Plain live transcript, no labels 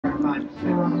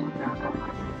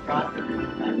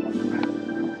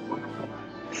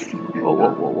Whoa,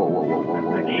 whoa, whoa, whoa, whoa, whoa, whoa,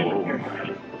 whoa.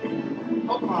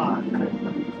 Come on.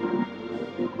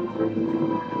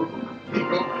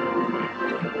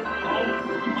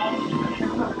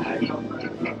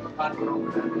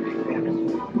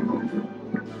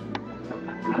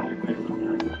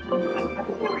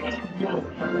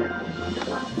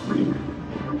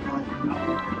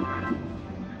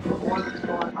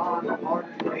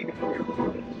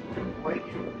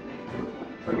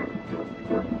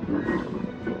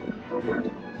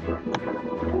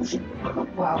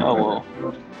 Oh, whoa.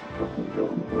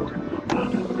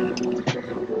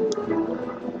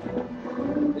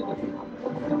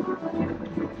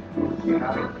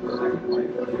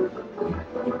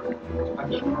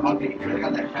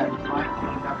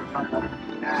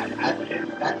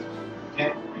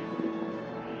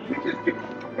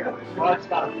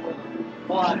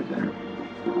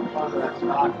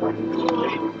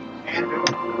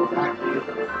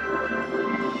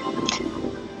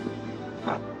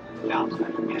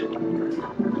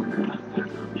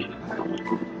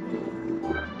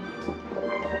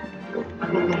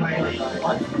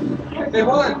 Hey,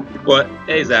 what? What?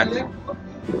 Hey, Zach.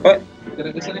 What? Did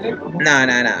I miss anything?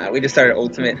 Nah. We just started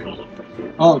Ultimate.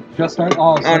 Oh, just started?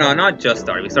 Oh, Oh, no, not just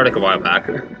started. We started like a while back.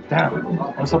 Damn.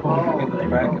 I was hoping we could get the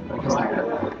bracket, but I guess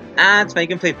not. Ah, it's fine. You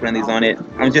can play friendlies on it.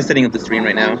 I'm just setting up the stream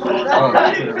right now. Oh,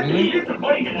 really?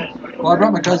 Well, I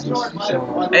brought my cousins,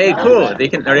 so... Hey, cool. Are they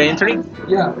entering?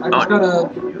 Yeah, I just gotta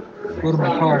go to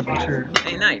my car and make sure.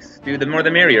 Hey, nice. Dude, the more the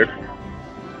merrier.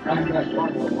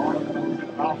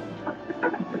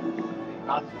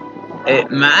 Hey,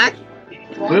 Matt?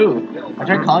 Boo. I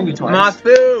tried calling you twice.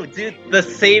 Mawthu, dude, the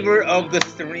saver of the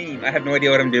stream. I have no idea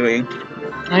what I'm doing.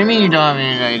 What do you mean you don't have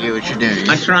any idea what you're doing?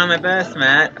 I'm trying my best,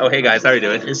 Matt. Oh, hey guys, how are you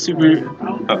doing? It's super...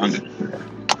 Oh, I'm good.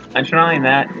 I'm trying,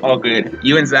 Matt. All good.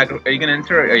 You and Zach, are you gonna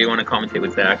enter, or you want to commentate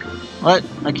with Zach? What?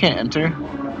 I can't enter.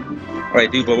 All right,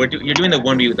 dude, but you're doing the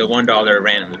 $1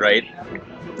 randoms, right?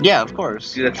 Yeah, of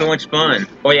course. Dude, that's so much fun.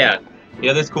 Oh yeah, you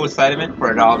have this cool side event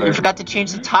for $1. You forgot to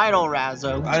change the title,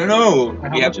 Razzo. I don't know. How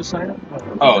much is sign up?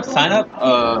 Oh, sign up?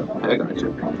 I got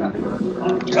you.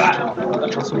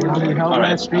 So you need help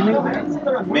Alright. with streaming?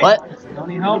 What? You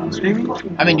need help with streaming?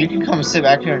 I mean, you can come sit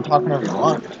back here and talk whenever you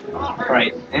want.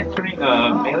 Alright, entering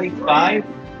melee 5,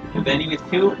 the venue is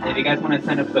 2, and if you guys want to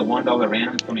sign up for the $1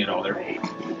 random, it's only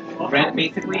 $1.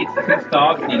 Basically, it's 6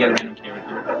 dogs and you get a random character.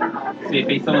 So if you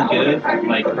face someone good,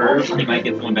 like Herb, you might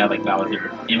get someone bad like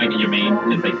Bowser. You might get your main,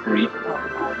 and it's like free.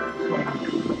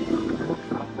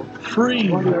 Free.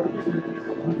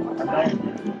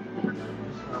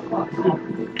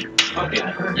 Okay.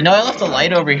 You know, I left a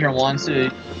light over here once.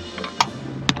 I'm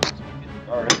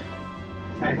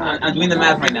doing the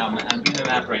math right now, man. I'm doing the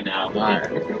math right now.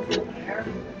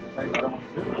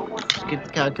 Just get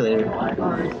the calculator.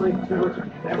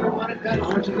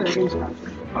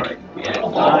 Alright, we had $5 for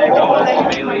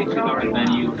melee, $2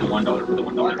 menu, and $1 for the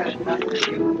 $1 menu.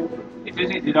 It's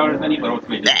usually $2 menu, but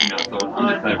ultimately just now, so I'm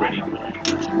just celebrating.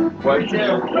 What?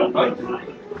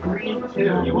 3,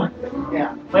 2. You want?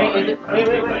 Yeah. Wait, is it?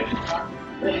 Wait.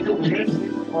 Is it weird?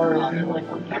 Or is it like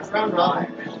next round?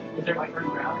 Is there like first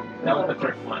round? That was the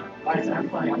first one. Why is that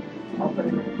playing?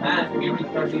 Matt, we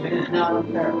restarted it. No, I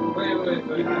don't care. Wait.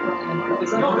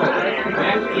 It's not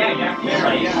bad. Yeah.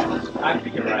 I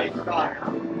think you're right. Well,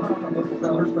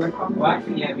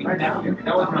 actually, yeah,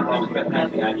 that was my problem with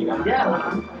that. Yeah, you got it.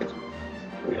 Yeah.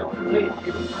 Wait,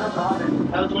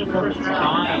 that was only the first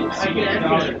round.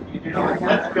 Fine.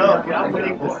 Let's go. Yeah, I'm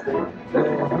waiting for it.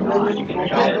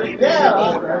 Yeah.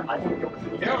 How much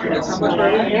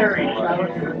are you?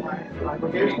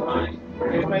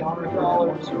 Here's my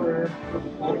 $3 for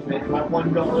my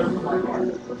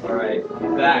 $1. Alright.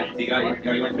 Zach, do you want to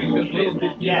drink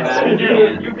this? Yes.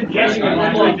 You can guess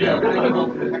what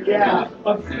yeah.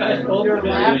 You're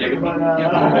laughing, but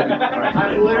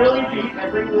I literally beat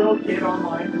every little kid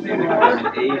online to say the card, and I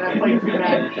played 2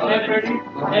 matches.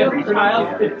 Every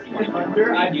child 15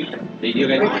 under. I do. They do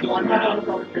guys want to do one now.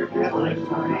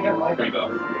 There you go.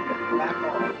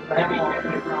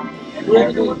 Yeah,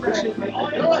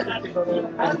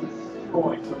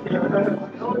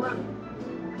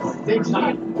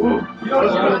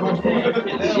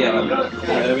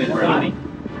 11 for Annie.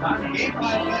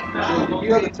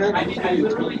 You have the 10. I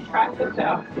literally tracked this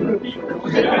out. And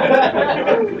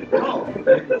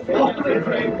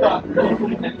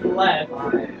left.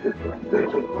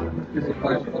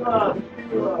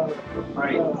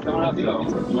 Alright, someone else go.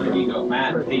 One of you go.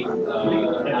 Matt, Dave, I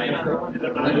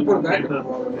can put it back in the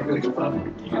wall.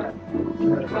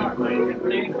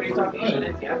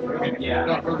 Yeah.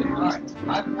 Not really. Alright.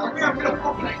 I'm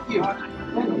gonna thank you.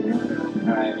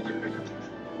 Alright.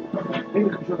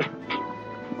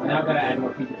 We're now gonna add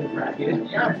more pieces to bracket.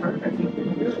 Yeah, perfect. You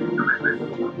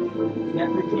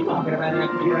have to keep talking about it.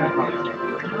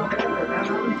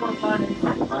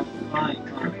 Fine.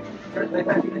 That's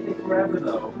actually gonna take forever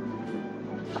though.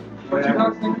 What's your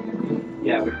dog's name?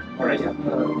 Yeah, alright, yeah. No,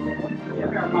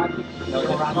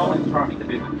 it's Charming, the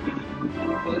big one.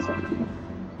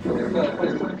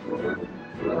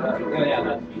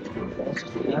 Yeah,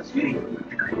 that's Speedy.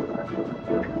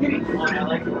 I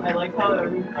like how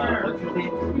every what's his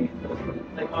name?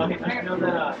 Like, oh, hey, I know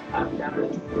that I'm down to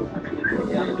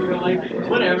you're like,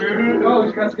 whatever. Oh,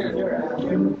 you guys can hear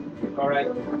it. Alright,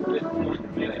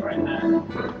 melee right now.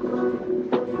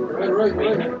 Right.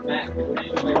 Matt,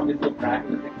 this will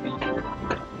practice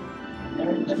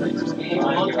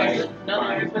No,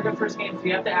 it's like the first game, so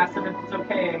you have to ask them if it's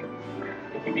okay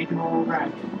if you make them all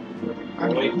bracket. I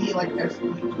mean, he like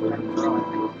executes like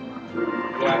bro,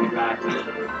 Yeah, back.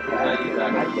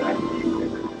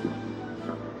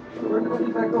 Where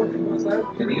did that go? Did you go inside? I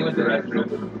think it was the restroom.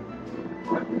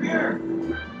 Here.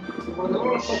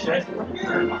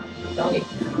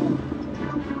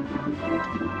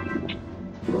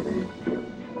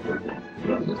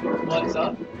 What's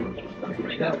up?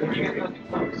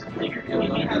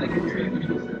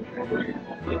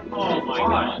 Oh my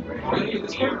god.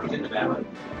 This was in the bathroom.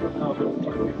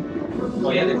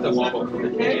 Oh yeah, there's the wombo.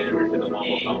 There's the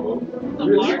wombo combo.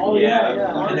 Oh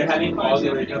Yeah. And they're having all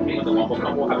the original people in the wombo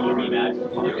combo having a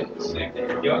rematch. Is there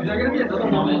gonna be another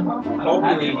one?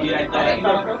 Hopefully, yeah, I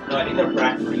think they're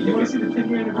practicing. You want to see the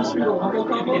 10th anniversary of the Humble It's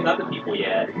Combo? not the people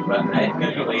yet, but it's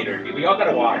gonna be later. We all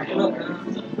gotta watch it.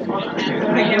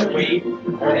 I can't wait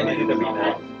for them to do the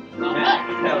rematch.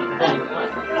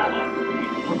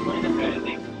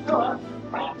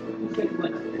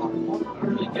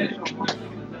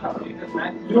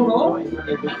 You don't know?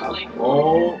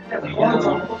 Oh,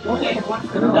 Okay.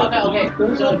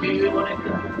 So do you want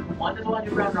to? One is one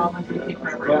you round robin, so you take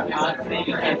forever. but honestly,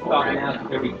 you can't stop now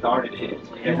because we started it.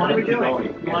 And what are we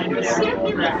doing? You want to do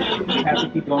that? You have to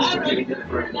keep going until we do the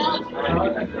first one.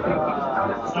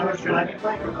 Should I be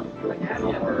playing?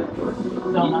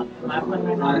 No, my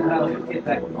plan right now. It's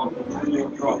like you'll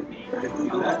drop me. Just do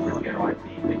that. Just get right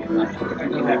me.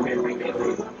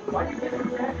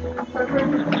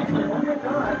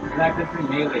 Like the three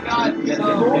melee.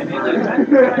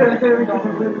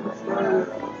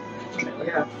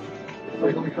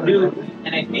 Dude,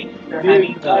 and I think they're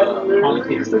having the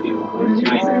commentators do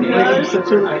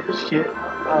Such a shit.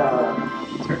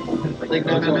 Like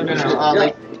no.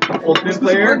 Like ultimate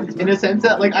player in a sense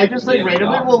that like I just like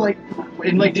randomly will like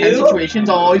in like 10 situations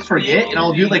I'll always forget and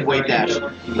I'll do like wave dash.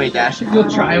 You'll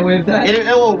try wave dash. It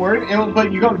will work.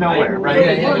 But you go nowhere,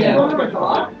 right?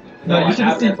 Yeah. No, you should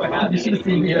have seen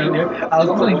me earlier. I was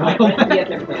playing Michael.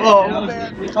 Oh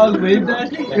I was wave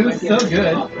dashing. It was so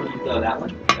good. That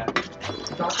one?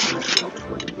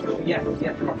 Yes,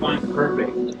 fine,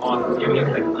 perfect. Awesome. You're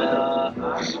like,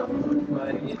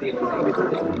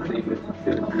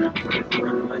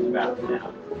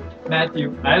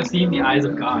 Matthew, I have seen the eyes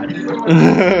of God.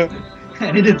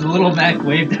 And it is little Mac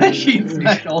wave dashing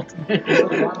Smash Ultimate.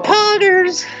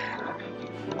 Poggers!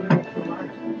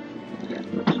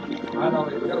 I know,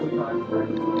 we gotta be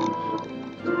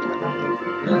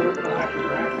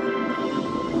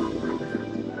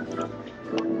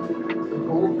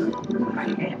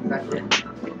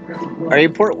Are you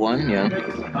port 1? Yeah.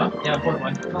 Huh? Yeah, port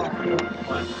 1.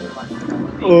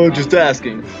 Oh, just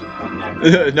asking.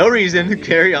 No reason.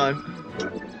 Carry on.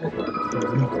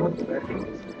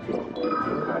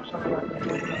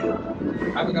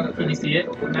 Can you see it,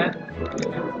 Matt?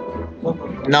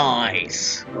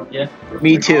 Nice. Yeah.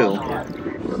 Me too.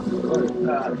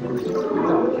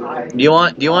 Do you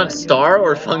want star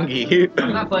or fungi?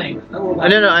 I'm not playing. I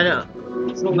know.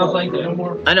 I'm not playing no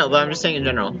more. I know, but I'm just saying in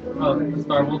general. Oh,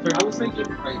 Star Wolter. I was thinking,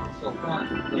 right, so fun.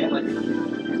 Yeah, like,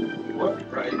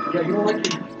 right. Yeah, you don't like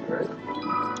the, right?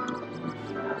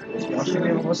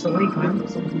 What's the link, man?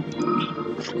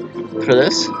 For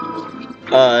this?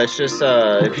 It's just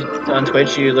if you on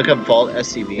Twitch you look up Vault Hey,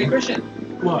 SCV. Christian,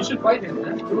 you should fight him,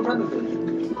 man. Go run the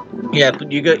Yeah,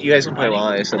 but you guys can play while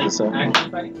I set this up.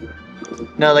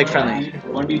 No, like friendly.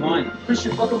 1v1.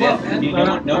 Christian, fuck him up,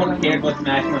 man. No one cared what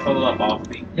Smash was all about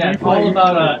boxing. Yeah, it's all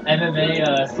about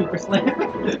MMA Super Slam.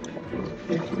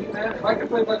 If I could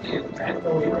play by you, man,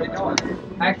 right now.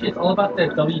 Actually, it's all about the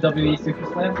WWE Super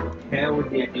Slam. Hell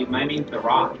with you, dude. My name's The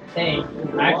Rock. Hey,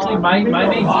 actually, my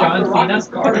name's John Cena.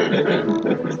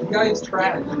 This guy is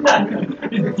trash.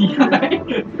 It's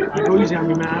DI. Go easy on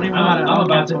me, man. I'm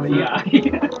about to DI.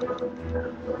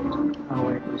 Oh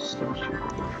wait, this still shit.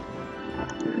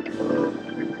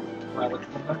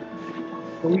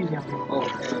 Go easy on me.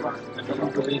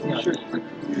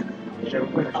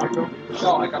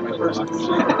 Oh, I got my first. Like, you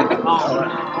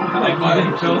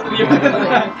didn't chose me.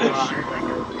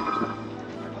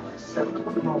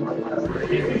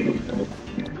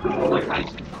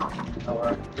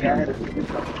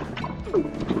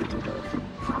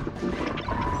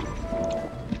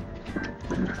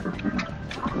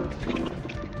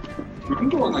 We can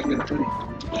go on like this.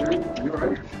 Sure, you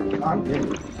alright? I'm good.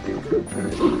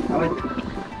 I like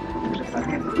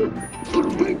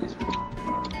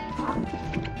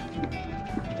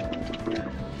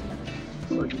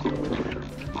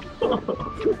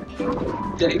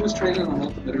yeah, he was training on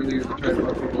Ultimate earlier to try to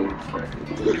run people.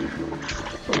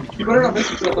 You better not mess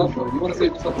yourself up though. You want to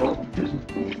save yourself for Ultimate.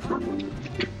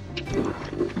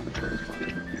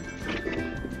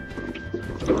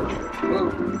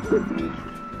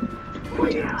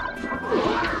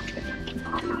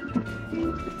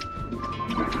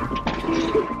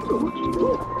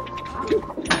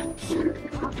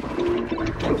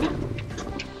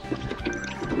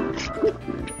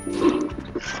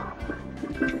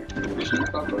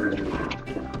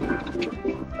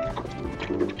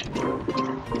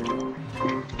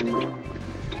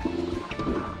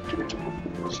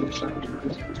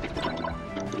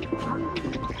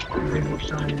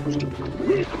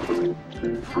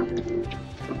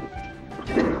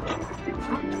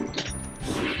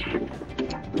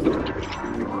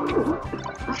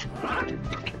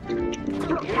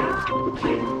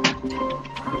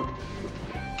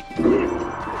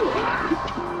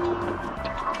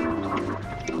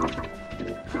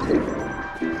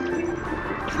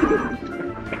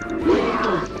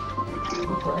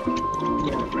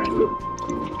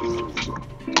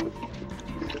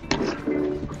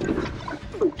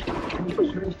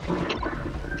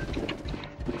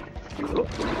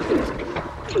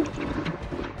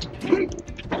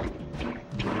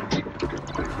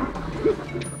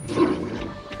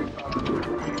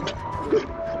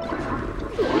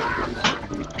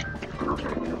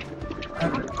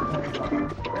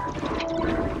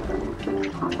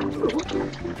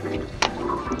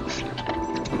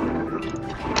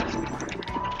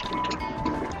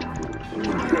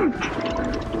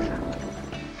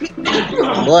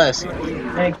 Bless.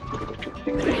 Hey.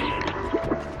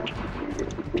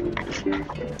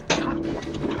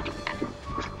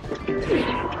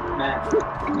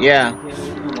 Yeah.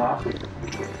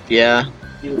 Yeah.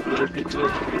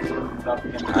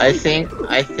 I think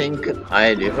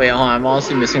I do. Wait, hold on, I'm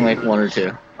honestly missing like one or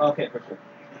two. Okay, for sure.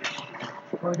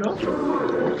 Wanna go?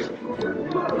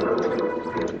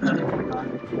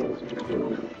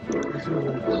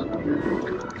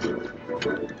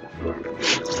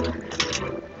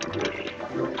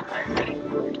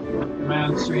 Am I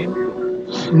on stream?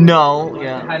 No,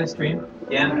 yeah. Hi to stream.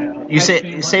 Yeah. You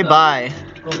say bye.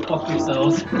 Go fuck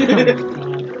yourselves.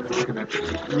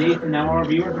 Nathan, now our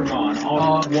viewers are gone.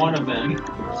 All one of them.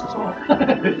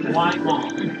 Why mom?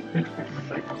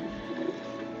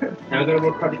 Now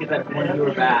we'll probably get that one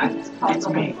viewer back. It's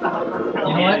me. You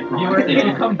know what? Viewer, if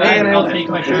you come back, I'll take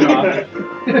my shirt off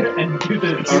and do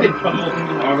the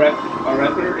Our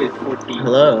record is 14.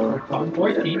 Hello.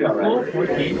 14, cool,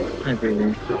 14. Hi,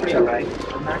 baby. Alright.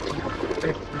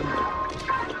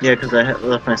 Yeah, because I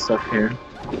left my stuff here.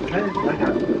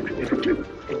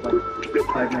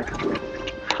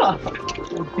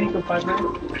 Peak of 5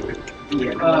 minutes?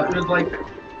 Yeah. It was like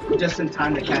just in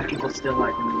time to catch people still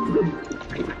like.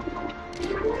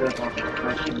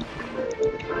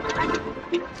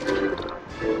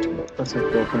 That's my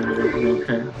girlfriend.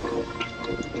 Okay.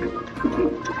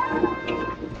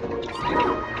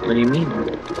 What do you mean?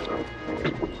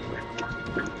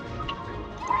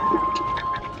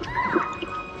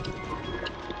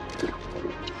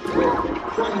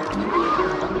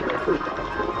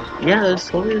 Yeah, that's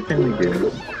totally the thing we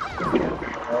do.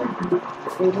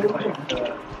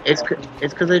 It's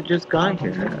because I just got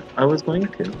here. I was going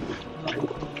to.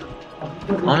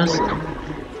 Honestly.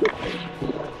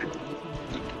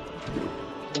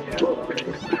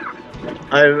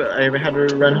 I had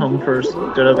to run home first,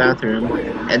 go to the bathroom,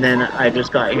 and then I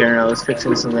just got here and I was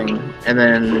fixing something, and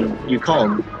then you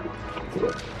called.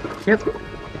 Yep.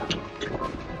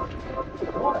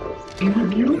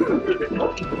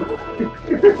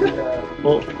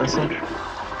 Well, that's not true.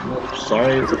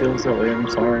 Sorry, it feels that way. I'm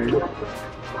sorry.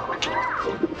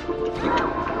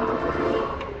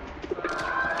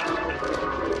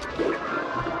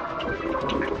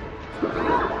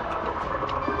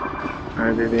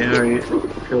 Alright, baby, how are you?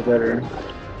 Feel better?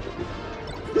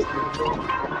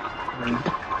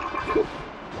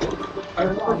 I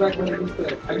remember back when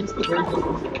I used to very good.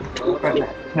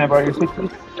 Can I borrow your Switch,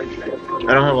 please?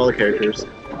 I don't have all the characters,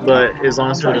 but as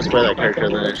long as we just play that character,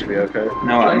 then it should be okay.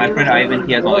 No, my friend Ivan,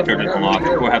 he has all the characters unlocked.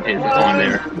 We'll have his. It's on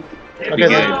there. Okay,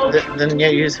 then yeah,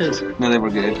 use his. No, they were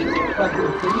good.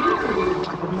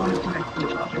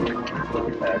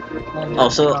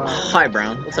 Also, hi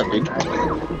Brown. What's up, dude?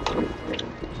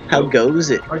 How goes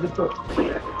it?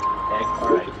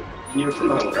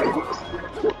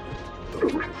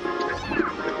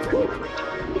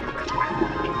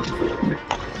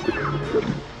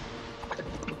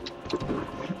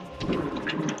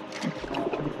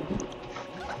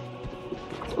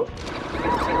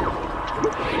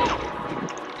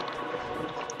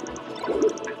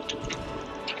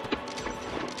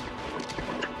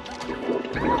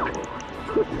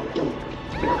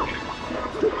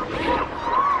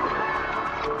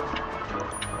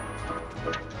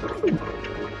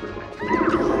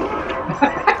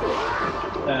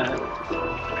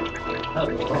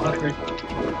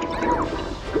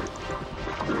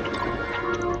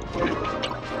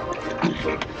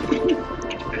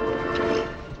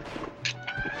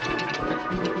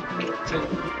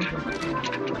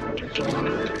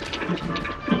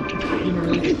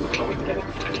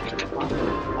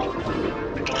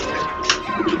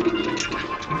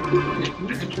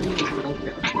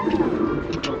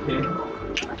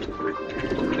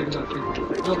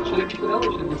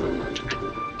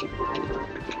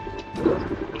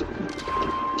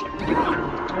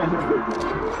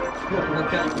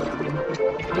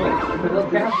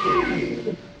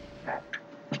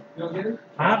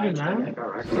 Happy, man.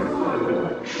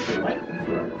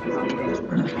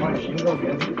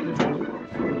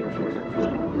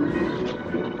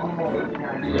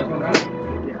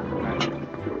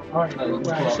 Alright,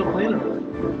 I'm still playing it.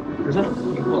 Is it?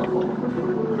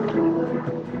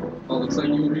 Oh, looks like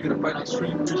you're gonna fight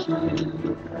extreme fishing. I'm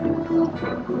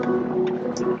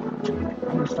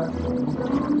gonna start. How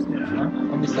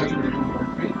many stacks are you doing?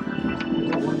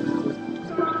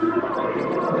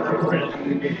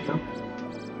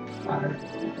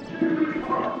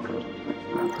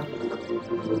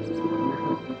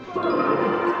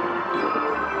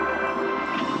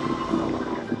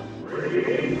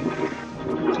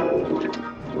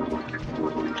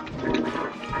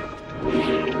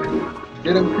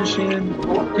 Get him, Christian.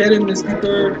 Get him, Mr.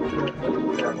 Third.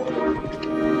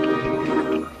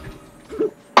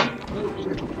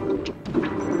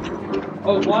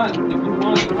 Oh, one. If you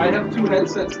want, I have two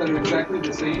headsets that are exactly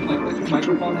the same, like the two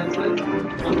microphone headsets.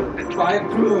 So I have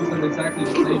two of those that are exactly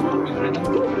the same.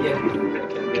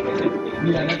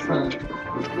 Yeah, that's fine.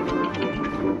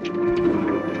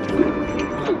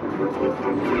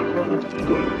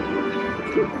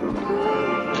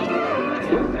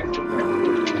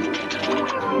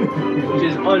 Which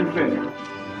is unfair.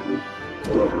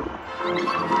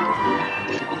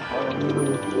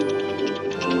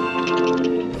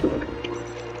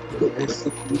 It's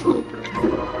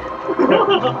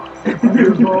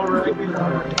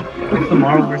the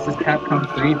Marvel vs. Capcom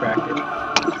 3 bracket.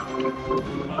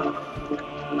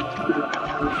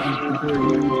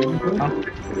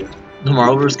 The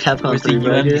Marvel vs. Capcom Where's the 3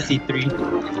 bracket? UMC 3?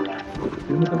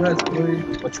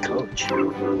 What's coach?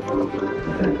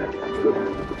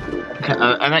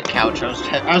 I meant couch. I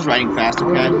was writing fast,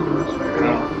 okay?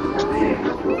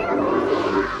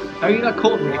 How are you not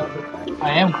cold, Rick? I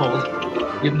am cold.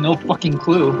 You have no fucking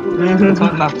clue. That's why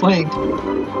I'm not playing.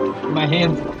 My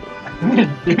hands.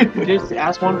 Just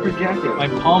ask one for jacket. My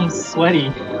palms sweaty.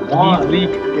 Why? Knees leak.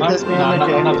 Get this man a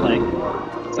I'm not jacket. playing.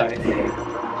 Sorry.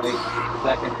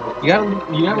 You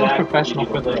gotta look professional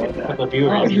for the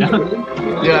viewers, you know?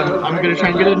 Yeah, I'm gonna try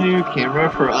and get a new camera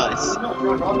for us.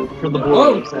 For the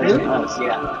boys. Oh, really? Us,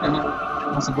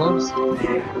 yeah. Want some gloves?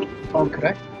 Oh,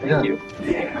 correct. Yeah.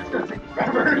 Yeah,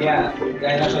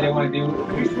 that's what they want to do.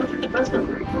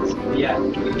 Yeah.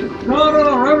 No,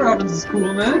 Round Robins is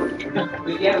cool, man.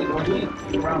 Yeah, we're doing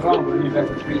round robin, we're doing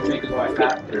better three so you can go out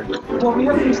faster. Well, we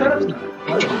have new setups now.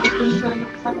 Why don't we just finish setting up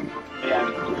the setup? Yeah,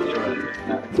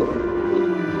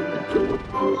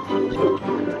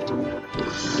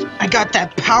 I got got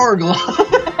that power glove.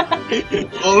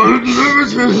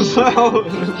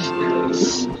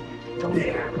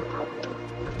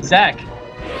 Zach,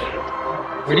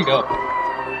 where'd he go?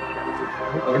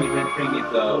 What are you entering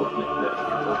is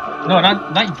No,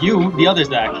 not you. The other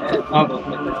Zach.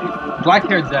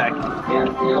 Black-haired Zach.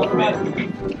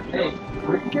 Hey,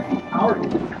 where'd you get these power? I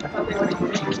thought they already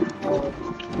changed.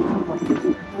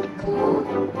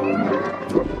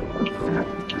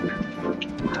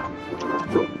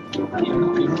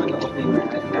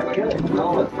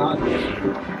 No, it's not.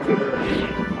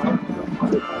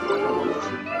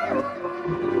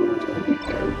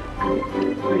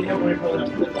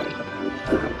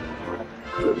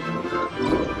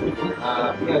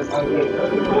 Yes,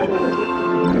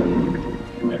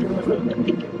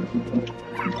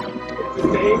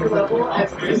 Same level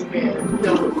as this man.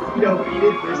 No, we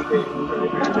did this thing.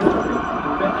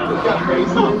 Got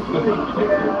racist.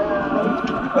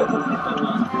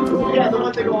 Yeah, the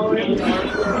ones that go all the way in the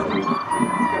arms.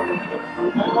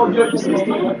 Oh, you're 16.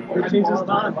 You're changing his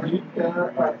time, are you?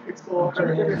 Yeah, it's cool.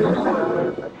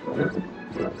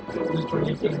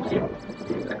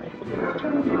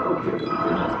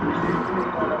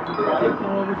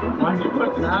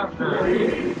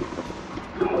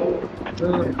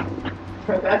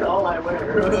 That's all I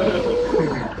wear.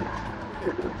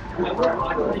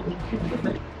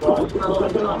 Oh,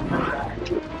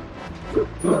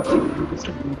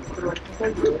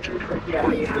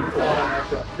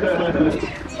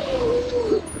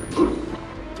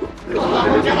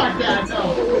 God, Dad, no.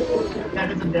 That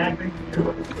is a dad thing.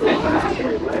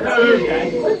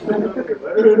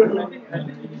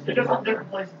 They're just on different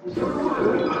places.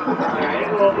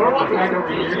 Alright, well, we're walking back over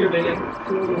here.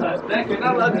 Zach, you're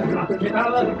not allowed to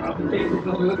commentate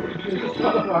until we look at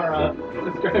some of our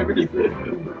subscribers.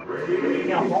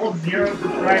 Yeah, all 0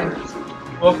 subscribers.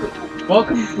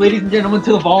 Welcome, ladies and gentlemen,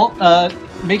 to the vault.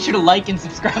 Make sure to like and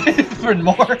subscribe for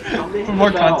more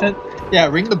content. Yeah,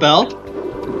 ring the bell.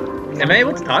 Am I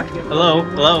able to talk? Hello,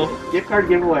 hello. Gift card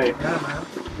giveaway.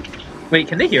 Wait,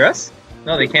 can they hear us?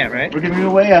 No, they can't, right? We're giving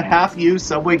away a half-used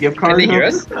Subway gift card. Can they hear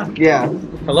us? Yeah.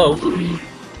 Hello.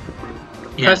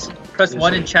 Press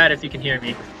 1 in chat if you can hear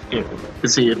me. Yeah.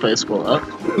 Let's see if I scroll up.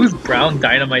 Who's Brown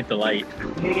Dynamite Delight?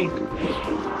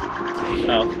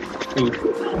 Oh. Ooh.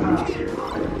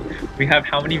 We have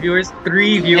how many viewers?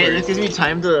 3 viewers. Hey, this gives me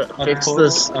time to fix total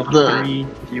this. Of The 3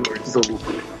 viewers. the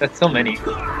That's so many.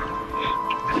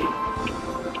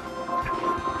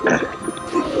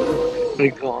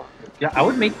 Yeah, I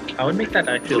would make that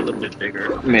actually a little bit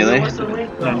bigger. melee.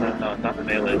 No, not the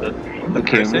melee. The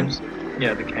cameras. person.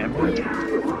 Yeah, the camera.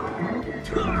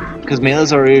 Because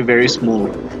melee's already very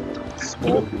small.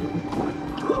 Small.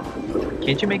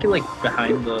 Can't you make it like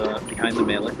behind the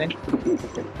melee thing?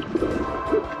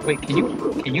 Wait, can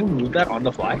you move that on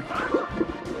the fly?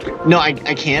 No, I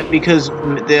can't because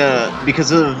of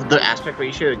the aspect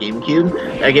ratio of GameCube.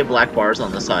 I get black bars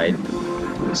on the side.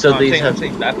 So No, these I'm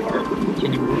saying that part.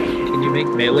 Can you make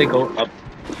melee go up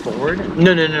forward?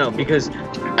 No, because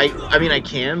I mean I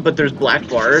can, but there's black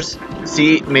bars.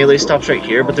 See, melee stops right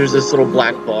here, but there's this little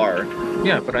black bar.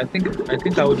 Yeah, but I think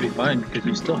that would be fine because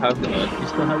you still have the like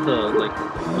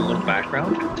the little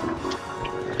background.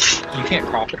 You can't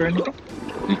crop it or anything.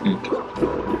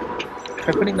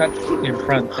 Try putting that in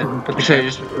front and put the. Should I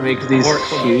just make these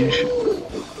huge?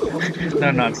 No,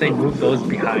 I'm saying move those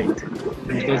behind.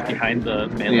 Move those behind the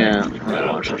melee. Yeah.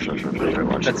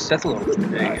 That's a little too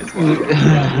big as well.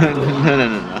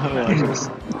 No. Watch this.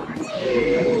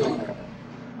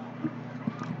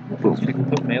 So you can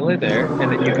put melee there, and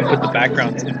then you can put the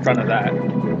backgrounds in front of that.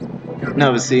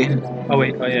 No, but see. Oh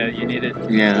wait, oh yeah, you need it.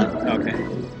 Yeah. Okay.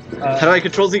 How do I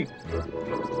control Z?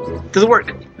 Does it work?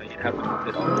 You have to move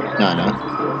it all. No.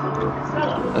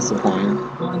 That's the point.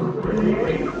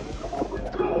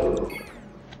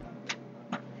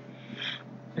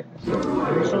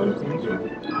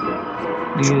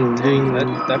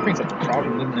 That brings up a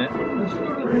problem, doesn't it?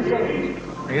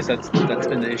 I guess that's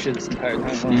been the issue this entire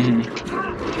time.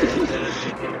 Huh?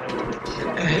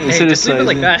 Hey, just leave it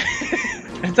like that.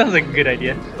 That sounds like a good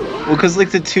idea. Well, cause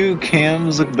like the 2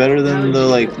 cams look better than the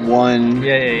like one.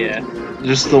 Yeah.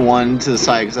 Just the one to the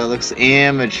side, cause that looks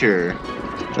amateur.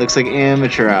 It looks like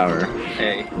amateur hour.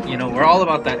 Hey, we're all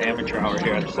about that amateur hour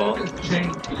here at the vault.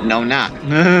 No, not.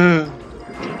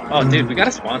 Oh, dude, we got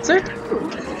a sponsor?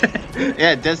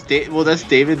 Yeah, that's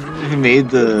David who made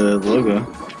the logo.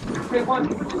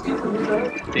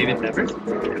 David Nevers?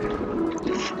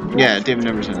 Yeah, David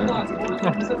Nevers in it.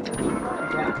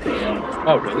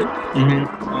 Oh, really? Mm-hmm.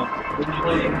 Oh.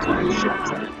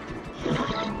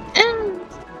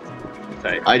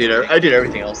 tight. I did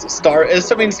everything else.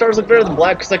 Stars look better than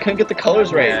black because I couldn't get the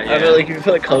colors right. Yeah, I feel like if you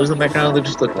put the colors in the background, they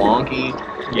just look wonky.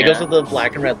 Yeah. It goes with the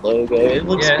black and red logo. It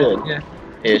looks good. Yeah.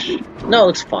 Ish. No, it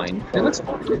looks fine. It looks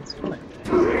fine. It's fine.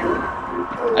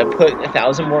 I put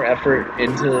 1,000 more effort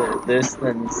into this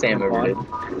than Sam ever did.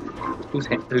 Who's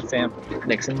Sam?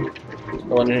 Nixon, the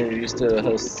one who used to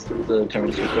host the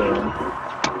tournaments before.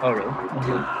 Oh, really?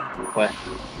 What?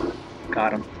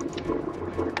 Got him.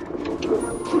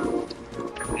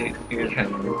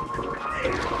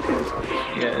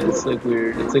 Yeah, it's like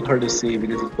weird. It's like hard to see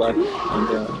because it's black on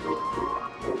the.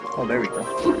 Oh, there we go.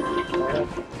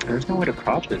 There's no way to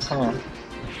crop this, huh?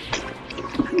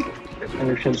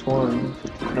 Under transform.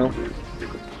 No.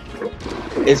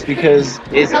 It's because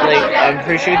it's like I'm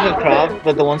pretty sure you can crop,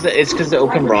 but the ones that it's because the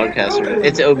open broadcaster.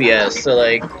 It's OBS, so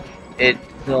like it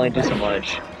can only do so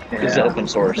much. It's open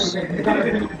source.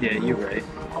 Yeah, you're right.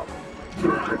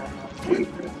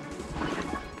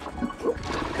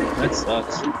 That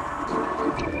sucks.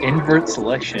 Invert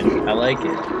selection. I like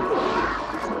it.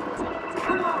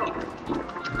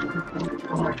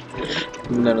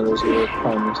 None of those will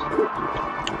promise.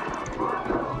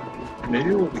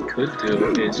 Maybe what we could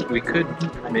do is we could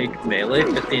make Melee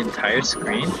fit the entire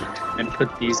screen and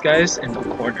put these guys in the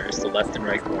corners, the left and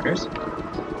right corners.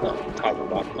 Oh, top and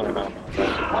bottom. Oh, no.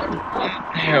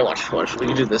 Here, watch. We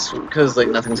can do this because like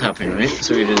nothing's happening, right?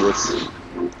 So we do this.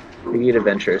 We get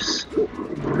adventurous.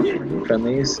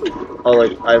 Friendlies. Oh,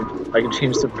 like I can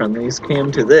change the friendlies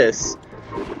cam to this.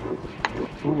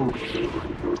 Ooh,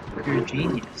 you're a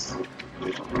genius.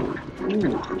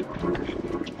 Ooh.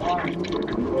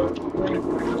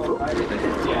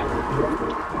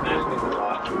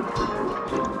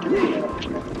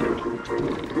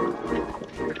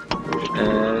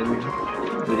 And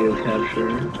video capture,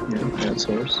 that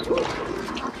source.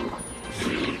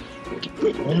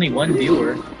 Only one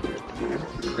viewer.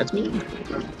 That's me.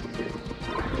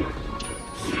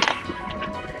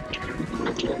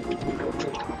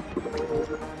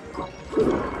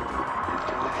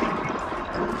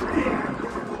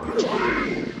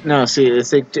 No, see,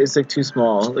 it's like too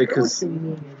small, like because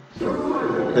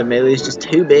the melee is just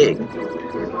too big.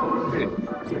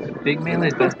 Big Melee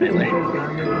is best Melee.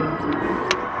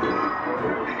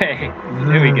 Hey,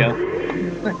 there we go.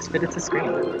 Let's fit it to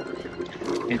screen.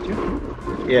 Can't you?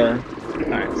 Yeah.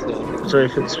 Alright, so. Sorry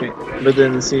for the screen, but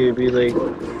then see, you'd be like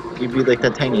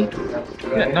that tiny.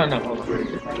 Yeah, no, hold on.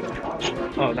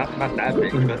 Oh, not that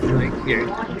big, but like here.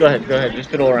 Go ahead,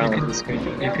 just fiddle around with the screen.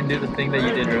 You can do the thing that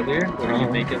you did earlier, where you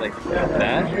make it like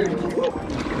that. You can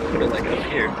put it like up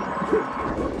here.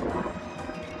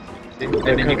 See?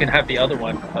 And then you can have the other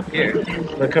one up here.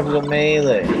 Look over the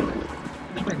melee.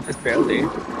 Just barely.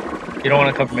 You don't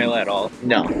want to cover Melee at all?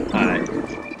 No. Alright.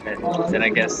 And then I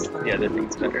guess the other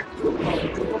thing's better.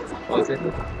 What was it?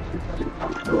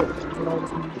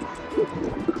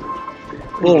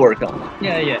 We'll work on it.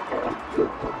 Yeah.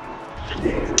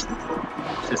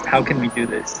 Just how can we do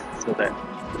this so that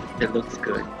it looks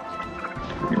good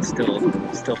and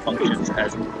still functions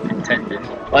as intended?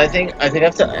 Well, I think I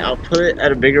have to output it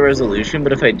at a bigger resolution.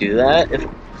 But if I do that,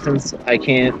 since I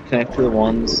can't connect to the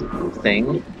one's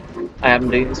thing, I am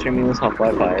doing streaming this off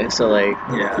Wi-Fi. So like,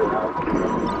 yeah.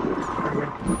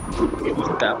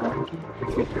 That one.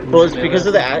 Well, it's because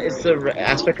of it's the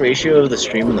aspect ratio of the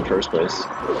stream in the first place.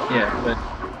 Yeah, but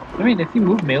I mean, if you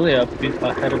move Melee up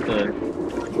ahead of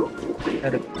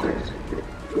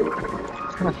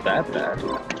it's not that bad,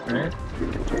 right?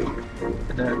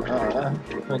 And then, hold on.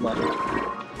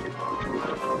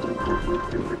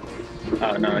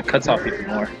 Oh no, it cuts off even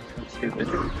more. That's stupid.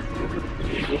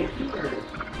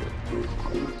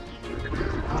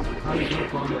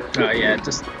 Oh yeah, it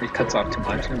cuts off too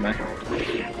much, never mind.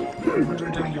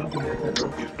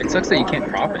 It sucks that you can't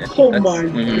crop it. Oh my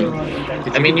god.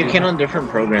 I mean, you can on different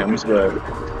programs, but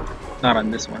not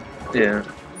on this one. Yeah.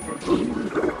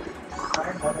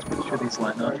 Make sure these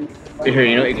line up. Here,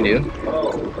 you know what you can do?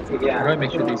 How do I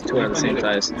make sure these two are the same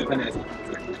size?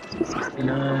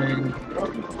 69.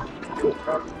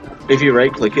 If you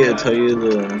right click it, it'll tell you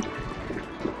the.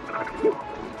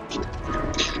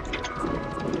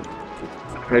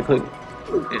 Right click.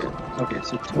 Yeah. Okay,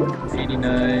 so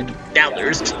 289. Now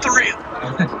there's 3.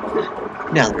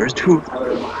 Now there's 2. Wait,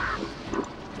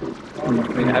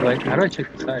 how do I check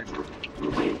the size?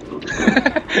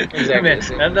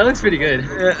 Exactly. Man, that looks pretty good.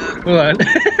 Hold on.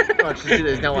 Watch, you see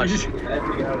this. Now watch.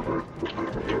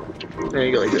 There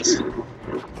you go, like this.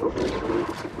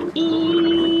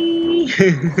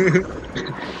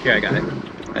 Here, I got it.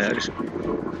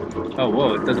 Oh,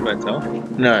 whoa, it does it by itself?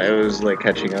 No, it was like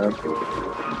catching up.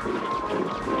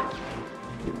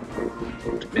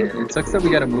 Man, it sucks that we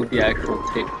gotta move the actual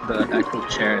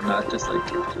chair and not just like.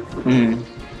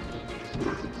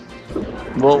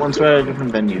 Well, once we're at a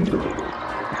different venue.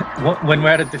 When we're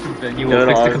at a different venue, we'll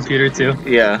fix the computer too.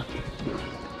 Yeah.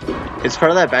 It's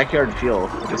part of that backyard feel.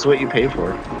 It's what you pay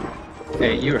for.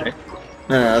 Hey, you're right.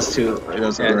 No, that's too.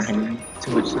 That's overhanging.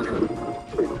 Too much.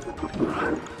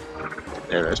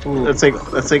 Yeah, that's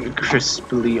like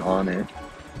crisply on it.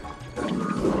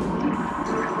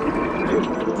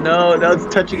 No, it's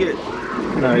touching it.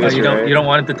 No, I guess you don't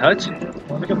want it to touch?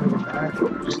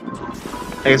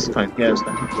 I guess it's fine. Yeah, it's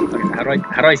fine. Okay,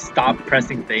 how do I stop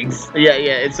pressing things? Yeah,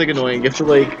 it's like annoying. You have to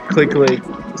like click like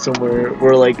somewhere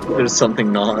where like there's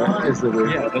something not.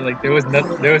 Yeah, but like there was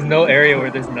no area where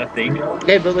there's nothing.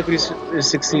 Yeah, but look, we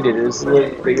succeeded. It's a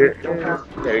little bigger.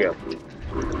 There you go.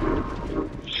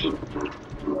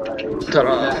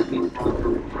 Ta-da.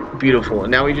 Beautiful.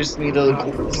 Now we just need to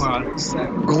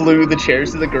glue the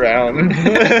chairs to the ground.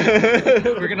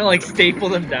 We're gonna like staple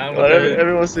them down.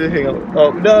 Everyone wants to hang up. Oh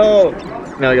no!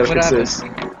 Now I gotta fix this.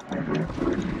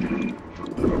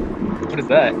 What is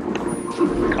that?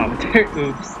 Commentary.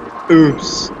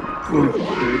 Oops.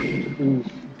 Oops.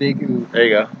 Big oops. There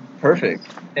you go. Perfect.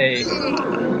 Hey,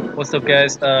 what's up,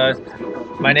 guys?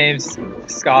 My name's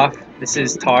Scoff. This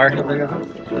is Tar.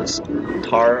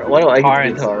 Tar. Why do I get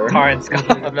to be Tar? Tar and Scoff.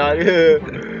 I'm not.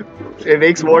 It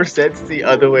makes more sense the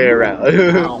other way around.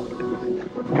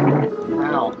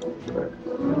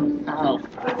 Ow.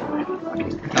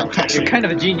 You're kind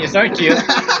of a genius, aren't you?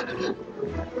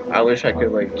 I wish I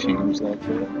could like change that.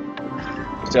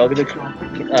 So I'll be the.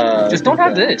 Just don't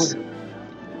have this.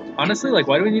 Honestly, like,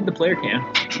 why do we need the player cam?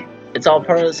 It's all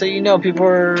part of it, so you know people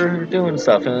are doing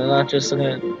stuff and they're not just in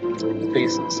it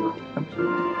faces.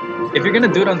 If you're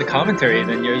gonna do it on the commentary,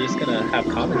 then you're just gonna have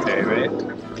commentary, right?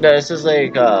 No, this is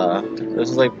like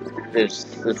it's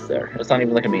there. It's not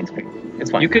even like a main screen.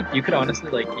 It's fine. You could honestly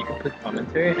like you could put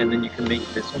commentary and then you can make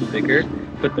this one bigger,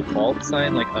 put the vault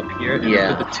sign like up here,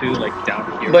 and put the two like down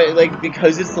here. But like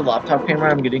because it's the laptop camera,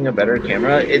 I'm getting a better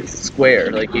camera. It's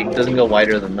square, like it doesn't go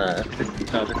wider than that. This is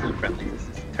friendly. This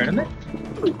is tournament.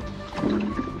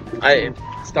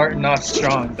 Starting off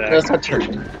strong, Zach. That's not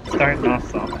turning. Starting off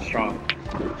strong.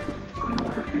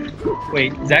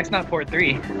 Wait, Zach's not port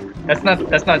 3. That's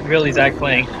not really Zach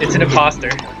playing. It's an imposter.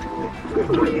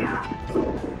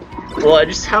 Well, I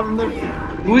just have them.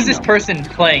 Who is this person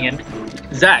playing? And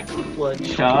Zach. What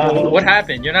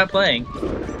happened? You're not playing.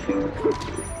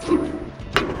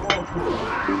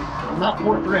 I'm not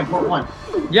port 3, I'm port 1.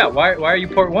 Yeah, why are you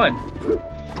port 1?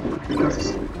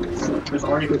 Because there's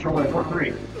already control at port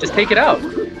 3. Just take it out.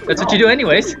 That's what you do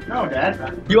anyways. No,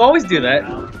 Dad. You always do that.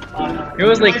 You're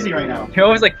always like, right now. you're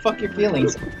always like, fuck your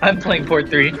feelings. I'm playing port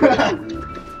 3.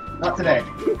 Not today.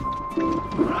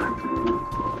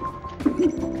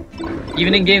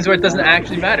 Even in games where it doesn't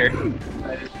actually matter.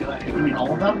 You mean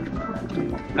all of them?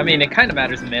 I mean, it kind of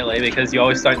matters in Melee because you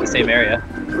always start in the same area.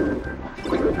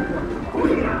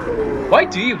 Why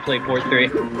do you play port 3? I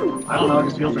don't know, it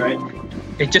just feels right.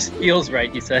 It just feels right,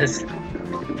 he says.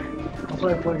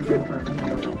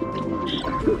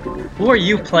 Who are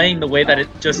you playing the way that it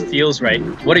just feels right?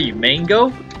 What are you,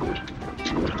 Mango?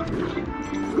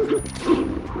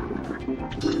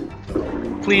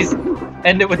 Please,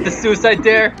 end it with the suicide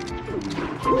dare.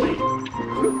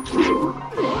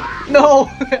 No!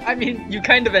 I mean, you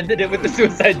kind of ended it with the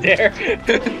suicide dare.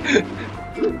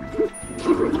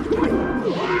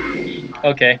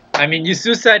 Okay, I mean, you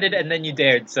suicided and then you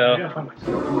dared, so...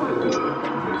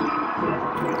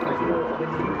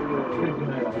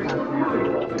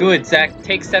 Do it, Zach.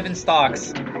 Take 7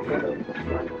 stocks.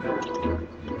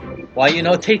 Why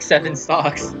take 7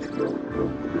 stocks?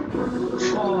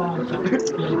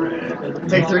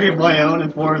 Take 3 of my own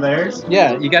and 4 of theirs?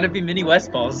 Yeah, you gotta be mini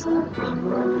West balls.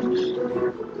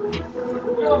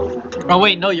 Oh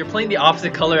wait, no, you're playing the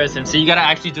opposite color as him, so you gotta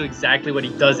actually do exactly what he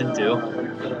doesn't do.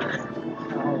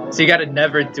 So you gotta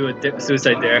never do a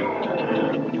suicide dare.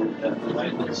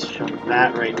 Shove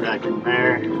that right back in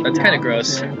there. That's kind of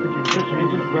gross. There,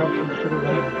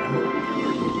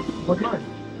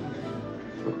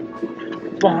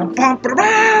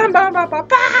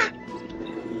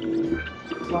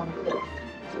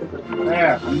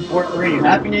 I'm port 3. You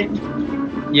happy, Nate?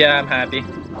 Yeah, I'm happy.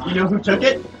 You know who took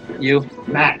it? You.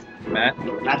 Matt.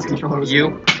 Matt's controller.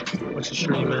 You. What's the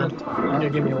stream, man? You gotta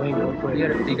give me a link real quick.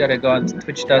 You gotta go on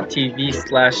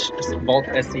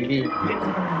twitch.tv/VaultSCV.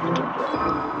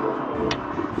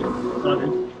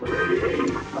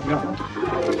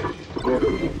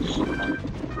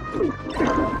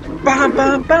 Bam,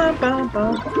 bam, bam, bam,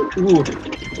 bam. Ooh,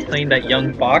 playing that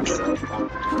young box.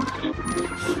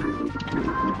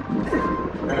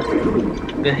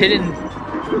 The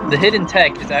hidden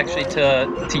tech is actually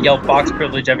to yell box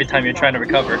privilege every time you're trying to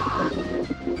recover.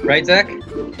 Right, Zach?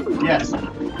 Yes.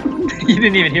 You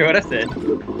didn't even hear what I said.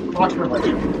 Watch privilege.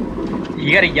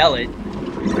 You gotta yell it.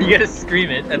 You gotta scream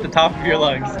it at the top of your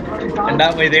lungs. And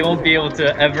that way they won't be able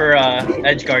to ever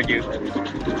edge guard you.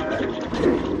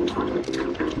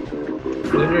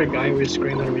 Was there a guy who was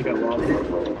screaming when we got robbed?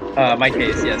 My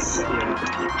case, yes.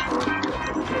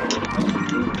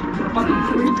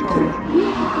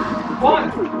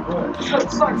 What?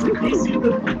 That sucks. If he sees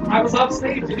I was off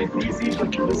stage, and if he sees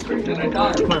the screen, then I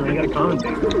died. Come on, I gotta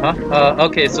commentate. Huh?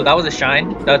 Okay, so that was a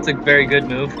shine. That's a very good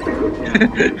move.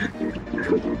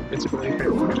 It's a really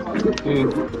great one.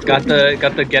 Ooh, got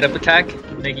the get up attack,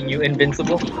 making you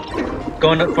invincible.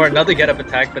 Going for another get up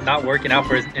attack, but not working out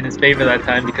in his favor that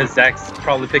time because Zach's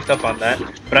probably picked up on that.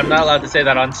 But I'm not allowed to say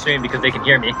that on stream because they can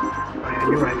hear me. Oh, yeah,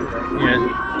 you're right.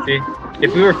 Yeah. See,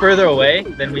 if we were further away,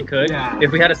 then we could. Yeah.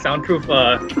 If we had a soundproof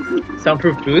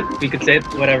booth, we could say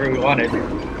whatever we wanted.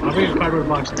 I'll bring a cardboard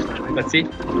box this time. But see,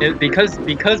 because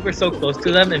we're so close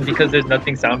to them and because there's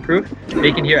nothing soundproof,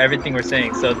 they can hear everything we're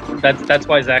saying. So that's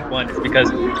why Zach won. Is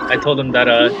because I told him that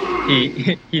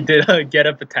he did a get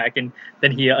up attack and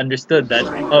then he understood that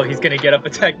he's gonna get up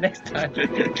attack next time.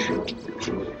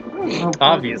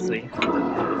 Obviously.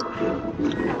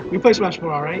 You play Smash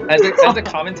 4, alright? As a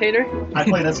commentator, I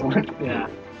play this one. Yeah.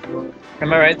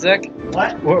 am I right, Zach?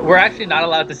 What? We're actually not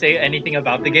allowed to say anything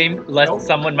about the game lest Nope.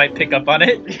 someone might pick up on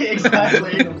it.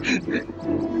 Exactly.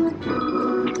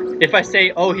 If I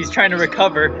say, oh, he's trying to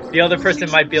recover, the other person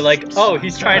might be like, oh,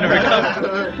 he's trying to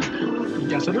recover.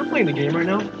 Yeah, so they're playing the game right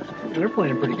now. They're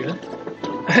playing pretty good.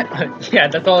 Yeah,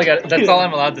 that's all I got. That's all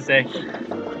I'm allowed to say.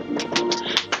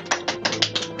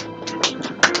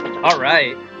 All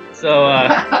right. So,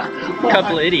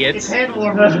 couple of idiots. It's hand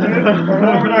warmers, dude. We're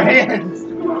warming our hands.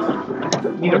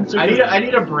 I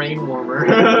need a brain warmer.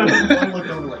 One look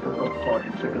over like, oh fuck,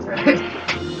 and shook his head.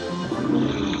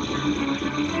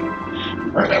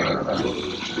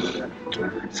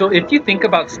 So, if you think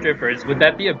about strippers, would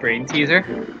that be a brain teaser?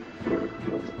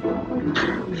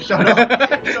 Shut up.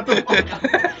 Shut the fuck up.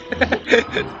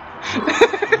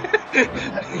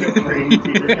 Brain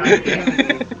teaser,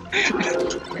 goddamn.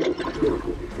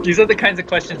 These are the kinds of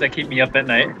questions that keep me up at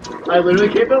night. I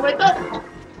literally can't up like that.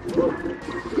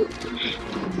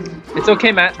 It's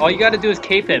okay, Matt. All you gotta do is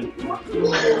cape him.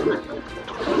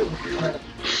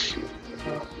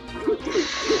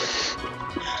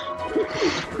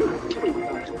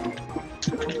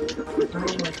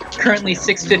 Currently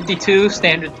 6:52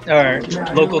 standard or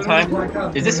local time.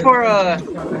 Is this for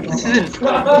this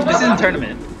isn't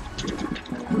tournament.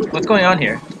 What's going on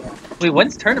here? Wait,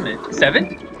 when's tournament?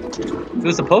 7? It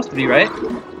was supposed to be, right?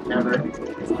 Never.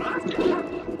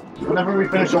 Whenever we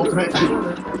finish Ultimate.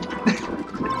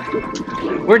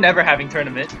 We're never having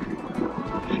tournament.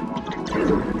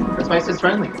 That's why it says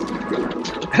friendly.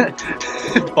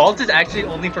 Vault is actually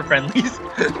only for friendlies.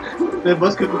 The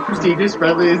most prestigious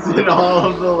friendlies in all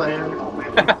of the land. Oh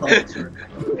man,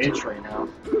 it's right now.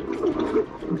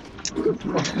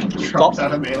 Drops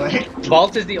out of melee.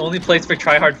 Vault is the only place for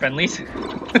tryhard friendlies.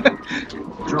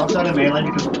 Drops out of melee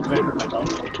because I hurt my thumb.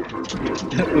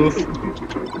 Oof.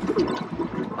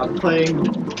 I'm playing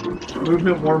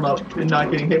movement warm up and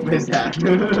not getting hit with his attack. It's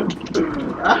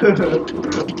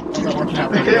not working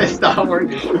out. It's not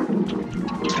working.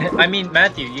 I mean,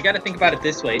 Matthew, you gotta think about it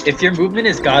this way. If your movement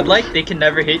is godlike, they can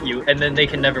never hit you, and then they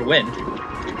can never win.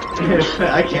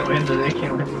 I can't win, so they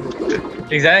can't win.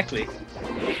 Exactly.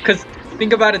 Because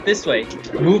think about it this way.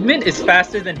 Movement is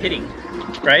faster than hitting,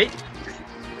 right?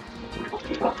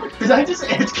 Did I just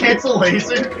edge cancel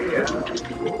laser? Yeah.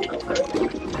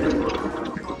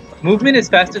 Movement is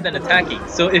faster than attacking.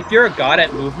 So if you're a god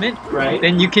at movement, Right.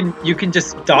 then you can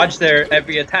just dodge their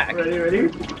every attack. Ready?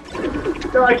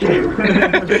 No, I can't.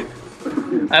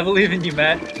 I believe in you,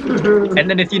 Matt. And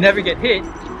then if you never get hit,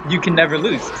 you can never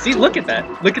lose. See, look at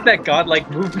that. Look at that godlike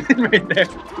movement right there.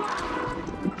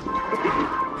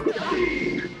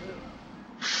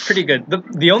 Pretty good.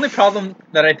 The only problem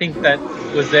that I think that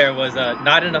was there was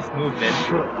not enough movement.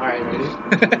 Alright, ready?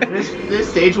 this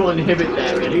stage will inhibit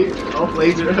that, ready? Oh,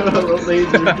 laser. Oh,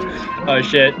 laser. Oh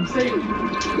shit.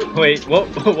 Wait, what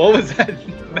was that,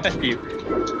 Matthew?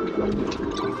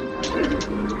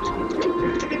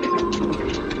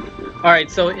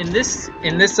 Alright, so in this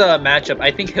matchup,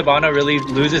 I think Hibana really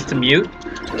loses to Mute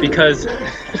because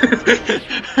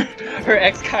her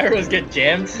ex-Kairos get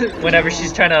jammed whenever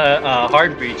she's trying to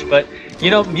hard breach, but you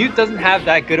know, Mute doesn't have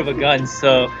that good of a gun,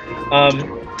 so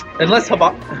unless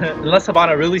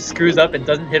Hibana really screws up and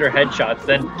doesn't hit her headshots,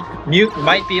 then Mute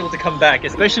might be able to come back,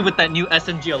 especially with that new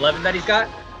SMG 11 that he's got.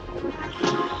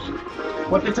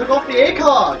 What, they took off the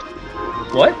ACOG?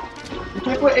 What? You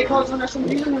can't put ACOGs on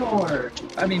SMGs anymore.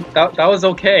 I mean, that was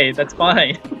okay. That's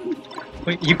fine.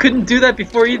 Wait, you couldn't do that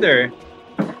before either.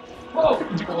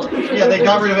 Yeah, they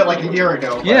got rid of it like a year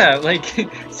ago. But... Yeah, like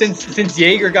since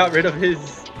Jaeger got rid of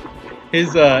his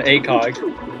ACOG.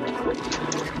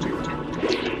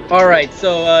 All right,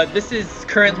 so this is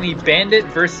currently Bandit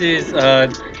versus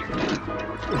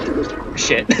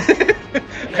shit.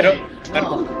 I don't.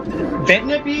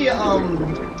 Shouldn't it be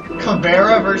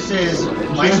Caveira versus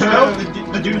Maestro,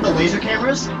 the dude with the laser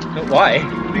cameras? Why?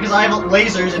 Because I have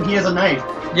lasers and he has a knife.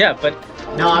 Yeah, but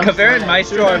No, I'm Caveira and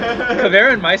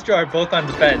Maestro are both on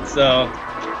defense, so.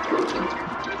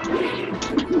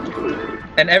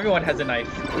 And everyone has a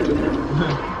knife.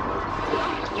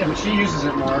 Yeah, but she uses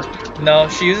it more. No,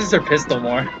 she uses her pistol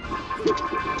more.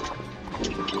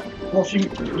 Well, she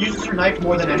uses her knife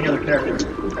more than any other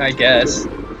character. I guess.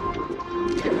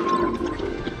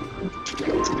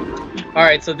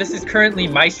 Alright, so this is currently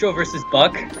Maestro versus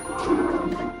Buck.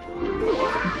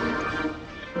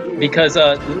 Because,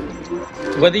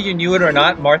 whether you knew it or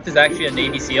not, Marth is actually a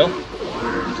Navy SEAL.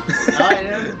 Just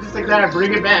like that, I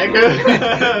bring it back.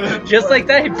 Just like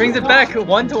that, he brings it back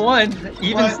 1-to-1.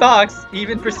 Even stocks,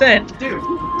 even percent. Dude,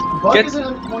 Buck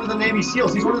isn't one of the Navy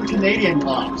SEAls, he's one of the Canadian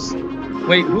ops.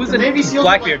 Wait, who's the Navy SEAL?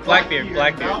 Blackbeard.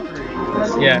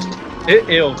 Yeah.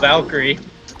 Ew, Valkyrie.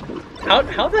 How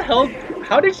the hell?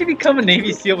 How did she become a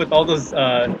Navy SEAL with all those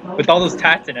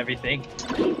tats and everything?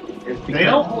 They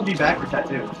don't hold you back for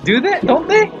tattoos. Do they? Don't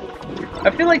they?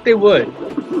 I feel like they would,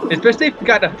 especially if you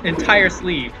got an entire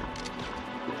sleeve.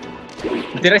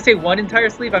 Did I say one entire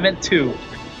sleeve? I meant two.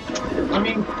 I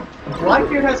mean,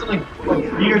 Blackbeard has a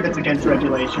beard that's against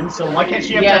regulations, so why can't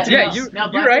she have tattoos? Yeah,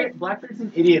 you're right. Blackbeard's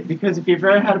an idiot because if you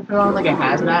ever had to put on like a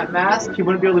hazmat mask, he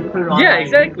wouldn't be able to put it on. Yeah, like,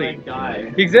 exactly. and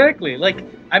die. Exactly. Like,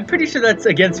 I'm pretty sure that's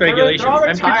against regulations. They're all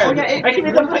I'm pretty retired. sure- I can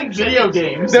hear them playing video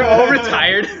games. They're all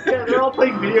retired. Yeah, they're all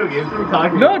playing video games. What are you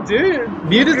talking No, about? dude.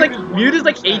 Mute is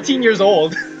like 18 years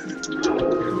old.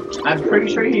 I'm pretty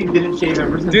sure he didn't shave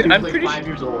ever since Dude, he was I'm like pretty 5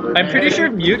 years old. I'm pretty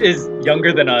sure Mute is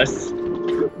younger than us.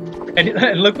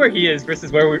 And look where he is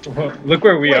versus where look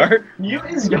where we are. Mute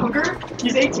is younger?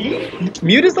 He's 18?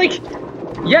 Mute is like,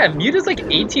 yeah, Mute is like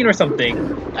 18 or something.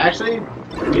 Actually,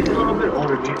 Mute's a little bit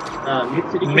older.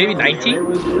 Mute City Maybe 19?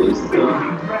 was released, so...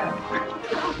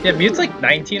 Yeah, Mute's like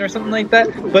 19 or something like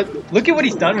that. But look at what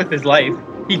he's done with his life.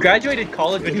 He graduated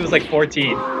college when he was like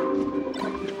 14.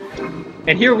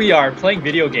 And here we are playing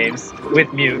video games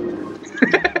with Mute.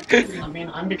 I mean,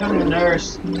 I'm becoming a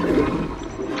nurse.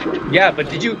 Yeah, but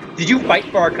did you fight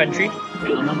for our country?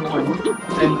 I'm number one.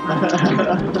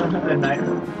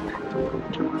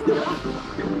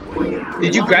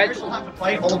 Did you grad? Nurse will have to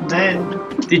fight old men.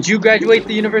 Did you graduate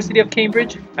the University of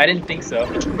Cambridge? I didn't think so.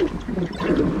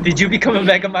 Did you become a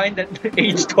Megamind at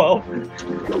age 12?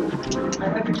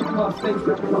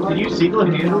 Did you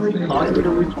single-handedly cost me to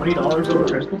lose $20 over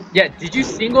Christmas? Yeah, did you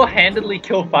single-handedly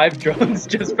kill 5 drones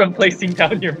just from placing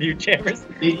down your mute jammers?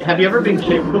 Have you ever been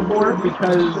kicked before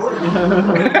because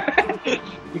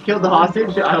you killed the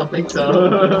hostage? I don't think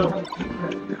so.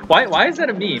 Why is that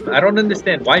a meme? I don't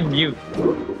understand. Why mute?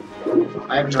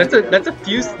 I have no idea. That's a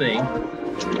Fuse thing.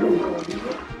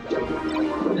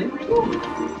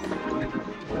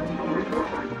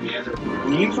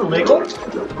 Memes are legal?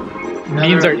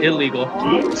 Memes are illegal.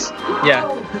 Memes? Yeah.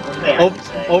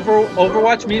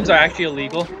 Overwatch memes are actually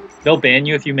illegal. They'll ban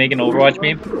you if you make an Overwatch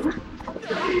meme.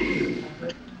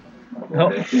 No,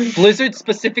 Blizzard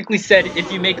specifically said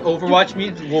if you make Overwatch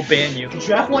memes, we'll ban you.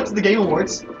 Jeff went to the Game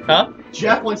Awards. Huh?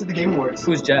 Jeff went to the Game Awards.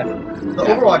 Who's Jeff? The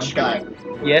Overwatch guy.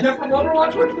 Yes. Jeff from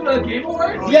Overwatch went to the Game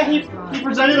Awards? Yeah, he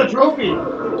presented a trophy.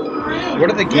 What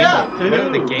are the game? Yeah. What are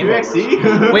the game?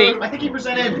 UXC? Wait. I think he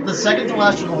presented the second to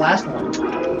last or the last one.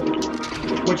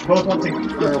 Which both went to...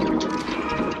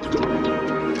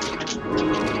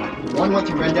 one went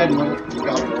to Red Dead and one went to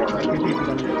God of War. I think he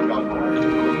presented it to God of War.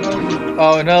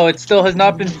 Oh no, it still has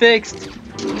not been fixed.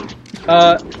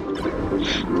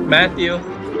 Matthew,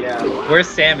 Yeah. where's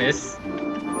Samus?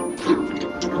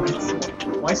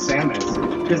 Why Samus?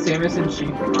 Because Samus and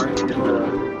Sheep aren't in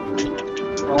the...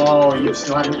 Oh, you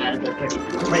still haven't added that picture.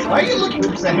 Wait, why are you looking for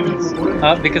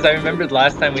Samus? Because I remembered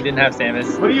last time we didn't have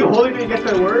Samus. What are you holding me against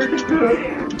my word? It's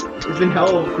been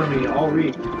hell for me all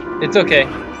week. It's okay.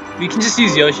 We can just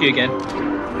use Yoshi again.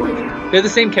 They're the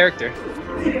same character.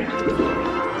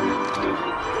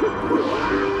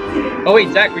 Oh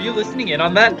wait, Zach, were you listening in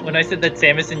on that when I said that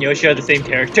Samus and Yoshi are the same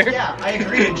character? Yeah, I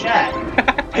agree in chat.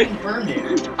 I confirmed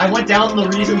it. I went down the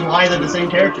reasons why they're the same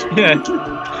character. Yeah.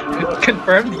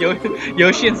 Confirmed,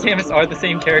 Yoshi and Samus are the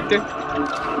same character.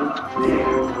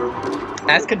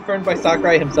 As confirmed by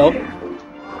Sakurai himself.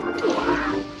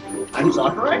 I'm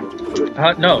Sakurai?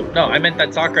 No, I meant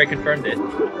that Sakurai confirmed it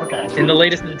Okay. in the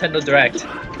latest Nintendo Direct.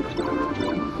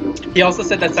 He also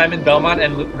said that Simon Belmont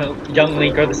and Young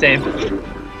Link are the same.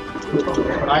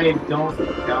 I don't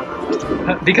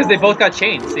doubt. Because they both got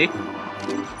chained, see?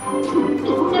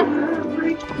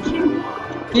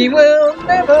 He will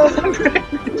never break.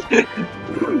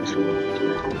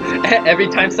 Every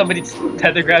time somebody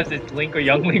tether grabs his Link or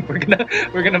Young Link, we're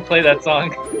gonna play that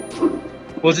song.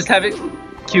 We'll just have it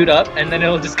queued up, and then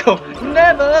it'll just go,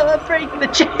 never break the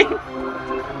chain.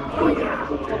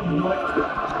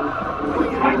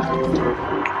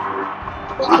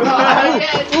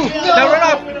 Now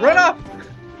run off!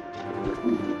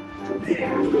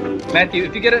 Matthew,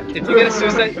 if you get a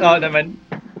suicide, oh never mind.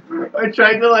 I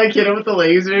tried to like hit him with the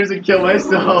lasers and kill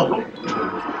myself.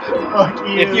 Fuck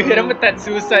you. If you hit him with that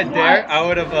suicide dare, I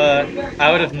would have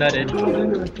nutted.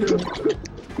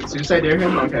 Suicide dare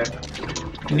him? Okay.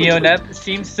 Neonep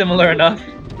seems similar enough.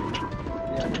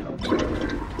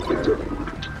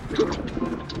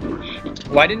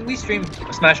 Why didn't we stream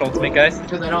Smash Ultimate, guys?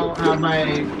 Because I don't have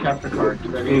my capture card.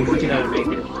 Because I didn't see how to make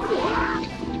it.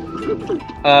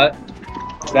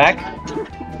 Zach?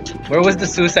 Where was the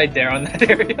suicide dare on that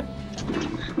area?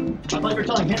 I thought you were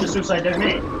telling him to suicide dare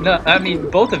me. No, I mean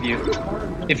both of you.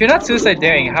 If you're not suicide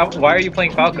daring, why are you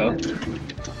playing Falco?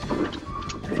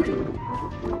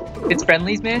 It's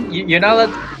friendlies, man. You're not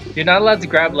allowed to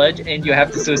grab ledge, and you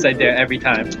have to suicide dare every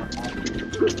time.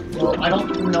 Well, I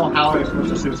don't know how I was supposed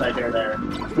to suicide dare there.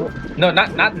 No,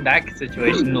 not in that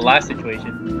situation. In the last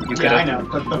situation, you could have. Yeah, I know.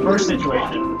 But the first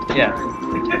situation. Yeah.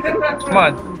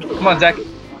 Come on, Zach.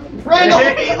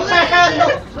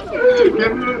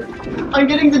 I'm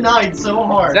getting denied so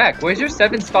hard. Zach, where's your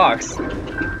 7 stocks? I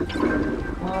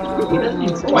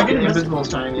get invisible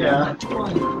shine, yeah.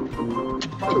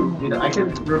 Dude, I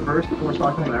can reverse force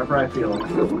talk whenever I feel.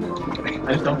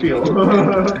 I just don't feel.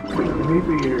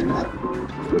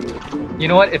 You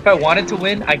know what? If I wanted to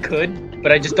win, I could,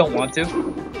 but I just don't want to.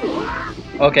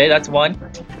 Okay, that's 1.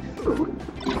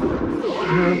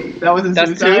 That wasn't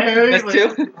That's 2. That's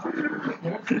 2.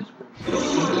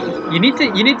 You need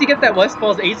to get that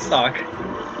Westfall's 8 stock.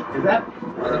 Is that?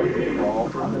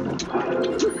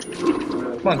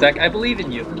 Come on, Zach. I believe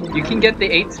in you. You can get the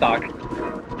 8 stock.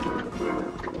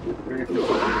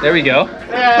 There we go.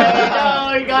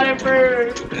 Yeah, no, he got it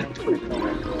first.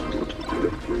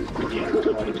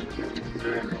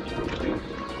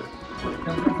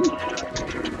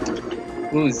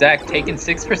 Ooh, Zach taking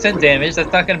 6% damage.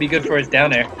 That's not gonna be good for his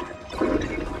down air.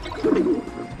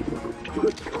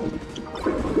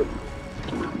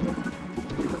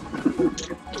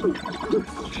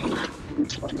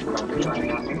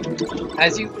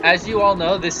 As you all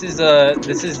know, this is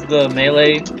the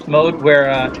melee mode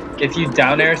where if you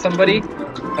down air somebody,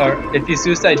 or if you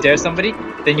suicide dare somebody,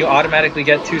 then you automatically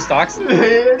get 2 stocks.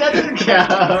 That doesn't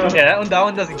count. Yeah, that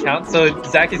one doesn't count. So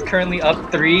Zach is currently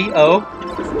up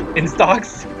 3-0 in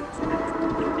stocks.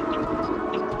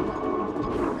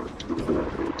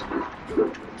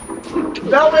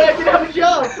 No way, I didn't have a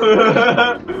jump!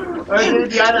 I did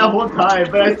behind that whole time,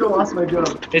 but I still lost my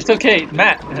jump. It's okay,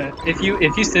 Matt. If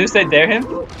you suicide dare him,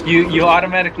 you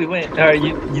automatically win, or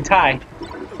you tie.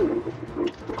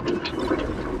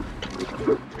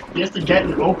 He has to get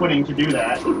an opening to do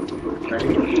that.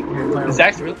 Right?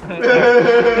 Zach's really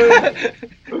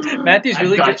Matthew's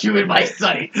really I've got good. you in my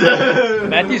sights.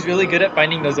 Matthew's really good at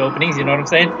finding those openings. You know what I'm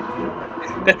saying?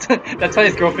 That's why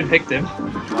his girlfriend picked him.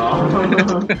 Oh.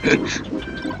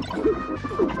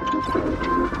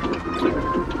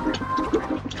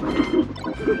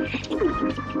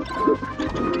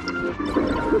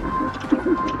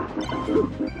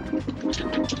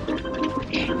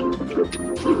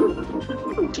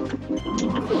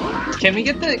 Can we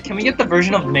get the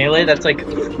version of Melee that's like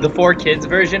the 4 kids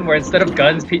version, where instead of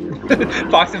guns,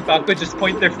 Fox and Falco just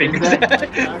point their fingers Is that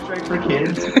at Counter-Strike for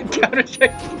kids?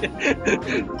 Counter-Strike.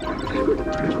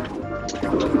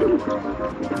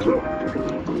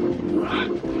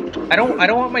 I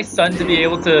don't want my son to be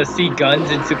able to see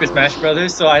guns in Super Smash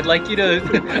Brothers, so I'd like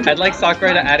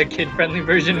Sakurai to add a kid-friendly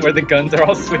version where the guns are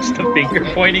all switched to finger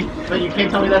pointing. But you can't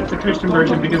tell me that's the Christian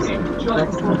version because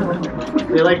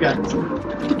they like guns.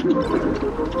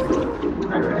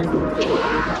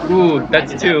 Ooh,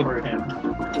 that's 2.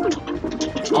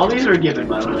 All these are given,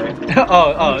 by the way.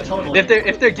 Oh, Totally.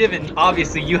 if they're given,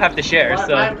 obviously you have to share.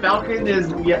 So My Falcon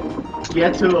is yet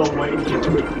to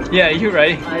awaken. yeah, you're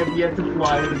right. I have yet to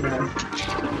fly the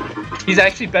nest. He's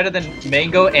actually better than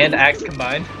Mango and Axe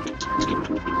combined.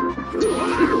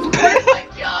 What is my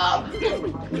job?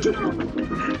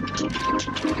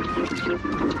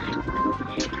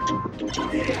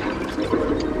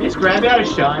 Is Grab out of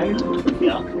Shine?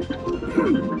 Yeah.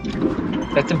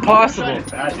 That's impossible.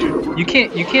 Bad, dude. You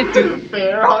can't do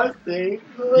Fair on stage.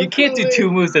 you can't do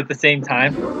 2 moves at the same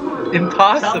time.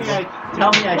 Impossible.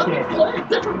 Tell me I can't.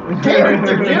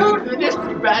 Dude, just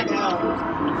back out.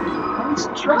 I'm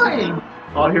just trying.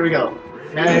 Oh, here we go.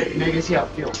 Now you can see how it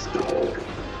feels.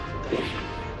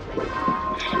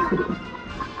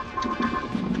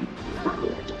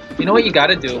 You know what you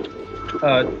gotta do,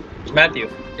 Matthew.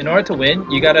 In order to win,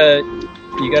 you gotta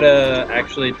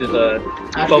actually do the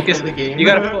focus. The game. You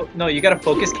gotta you gotta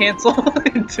focus cancel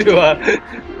into.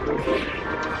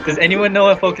 Does anyone know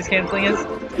what focus canceling is?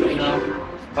 No.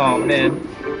 Oh man,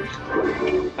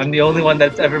 I'm the only one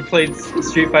that's ever played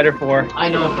Street Fighter 4. I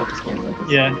know what focus cancel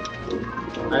is. Yeah.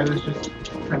 I was just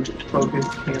trying to focus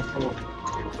cancel.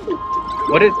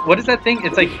 What is that thing?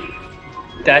 It's like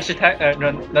dash attack.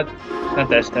 No, not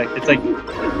dash attack. It's like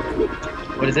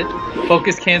what is it?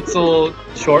 Focus cancel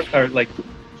short or like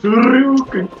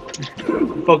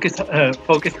focus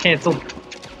cancel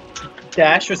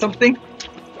dash or something.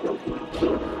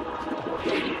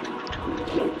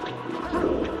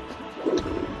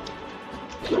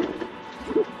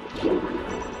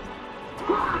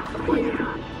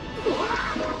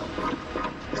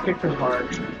 This kick was hard.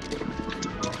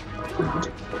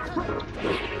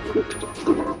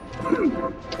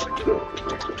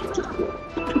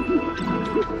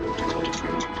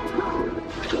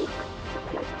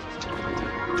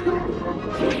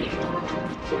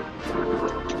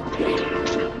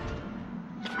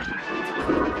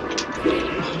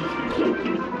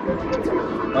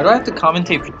 Why do I have to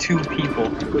commentate for 2 people?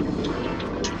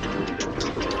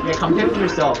 Yeah, commentate with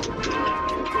yourself.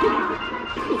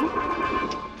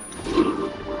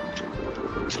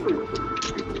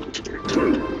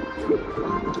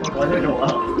 Why did it go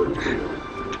up?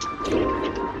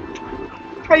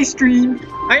 Hi stream,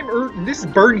 I'm Erton, this is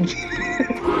Bernie.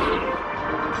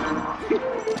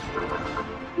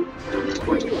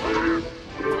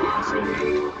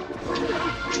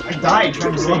 I died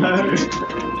trying to save you.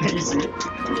 Can you see?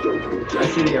 I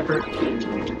see the effort.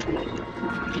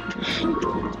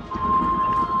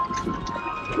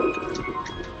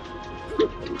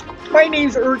 My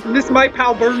name's Erton, this is my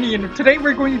pal Bernie, and today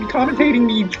we're going to be commentating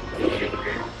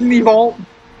the vault.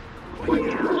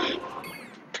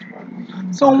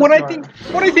 So what I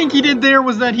think he did there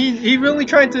was that he really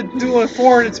tried to do a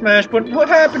forward smash, but what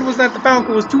happened was that the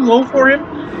Falcon was too low for him.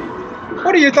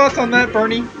 What are your thoughts on that,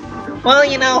 Bernie? Well,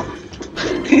 you know,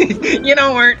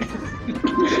 Ert.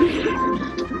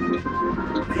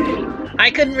 I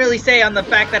couldn't really say on the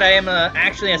fact that I am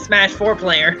actually a Smash 4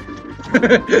 player.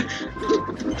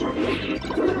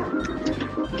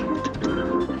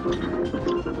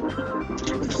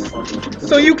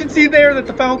 So you can see there that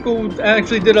the Falco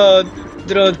actually did a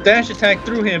dash attack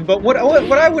through him, but what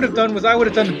I would have done was I would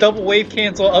have done a double wave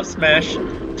cancel up smash.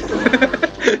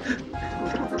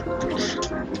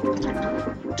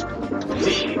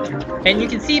 And you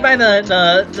can see by the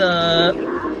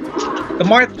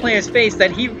Marth player's face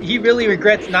that he really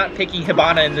regrets not picking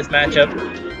Hibana in this matchup.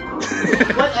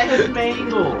 What? I had the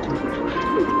angle.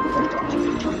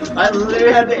 I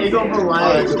literally had the angle for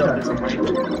live.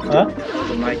 Huh?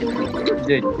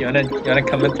 Dude, you wanna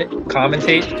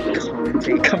commentate?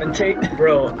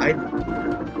 Bro, I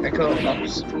call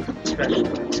ups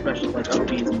special like up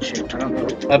B's and shit. I don't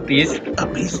know. Up B's?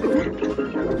 Up B's.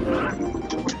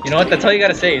 You know what? That's all you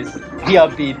gotta say is he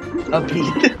upbeat.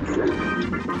 Upbeat.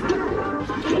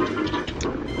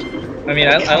 I mean,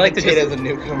 I like to just as a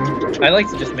newcomer. I like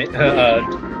to just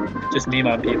meme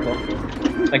on people.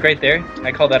 Like right there,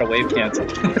 I call that a wave cancel.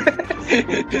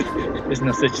 There's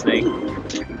no such thing.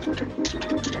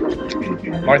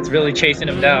 Marth's really chasing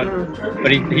him down,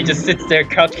 but he just sits there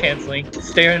couch canceling,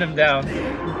 staring him down,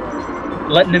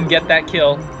 letting him get that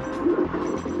kill.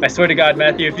 I swear to God,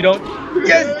 Matthew, if you don't...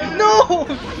 Yes! No!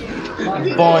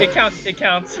 Boy. It counts, it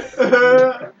counts.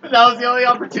 That was the only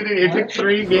opportunity. It took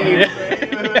 3 games.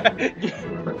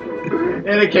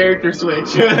 And a character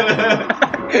switch.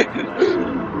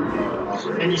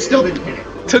 And you still didn't hit it.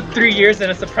 Took 3 years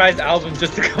and a surprise album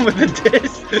just to come with a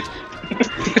disc.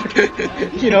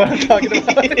 You know what I'm talking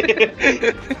about?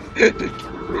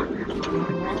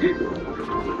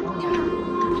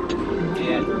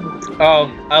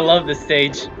 Oh, I love this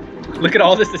stage. Look at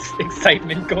all this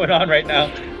excitement going on right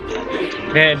now.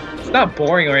 Man, it's not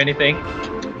boring or anything.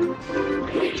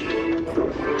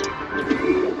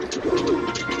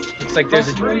 Looks like there's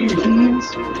a teams.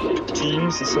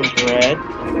 Teams, this is red.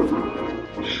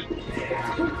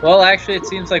 Well, actually, it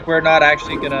seems like we're not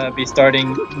actually gonna be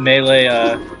starting Melee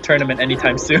tournament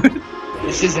anytime soon.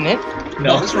 This isn't it? No,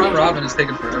 No, this round robin is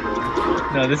taking forever.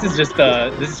 no, this is just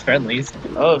this is friendlies.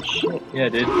 Oh shit. Yeah,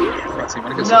 dude. Roxy, you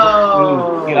wanna get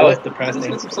No. Ooh, that was some? Let's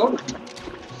depressing. get some soda.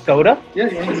 Soda? Yeah,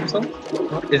 you wanna get some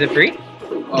soda? Is it free?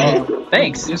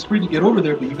 Thanks. It's free to get over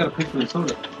there, but you gotta pay for the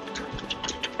soda.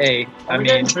 Hey, I Are we mean,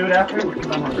 getting food after?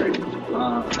 Because I'm hungry.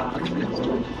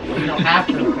 No,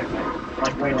 after the picnic.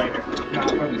 Like way later. Nah,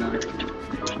 probably not.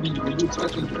 I mean, were you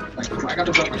expecting, like, I got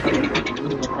to drop my cousin.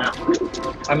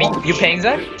 I mean, you paying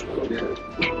Zach? Yeah.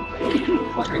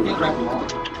 Like, I can't drop them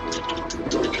off.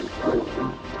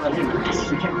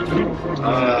 I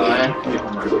have to do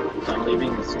homework. So I'm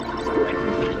leaving as soon as I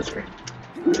complete the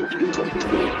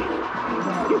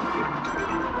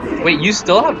stream. Wait, you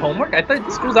still have homework? I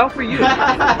thought school's out for you. What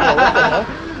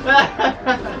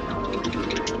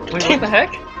the Wait, what the heck?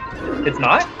 It's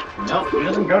not? Nope, he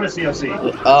doesn't go to COC.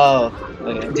 hell? Oh,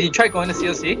 okay. Did you try going to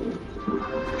COC?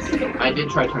 I did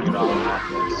try turning it off.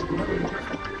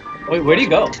 Wait, where do you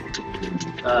go?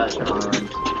 Channel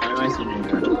runs. I'm in my senior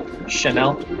year.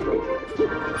 Chanel.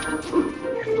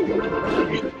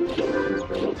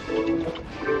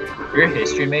 You're a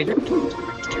history major?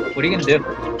 What are you gonna do?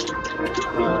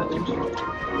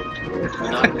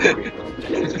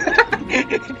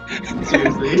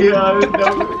 Seriously,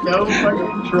 no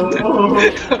fucking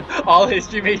troll. All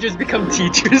history majors become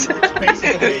teachers.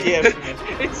 Basically, Yeah.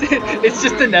 It's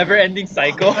just a never-ending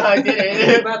cycle. I did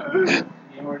it.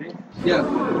 Yeah.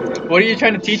 What are you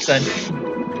trying to teach then?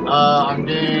 I'm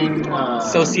doing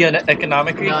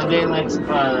Socioeconomic? No, I'm doing like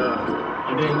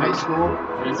I'm doing high school,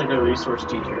 and it's like a resource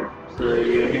teacher. So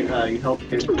you help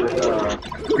kids with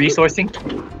Resourcing?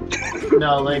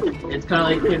 no, like it's kind of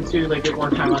like kids who like get more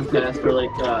time on tests, or like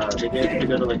they get to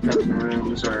go to like testing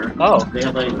rooms, or Oh. they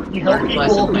have like You help lesson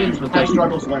people plans who with have like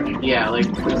struggles learning. yeah, like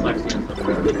dyslexia and stuff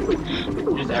like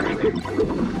that. Just everything.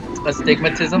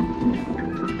 Astigmatism?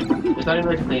 It's not even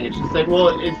like a thing. It's just like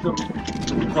it's the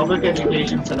public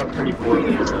education set up pretty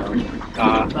poorly. So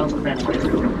sounds like high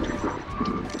school.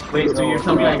 Wait, so you're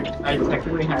telling me I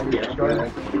technically have the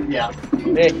Android? Yeah.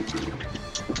 Hey.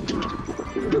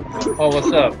 Oh,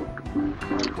 what's up?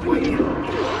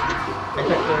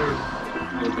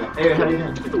 Hey, how you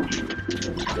doing?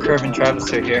 Curve and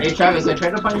Travis are here. Hey Travis, I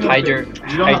tried to find you. Hide your, You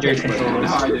don't hide have your Facebook. No,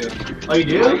 controllers. I do. Oh, you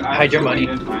do? Hide your money.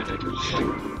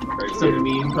 Some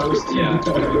meme post. Yeah.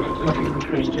 Fucking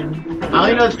Christian. I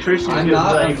only know it's Christian I'm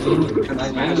because not. like. And I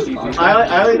managed to I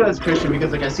only know it's Christian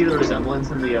because like I see the resemblance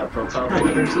in the profile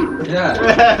pictures. Yeah.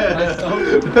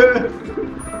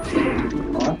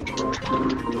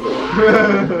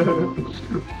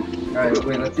 Alright,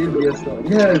 wait, let's see if Dio still.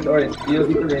 Yes, alright, Dio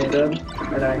beat the random,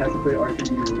 and I have to play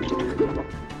RPG.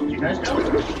 You guys know?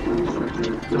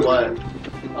 To what?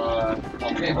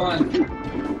 Okay, hold on.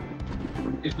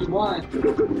 If you want.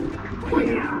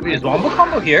 Wait, is Wombo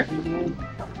Combo here? Can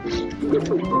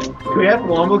we have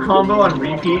Wombo Combo on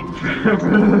repeat?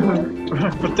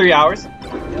 For 3 hours?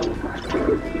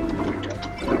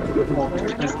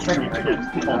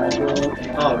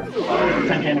 Oh,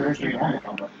 10th anniversary Wombo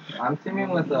Combo. I'm teaming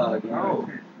with I'm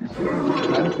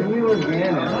teaming with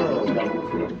Gannon.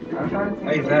 I'm trying to team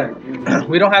with Zach.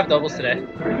 We don't have doubles today. We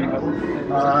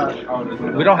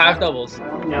don't have doubles.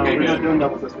 Yeah, we're not doing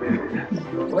doubles this week.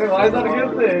 Wait, why is that a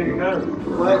good thing?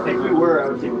 Well, I think we were. I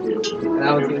would team with you. And I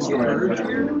was teaming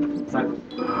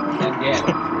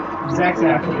Yeah. Zach's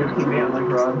after your teammate like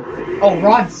Ron. Oh,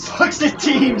 Ron sucks at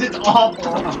teams. It's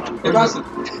awful. Hey, Russell.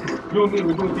 You and me,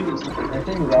 we're doing teams. I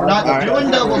think We're not doing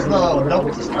doubles though.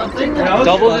 Doubles is nothing.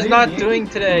 Doubles is not doing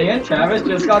today. and Travis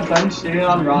just got done shitting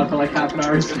on Ron for like half an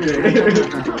hour straight.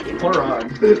 Poor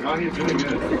Ron. Oh, he's doing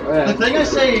good. The thing I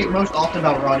say most often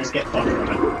about Rod is get fucked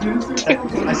Rod.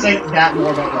 I say that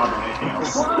more about Rod than anything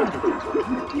else.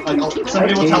 Like,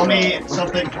 somebody will tell me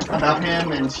something about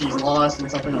him and she's lost and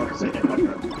something else. Say get fucked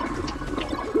Rod.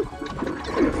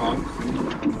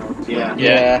 Yeah.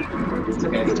 Yeah. It's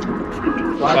okay.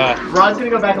 Uh, Rod's gonna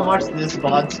go back and watch this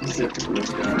VOD specifically.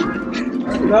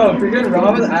 No, freaking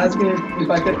Ron was asking if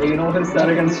I could anal his set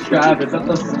against Travis at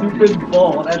the stupid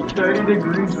bowl at 30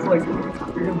 degrees, like,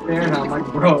 freaking Fahrenheit. I'm like,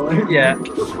 bro, like, yeah.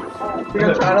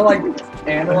 freaking trying to, like,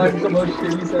 analyze the most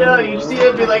shitty set. No, you see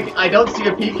it be like, I don't see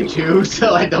a Pikachu,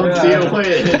 so I don't see a win.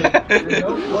 There's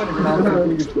no point if you're not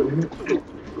going to Pikachu.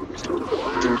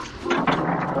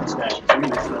 What's that?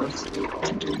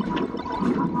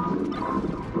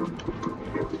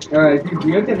 Alright,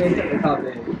 Dio can make it the top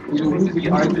 8. You just need to be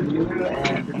hard to do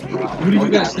and... Who do you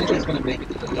guys think is going to make it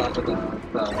to the top of the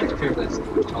tier list?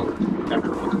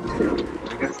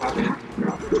 I guess top 8.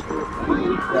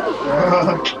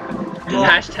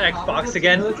 Hashtag Fox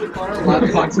again. A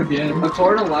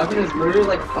quarter 11 is literally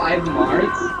like 5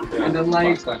 marks, and then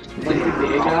like the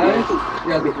gay guys,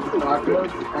 yeah, the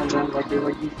crocodiles, and then like there's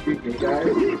like these 2 gay guys,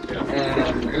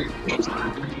 and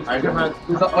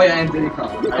oh yeah, and Diddy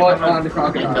Kong. Oh, the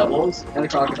crocodile. Doubles. And the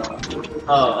crocodile.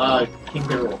 Oh, King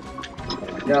Doodle.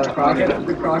 Yeah,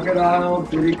 the crocodile,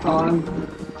 Diddy Kong,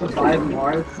 the 5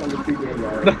 marks, and the 2 gay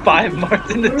guys. The 5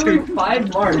 marks and the 2.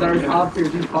 5 marks that are top tier,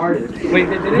 2 parties. Wait,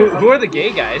 who are the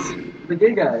gay guys? The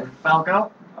gay guys.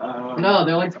 Falco? No,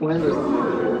 they're like twins or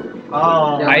something.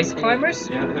 Oh. Yeah. Ice climbers?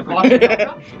 Yeah.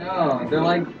 No, they're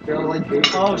like gay.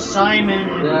 Oh, Simon.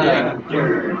 Yeah.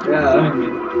 Yeah.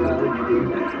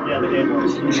 Yeah, the gay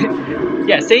boys.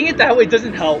 Yeah, saying it that way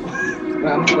doesn't help.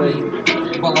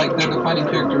 But like their defining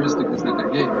characteristic is that they're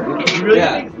gay, right? You really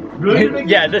Yeah. think- really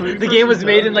Yeah, the game was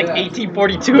made in like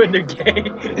 1842 and they're gay.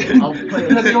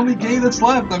 That's the only gay that's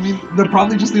left. I mean, they're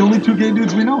probably just the only 2 gay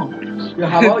dudes we know. Yeah,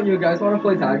 how about you guys want to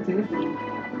play tag team?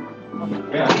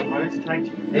 Yeah, what is tag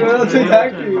team? Yeah, let's play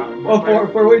tag team. Oh,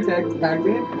 four-way tag team?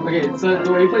 Okay, so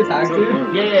the way you play tag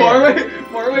team? Yeah.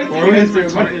 Four-way cancer.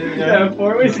 Yeah,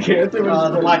 four-way's cancer.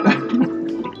 The black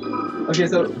one. Okay,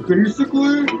 so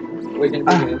basically... Wait, can you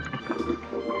play it?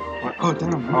 Oh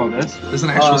damn! Oh, there's an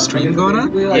actual stream going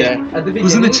on. Like, Yeah. At the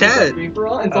Who's in the beginning, chat? it's a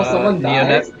free-for-all until someone Neonep.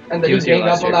 dies, and then He you was here gang up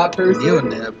last on year. that person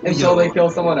Neonep. until they kill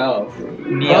someone else.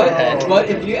 But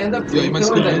if you end up Yo, you team might killing,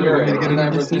 still then get you're it. it. We're gonna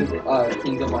And get then it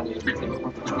teams up on you.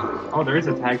 Oh, there is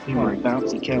a tag team like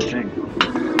bouncy couch thing.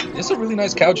 It's a really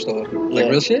nice couch though. Like Yeah.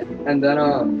 real shit. And then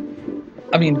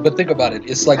I mean, but think about it.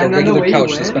 It's like a and then the regular way you couch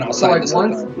win, that's been so outside like this whole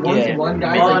once time. Yeah. one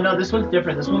guy's Oh like, no, this one's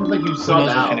different. This one's like you sub knows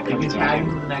what out. kind of Like you comes tag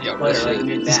the next Yeah, real player. shit. Like,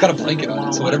 you He's got a blanket on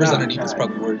it, so whatever's underneath is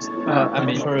probably worse. I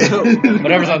mean,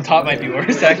 whatever's on top might be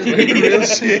worse actually. Real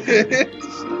shit.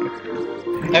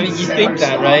 I mean, you think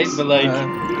that, right? But like,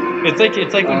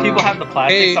 it's like when people have the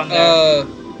plastics Hey, on their.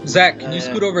 Zach, can you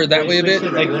scoot over that way a bit?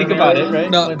 Like, think about it,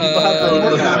 right? No, When people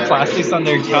have the plastics on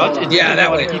their couch, it's yeah,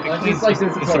 that way. keep it clean, It's like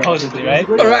this supposedly, right?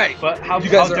 All right. But how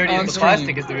You guys are dirty on is the stream.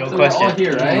 plastic is the real so we're all question.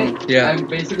 here, right? Yeah. And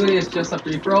basically it's just a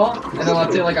free-for-all, and then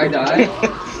let's say like I die.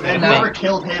 And whoever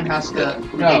killed him has to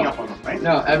gang up on him, right?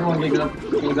 No, everyone gangs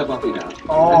up on me now.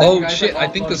 Oh You guys, shit! like,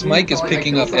 I think all this fuck me mic is until, like, I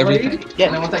picking kill up somebody, everything.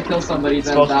 And then once I kill somebody,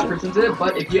 then Supposed that to. person's it.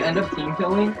 But if you end up team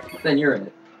killing, then you're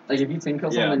it. Like if you team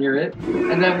kill someone, Yeah. then you're it.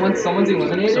 And then once someone's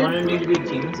eliminated, So I need to be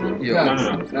teams then? Yo, no,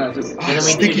 no. no, just And then we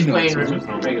sticky just play notes.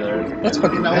 in regular. That's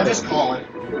fucking No, we'll bad. just call it.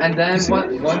 and then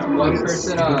once one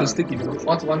person With the sticky notes.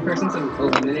 once one person's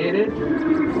eliminated,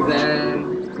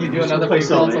 then you do another play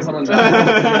free-for-all until solo. someone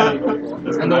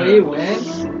dies. And the way you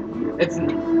win,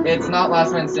 it's not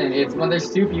last man standing. It's when there's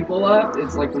 2 people left.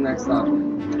 It's like the next stop.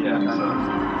 And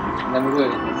Yeah. then we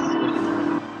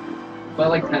win. But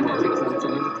like 10 minutes, so it's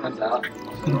 10's out.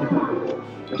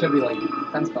 It should be like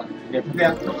 10's fine. Yeah.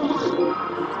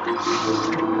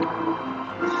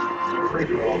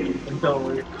 Until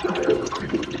we.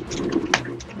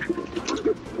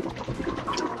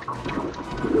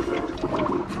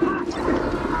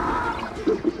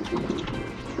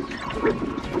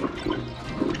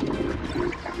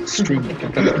 Stream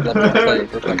competitive level play.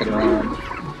 We're fucking around.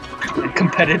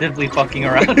 Competitively fucking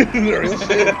around. Real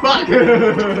shit. Fuck!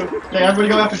 Okay, I'm gonna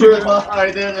go after Sugar Buff.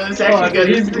 Alright, it's actually good.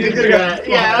 He's good at it.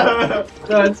 Yeah!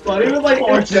 No, it's funny with like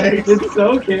Poor Jake. it's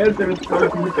so cancer. It's so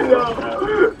I'm just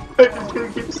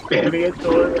gonna keep spamming it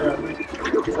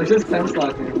till It's just 10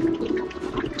 slotting.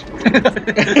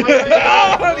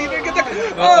 Oh, he didn't get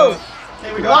that. Oh!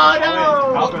 There we go. Oh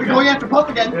no! We're going after Puff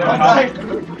again.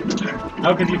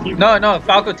 How could you keep? No,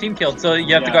 Falco team killed, so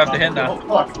you have to go after him Oh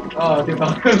now. fuck. Oh, okay,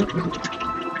 fine.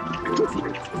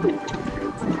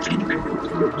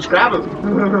 Just grab him.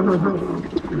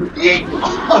 Yeet.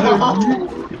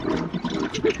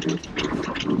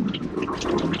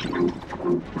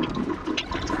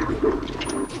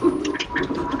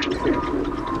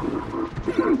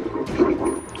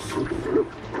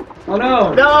 Oh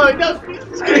no! No, it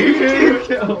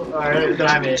doesn't. Alright, then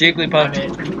I'm it. Jigglypuff. I'm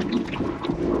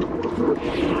it.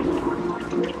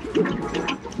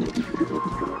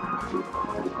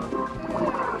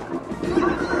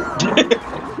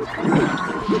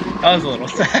 That was a little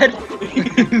sad.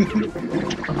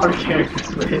 Our character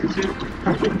switch.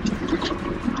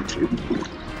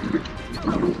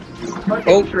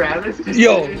 Oh. Travis just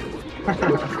Yo.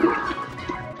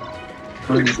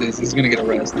 One of these days, he's gonna get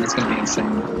arrested, and it's gonna be insane.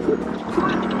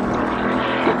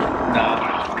 Nah.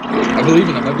 I believe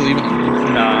in him. I believe in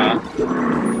him. Nah.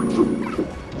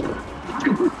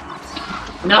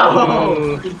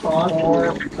 No! It's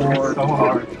so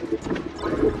hard.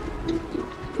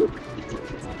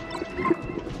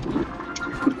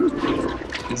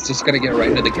 This He's just gonna get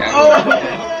right into the gap.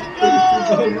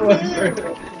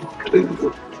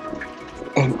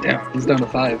 Oh damn, he's down to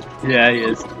 5. Yeah, he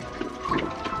is.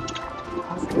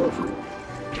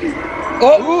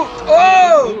 Oh!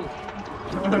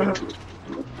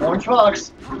 Orange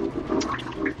Fox.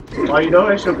 Oh, you know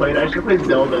what I should have played? I should have played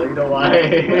Zelda. You know why?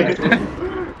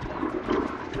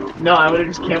 No, I would have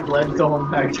just camped led until one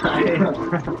pack time.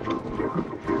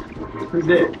 Who's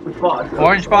it? Which Fox?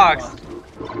 Orange Fox.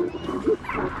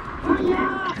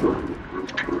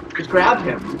 Just grab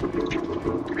him.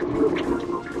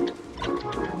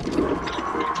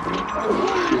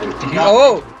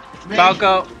 Oh!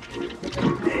 Falco.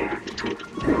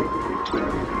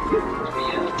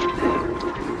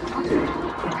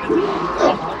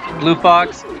 Blue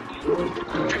Fox.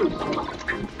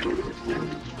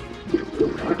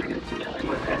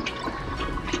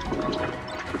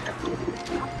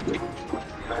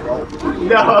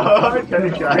 No, I'm trying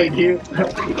to shine you. I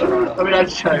mean, I'm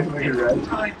trying to make it red.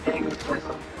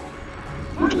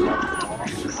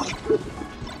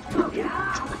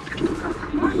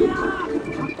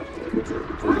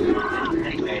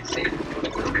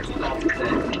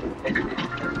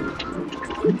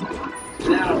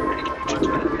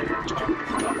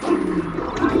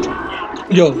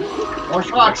 Yo. Orange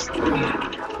Fox.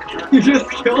 You just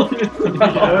killed yourself.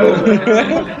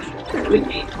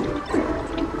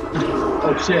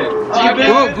 Oh shit.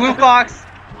 Blue Fox.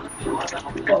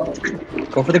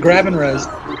 Go for the grab and res.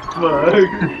 Fuck.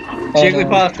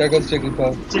 Jigglypuff. No. There goes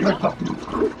Jigglypuff.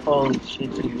 Holy shit.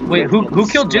 Wait, who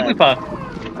killed Jigglypuff?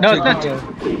 No, it's not.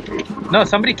 No,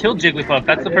 somebody killed Jigglypuff.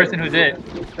 That's the person who's it.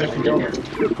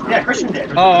 Yeah, Christian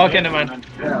did. Oh, okay, never mind.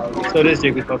 So it is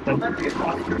Jigglypuff then.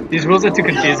 These rules are too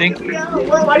confusing.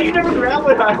 Well, why do you never grab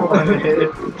what I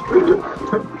wanted?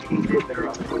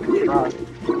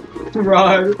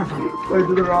 Rod. Wait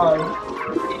to the rod.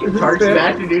 Charge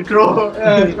back to neutral.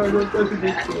 Yeah, charge back to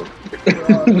neutral.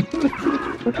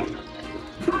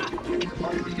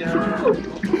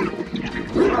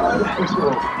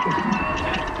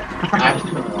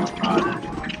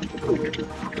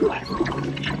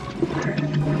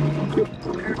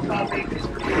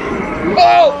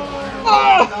 Oh!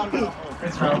 Oh!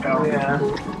 It's Falco. Yeah.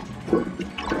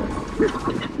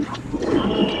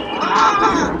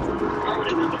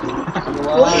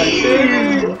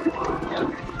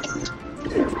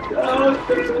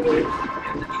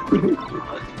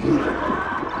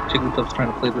 Jigglypuff's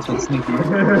trying to play this one sneaky.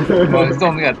 Well, he's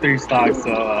only got 3 stocks,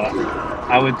 so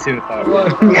I would too if I were.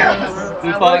 Yes!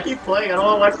 Blue I want Fox. to keep playing. I don't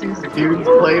want to watch these dudes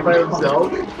play by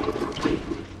themselves.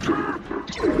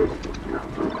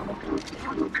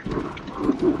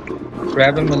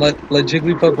 Grab him and let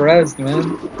Jigglypuff rest,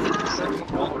 man.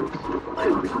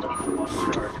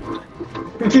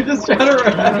 You just shot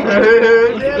around.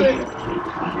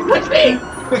 Touch me!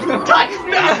 Touch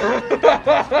me!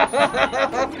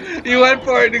 He went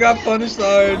for it and he got punished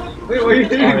hard. Wait, what are you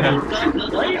doing?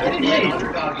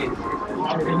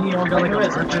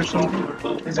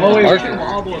 Oh wait, Marker. it's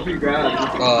wobble if you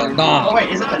grab. Nah. Oh wait,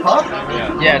 is it the puff?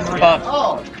 Yes, Puff.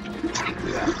 Oh.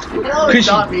 No, it's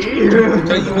Christian. not me.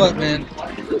 Tell you what, man.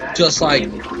 Just like,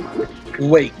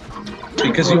 wait.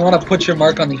 Because you want to put your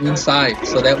mark on the inside,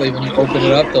 so that way when you open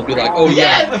it up, they'll be like, oh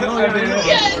yeah.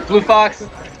 Yes! Blue Fox.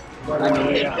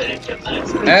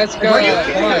 Ask Juan.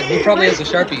 He probably has a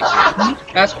Sharpie.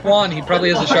 Ask Juan. He probably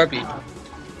has a Sharpie.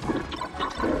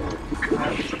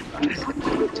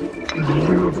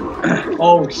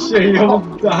 Oh shit, you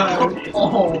almost died.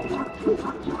 Oh.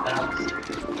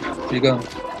 Here you go.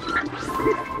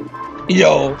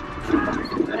 Yo.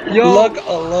 Luck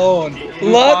alone.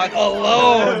 Luck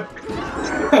alone.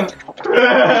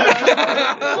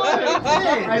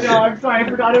 I know, I'm sorry, I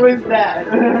forgot it was that.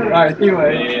 Alright,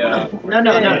 anyway. No.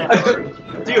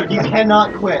 Dude, you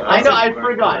cannot quit. I know, I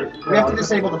forgot. We have to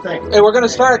disable the thing. Hey, we're gonna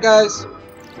start, guys.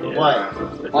 What?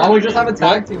 Why don't we just have a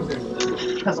tag team thing?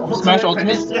 Because Smash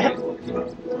Ultimate?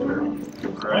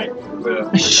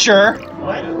 Sure.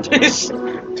 What?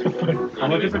 How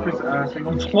much is it for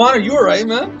single? Juan, are you alright,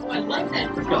 man?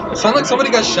 It sounded like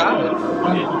somebody got shot.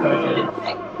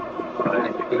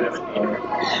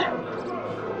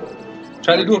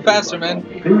 Try to do it faster, man.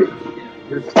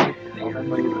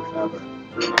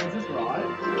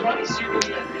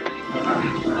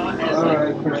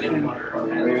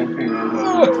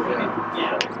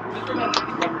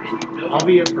 I'll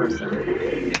be a person.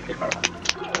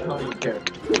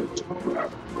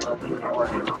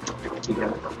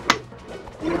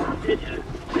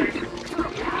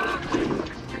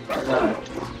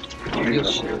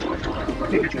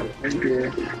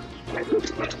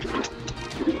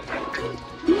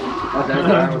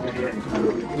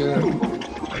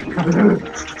 We're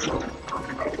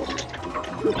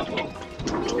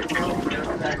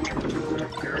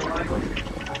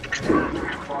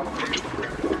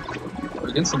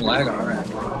getting some lag on our end.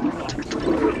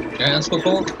 Your hands still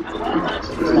cold?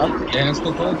 Your hands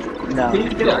still cold? No.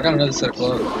 Yeah, I got another set of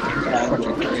gloves.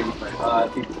 Fucking great.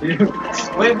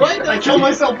 Wait, what? I killed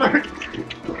myself first.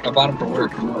 I bought them for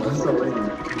work.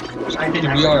 I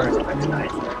didn't We are.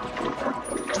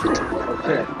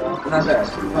 Not bad.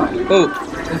 Oh,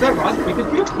 Is that Ross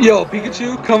Pikachu? yo,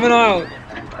 Pikachu coming out.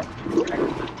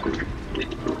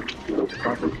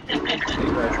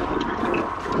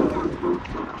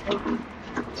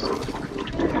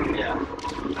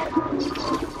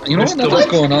 You know what the hell's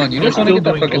going on? You guys want to get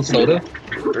that fucking soda?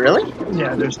 Really?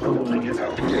 Yeah, they're still doing it.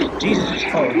 Jesus.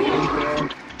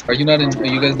 Are you not in? Are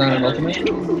you guys not in Ultimate?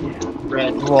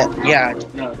 Well, yeah,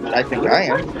 I think I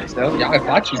am. So, Yeah, I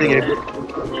thought you I did.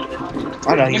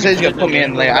 don't know. He says he's gonna put me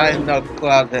in late. I didn't know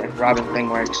how the Robin thing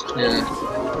works. Yeah.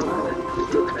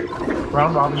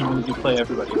 Round robin means you play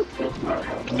everybody.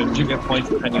 And then you get points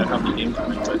depending on how many games you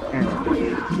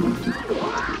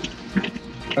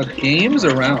win. Games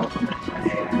or round?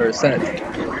 Or sets?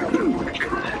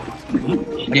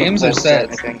 Games or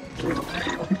sets? I think.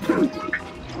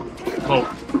 Oh,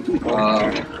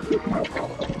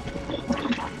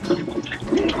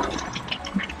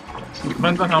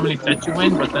 depends on how many sets you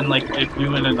win, but then like if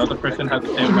you and another person have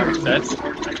the same amount of sets,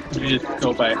 you just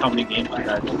go by how many games you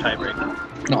had to tiebreak.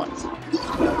 nice.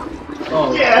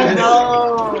 Oh, Yeah,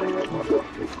 no.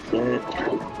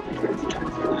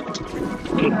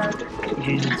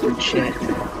 Jesus and shit.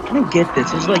 I don't get this.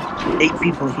 There's like 8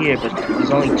 people here, but there's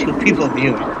only 2 people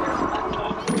viewing.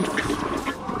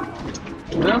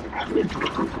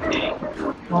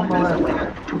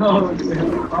 Oh,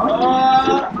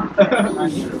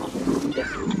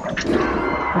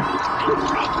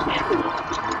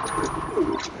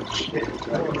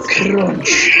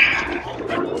 Crunch.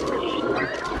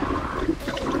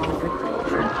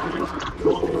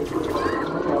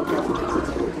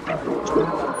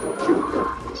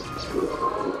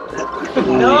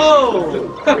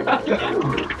 No!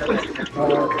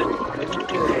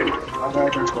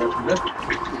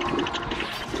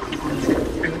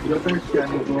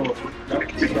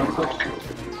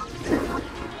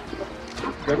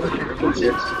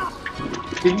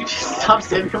 Can you stop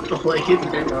standing up the legs?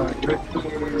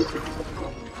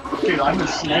 Dude, I'm a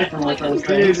sniper with those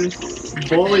things. Dude, this is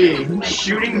bullying.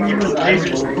 Shooting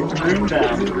lasers room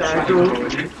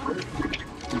down.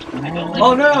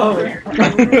 Oh no!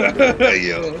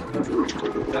 Yo.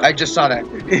 I just saw that.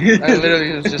 I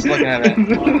literally was just looking at it.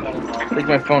 I think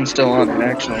my phone's still on it,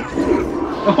 actually.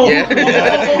 Oh, Yeah.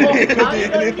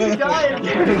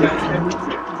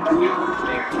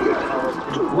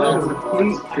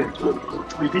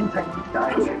 We didn't technically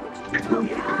die.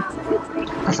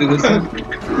 See this one?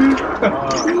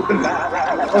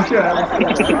 Oh shit!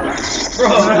 Bro!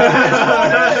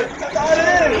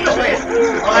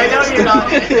 I know you're not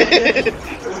in it.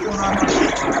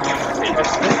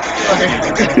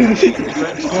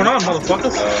 What's going on,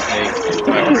 motherfuckers?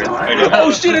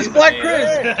 Oh shit, it's Black Chris!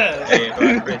 Hey,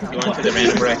 Chris, you want to the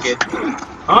random bracket?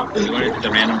 Huh? You want into the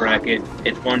random bracket?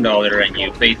 It's $1 and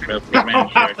you face the random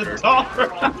character.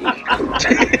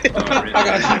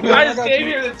 I just came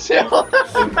here to chill.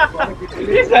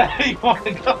 He said he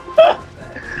wanted to go.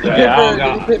 Yeah, I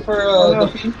don't pay for the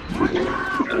fee?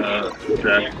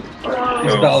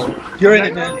 It's $1. You're in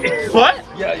it, man. What?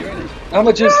 Yeah, you're in it. How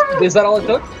much is that all it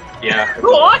took? Yeah.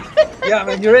 What? Yeah,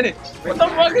 man, you're in it. What the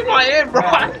fuck am I in, bro?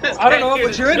 I don't know,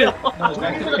 but you're in it. Oh,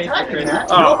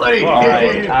 Nobody.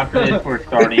 Alright, after this we're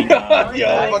starting,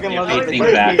 you're facing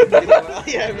Zach.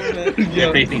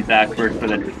 You're facing Zach first for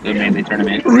the melee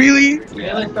tournament. Really?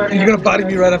 You're gonna body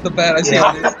me right off the bat. I see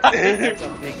how it is.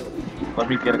 Let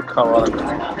me get a color.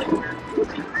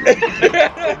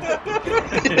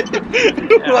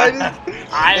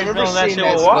 I didn't know that shit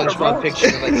was water, bro. Picture,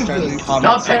 like, starting to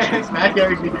Stop saying smack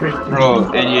everything.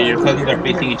 Bro, and yeah, your cousins are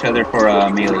facing each other for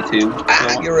melee too.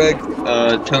 So, You're right.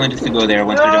 tell them just to go there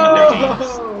once they're done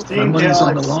with their games. My money's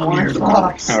on the long ears.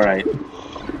 Alright.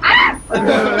 Time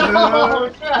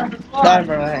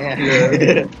for that,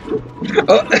 Yeah.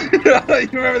 Oh, you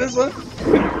remember this one?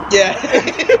 Yeah.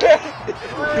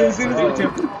 You seen this one?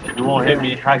 You won't hit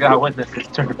me. I got witnesses.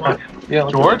 Turn around. Yeah,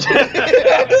 George? Thanks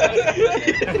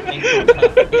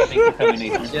for coming,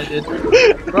 Nathan. Yeah, dude.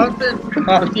 Bronson,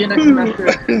 I'll see you next semester.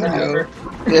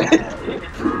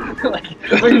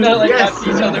 We're gonna like not see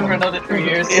each other for another 3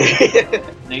 years.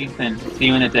 Nathan, see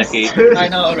you in a decade. I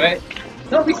know, right?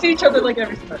 No, we see each other like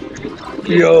every semester.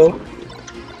 Yo.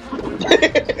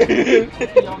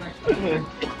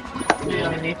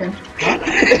 Nathan.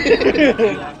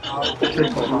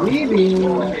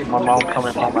 My mom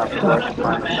coming home after work.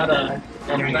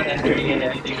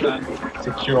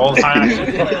 6-year-old high.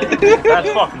 That's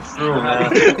fucking true, man.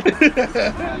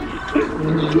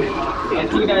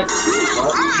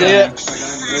 See ya.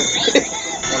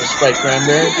 Want a Sprite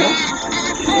cranberry?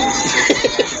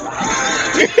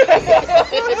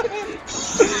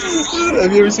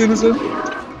 Have you ever seen this one?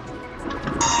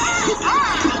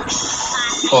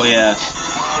 Oh yeah.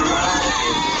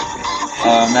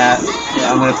 Matt,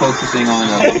 I'm gonna post the thing on.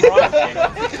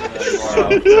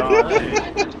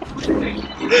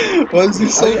 Why is he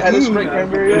so Had a good? Sprite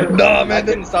cranberry yet? Nah, I man.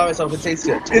 couldn't stop myself. It tastes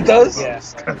good. It does?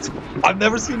 Yes. I've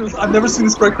never seen this. I've never seen a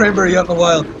Sprite cranberry yet in a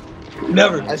while.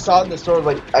 Never. I saw it in the store.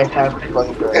 Like I have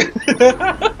fucking bread.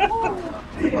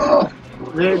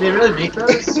 They really make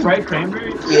those Sprite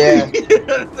cranberry? Yeah.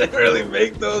 They really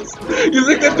make those. You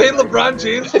think they paid LeBron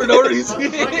James for no reason?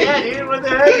 Yeah, dude, what the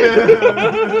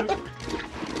heck?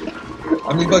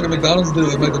 I mean, fucking McDonald's did it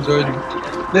with Michael Jordan.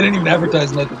 They didn't even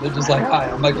advertise nothing. They're just like, "Hi,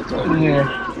 I'm Michael Jordan." Yeah.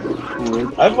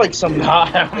 I have like some. You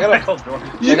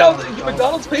know,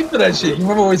 McDonald's paid for that shit. You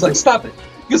remember where he's like, "Stop it,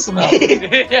 get some help."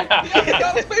 Yeah.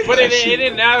 But it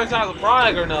didn't advertise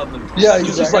LeBron or nothing. Yeah,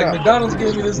 he's just like, McDonald's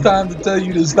gave me this time to tell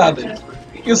you to stop it.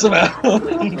 Get some help. Oh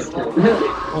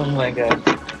my god.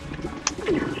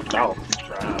 Oh,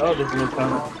 there's a new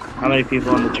comment. How many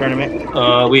people in the tournament?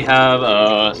 We have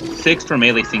 6 for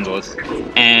melee singles,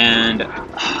 and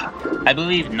I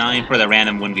believe 9 for the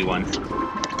random 1v1s.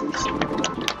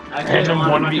 Random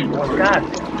 1v1. God.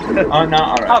 Oh no!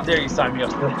 All How right. dare you sign me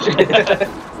up for that shit?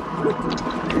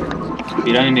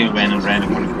 You don't need to do random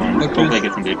 1v1s. Hopefully,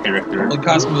 get some good character. It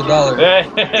cost me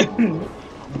 $1.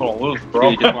 I'm gonna lose, bro.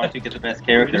 You just want to get the best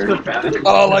character.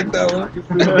 Oh, I like that one.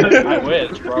 I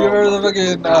wish, bro. You remember the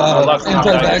fucking love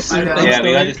anti-vaccine thing? Yeah,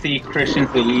 we got story? to see Christians,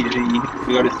 Luigi.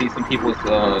 We got to see some people's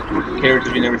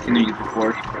characters we've never seen them use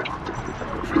before.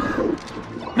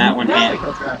 Matt one hand.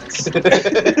 Come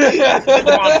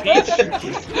on, Peach.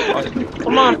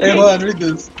 Come on, Hey, Peach. hold on, read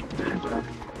this.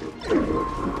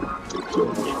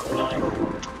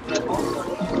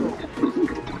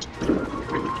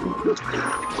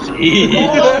 You're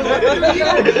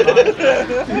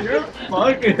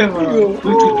fucking You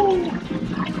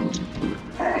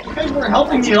guys weren't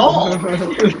helping me at all.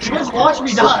 You just watched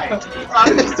me die.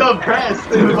 I'm just so impressed.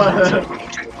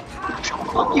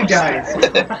 Fuck you guys.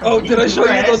 Oh, did I show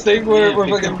you the thing where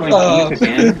fucking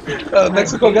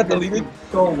Mexico got deleted?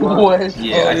 What?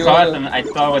 Yeah, I saw it. I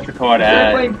saw what's it called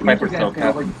at Piper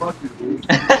Soca.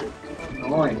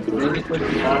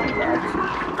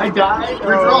 I died.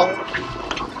 Free for all.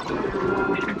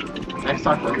 I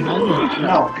sucked.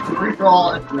 No, free for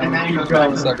all, and then he goes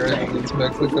back. Sucker, it's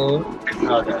Mexico.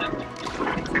 Okay.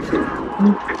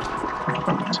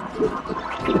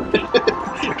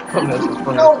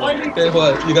 No, why did Okay,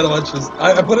 what? You gotta watch this.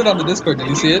 I put it on the Discord. Did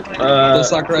you see it? The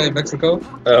Sakurai in Mexico.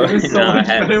 No, I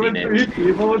haven't seen it.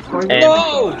 And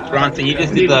No! Bronson, you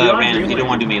just did the random. You don't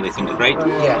want to do melee singles, right?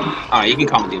 Yeah. Alright, you can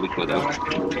commentate with though.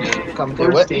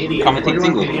 Commentate what? Commentate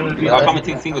singles. I'll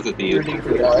commentate singles with you.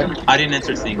 I didn't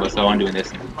enter singles, so I'm doing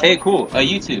this. Hey, cool.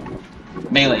 YouTube.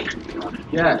 Melee.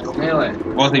 Yes, melee.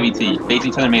 Both of you two. Face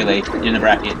each other melee. You're in the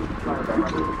bracket.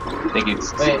 Thank you.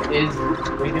 Wait, is...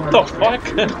 The fuck?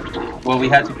 Well, we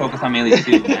had to focus on melee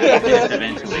too,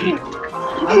 eventually.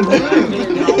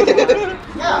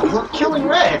 Yeah, we're killing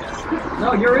Red.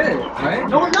 No, you're it, right?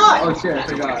 No, we're not. Oh shit, I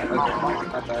forgot. Okay,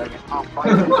 my bad.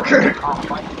 Fucker.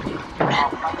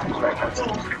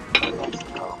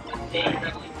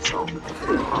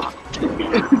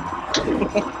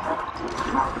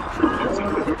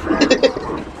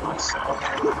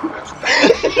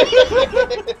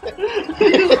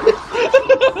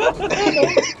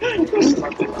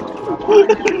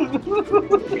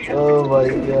 Oh my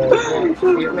god.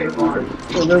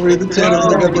 Whenever the channels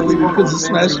that got deleted because of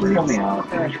Smash League.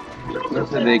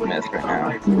 That's a big mess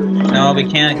right now. No, we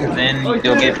can't, because then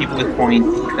you'll get people with points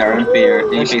that are unfair.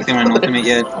 Did you face anyone on Ultimate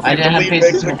yet? I didn't have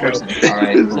patience in person.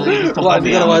 Alright, so you just Hold on,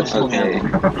 you gotta watch this. Okay.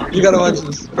 You gotta watch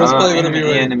this. First play in gonna be a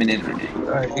right. minute.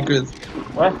 Alright, Chris.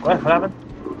 What happened?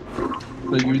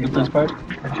 So you read the first part? You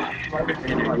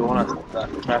want to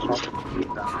smash one?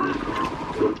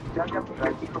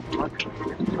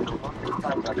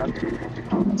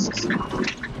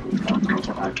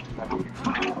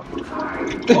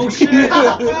 Oh shit!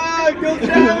 Go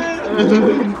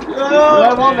Travis!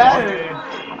 That won't matter.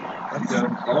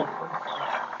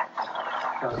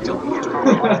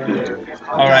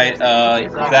 Alright,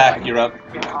 Zach, you're up.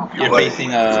 You're facing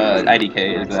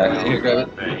IDK, Zach. Here, grab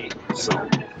it.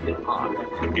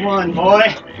 Come on, boy.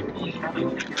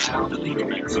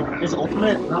 Is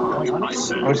ultimate not going on? We're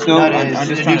still. No, it I'm is.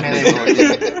 just It's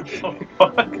trying to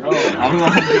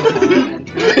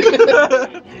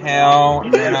Hell,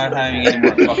 they're not having any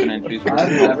more fucking entries for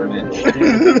ultimate.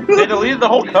 They deleted the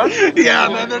whole country? Yeah,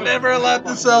 man, they're never allowed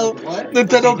to sell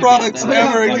Nintendo products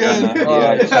ever again.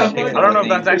 I don't know if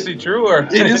that's actually true or.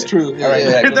 It is true. Yeah, Alright,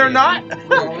 yeah. They're not?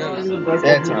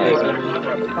 That's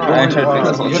alright. I tried to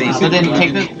fix all So then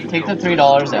take the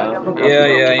 $3 out.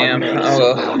 Yeah, I am.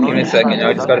 Oh, well, give me a second.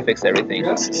 I just gotta fix everything.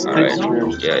 Alright.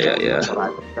 Yeah.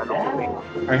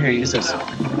 Right here, use this.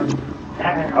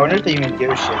 I wonder if they even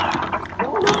give a shit.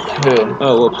 Who?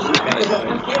 Oh,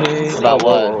 whoops. About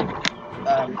what?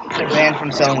 They're banned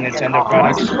from selling Nintendo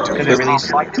products because they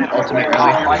released Ultimate early. I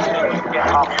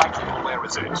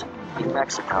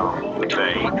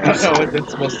don't know what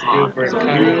that's supposed to do for a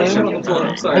country.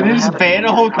 And they just ban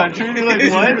a whole country? You're like,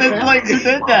 what? That's like, who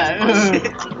did that?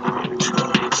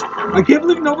 I can't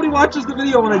believe nobody watches the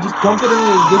video when I just dump it into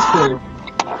the Discord.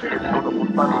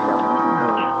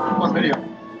 What video?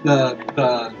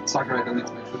 The soccer right there.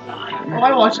 Oh,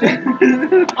 I watched it.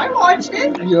 I watched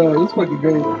it. Yo, it's fucking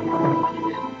great.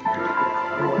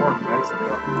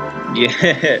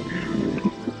 Yeah.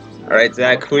 Alright,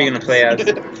 Zach, who are you gonna play as?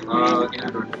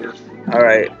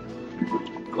 Alright.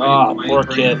 Oh, poor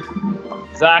kid.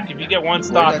 Zach, if you get one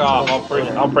stock off,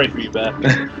 I'll pray for you, Beth.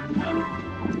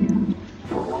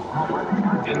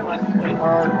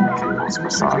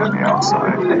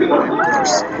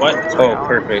 What? Oh,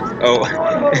 perfect. Oh.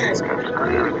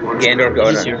 Gandorf, go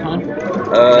Is this your phone?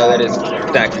 that is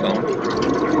Zach's phone.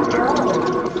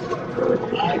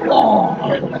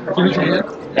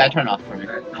 Yeah, turn off for me.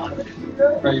 Are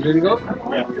you ready to go?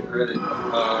 Yeah. Ready.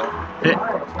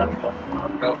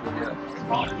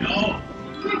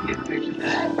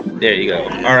 There you go.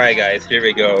 Alright, guys, here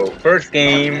we go. First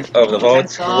game of the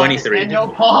VODs 23. No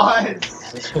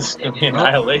pause. This is gonna be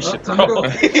annihilation, bro.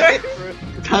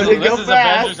 Time to This go is fast.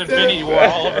 Avengers Infinity War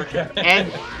all over again.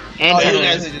 And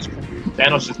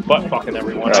Thanos just butt fucking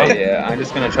everyone. Right, yeah, I'm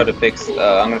just gonna try to fix, I'm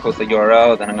gonna post the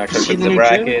URL, then I'm gonna try to See fix the the new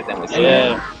bracket, then we'll see.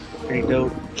 Yeah. Pretty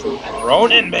dope.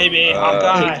 Ronin, baby.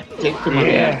 Hawkeye.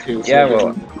 Yeah,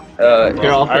 well, I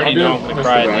already know I'm gonna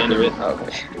cry at the end of it.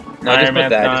 okay. No, just Iron put Man's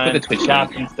that, just dying, put the Twitch link.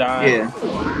 Captain's dying. Yeah.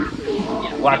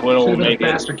 Black Widow will Should've been a make it.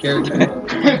 faster character.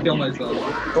 Kill myself.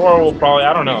 Thor will probably,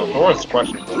 I don't know. Thor's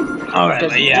questionable.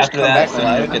 Alright, yeah, after that, come back then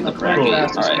alive. we'll get the bracket.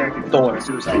 Alright. Thor,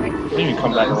 suicide. He didn't even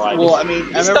come back alive. Well, I mean, I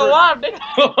He's still remember. alive, nigga.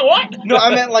 What? No, I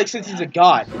meant like since he's a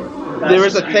god. There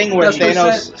was a thing where That's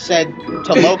what Thanos said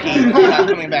to Loki, "You're not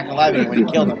coming back alive when he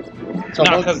killed him." So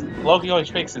No, Loki. because Loki always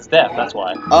fakes his death, that's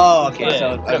why. Oh, okay. Yeah,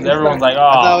 So because everyone's like, I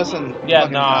thought it oh. was some. Yeah,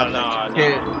 fucking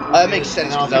no. that makes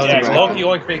sense. 'cause that was Yeah, right. Loki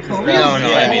always fakes his death. No,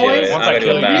 I mean, Once I I gotta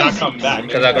kill go you, you're not back. coming back.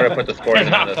 Because I gotta put the scores You're in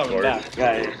not the coming scores.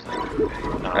 back.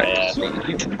 Alright,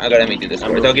 I gotta make you the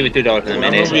scores. I'll give you $2 in a That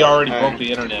minute. movie already broke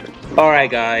the internet. Alright,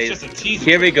 It's guys. just a teaser.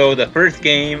 Here we go, the first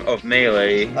game of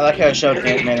Melee. I like how it showed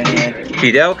Ant-Man in the end.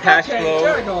 Fidel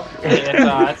Cashflow.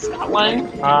 It's Scotland.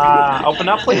 Open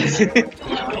up, please.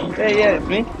 Hey, yeah, it's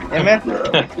me. Ant-Man.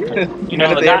 You know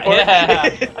At the the guy? airport?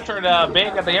 Yeah. I turned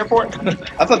bank at the airport.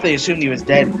 I thought they assumed he was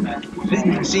dead.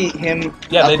 Didn't you see him?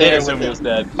 Yeah, up they there did with assume he was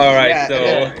dead. Alright, Yeah,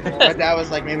 so. But that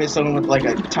was like maybe someone with like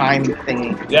a time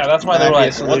thingy. Yeah, that's why they were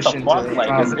like, That'd be a what the solution fuck? to the Like,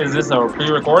 problem. is this a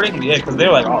pre-recording? Yeah, because they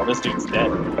were like, oh, this dude's dead.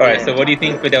 Alright, so what do you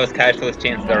think Fidel Cashflow's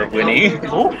chances are of winning?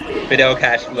 Who? Fidel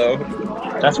Cashflow.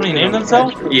 That's what he named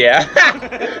himself? Yeah.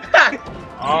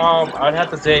 I'd have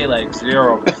to say like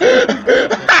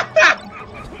 0%.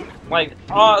 Like,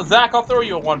 Zach, I'll throw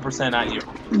you a 1% at you.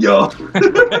 Yo.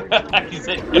 He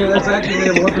said, Yeah, that's actually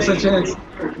a 1% chance.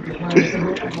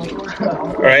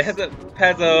 Alright, has a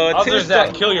Other than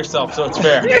that, kill yourself, so it's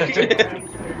fair.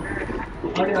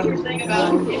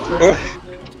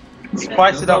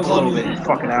 Spice it up a little bit, you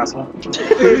fucking asshole.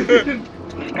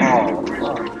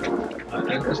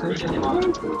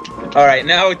 Alright,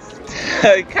 now it's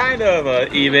kind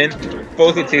of even.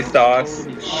 Both with 2 stocks.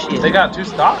 They got 2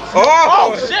 stocks?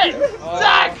 Oh! Shit!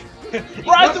 Zach!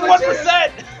 Rise to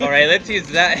 1%! Alright, let's use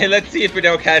that. Let's see if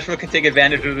Fidel Cashflow can take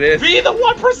advantage of this. Be the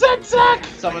 1%, Zach!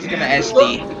 Someone's gonna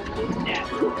SD.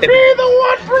 Be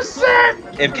the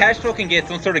 1%! If Cashflow can get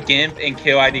some sort of gimp and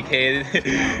kill IDK,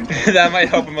 that might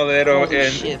help him a little. Holy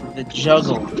And shit, the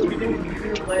juggle.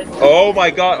 oh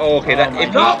my god! Oh, okay, that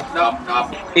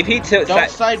if he took Don't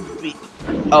side beat.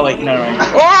 Oh wait, no, right.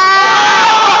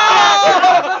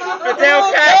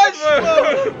 Fidel Cashflow!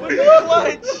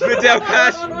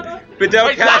 Fidel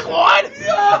Wait, Zach Cashflow! won?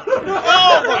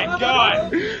 Oh my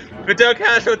god! Fidel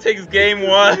Cashflow takes game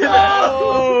 1.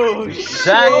 Oh,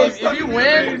 Zach, if you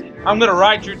win, I'm gonna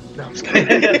ride your. No, I'm just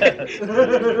kidding.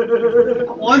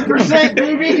 1%,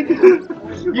 baby. You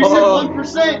said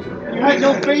 1%. You had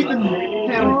no faith in him.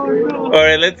 All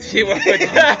right, let's see what.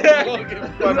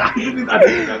 I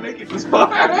didn't make it this far.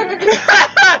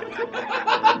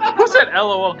 Who said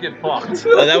LOL get fucked?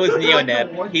 Oh, that was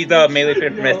Neonep. He's a melee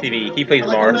player from STV. He plays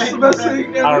Mars. I don't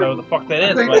know what the fuck that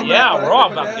is, but yeah, we're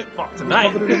all about to get fucked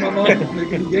tonight.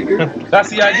 That's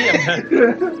the idea, man.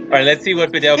 All right, let's see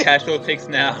what Fidel Castro picks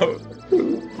now.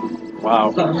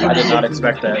 Wow, I did not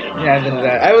expect that.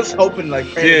 Yeah, I was hoping like,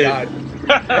 pray Dude. to God.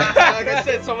 Like I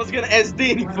said, someone's gonna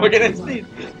SD and you fucking SD.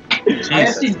 I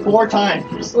asked you 4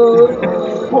 times.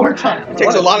 4 times. It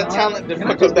takes a lot of talent to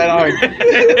fuck up that hard.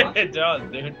 It does,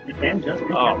 dude.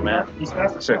 Oh man, He's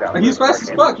fast as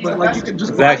fuck, but like you can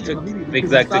just Zach blind took, him immediately. Big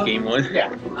Zach took game 1. I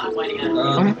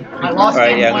lost All right,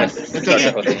 game yeah, 1. let's start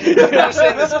the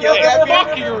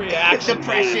fuck your reaction.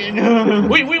 Depression.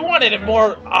 We wanted a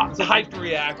more hyped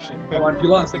reaction. You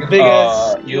lost. Like, Big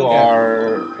ass. You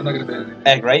are I'm not gonna ban anything.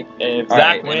 egg, right? If All Zach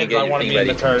right, let me wins, get I your want to thing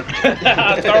be in the ready.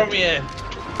 turf. Throw me in.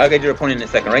 I'll get your opponent in a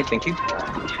second, right? Thank you.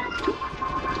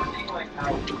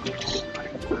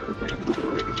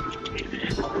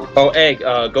 Oh, egg.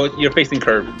 Go. You're facing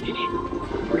curve.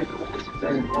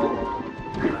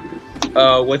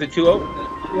 Was it 2-0?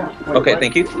 Yeah. Okay,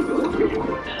 thank you.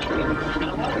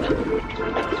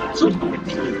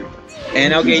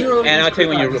 And I'll tell you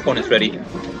when your opponent's ready.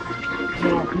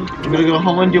 I'm gonna go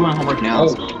home and do my homework now.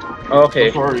 Okay.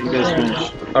 Before you guys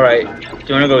finish. All right. Do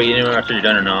you want to go eat anywhere after you're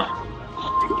done or not?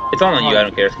 It's all on you. I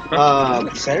don't care.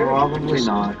 Probably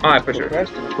not. All right, for sure.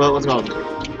 But let's go.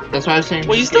 That's why I was saying.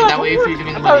 Well, you still that have way, if you're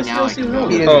giving the money now, I can go.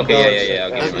 Oh, okay, yeah.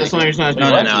 Okay. That's what you're saying.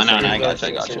 No, I got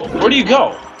you. Where do you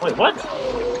go? Wait, what?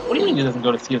 What do you mean he doesn't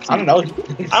go to CFC? I don't know.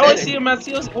 I always see him at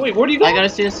CFC. Wait, where do you go? I got a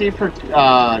CSC for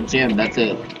gym. That's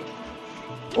it.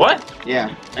 What?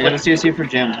 Yeah, I got a CSC for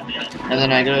gym, and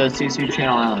then I got a CSC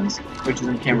Channel Islands, which is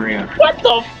in Camarillo. What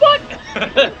the fuck?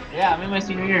 Yeah, I'm in my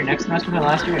senior year. Next semester, my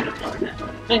last year.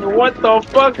 Nigga, what the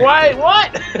fuck? Why?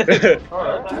 What?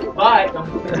 Bye.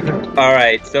 All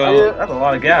right. So That's a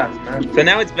lot of gas, man. So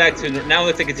now it's back to now. It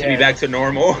looks like it's gonna be back to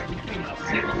normal.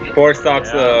 4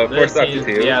 stocks. 4 stocks to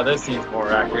 2. Yeah, this seems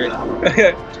more accurate.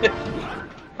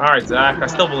 All right, Zach. I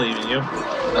still believe in you.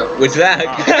 Which Zach?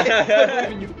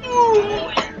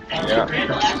 Yeah.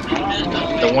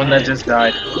 The one that just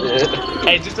died.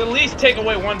 Hey, just at least take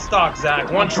away 1 stock,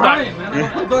 Zach. 1 stock. Trying, man. I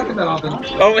don't fucking that often.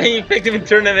 Oh, man, you picked him in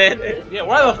tournament. Yeah,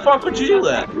 why the fuck would you do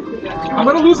that? I'm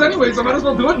gonna lose anyways. I might as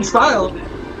well do it in style.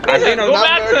 I think Go I'm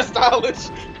back not to- stylish.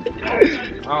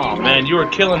 Oh man, you were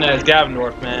killing that as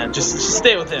Gavendorf, man. Just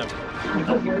stay with him.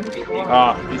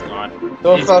 Oh, he's gone.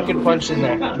 Don't He's fucking punch in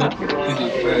there.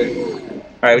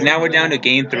 All right, now we're down to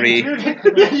game 3.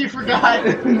 Yeah, you forgot.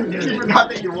 You forgot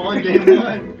that you won game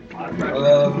 1.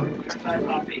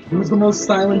 Who's the most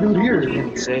silent dude here?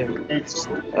 It's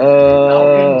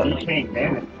King,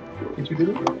 damn it. Did you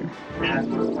do it?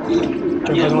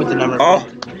 with the number. Oh,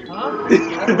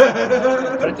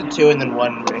 Put it to 2 and then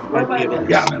 1. Might be able to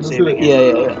Yeah, man, let's save do it. it.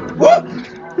 Yeah. What?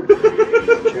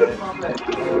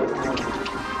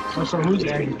 So who's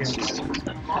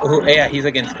oh, yeah, he's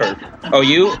against Curve. Oh,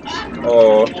 you?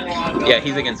 Oh, yeah,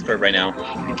 he's against Curve right now.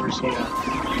 He's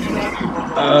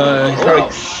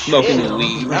probably smoking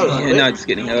weed. No, just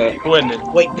kidding. Who ended?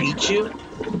 Wait, beat you?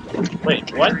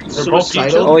 Wait, what? They're both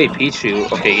Suicidal? Pichu? Oh, wait,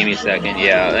 Pichu. Okay, give me a second.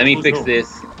 Yeah, let me fix this.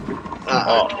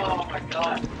 Oh.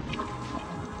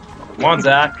 Come on,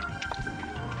 Zach.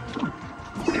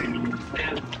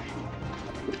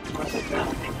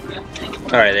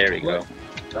 All right, there we go.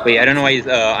 Wait, I don't know why he's.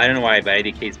 I don't know why, but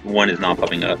IDK's 1 is not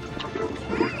popping up.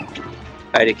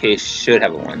 IDK should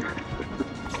have a 1.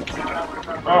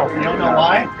 Oh, you don't know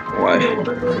why? Why?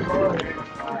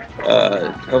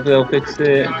 Hopefully they'll fix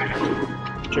it.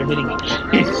 Try hitting me.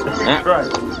 Huh?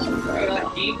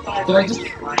 Did I just?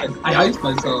 I iced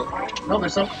myself. No,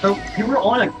 there's some. So you were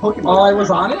on a Pokemon. Oh, I was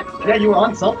on it? Yeah, you were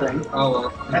on something, Oh,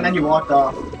 well. and then you walked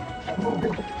off.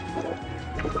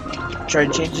 Try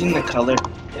changing the color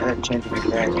and then changing it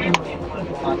back.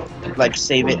 Like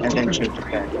save it and then change it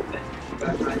back.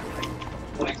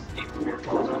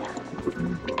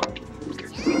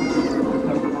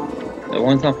 The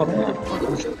 1's not popping up.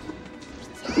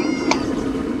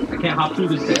 I can't hop through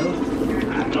the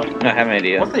sales. I have an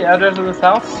idea. What's the address of this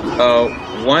house?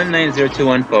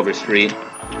 19021 Felbridge Street.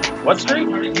 What street?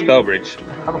 Felbridge.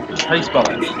 How do you spell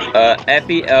that?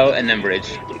 FEL and then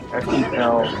Bridge.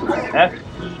 F-E-L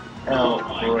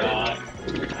Bridge.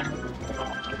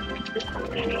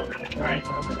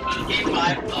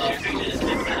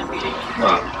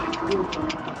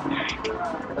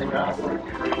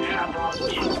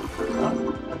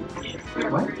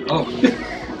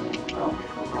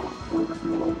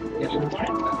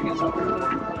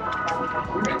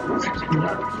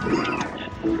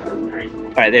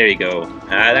 Alright, there you go.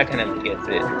 That kind of gets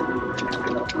it.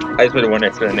 I just put one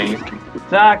next to the name.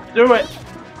 Zach, do it.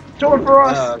 Do it for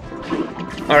us.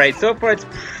 Alright, so far it's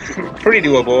pretty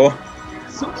doable.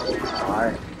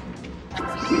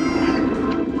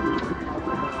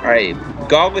 Alright,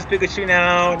 Gog with Pikachu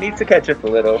now. Needs to catch up a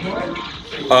little.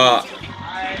 I'm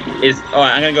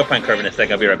gonna go find Curve in a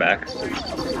sec. I'll be right back.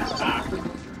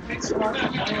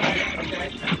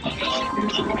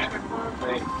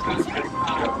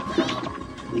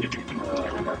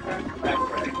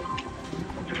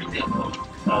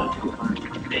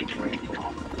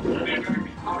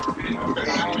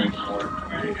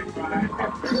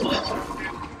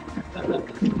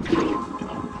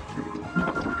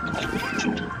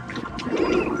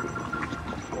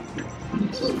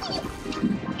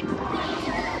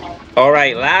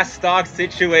 Alright, last stock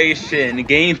situation.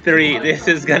 Game 3. This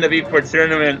is gonna be for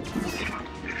tournament.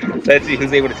 Let's see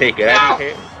who's able to take it.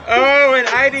 IDK. Oh, and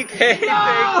IDK takes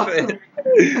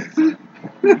it.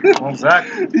 Oh, Zach.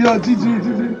 Yo,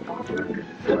 GG.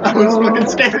 That was fucking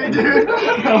scary, dude.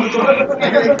 That was fucking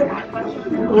scary.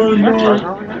 Oh no.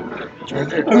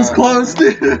 I was close,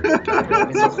 dude.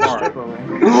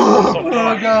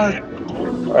 Oh god.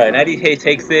 Alright, IDK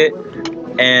takes it.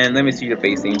 And let me see your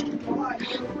facing.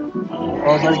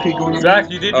 Oh, is IDK going up? Zach,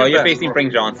 you did. Oh, your you're best, facing bro.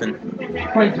 Frank Johnson.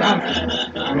 Frank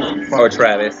Johnson. Or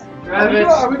Travis.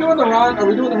 Are we doing the round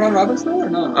robin still or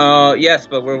no? Yes,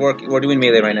 but we're doing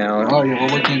melee right now. Oh yeah,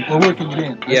 we're working it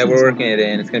in. Yeah, we're working it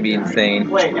in. It's gonna be insane.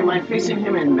 Wait, am I facing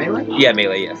him in melee? Yeah,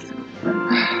 melee, yes.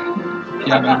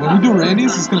 Yeah, man. When we do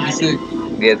Randy's, it's gonna be sick.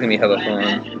 Yeah, it's gonna be hella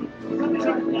fun.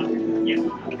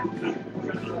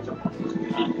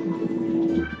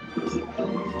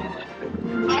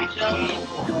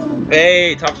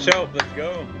 Hey, top shelf, let's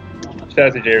go. Shout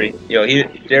out to Jerry. Yo,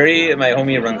 Jerry, my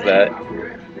homie, runs that.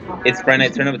 It's Friday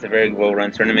Night Tournament. It's a very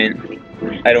well-run tournament.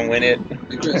 I don't win it.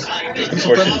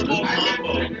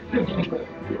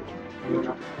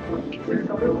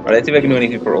 Alright, let's see if I can do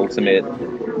anything for Ultimate.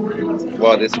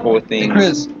 Wow, this whole thing. Hey,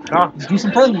 Chris, Huh? let's do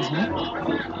some friendlies, man.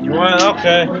 You want?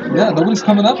 Okay. Yeah, nobody's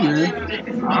coming up here.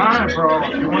 Alright, bro.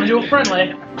 You want to do a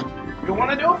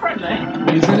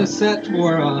friendly? He's in a set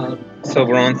for So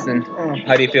Bronson,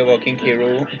 how do you feel about King K.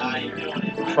 Rool?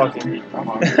 Fucking.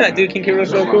 Dude, King K.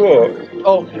 Rool's so cool.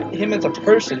 Oh, him as a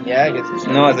person, yeah, I guess.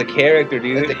 No, as a character, As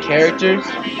dude. a character,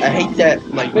 I hate that,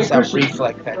 like, what's that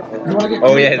reflex that. You wanna get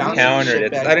Oh yeah, his Bouncing counter. shit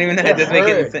It's, back. I don't even know. It doesn't make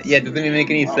any sense. Yeah, it doesn't even make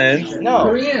any sense. No,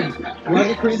 Korean. You wanna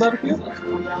get Korean barbecue? I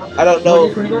don't know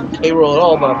You wanna get Korean barbecue? K-Roll at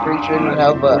all, but I'm pretty sure you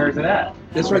have Where's it at?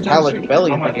 It's right down the metallic street.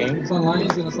 belly in the game. It's on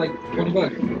Lions and it's like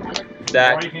 $20.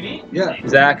 Zach, Yeah.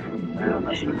 Zach,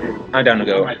 I'm down to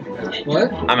go.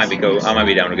 What? I might be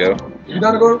down to go. You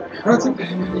gotta go, Hudson?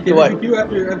 Do what? KBBQ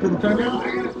after the tournament?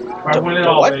 I win it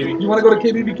all, What? baby. You wanna go to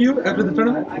KBBQ after the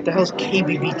tournament? What the hell's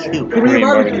KBBQ? Korean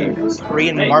barbecue.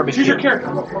 Korean Hey, barbecue. choose your character.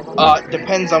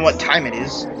 Depends on what time it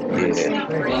is.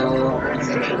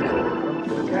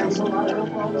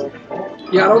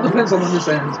 Yeah, it all depends on when this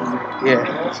ends. Man.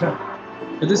 Yeah.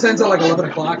 If this ends at like 11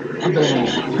 o'clock, I'm going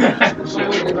home.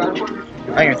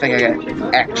 I don't even think I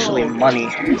got actually money,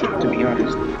 to be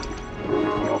honest.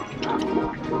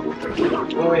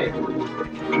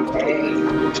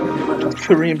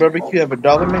 Korean barbecue have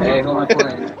 $1 menu? Hey, hold on,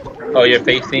 playing. Oh, you're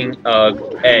facing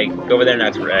egg. Go over there and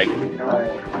ask for egg.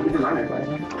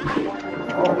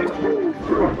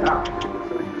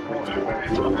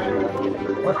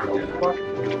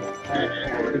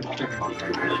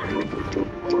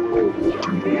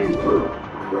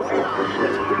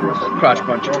 Crotch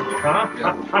punch.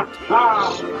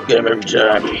 Get him every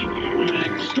time.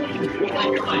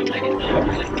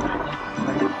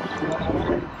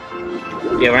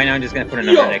 Yeah, right now I'm just gonna put a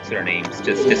number next to their names,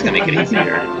 just to make it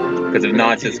easier. Because if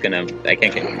not, it's just gonna. I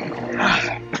can't get.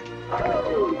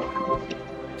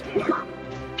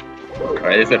 All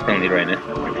right, this is a friendly right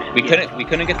now. We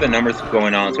couldn't get the numbers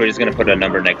going on, so we're just gonna put a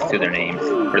number next to their names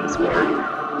for the score.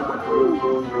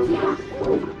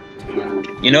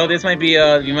 You know, this might be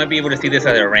you might be able to see this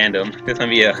at a random. This might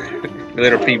be a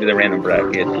little preview of the random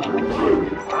bracket.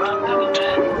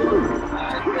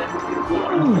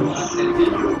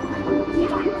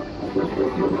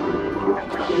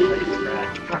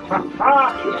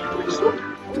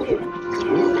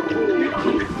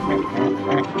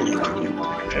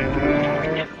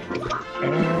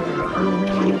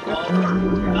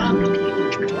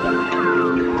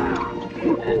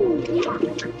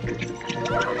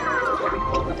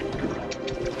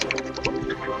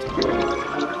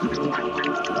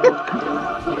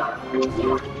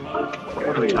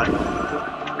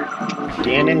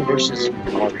 Ganon versus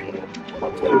Mario.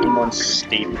 Pokemon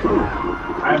Stadium.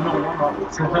 I have no warm-up.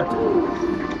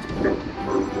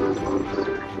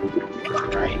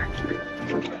 Right.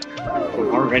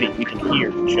 Already, we can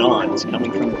hear John's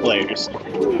coming from the players.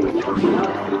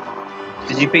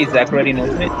 Did you face Zach already in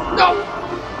Ultimate?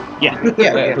 Yeah.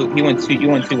 Yeah. He won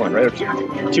 2-1, right?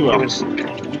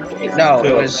 2-0. No,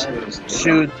 it was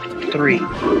 2-3.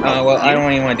 Well, I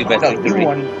don't even want to do best No, of you 3.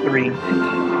 won 3.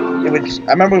 It was.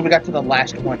 I remember we got to the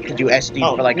last one because you SD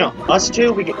Oh, for like. no, us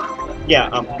two, we get... Yeah,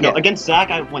 no, Yeah. against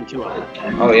Zach, I went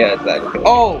 2-0. Oh yeah, it's Zach.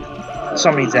 Oh,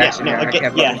 somebody Zach's in no, here. I again,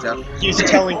 can't yeah. fucking tell. He was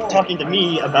talking to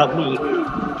me about me.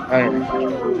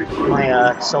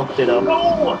 My self-ditto.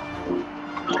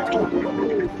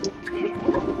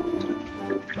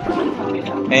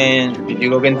 And did you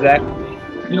go against Zach?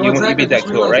 You know what, Zach? beat Zach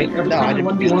too, right? Every No, time I we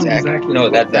didn't 1v1 beat with Zach. Zach. No,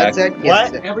 that's That's Zach. Zach.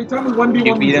 Yes, What? Every time we 1v1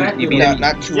 You with beat him- Zach. you beat we're him-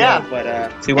 like- Not too Yeah. well,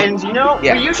 but 2-1. And you know,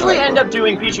 Yeah. we usually end up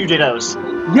doing Pichu dittos.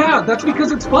 Yeah, that's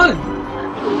because it's fun.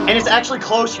 And it's actually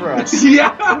close for us.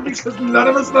 Yeah, because none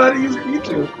of us know how to use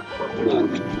Pichu.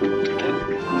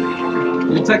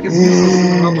 Your tech is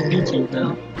useless on the Pichu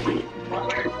now.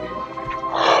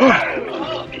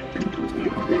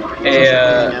 Hey,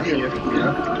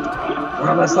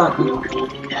 Well, that's not good.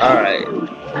 alright.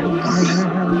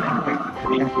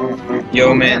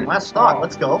 Yo, man. Last stock,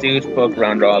 let's go. Dude, fuck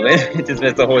round robin. It just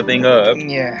messed the whole thing up.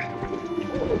 yeah.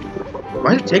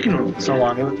 Why is it taking so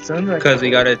long? It sounds like. Because we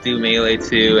gotta do melee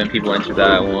too, and people enter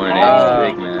that one. It's a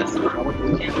big mess.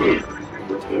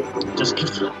 Just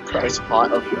give the prize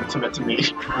pot of Ultimate to me.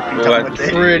 Well,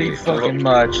 Pretty fucking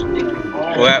much.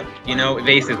 well, you know,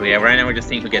 basically, right now we're just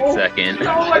seeing who gets second.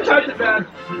 No, I touched it bad.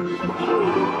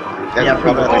 Yeah,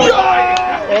 probably.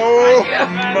 Oh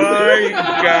my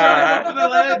god!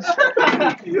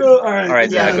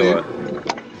 Alright, Zach, go up.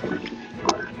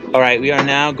 Alright, we are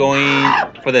now going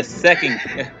for the second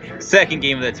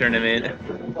game of the tournament.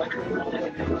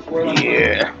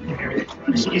 Yeah.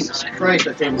 Jesus Christ,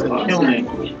 that thing's gonna kill me.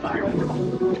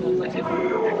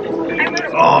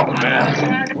 Oh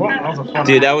man.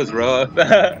 Dude, that was rough.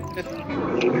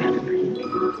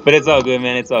 But it's all good,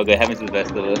 man. It's all good. Happens to the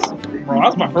best of us. Bro,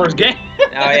 that's my first game. Oh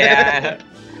yeah.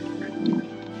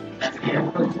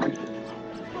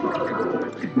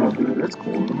 That's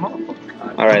cool.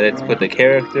 Alright, let's put the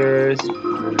characters.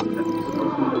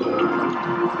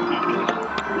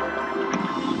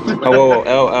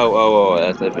 Oh,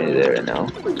 that's definitely there right now.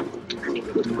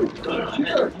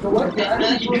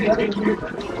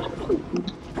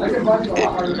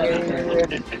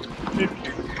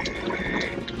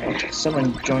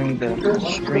 Someone joined the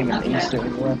stream and instantly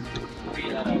won.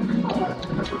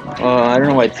 I don't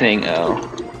know why it's saying oh.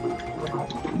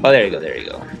 Oh, there you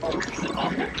go.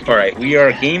 Alright, we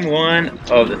are game 1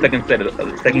 of the second set of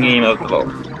the second game of the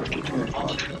vote.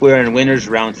 We're in winners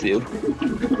round 2.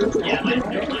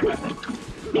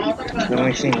 The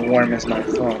only thing warm is my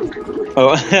phone.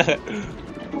 Oh.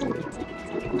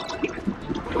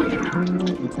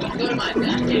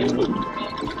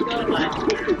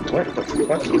 What the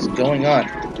fuck is going on?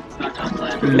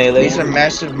 Melee. These are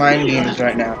massive mind games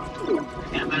right now.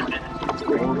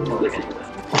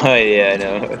 Oh yeah, I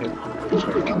know.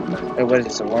 Wait, what is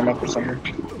this, a warm up or something?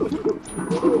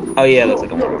 Oh yeah, it looks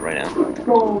like a warm up right now.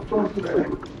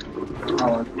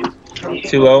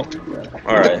 2-0.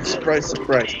 Alright. Surprise,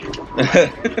 surprise.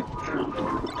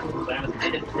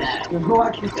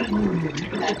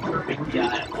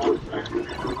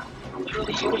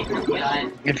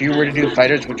 If you were to do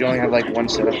fighters, would you only have like one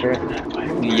setup for it?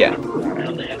 Yeah.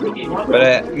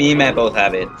 But me and Matt both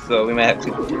have it, so we might have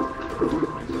to.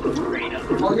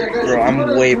 Bro,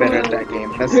 I'm way better at that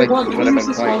game. That's like what I've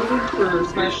been playing.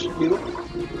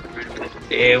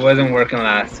 It wasn't working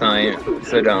last time,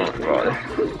 so don't bother.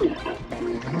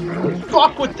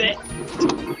 Fuck with that.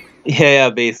 Yeah,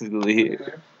 basically.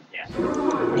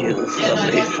 You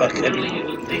lovely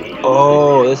fucking.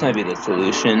 Oh, this might be the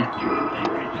solution.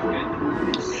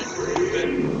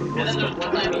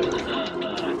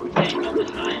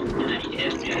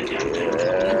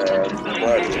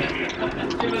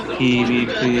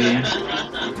 PvP.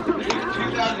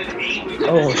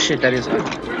 Oh shit, that is hard.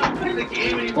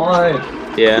 Why?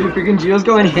 Yeah. Dude, freaking Gio's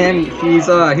going ham. He's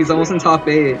almost in top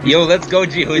 8. Yo, let's go,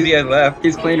 G. Who's he has left?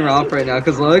 He's playing Ralph right now.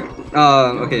 Cause look,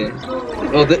 okay.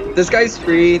 Well, this guy's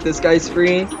free. This guy's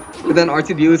free. But then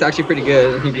R2D is actually pretty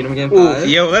good. He beat him again 5.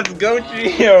 Yo, let's go,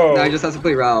 Gio. Now he just has to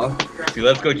play Ralph. Dude,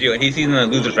 let's go, Gio. And he's seeing the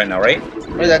losers right now, right?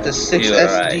 What is that, the 6 Gio, SD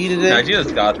alright. today? Nah,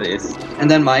 Gio's got this. And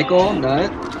then Michael,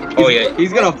 Nut. Oh, yeah.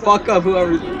 He's gonna fuck up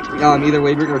whoever. either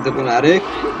Waybrick or Diplomatic,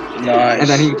 Nice. and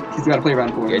then he's got to play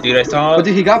round 4. Yeah, dude, I saw. But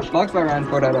dude, he got fucked by round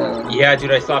 4 at Yeah,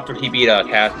 dude, I saw after he beat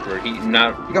Casper. He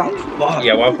got fucked.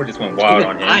 Yeah, Wildford just went wild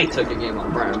on him. I took a game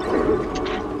on round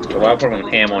 4. The Wildford went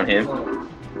ham on him.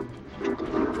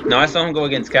 No, I saw him go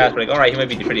against Casper. Like, all right, he might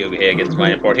be pretty okay against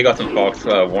Ryan Ford. He got some Fox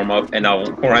warm up, and now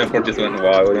Ryan Ford just went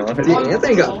wild. Dude,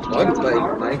 Anthony got fucked by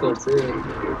Michael too.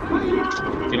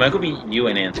 Dude, Michael beat you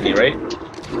and Anthony, right?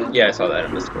 Yeah, I saw that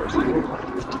in the scores.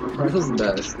 Michael's the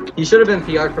best. He should have been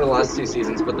PR for the last 2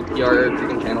 seasons, but the PR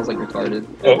freaking panel's like retarded.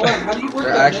 Oh.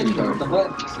 They're actually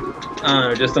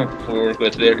retarded. Just don't fork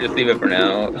with it. Just leave it for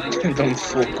now. Don't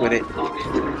fuck with it.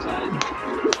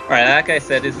 Alright, like I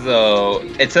said, this is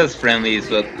it says friendlies,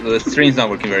 but the stream's not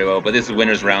working very well, but this is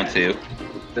winners round 2.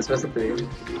 This was the 3.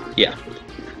 Yeah.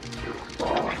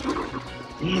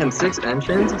 Damn, 6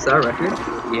 entrants? Is that a record?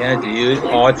 Yeah, dude.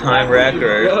 All-time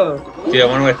record. Yo. Dude, I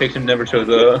wonder why Fiction never shows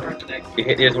up.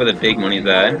 Here's where the big money's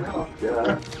at.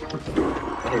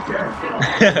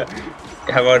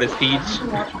 How about his Peach?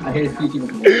 I hate speaking.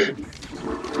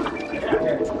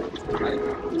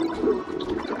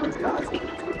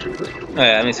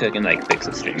 Alright, let me see if I can like fix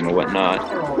the stream or whatnot.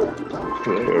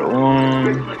 Twitter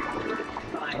 1.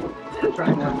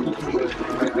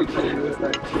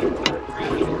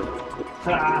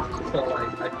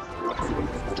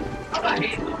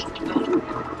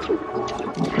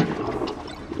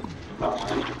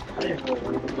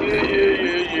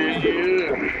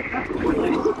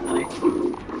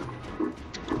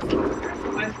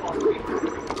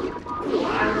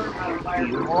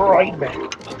 Right back.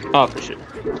 Oh, for sure.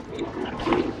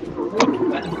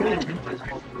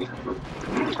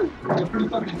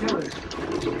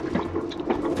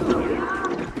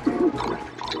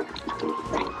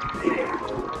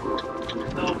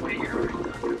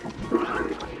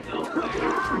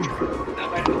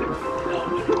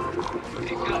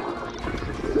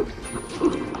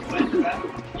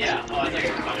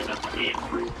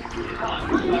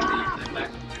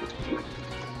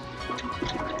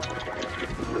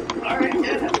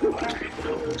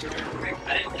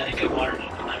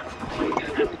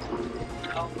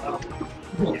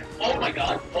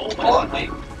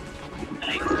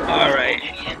 Alright.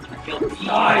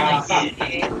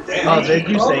 Oh, did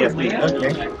you say it?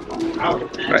 Okay.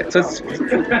 Alright, so it's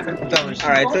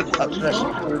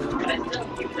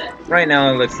right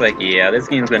now it looks like, yeah, this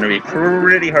game's gonna be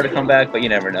pretty hard to come back, but you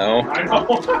never know.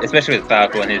 Especially with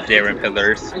Falco and his Darren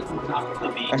Pillars.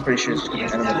 I'm pretty sure it's gonna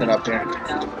end up up here.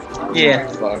 Yeah.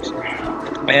 Fox.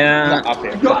 Yeah. Not up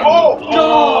here.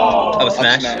 Oh,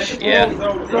 Smash? Yeah.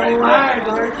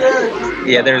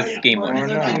 Yeah, there's game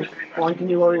 1. Juan, can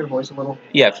you lower your voice a little?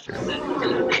 Yeah, sure.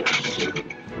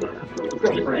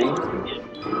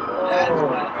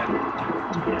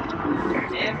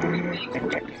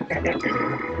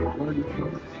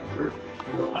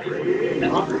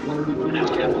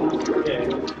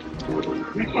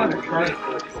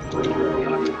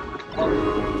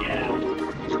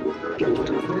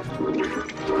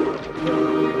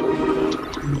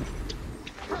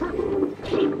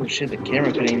 Oh shit, the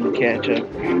camera couldn't even catch up.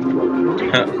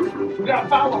 Huh.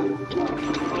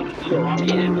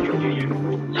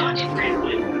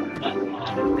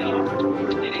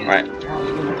 Alright.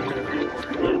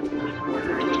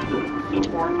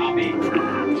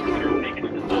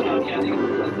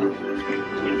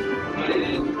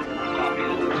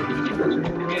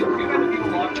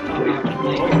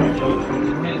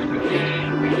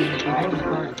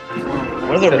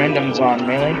 What are the randoms on,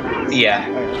 Melee? Yeah.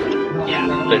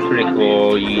 That's pretty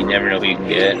cool. You never know who you can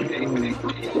get.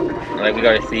 Like, we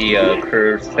gotta see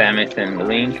Curve, Samus, and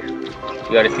Link.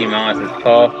 We gotta see Mouse as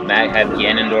Puff. Matt had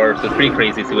Ganondorf. So it's pretty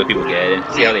crazy to see what people get and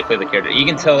see how they play the character. You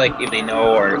can tell, like, if they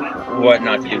know or what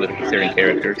not to do with certain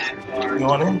characters. You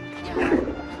want in?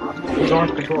 Who's on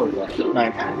controller?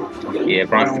 Nice. Yeah,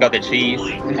 Bronze's got the cheese.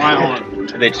 Why on?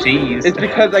 The cheese. It's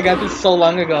because I got this so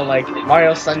long ago, like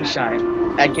Mario Sunshine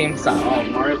at GameStop. Oh,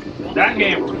 Mario. That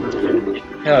game.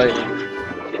 Hell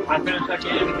yeah. I finished that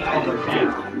game.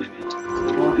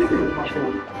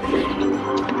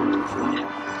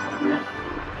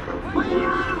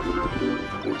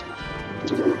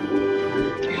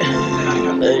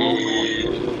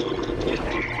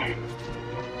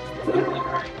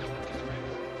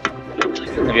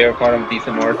 Have you ever fought him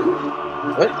decent Marth?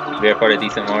 What? Have you ever fought a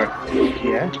decent Marth?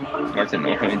 Yeah. Marth's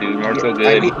annoying, dude. Marth's so I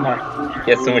good. beat Mark.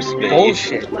 He has so much space.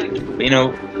 Bullshit. But you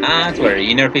know, I swear,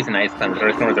 you never face an ice climb.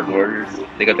 Earth Stormers are borders.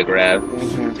 They got the grab.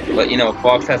 But you know,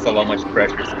 Fox has a lot much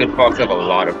pressure. So good Fox have a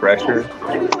lot of pressure.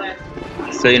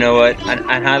 So you know what?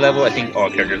 At high level, I think all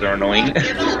characters are annoying.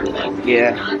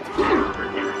 Yeah.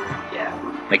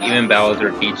 Like even Bowser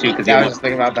or Pichu, because Yeah, I was just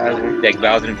thinking about Bowser. like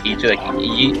Bowser and Pichu, like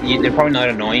they're probably not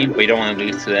annoying, but you don't want to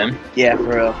lose to them. Yeah, for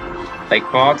real. Like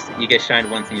Fox, you get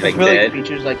shined once and you're I like feel dead. like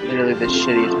Pichu's like literally the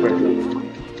shittiest person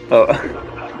Oh,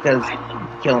 because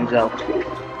kill himself.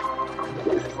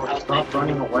 Stop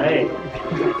running away.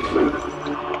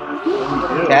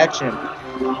 Catch him.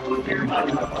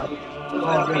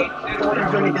 What are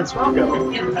you doing against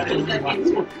Hugo?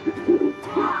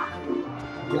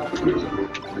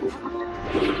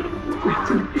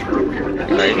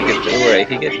 alright,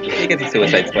 he gets a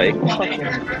suicide spike.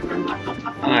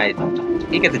 Alright,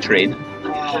 he gets a trade.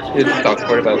 It's a stock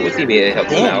sport, but we'll see if it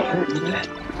helps him out.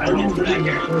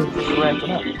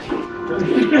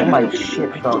 Oh my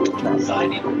shit, dog.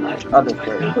 Other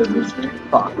third.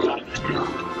 Fuck.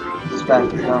 It's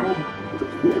fast as hell.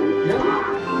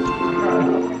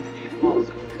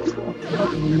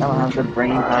 I don't have the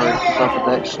brain power to fuck with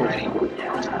that shit.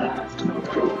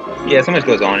 Yeah, so much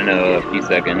goes on in a few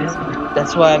seconds.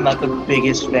 That's why I'm not the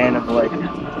biggest fan of like.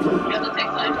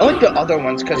 I like the other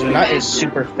ones because they're not as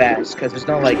super fast. Because there's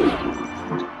no like.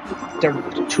 They're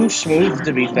too smooth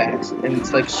to be fast, and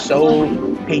it's like so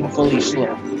painfully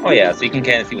slow. Oh yeah, so you can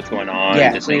kind of see what's going on.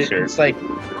 Yeah, just so make sure. it's like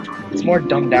it's more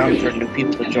dumbed down for new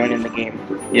people to join in the game.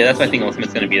 Yeah, that's why I think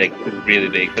Ultimate's gonna be like really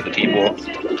big for the people. It's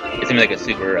gonna be like a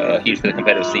super huge for the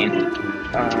competitive scene.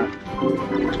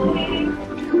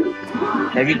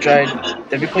 Have you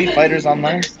played Fighters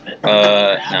Online? No,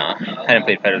 I hadn't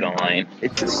played Fighters Online.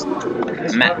 It just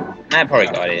Matt probably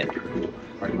got it.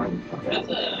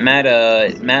 Matt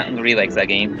really likes that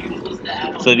game.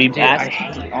 So if you dude, I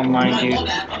pass, hate online, dude.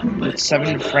 It's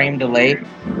 7-frame delay.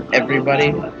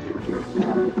 Everybody.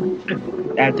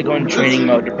 I have to go in training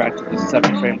mode to practice the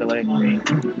 7-frame delay.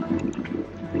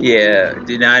 yeah,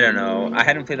 dude, I don't know. I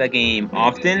hadn't played that game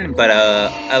often, but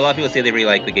a lot of people say they really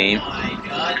like the game.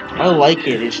 I like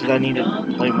it. It's just I need to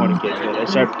play more to get to it. I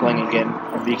started playing again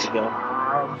a week ago.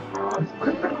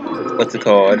 What's it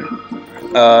called?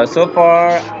 So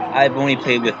far, I've only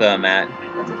played with Matt.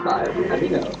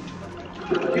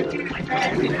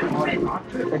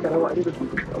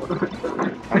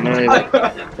 I'm really like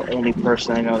the only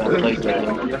person I know that plays that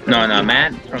game. No,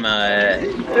 Matt from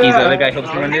he's the other guy who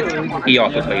helps run this. He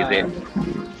also plays it.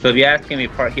 So if you ask him, he'll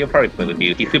probably play with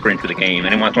you. He's super into the game,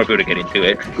 and he wants more people to get into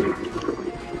it.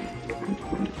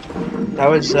 That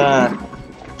was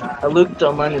I looked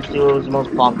online to see what was the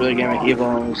most popular game at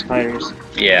Evo and it was Fighters.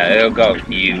 Yeah, it'll go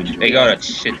huge. They got a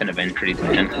shit ton of entries,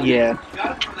 man. Yeah.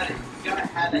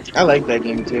 I like that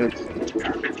game too. It's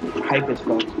hype as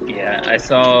fuck. Yeah, I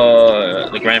saw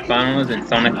the grand finals and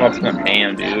Sonic Fox went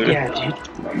ham, dude. Yeah, dude.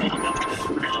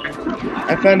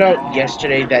 I found out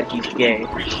yesterday that he's gay.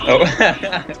 Oh.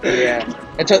 Yeah.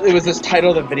 Until it was this title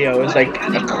of the video. It was like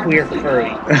a queer furry.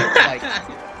 Like,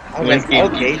 I was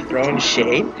like, okay, throwing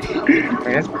shade. Like,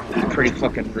 that's pretty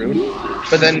fucking rude.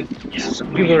 But then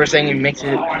some people were saying he makes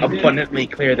it abundantly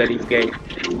clear that he's gay.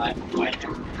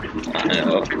 I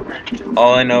know.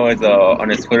 All I know is on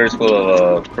his Twitter's full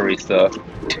of furry stuff.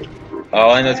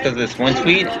 All I know is because of this one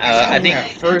tweet. I think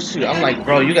fursuit. I'm like,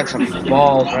 bro, you got some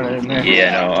balls running in there.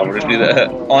 Yeah, no, I would just do that.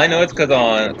 All I know is because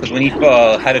when he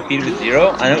had a feud with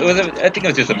Zero, I think it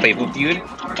was just a playful feud.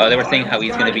 They were saying how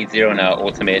he's gonna beat Zero in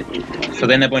Ultimate. So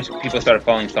then a bunch of people started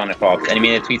following Sonic Fox, and he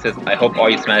made a tweet that says, "I hope all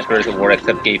you Smash Bros. Award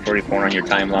accept gay furry porn on your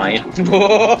timeline."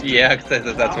 Yeah, because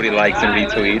that's what he likes and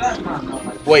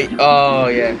retweets. Wait, oh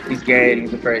yeah, he's gay and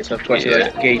he's a furry, so of course he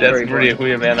likes gay furry. That's pretty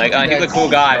weird, man. Like, he's a cool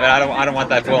guy, but I don't want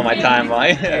that fool on my timeline.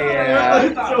 Yeah.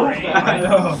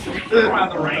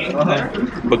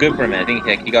 But good for him, man. I think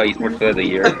he got Esports Player of the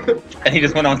Year, and he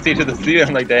just went on stage with the suit.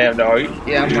 I'm like, damn, dog.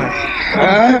 Yeah, I'm like,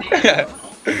 huh?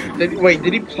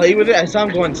 Did he play with it? I saw him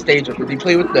go on stage with it. Did he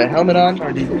play with the helmet on,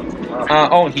 or did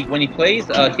he? When he plays,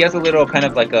 he has a little kind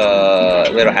of like a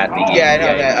little hat thing. Yeah, I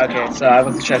know that. Okay, so I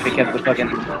wasn't sure if he kept the fucking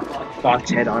fox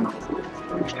head on.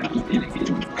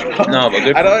 No, but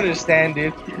good. I don't understand,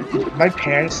 dude. My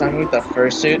parents saw me with the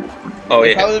fursuit. Oh,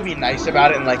 They'd yeah. probably be nice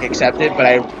about it and like accept it, but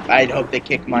I'd hope they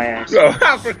kick my ass. Oh,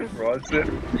 how freaking fraud it.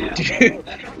 Dude,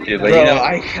 Yeah, but bro, you know,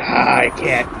 I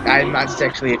can't. I'm not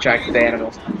sexually attracted to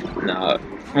animals. no.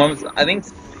 Well, I think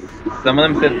some of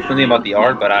them said something about the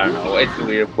art, but I don't know. It's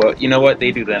weird. But you know what?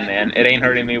 They do them, man. It ain't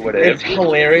hurting me. What It's if?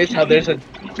 hilarious how there's a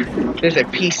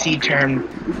PC term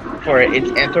for it.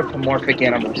 It's anthropomorphic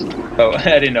animals. Oh,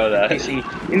 I didn't know that. PC.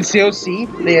 In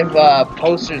COC, they have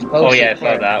posters. Oh yeah, I saw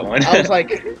for it. that one. I was like,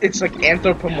 it's like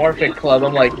anthropomorphic club.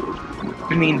 I'm like,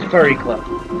 you mean furry club?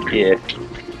 Yeah.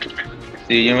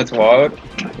 Dude, you know what's wild?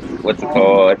 What's it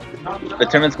called? The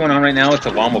tournament's going on right now. It's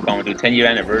a Wombo combo, dude. 10-year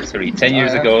anniversary. 10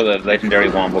 years ago, the legendary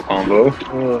Wombo combo.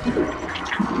 Ugh.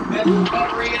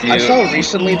 I saw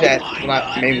recently that,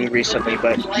 not maybe recently,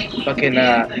 but fucking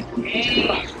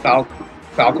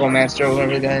Falco Master or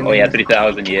whatever that. Oh yeah,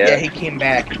 3,000. Yeah, he came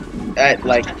back at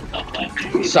like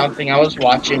something. I was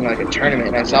watching like a tournament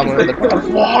and I saw him. I was like, what the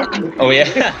fuck? Oh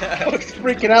yeah. I was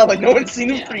freaking out. Like no one's seen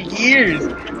him for years.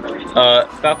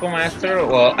 Falco Master,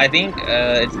 well, I think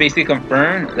it's basically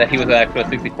confirmed that he was an actual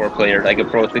 64 player, like a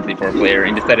pro 64 player,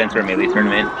 and decided to enter a melee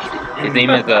tournament. His name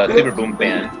is Super Boom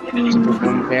Fan. Super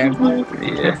Boom Fan?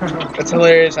 Yeah. It's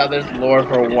hilarious how there's lore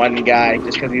for one guy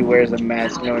just because he wears a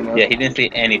mask. No one knows. Yeah, he didn't say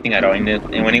anything at all. And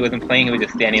when he wasn't playing, he was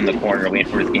just standing in the corner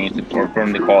waiting for his game for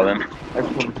him to call him. That's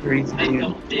what crazy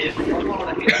dude.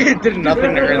 Did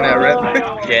nothing to earn that rep.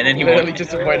 Yeah, and then he literally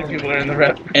just avoided people to earn the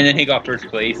rep. And then he got first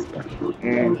place.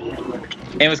 And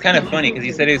it was kind of funny because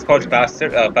he said he was called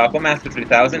Falco Master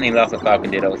 3000 and he lost to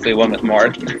Falcon Ditto, so he won with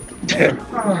Mark.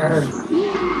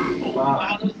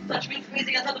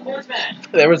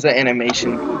 There was an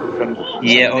animation from.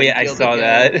 Yeah, oh yeah, I saw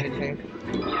that.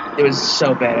 It was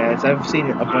so badass. I've seen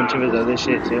a bunch of his other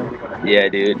shit too. Yeah,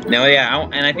 dude. No, yeah,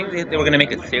 and I think they were gonna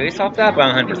make a series off that, but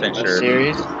I'm 100% sure. A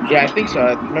series? Yeah, I think so.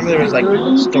 I remember there was like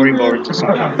storyboards or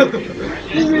something.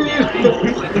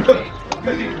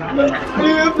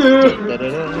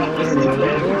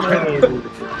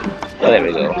 Oh, there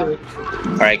we go.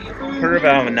 Alright, curve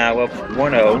out now up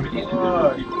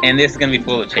 1-0. And this is gonna be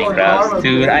full of chain grabs.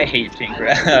 Dude, I hate chain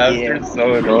grabs. They're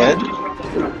so annoying.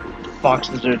 Fox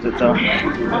deserves it though.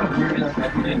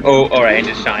 Oh, alright, and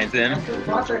just shines in.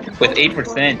 With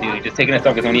 8%, dude, just taking a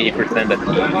stock is only 8%. That's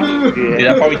huge. Yeah. Dude,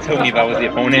 that probably told me if I was the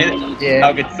opponent. Yeah.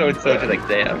 I'll get so just like,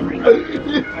 damn.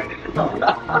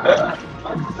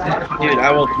 Dude,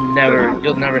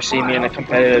 you'll never see me in a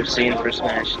competitive scene for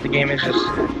Smash. The game is just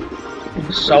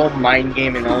so mind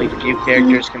game and only few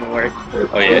characters can work.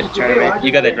 Oh yeah, tournament.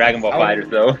 You got the Dragon Ball Fighters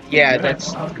though. Yeah,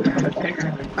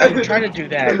 I'm trying to do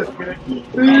that.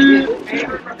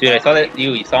 Dude, I saw that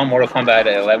you saw Mortal Kombat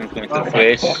 11 coming to the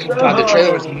Switch. God, the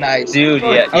trailer was nice. Dude,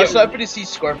 yeah. I was so happy to see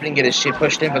Scorpion get his shit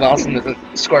pushed in, but also the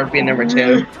Scorpion number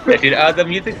 2. Yeah, dude, the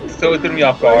music so threw me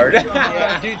off guard.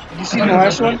 Yeah, dude, you see the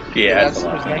last one? Yeah. That's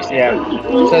what's next. Yeah.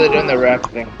 So they're doing the rap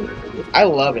thing. I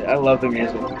love it. I love the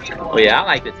music. Oh yeah, I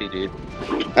liked it too, dude.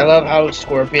 I love how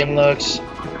Scorpion looks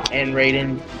and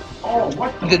Raiden.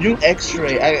 The new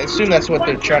X-ray. I assume that's what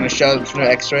they're trying to show. This new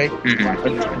X-ray.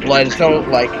 With blood. It's no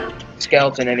like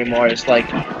skeleton anymore. It's like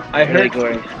I heard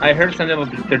something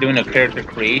about they're doing a character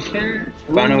creation,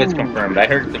 but I don't know if it's confirmed. I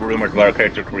heard the rumors about a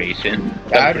character creation.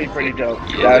 That'd be pretty dope.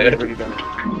 Yeah. That'd be pretty dope.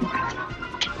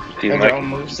 Dude, and their own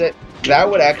moveset. That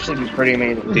would actually be pretty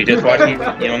amazing. Dude, just watch me. You know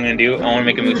what I'm gonna do? I want to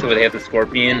make a moveset where they have the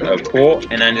Scorpion, pull,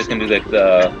 and I'm just gonna do like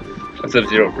the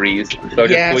Sub-Zero freeze. So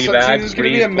just pull you back, freeze, pull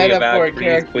you back,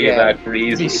 freeze, pull you back,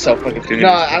 freeze. It'd be so fucking cool. No,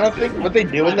 I don't think what they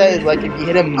do with that is like if you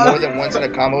hit him more than once in a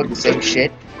combo with the same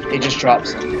shit, it just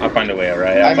drops him. I'll find a way,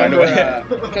 alright? I'll find a way.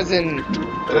 Because in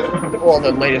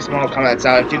the latest Mortal Kombat's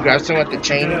out, if you grab someone with the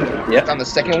chain on the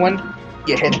second one,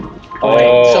 you hit him.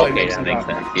 Oh, so it okay, makes that him makes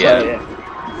drop. sense. Yeah. So, yeah.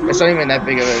 It's not even that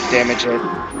big of a damage hit.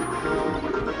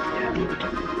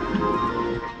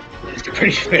 It's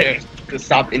pretty fair to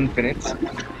stop infinites.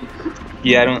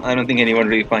 Yeah, I don't think anyone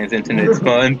really finds infinites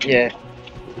fun. Yeah.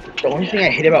 The only thing I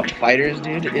hate about fighters,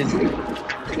 dude, is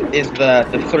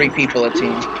the 3 people a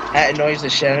team. That annoys the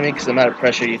shit out of me because the amount of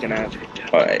pressure you can have.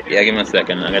 Alright, yeah, give me a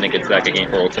second. I'm gonna get back again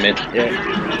for ultimate. Yeah.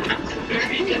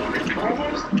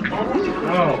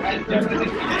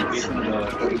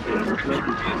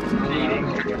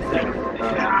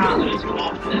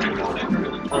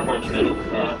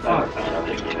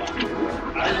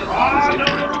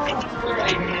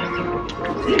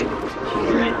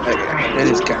 That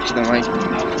is catching the mic.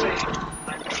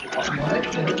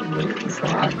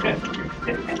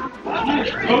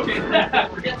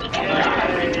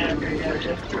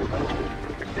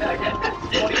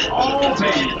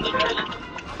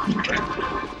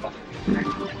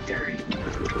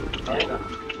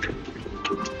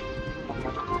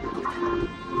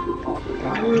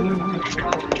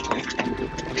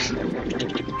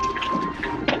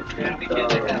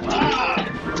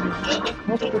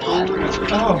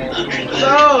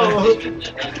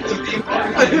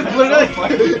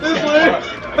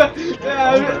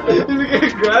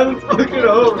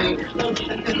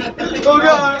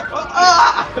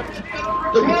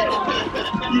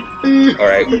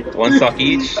 Alright, 1 stock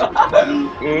each.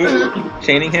 Ooh,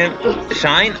 chaining him.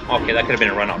 Shine? Okay, that could have been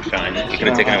a run-off shine. You could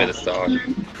have taken him with a stock.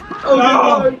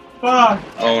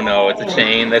 Oh no, it's a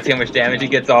chain. Let's see how much damage he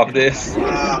gets off this.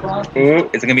 Ooh,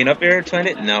 is it gonna be enough air to end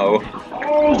it? No.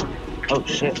 Oh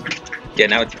shit. Yeah,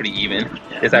 now it's pretty even.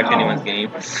 It's actually anyone's game.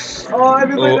 Oh, I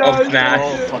mean, Oh, up Oh,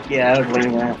 smash. fuck yeah, I was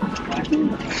winning that.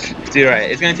 Dude,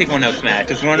 right. It's gonna take one up smash.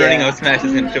 Just one running up smash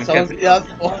is gonna jump. Yeah,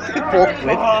 both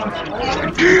whip.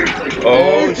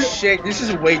 Oh shit, this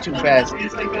is way too fast.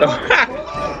 Dude,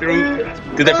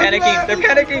 they're panicking. They're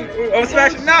panicking. Ooh, up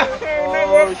smash. No,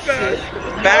 no up smash.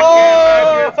 Back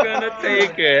in. It's gonna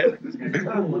take it.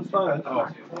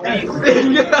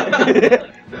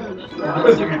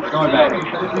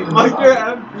 Fuck your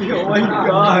MP, oh my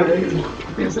god.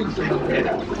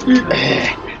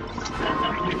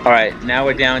 Alright, now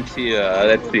we're down to,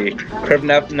 let's see. Curve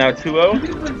now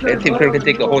 2-0. I think Curve can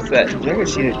take the whole set. I can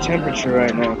see the temperature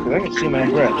right now, because I can see my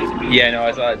breath. Yeah, I know,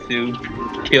 I saw it too.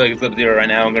 I feel like it's up 0 right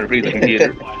now. I'm gonna freeze the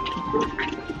computer.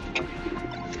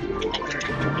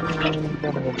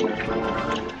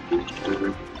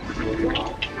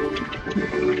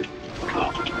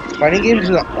 Fighting games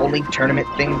are the only tournament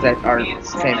things that are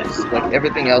famous. Like,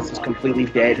 everything else is completely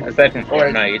dead. Aside from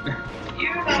Fortnite.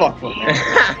 Fuck.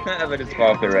 But it's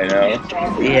popular right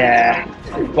now. Yeah,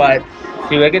 but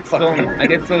dude, I get so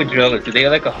jealous. Dude, they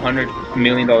got like $100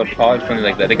 million pod, something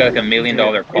like that. They got like $1 million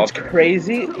pod. it's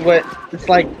crazy, but it's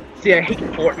like, see, I hate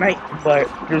Fortnite, but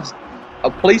there's a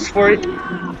place for it,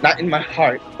 not in my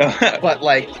heart, but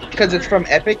like, because it's from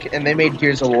Epic and they made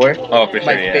Gears of War. Oh, for sure,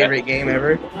 my favorite game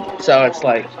ever. So it's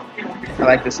like, I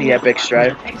like to see Epic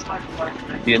strive.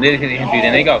 Dude,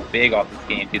 and they got big off this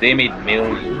game, dude. They made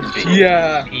millions.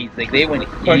 Yeah. Like, they went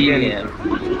in.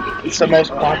 It's the most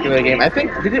popular game. I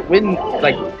think, did it win,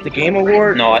 like, the Game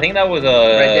Award? No, I think that was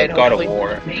God of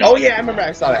War. Oh, yeah, I remember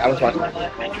I saw that. I was watching that.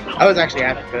 I was actually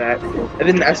happy for that. And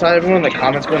then I saw everyone in the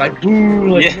comments going like, boo.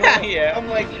 Like, yeah, yeah. I'm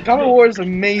like, God of War is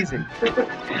amazing.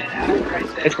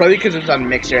 It's probably because it's on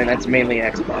Mixer, and that's mainly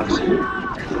Xbox.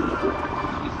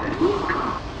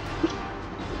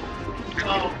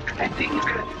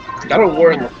 God of War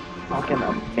was fucking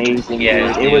amazing.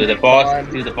 Yeah, dude. It was the boss.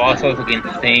 Dude, the boss was like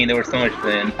insane. There was so much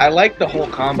fun. I liked the whole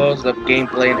combos, the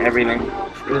gameplay, and everything.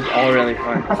 It was all really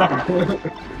fun.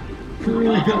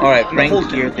 All right, The Frank. whole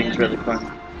gear thing's really fun.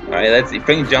 All right, let's see.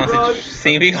 Frank Johnson.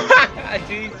 See me.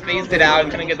 He spaced it out.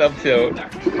 Couldn't get up tilt.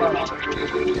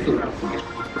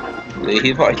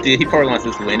 He probably wants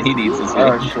this win. He needs this win.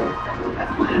 Oh shit.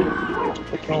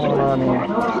 What's going on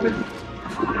here?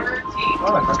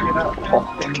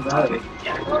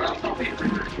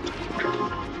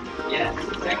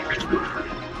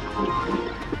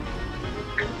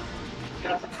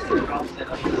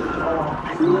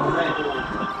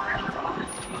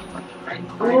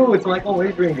 Oh, it's Michael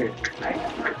Waydringer.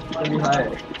 Let me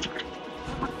hide.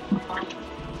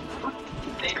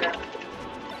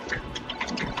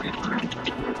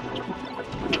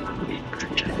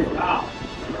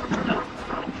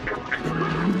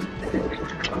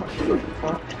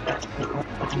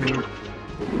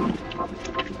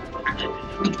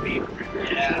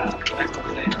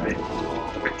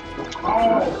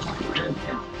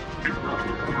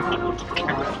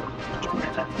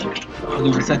 I'll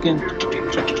give it a second.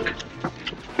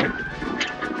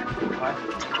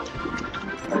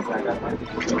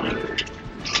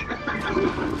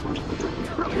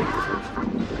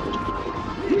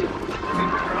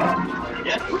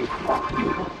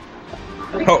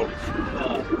 Oh.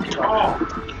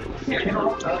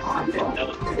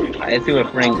 Let's see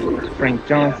what Frank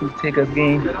Johnson take us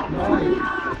game.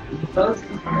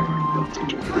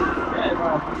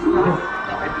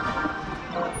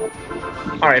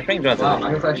 All right, Frank Johnson. Wow,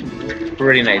 that's actually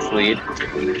Pretty nice lead.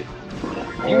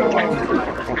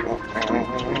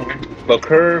 But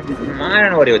Curve, I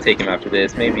don't know what it would take him after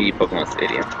this. Maybe Pokemon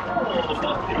Stadium.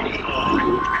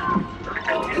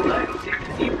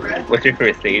 What's your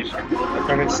favorite stage?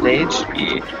 Current stage?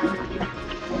 Yeah.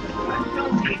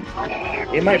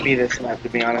 It might be this map, to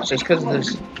be honest, just because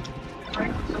there's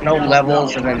no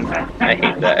levels, and then I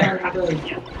hate that.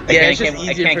 yeah, it's just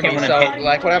easier for me. So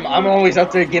like when I'm always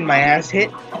up there getting my ass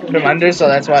hit from under, so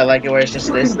that's why I like it where it's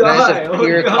just this. And it's a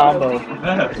pure combo.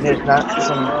 There's not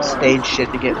some stage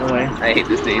shit to get in the way. I hate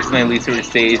this stage. It's my least favorite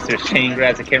stage. There's chain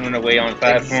grabs. I can't run away on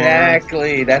platforms.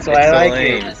 Exactly. That's why I so like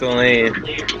lame. it. It's so lame.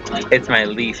 It's my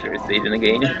least favorite stage in the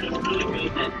game.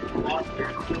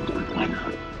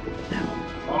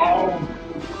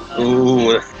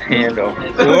 Ooh, the handle.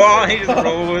 Whoa, he just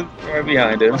rolled right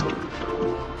behind him.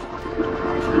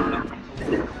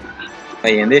 Oh,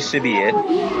 yeah, and this should be it.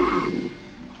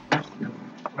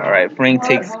 Alright, Frank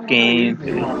takes game.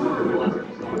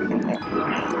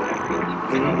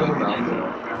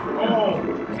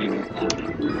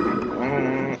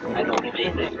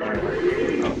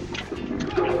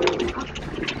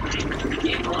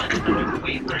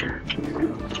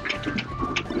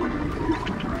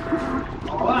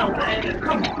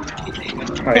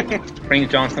 Alright, Frank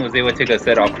Johnson was able to take a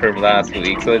set off Curve last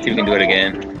week, so let's see if we can do it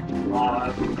again.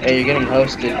 Hey, you're getting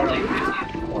hosted.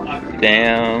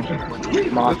 Damn.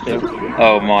 Mawthu.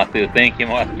 Oh, Mawthu. Thank you,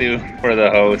 Mawthu, for the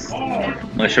host.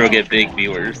 I'm sure we'll get big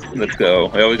viewers. Let's go.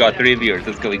 Well, we got 3 viewers.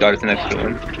 Let's go. We got us an extra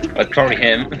one. That's probably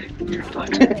him.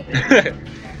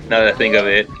 Now that I think of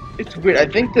it. It's weird. I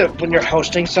think that when you're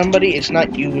hosting somebody, it's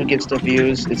not you who gets the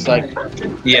views. It's like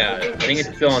Yeah, I think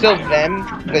it's still on. them.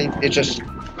 It's just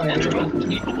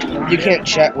you can't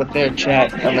chat with their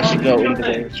chat unless you go into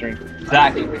their stream.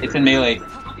 Exactly. It's in Melee.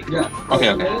 Yeah.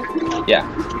 Okay. Yeah.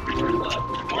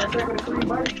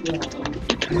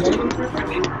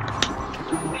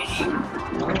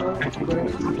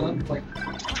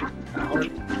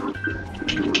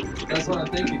 That's what I'm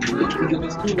thinking. Because if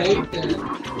it's too late, then it's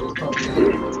probably.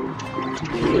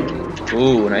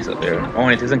 Ooh, nice up there. Oh,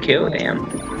 and it doesn't kill. Damn.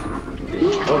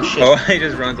 Oh shit. Oh, he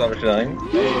just runs off the time.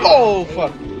 Oh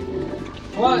fuck.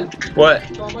 What? What?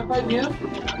 So am I fighting him?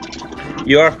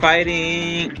 You're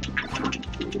fighting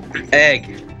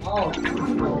Egg. Oh.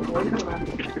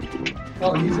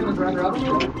 Oh, he's in the round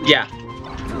robin? Yeah.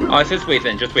 Oh, just wait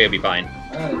then. Just wait. It'll be fine.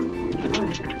 Alright.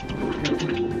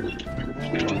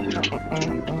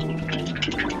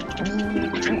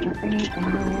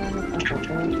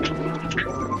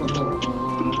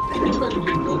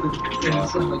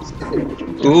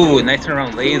 Ooh, nice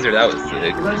turnaround laser. That was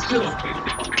sick. Let's just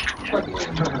fucking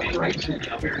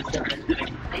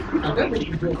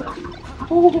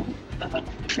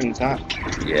He's not.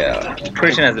 Yeah.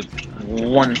 Christian has a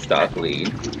 1 stock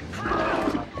lead.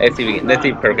 Let's see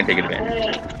if Kirk can take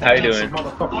advantage. How you doing?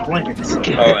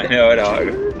 Oh, I know, dog.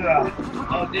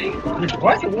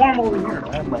 Why is it warm over here?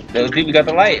 Those people got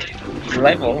the light. The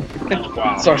light bulb.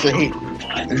 Wow. Source of heat.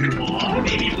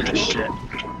 Shit.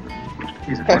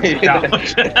 He's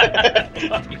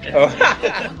Oh.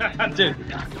 Dude,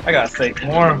 I gotta stay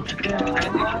warm.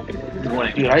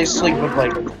 Dude, I sleep with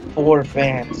like 4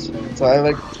 fans, so I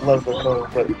like love the cold,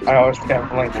 but I always have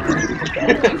blankets.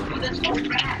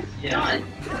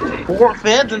 4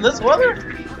 fans in this weather?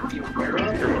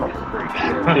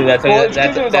 Dude, that's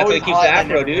what he keeps the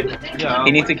afro, dude. Yeah.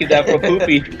 He needs to keep the afro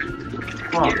poopy.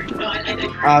 I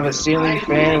have a ceiling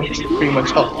fan, which is pretty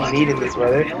much all you need in this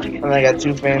weather. And I got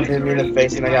 2 fans hitting me in the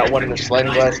face, and I got 1 in the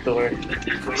sliding glass door.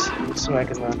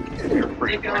 Smacking them.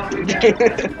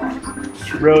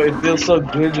 Bro, it feels so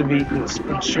good to be in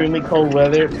extremely cold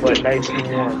weather, but nice and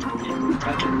warm.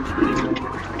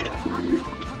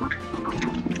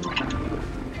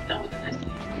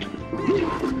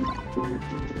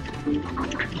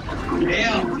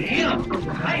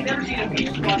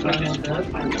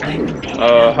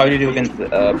 How did you do against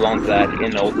Blonde Zach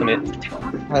in Ultimate?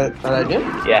 How'd I do?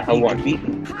 Yeah, how won?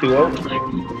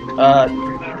 2-0? Are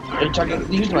you talking?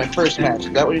 You used my first match.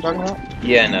 Is that what you're talking about?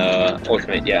 Yeah, in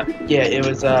Ultimate, yeah. Yeah, it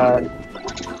was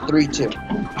 3-2.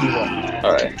 You won.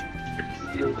 Alright.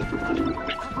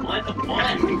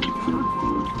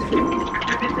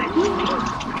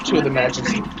 Two of the matches.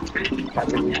 I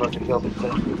really fucking killed it.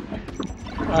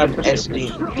 I have SD.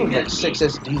 Like 6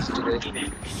 SDs today.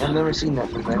 I've never seen that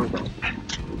from anybody.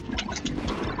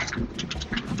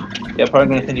 Yeah,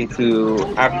 probably gonna send you to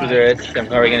after this. I'm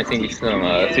probably gonna send you some. See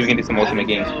if we can do some Ultimate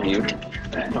games for you.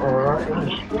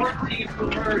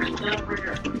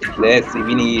 Let's see.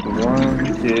 We need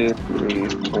 1, 2, 3,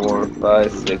 4,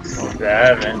 5, 6,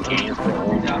 7 teams for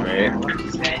Ultimate.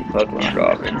 Fuck round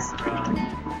robins.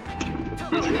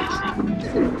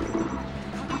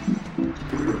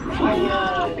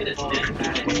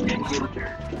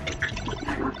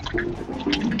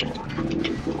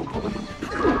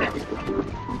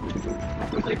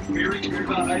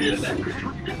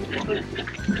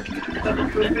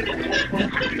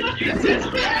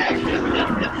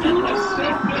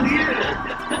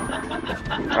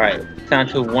 Alright, down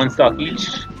to 1 stock each.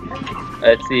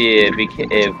 Let's see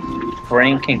if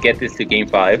Frank can get this to game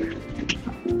 5.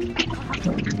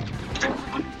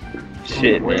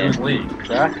 Shit, man.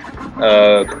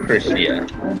 Christian.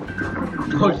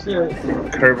 Oh shit.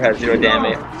 Curve has 0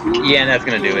 damage. Yeah, and that's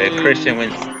gonna do it. Christian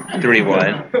wins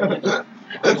 3-1.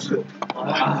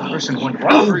 Christian won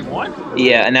 3-1?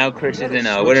 Yeah, and now Christian's in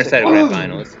winner side of grand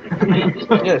finals. You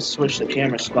gotta switch the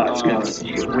camera spots because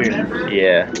it's weird.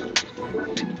 Yeah.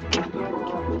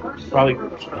 Probably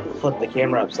flip the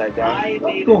camera upside down.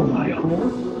 Oh my god.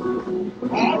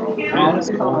 Oh, that's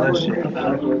cool as shit.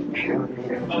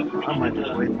 I might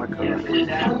just leave my car.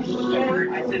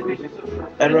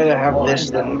 I'd rather have this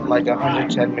than like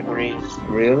 110 degrees.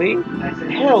 Really?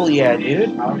 Hell yeah,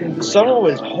 dude. Summer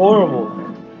was horrible.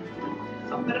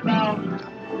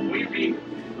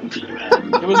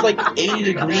 It was like 80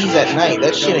 degrees at night.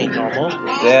 That shit ain't normal.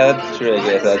 Yeah, that's true. I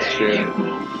guess that's true.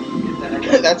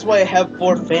 That's why I have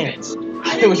 4 fans.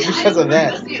 It was because of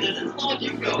that.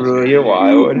 Bro, you're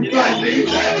wild.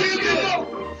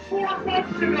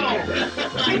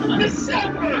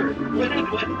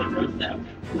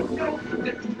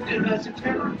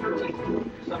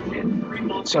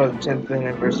 So, 10th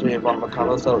anniversary of Wombo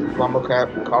Combo. So, Wombo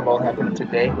Combo happened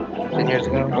today, 10 years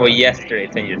ago. Well, yesterday,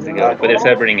 10 years ago, but they're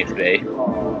celebrating it today.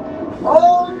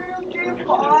 Oh, Game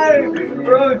 5!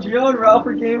 Bro, Gio and Ralph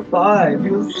for Game 5. He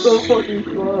was so fucking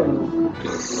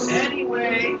close.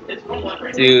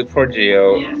 Dude, poor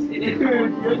Gio.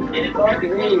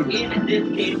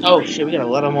 Oh shit, we got a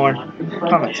lot of more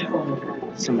comments.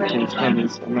 Some things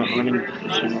comments. I'm not running.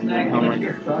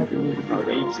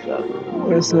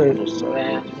 Where's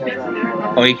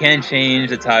the? Oh, you can change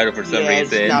the title for some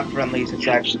reason. It's not friendlies, it's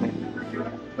actually.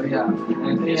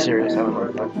 Serious, I don't know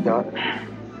what I got.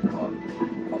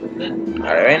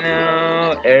 Alright, right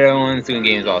now, everyone's doing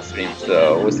games off stream,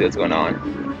 so we'll see what's going on.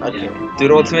 Okay.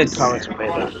 Dude, Ultimate's... Comments were made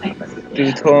up.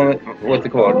 Dude, what's it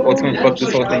called? Ultimate fucked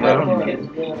this whole thing up?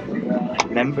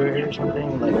 Member or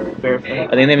something? Like, verified?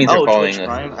 I think that means they're calling Twitch us.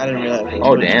 Prime? I didn't realize.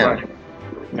 Oh, damn.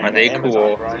 Aren't they Amazon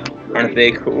cool? Prime. Aren't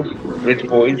they cool? Rich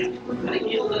boys? If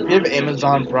you have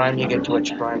Amazon Prime, you get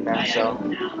Twitch Prime now, so.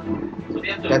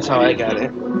 That's how I got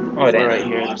it. Oh, damn. Right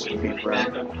here. This is me,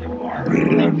 Prime.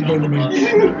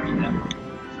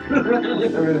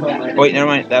 Wait, never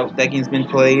mind. That game's been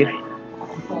played.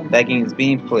 That game's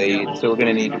being played, so we're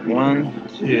gonna need 1,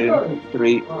 2,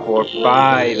 3, 4,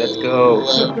 5. Let's go.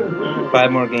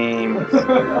 5 more games.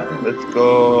 Let's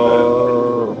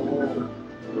go.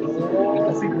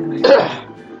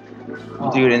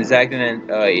 Dude, and Zach didn't.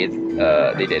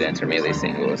 They did enter melee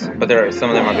singles, but some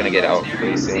of them are gonna get out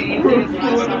pretty soon.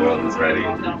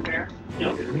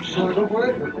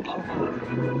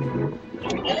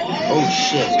 Oh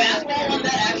shit.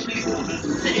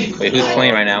 Wait, who's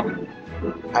playing right now?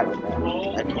 I don't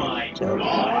know. I can't tell.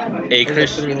 Hey,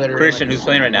 Christian, who's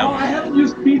playing right now? I haven't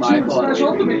used Peach Slash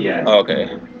Ultimate yet. Oh,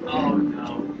 okay.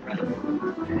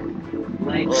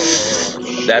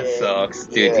 That sucks,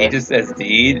 dude. Yeah. He just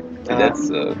SD'd. Dude, that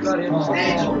sucks.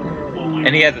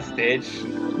 And he has a Stitch.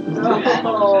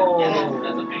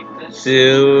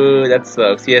 Dude, that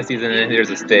sucks. Yes, he's in it. There's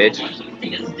a Stitch.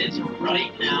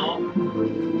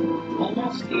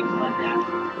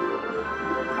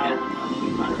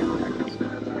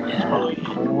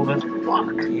 Cold as fuck.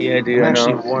 Yeah, dude, I'm I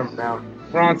actually know. warm now.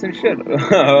 Bronson, shut up.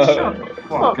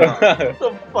 Fuck. What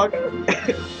the fuck?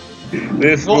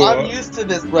 This Well, fool. I'm used to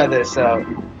this weather, so.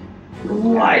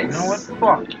 What? You know what?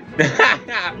 Fuck.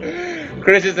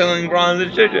 Chris is telling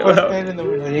Bronson, shut Go up. stand in the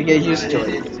window. You get used to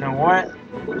it. You know what?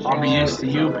 I'll be used to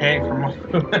you paying for my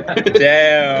food.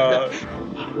 Damn.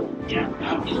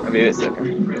 I'll be a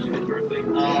second.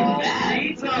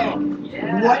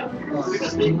 What?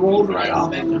 He rolled right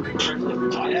off.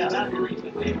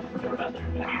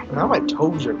 Now my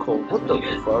toes are cold. What the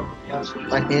fuck?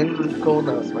 My hands are cold,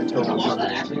 now it's my toes. God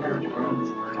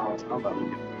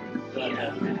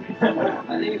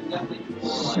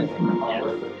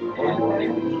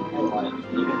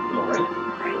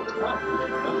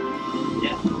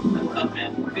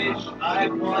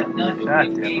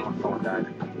damn, my phone died.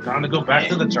 Time to go back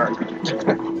to the chart.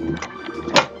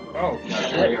 Oh,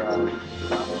 shit.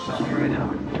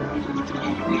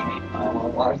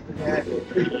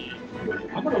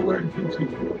 I'm gonna learn Pichu.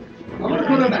 I'm gonna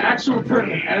put an actual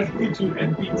tournament as Pichu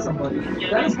and beat somebody.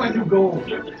 That is my new goal.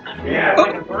 Yeah.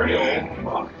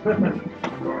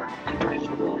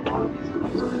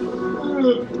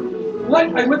 What?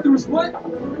 I went through a split?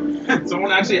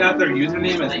 Someone actually has their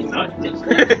username as Nut.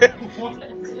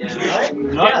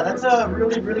 Yeah, that's a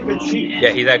really, really good cheat.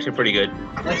 Yeah, he's actually pretty good.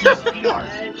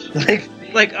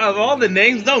 Like of all the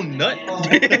names, no Nut.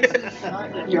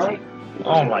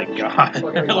 Oh my god.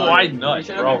 Why Nut,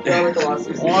 bro?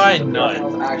 Why Nut?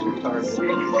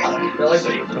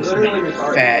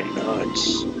 Fat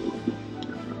nuts.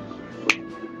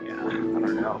 Yeah, I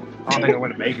don't know. I don't think I'm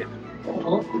gonna make it.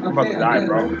 I'm about to die,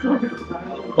 bro.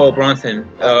 Oh, Bronson.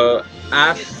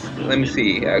 Let me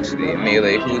see. Actually,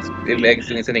 melee. Who's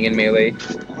doing something in melee?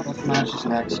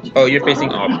 Oh, you're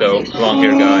facing Octo,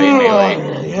 long-haired guy in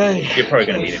melee. You're probably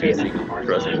gonna beat him easy.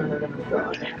 Trust me.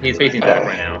 He's facing Zach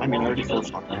right now. I mean, already full.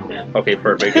 Okay,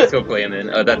 perfect. Let's go play him then.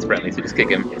 That's friendly, so just kick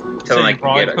him. Tell him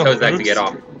tell Zach to get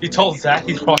off. He told Zach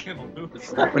he's probably gonna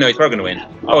lose. No, he's probably gonna win.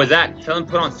 Oh, Zach, tell him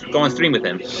go on stream with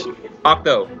him.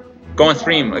 Octo, go on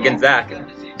stream against Zach.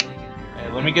 Hey,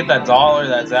 let me get that dollar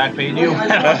that Zach paid you.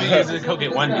 Let me use it to go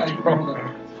get Wendy, bro.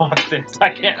 Fuck this. I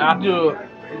can't.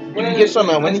 You can get some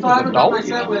at Wendy's with a dollar.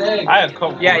 I had a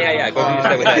couple. Yeah. Go use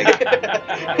that with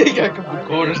egg. You got a couple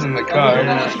quarters in the car.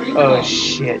 Oh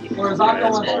shit.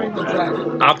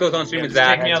 Octo's on stream with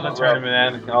Zach. Take me out the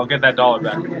tournament, man. I'll get that dollar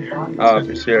back. Oh,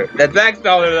 for sure. That's Zach's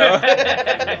dollar, though.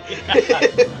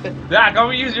 Zach, I'm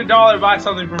gonna use your dollar to buy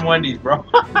something from Wendy's, bro.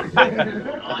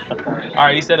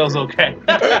 Alright, you said it was okay.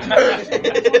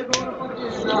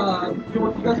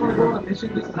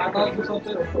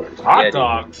 Hot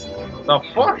dogs? The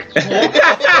fuck?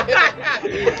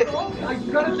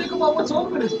 You gotta think about what's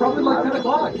open. It's probably like 10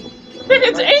 o'clock.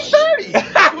 It's 8:30!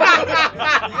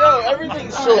 Yo,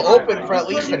 everything's still open for at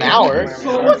least an hour.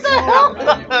 What the hell?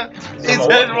 He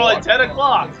said for like 10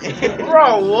 o'clock.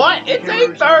 Bro, what? It's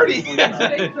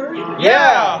 8:30!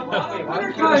 Yeah!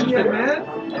 Winter time yet, man.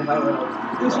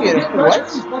 What?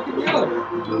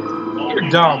 You're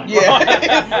dumb. Yeah,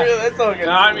 that's all good.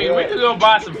 No, I mean, we could go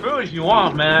buy some food if you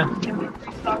want, man.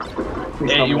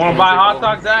 Hey, you want to buy hot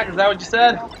dogs, Zach? Is that what you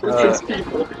said?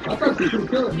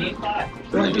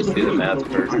 Let me see the math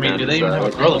first. I mean, do they even have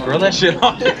a grill to grill that shit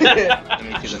on? Let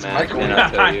me see the math, and I'll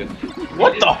tell you.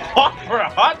 What the fuck for a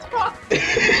hot dog?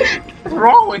 What's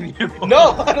wrong with you?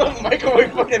 No, I don't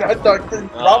microwave fucking hot dogs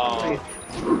properly.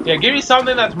 Yeah, give me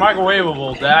something that's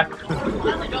microwavable, Zach.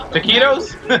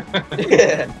 Taquitos?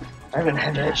 Yeah, I haven't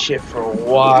had that shit for a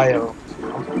while.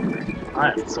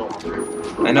 Alright, so.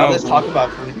 I know. Let's talk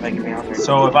about food making me hungry.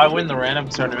 So if I win the random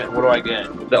tournament, what do I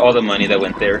get? All the money that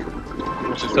went there.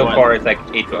 Which is So what? far, it's like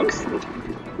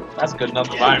 $8. That's good enough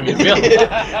to buy me a meal.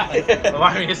 To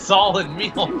buy me a solid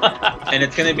meal. And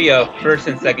it's gonna be a first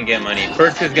and second get money.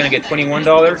 First is gonna get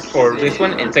 $21 for this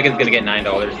one, and second is gonna get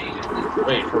 $9.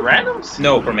 Wait, for randoms?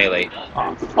 No, for melee.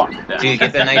 Oh, fuck that. Do you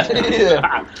get that nice?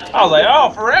 I was like, oh,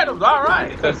 for randoms,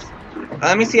 alright.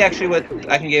 Let me see actually what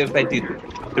I can get if I do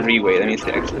three-way. Let me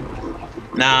see actually.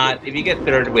 Nah, if you get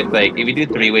third with like, if you do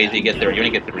 3 ways, you get third. You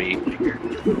only get 3.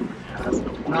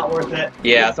 Not worth it.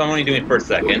 Yeah, so I'm only doing first,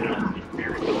 second.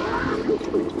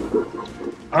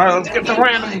 Alright, let's get the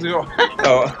randoms go.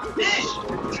 Oh.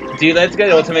 Dude, let's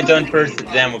get ultimate done first,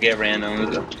 then we'll get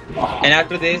randoms. And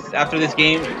after this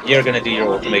game, you're gonna do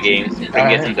your ultimate games. You can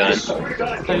get them done.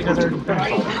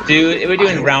 Dude, we're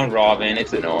doing round robin.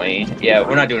 It's annoying. Yeah,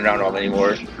 we're not doing round robin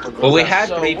anymore. But we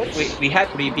had we had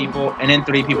 3 people, and then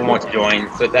 3 people want to join,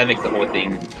 so that makes the whole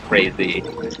thing crazy.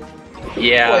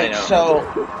 Yeah, Wait, I know. so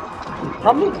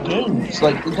how many games?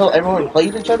 Like until everyone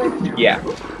plays each other? Yeah.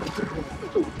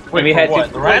 Wait, we had what?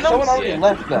 to, The Wait, randoms? someone already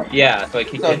left though. Yeah, so I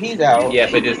kicked So it. he's out. Yeah,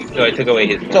 so I took away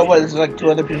his. So what? There's like 2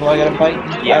 other people I gotta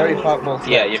fight. Yeah. I already fought both.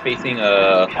 Yeah, you're facing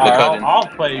the cousins. I'll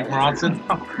play you, Bronson.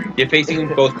 You're facing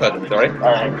both cousins, alright?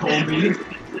 Alright,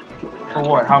 for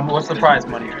what? What's the prize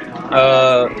money right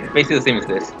now? Basically the same as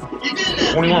this.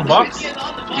 $21?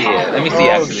 Yeah, let me see Oh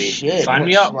actually. shit! Sign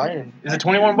me what's up. sliding? Is it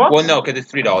 21 bucks? Well, no, because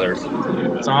it's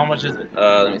 $3. So how much is it?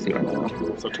 Let me see right now.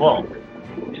 So 12.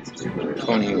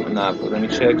 20. Nah, let me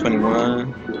check.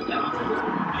 21.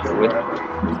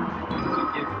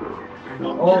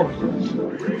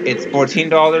 It's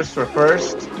 $14 for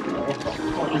first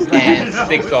and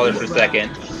 $6 for second.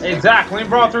 Hey Zach, let me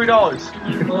borrow $3.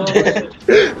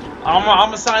 I'm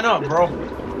gonna sign up, bro.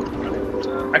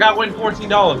 I got win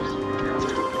 $14.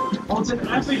 Oh, it's an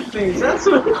epic face. That's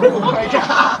so cool. Oh my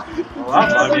god. Well,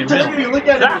 that might be a minimum. Look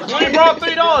at Zach, let me borrow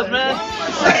 $3, man.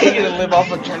 You're gonna live off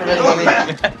of tournament money.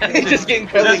 You're just getting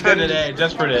credit. Just for today.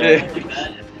 Just for today.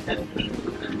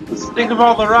 Just think of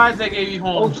all the rides I gave you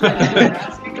home. Am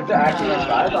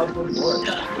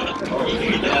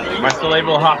I still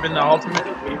able to hop in the ultimate?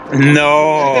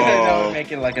 No,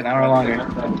 make it like an hour longer.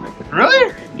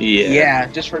 Really? Yeah. Yeah,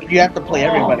 just for you have to play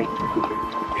everybody.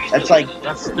 That's like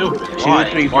That's stupid. 2, Why?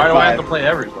 3, 4, Why do I have 5. to play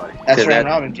everybody? That's So round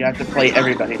that- robin. You have to play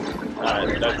everybody.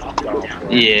 That's dumb.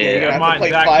 You're Yeah. gonna have to Mine, play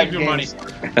Zach, 5 keep your money. games.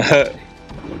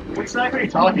 Which Zach are you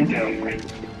talking to?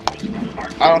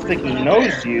 I don't think he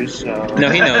knows you, so. No,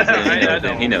 he knows it. He I knows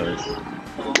know. it. He knows.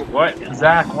 What?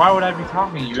 Zach, why would I be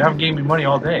talking to you? You haven't gave me money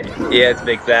all day. Yeah, it's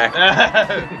Big Zach.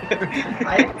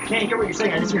 I can't hear what you're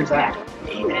saying. I just hear Zach.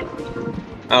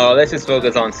 Oh, let's just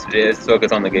focus on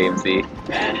the game. See,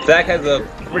 Zach has a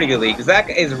pretty good league. Zach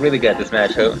is really good at this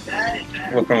matchup,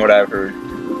 from what I've heard.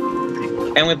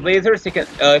 And with lasers, he can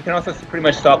also pretty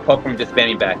much stop Pup from just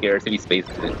spamming back airs if he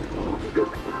spaces it.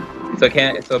 So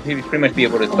he pretty much be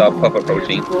able to stop Pup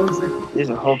approaching. There's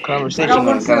a whole conversation in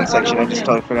the comment section I just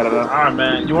totally forgot about. Alright,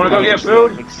 man. You want to go get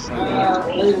food?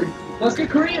 Let's get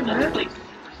Korean, man.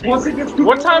 Once it gets too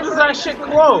What time does that shit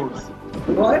close?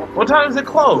 What? What time does it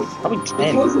close? Probably It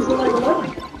 10. closes at like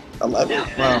 11. 11.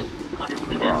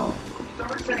 Wow.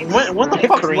 When the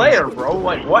fuck's Korean. later, bro?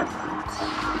 Like, what?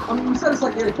 I mean, you said it's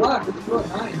like 8 o'clock, but it's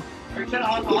at 9.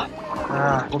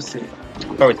 We'll see.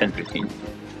 Probably 10, 15.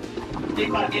 I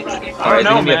Alright, don't know,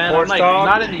 gonna be a man. four I'm like, star.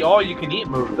 not in the all-you-can-eat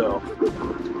mood, though.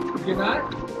 You're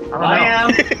not? I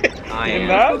am. I In am.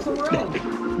 that? Somewhere else.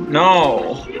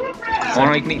 No. Why don't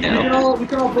I can eat now? We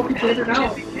can all book each other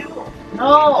now.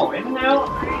 No, isn't it?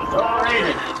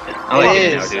 Overrated. I like It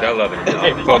it now, is. dude. I love it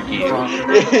now. Fuck you.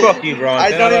 Fuck you,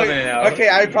 Bronson. I don't love even. it now. Okay,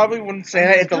 I probably wouldn't say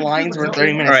that if the lines were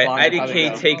 30 minutes long. Alright, I'd probably IDK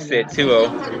go. takes it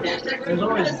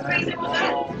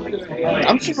 2-0.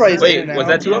 I'm surprised. Wait, that was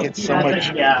that 2-0? It's so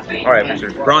much. Yeah. Alright, for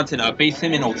sure. Bronson, face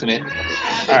him in ultimate.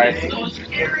 Alright. You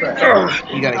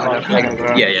gotta go. I gotta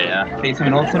go. Yeah. Face him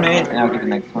in ultimate, and I'll get the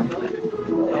next one.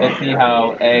 Let's see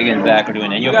how Egg and Zach are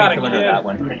doing, and you'll face the winner of that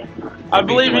one. I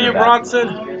believe in you, Bronson.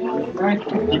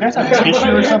 You guys have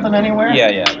tissue or something anywhere?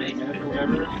 Yeah.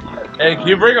 Hey, can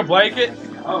you bring a blanket?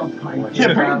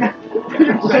 Yeah, bring it. Can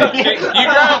you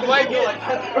grab a blanket?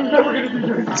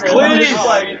 Please.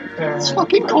 It's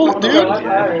fucking cold, dude.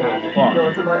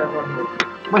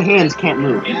 My hands can't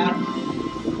move.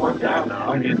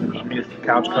 I'm using the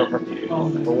couch cover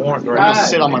for warmth. I just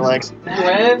sit on my legs. Did you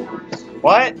win?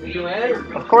 What? Did you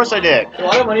win? Of course I did. You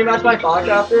want a money match my taco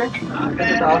after? Get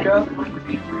the taco?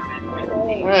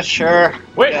 Yeah, sure.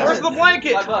 Wait, where's the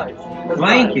blanket? $5.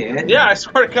 Blanket? Yeah, I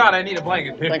swear to God, I need a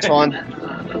blanket. Dude. Thanks, Juan.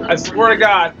 I swear to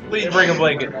God, please bring a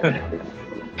blanket.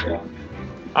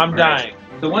 I'm dying.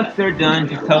 So once they're done,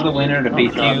 just tell the winner to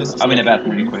face you. I'm in the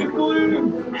bathroom really quick.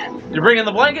 You're bringing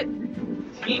the blanket?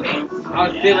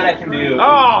 I'll see what I can do.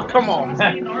 Oh, come on.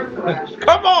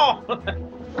 Come on.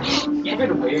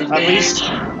 At least,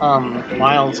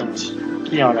 Miles and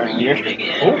Keon are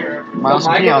here. Miles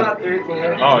and Michael Keon. got 13,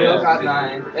 Oh, Phil yeah. got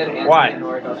 9, and Anthony Why? and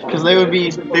Nori got 5. Because they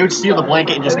would steal the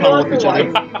blanket and just cuddle with each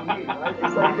other.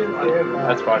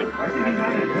 That's funny.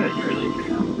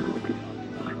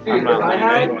 Dude, I'm not if I like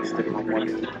had- anyone sticking on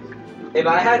blanket. If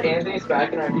I had Anthony's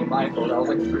back and I beat Michael, that was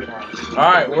like 3 points. All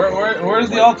right, where's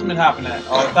the ultimate happening at?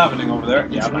 Oh, it's happening over there.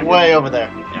 Yeah, I'm not Way over there.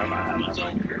 Yeah, I'm not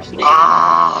having that.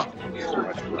 Ah!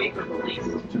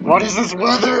 What is this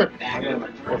weather?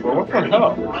 What the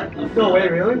hell? No way,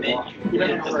 really?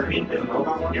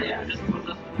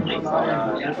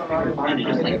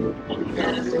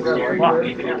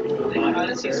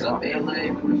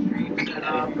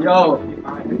 Yo,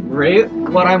 rate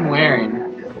what I'm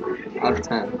wearing out of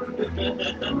 10.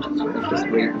 Just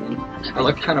rate me. I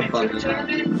look kind of funny. 7.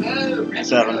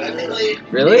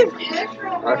 Really?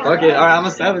 Alright, fuck it. Alright, I'm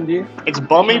a 7, dude. It's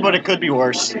bummy, but it could be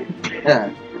worse.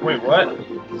 Yeah. Wait, what?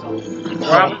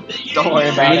 Don't worry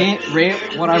about it.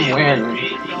 Rate what I'm wearing.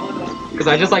 Because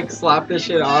I just like slapped this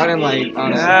shit on and like,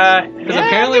 honestly. Because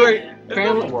apparently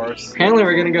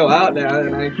we're gonna go out now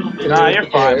and I. Nah, you're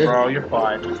fine, bro. You're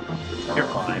fine. You're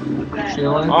fine.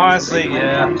 Chilling. Honestly,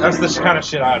 yeah. That's the kind of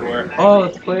shit I'd wear. Oh,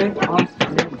 let's play.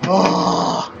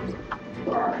 Oh,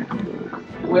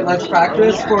 Wait, let's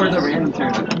practice for the random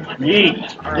tournament.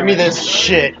 Yeet. give me this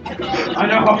shit. I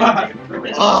know.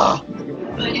 Ah.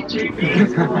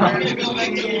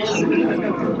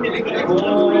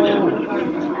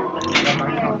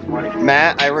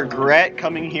 Matt, I regret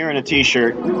coming here in a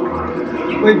t-shirt.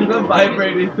 Wait, does that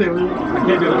vibrate anything? I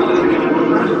can't do it.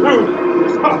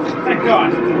 Oh, thank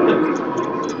God.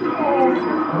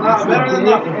 Not better than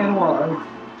nothing.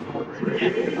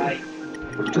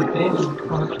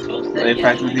 Are they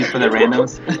practicing for the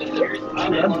randoms?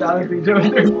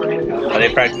 Are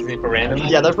they practicing for randoms?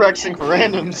 Yeah, they're practicing for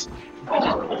randoms.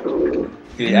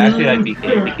 Dude, actually, like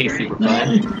DK. DK's super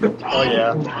fun. Oh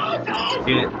yeah.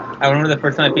 Dude, I remember the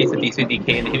first time I faced a beast with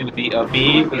DK and he would be a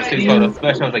B with a 6 photo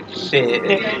special. I was like,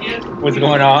 shit, what's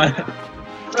going on?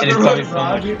 And it's probably so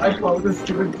much. I called this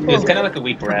stupid It was kind of like a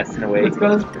weak rest in a way. It's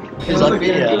because It's like,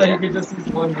 yeah. you could just use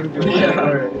one move. Yeah,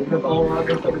 alright. That's all wrong.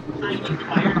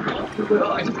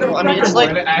 Well, I mean, it's like,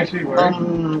 it actually works.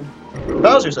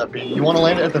 Bowser's up here. You want to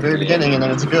land it at the very beginning and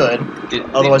then it's good. Dude,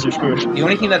 Otherwise you're screwed. the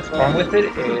only thing that's wrong with it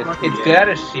is it's good at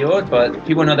a shield, but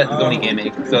people know that's the only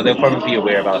gimmick, so they'll probably be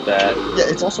aware about that. Yeah,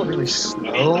 it's also really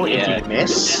slow if Yeah. you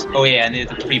miss. Oh yeah, and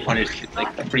it's a free punish, like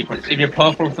a free punish. If you're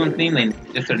puff or something, then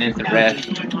just an instant rest.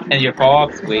 And your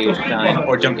pops, wave, shine,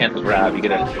 or jump cancel grab, you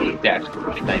get a dash,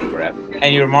 nice grab.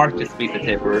 And your mark just beats the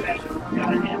tipper.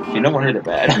 You no wonder they're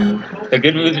bad. The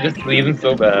good moves are just leave them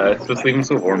so bad, just leave them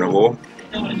so vulnerable.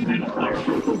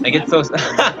 I get so.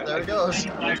 There it goes.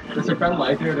 Does your friend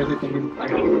like it or does he think he's like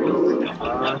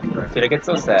Dude, I get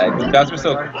so sad. Bowser's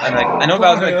so. I'm like, I know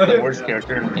Bowser's like the worst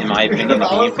character in my opinion.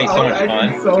 But he's so much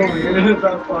fun. so weird at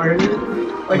that party.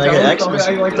 Like, Mega that was Xmas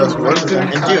something I, like, does worse than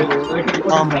remember and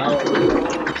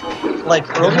dude, like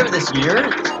earlier this year,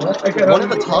 One of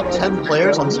the top 10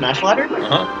 players on Smash Ladder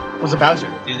was a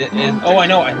Bowser. Dude, oh, I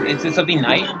know. Is it something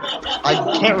Night? I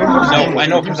can't remember his name. No, I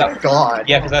know because God.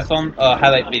 Yeah, because I saw a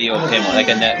highlight video of him, like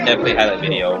a Netflix highlight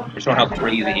video, showing how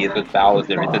crazy he is with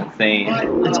Bowser. It's insane.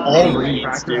 It's all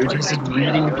reads, dude. He's just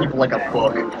reading people like a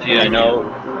book. Dude, I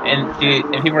know. And dude,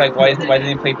 and people are like, why doesn't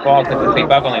he play Fox? Because he play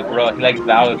Fox. I'm like, bro, he likes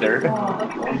Bowser.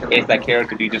 It's that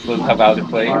character, dude. Just look how Bowser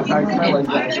plays.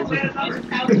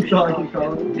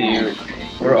 Dude,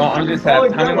 we're on just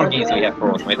have how many more games do we have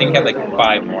for us? I think we have like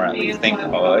 5 more at least. Thank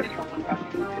God.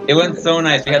 It went so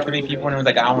nice. We had 3 people and it was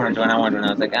like, I want to join. I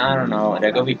was like, I don't know.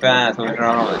 They're gonna be fast. We're like,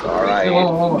 alright.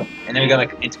 And then we got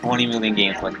like 20 million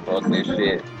games. I'm like, fuck this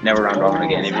shit. Never round robin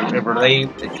again. If we're late,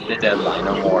 it's the deadline.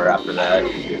 No more after that.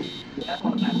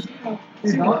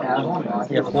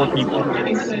 Yeah, 4 people.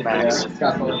 Max.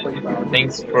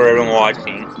 Thanks for everyone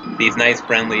watching. These nice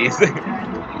friendlies.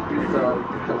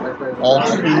 All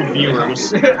 2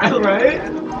 viewers. Right?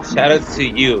 Shoutouts to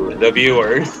you, the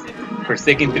viewers, for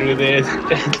sticking through this.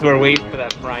 We're waiting for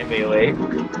that Prime Melee.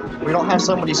 We don't have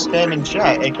somebody spamming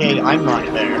chat, aka I'm not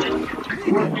there.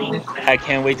 I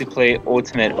can't wait to play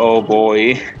Ultimate. Oh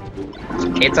boy.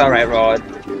 It's alright, Rod.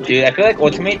 Dude, I feel like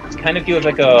Ultimate kind of feels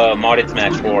like a modded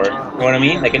Smash 4. You know what I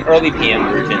mean? Like an early PM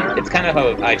version. It's kind of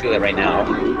how I feel it right now.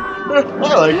 I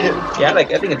like it. Yeah, I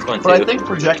think it's fun too. But I think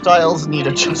projectiles need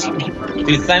adjustment.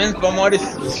 Dude, Simon's bum mod is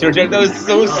projectile is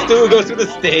so stupid. Goes through the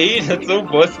stage. That's so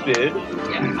busted.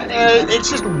 It's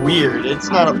just weird. It's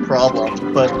not a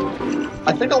problem, but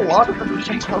I think a lot of the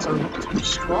projectiles are too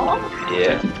strong.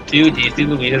 Yeah. Dude, do you see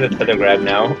Luigi's a tether grab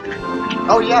now?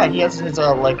 Oh yeah, he has his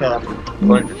like a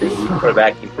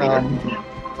vacuum cleaner.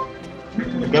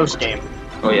 The Ghost game.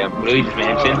 Oh yeah, Luigi's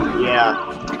Mansion. Yeah.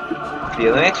 See,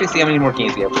 let me actually see how many more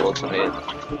games we have for Ultimate.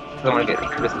 I want to get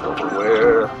Crystal.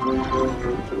 Where?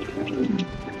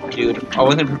 Dude,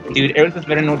 Dude, Eric is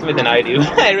better in Ultimate than I do.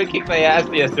 Eric kicked my ass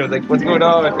yesterday. I was like, what's going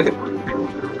on?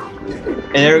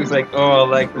 And Eric's like, oh, I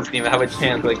like this game. I have a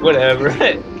chance. Like, whatever.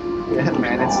 Yeah,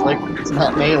 man, it's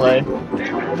not Melee.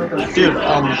 Dude,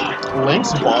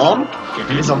 Link's bomb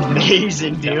is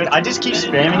amazing, dude. I just keep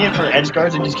spamming it for edge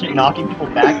guards and just keep knocking people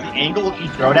back. The angle you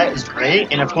throw it at is great,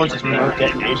 and of course it's remote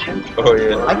detonation. Oh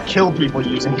yeah. I've killed people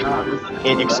using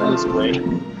it exclusively.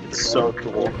 It's so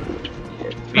cool.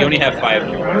 We only have 5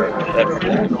 more.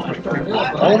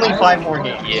 Only 5 more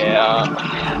games.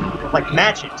 Yeah. Like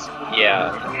matches.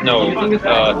 Yeah. No,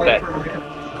 set.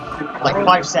 Like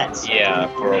 5 sets. Yeah,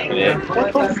 for Ultimate.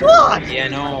 What the fuck? Yeah,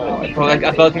 no. I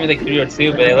thought it was like 3 or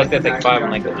 2, but I looked at like 5.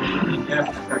 I'm like,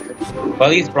 well, at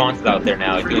least Bronze is out there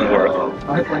now, doing work.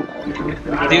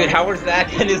 Dude, how was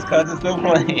Zach and his cousin still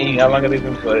playing? How long have they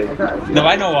been playing? No,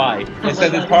 I know why. It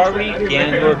says it's probably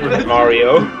Ganondorf versus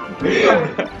Mario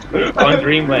on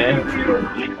Dreamland.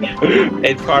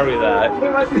 It's probably that.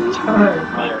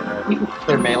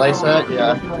 Their Melee set?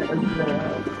 Yeah.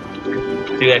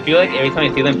 Dude, I feel like every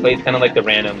time I see them play, it's kind of like the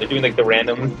random. They're doing like the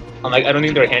randoms. I'm like, I don't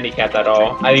think they're handicapped at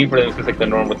all. I think for them it's just like the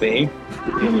normal thing.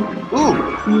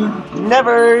 Ooh,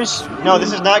 nevers. No,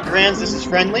 this is not grands. This is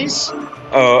friendlies.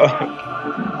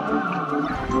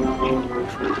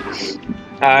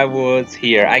 I was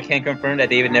here. I can confirm that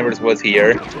David Nevers was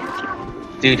here.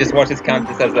 Dude, just watch this count.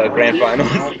 This as the grand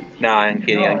finals. Nah, I'm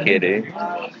kidding.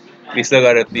 We still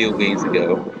got a few games to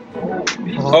go.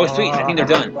 Oh, sweet. I think they're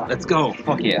done. Let's go.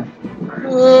 Fuck yeah.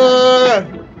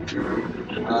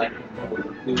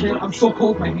 I'm so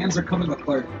cold, my hands are coming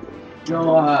apart.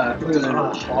 Yo, I'm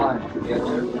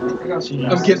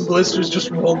getting blisters just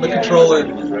from holding the controller.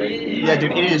 Yeah,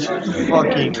 dude, it is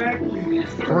fucking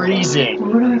freezing.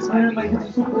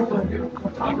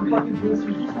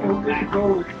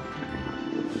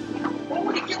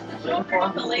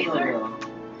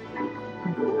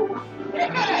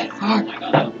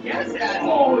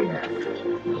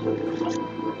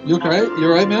 You okay? You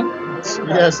alright, man?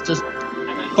 Yes, just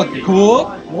fucking cool.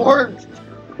 Warm.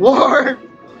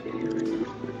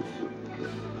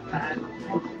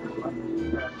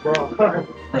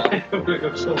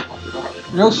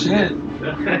 Real shit.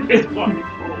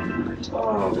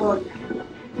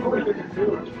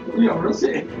 Yo, real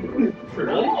shit.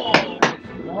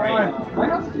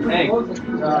 Hey. I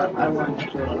want to.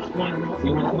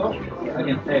 You want to go? I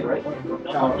can say, right?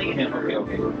 Okay.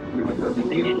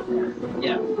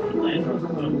 Yeah.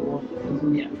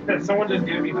 Someone just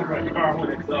gave me the right car when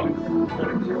it's up.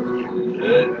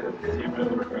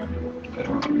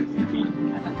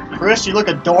 Chris, you look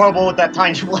adorable with that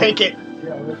tiny blanket.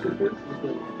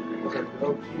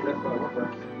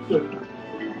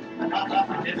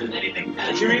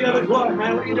 Give me another glove,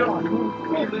 man. What are you doing?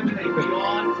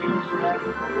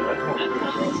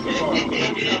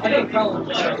 I got a problem.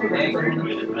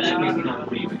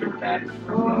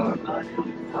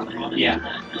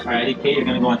 Yeah. Alright, AK, you're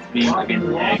gonna go on stream against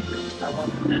Egg.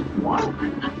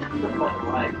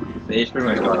 The H pretty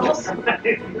much got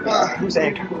this. Who's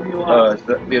Egg? It's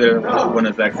the other one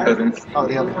of Zach's cousins. Oh,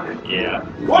 the other. Yeah.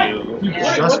 What? You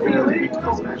just barely beat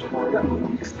the Smash 4.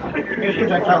 Oh,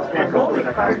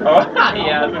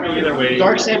 yeah, it's gonna go either way.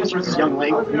 Dark Samus versus Young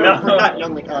Link. No. Not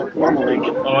Young Link, normal Link.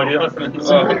 Oh, dude, listen.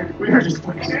 So we were just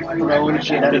throwing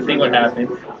shit at Let's it. see what happens.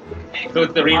 So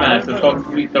it's the rematch. It's called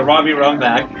the Robbie Run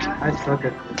Back. I suck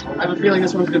it. I have a feeling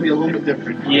this one's gonna be a little bit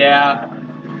different. Yeah.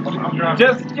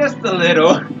 Just a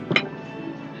little.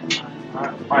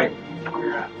 Alright.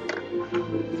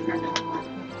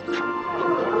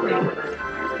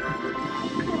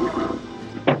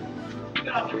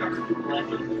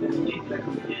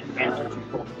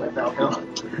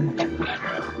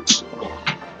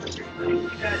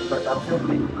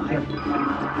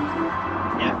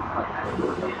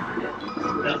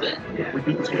 We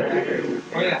beat this guy.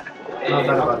 Oh yeah. Not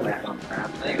bad about that.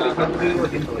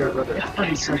 It's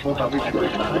pretty simple, but we can do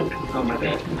it. Oh my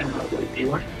god. You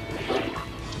want?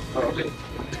 Oh, okay.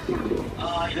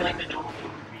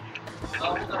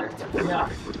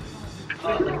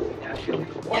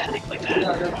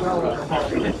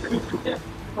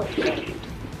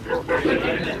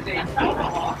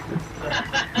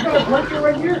 You got a blanket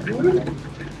right here, dude.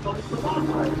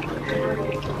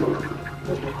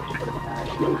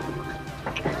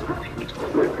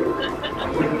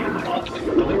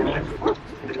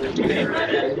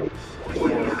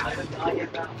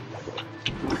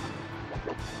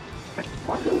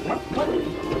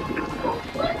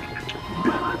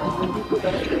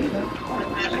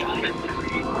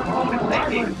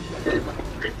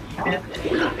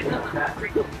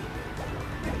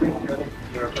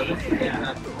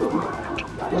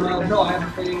 No, I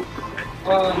haven't played.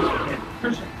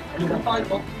 Christian, you can find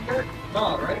both here?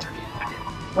 No, right?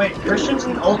 Wait, Christian's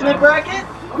in Ultimate Bracket?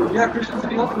 Yeah, Christian's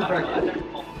in the ultimate bracket.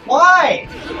 Why?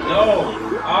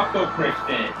 No, Octo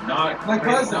Christian, not My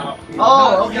cousin.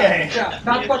 Oh, okay. Yeah,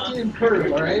 not fucking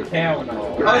Curve, alright? Hell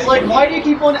no. I was like, why do you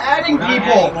keep on adding Not adding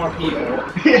people? more people.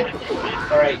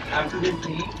 Alright, after this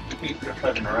team, speak your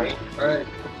cousin, alright? Alright.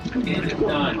 And it's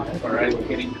done. Alright, we're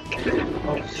getting.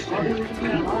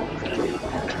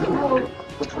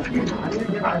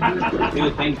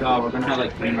 Dude, thank God, we're gonna have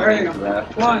like 3 more Alright, games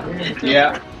left. one.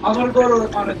 Yeah. I'm gonna go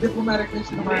on a diplomatic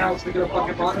mission to my house to get a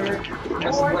fucking monitor and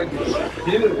some blankets.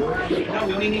 Dude, no,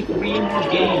 we only need 3 more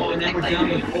games and then we're done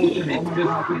with Ultimate.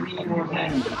 Just 3 more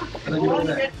games. And then you do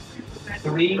that.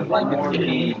 3 more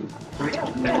games. 3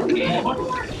 more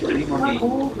games. 3 more games.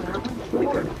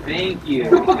 Thank you.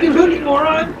 You're fucking hooking,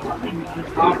 moron!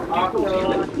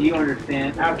 Octo, do you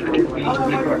understand? After this game, we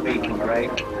start facing,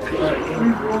 alright?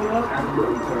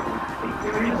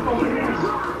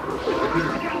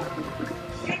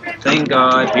 Thank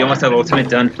God, we almost have Ultimate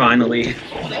done finally.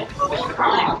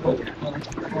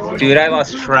 Dude, I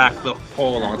lost track the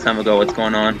whole long time ago. What's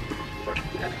going on?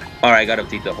 Alright, I gotta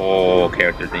update the whole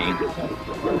character thing.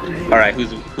 Alright,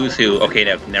 who's who? Okay,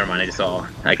 never mind, I just saw.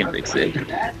 I can fix it.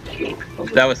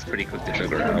 That was pretty quick to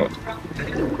figure out.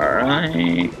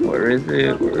 Alright, where is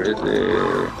it? Where is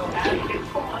it?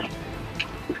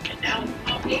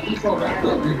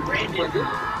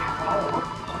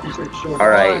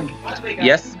 Alright.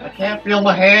 Yes? I can't feel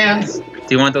my hands. Do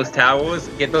you want those towels?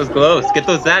 Get those gloves. Get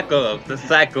those Zach gloves. The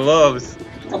Zach gloves.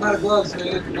 I'm out of gloves,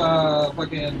 man.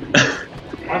 Fucking.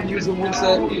 I'm using one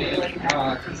set.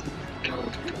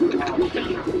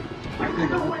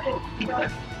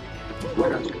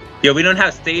 Yo, we don't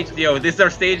have stage. Yo, this is our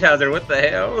stage houser. What the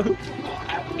hell?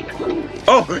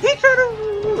 Oh, he tried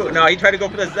to. No, he tried to go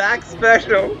for the Zach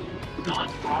special.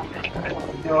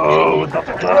 Oh, what the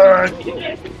fuck?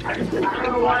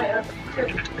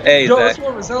 Hey, Yo, Zach. that's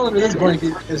what we're selling this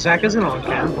blanket. Zach isn't on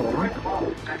cam,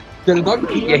 hold Did a dog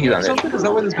Yeah, he's on there. something? Is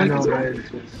that why this I know,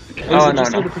 blanket's right? Oh, no,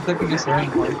 just no. to protect against the rain?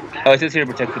 Oh, it's just here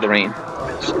to protect for the rain.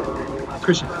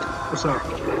 Christian, What's up?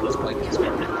 this blanket's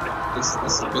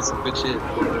this good shit.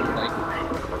 Like,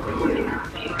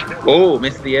 Oh,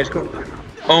 missed the edge coat.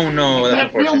 Oh no, I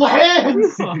that's can't feel my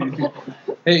unfortunate. hands.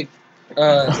 hey,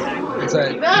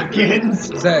 Zach, Napkins.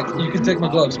 Zach, you can take my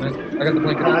gloves, man. I got the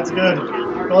blanket. Oh, that's good.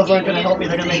 Gloves aren't gonna help me.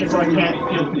 They're gonna make it so I can't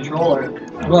feel the controller.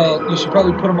 Well, you should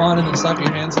probably put them on and then slap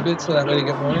your hands a bit so that way you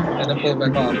get warm, and then pull it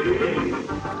back off.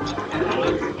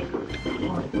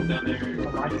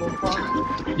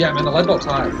 Yeah, man, the light bulb's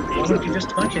high. Why don't you just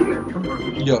touch it then? Come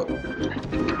on. Yo. There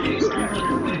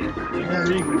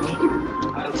you go.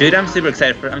 Dude, I'm super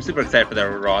excited for the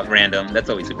raw random.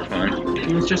 That's always super fun.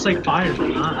 He was just like fire, but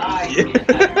not.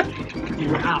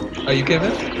 Wow. Are you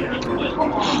kidding?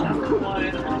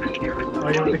 Oh,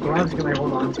 yeah, the gloves, you can like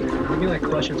hold on to it. You can like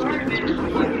crush it with your hands.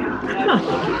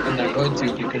 I'm not going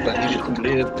to because I need it to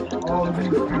live.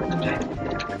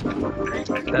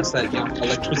 That's that young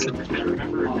electricity.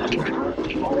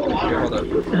 Here, hold up.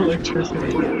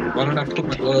 Electricity. Why don't I put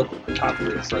my glove on top of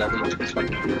it so that we can just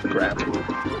fucking grab it?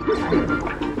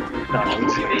 No,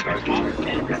 it's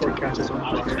Before it catches on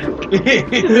fire.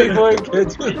 before it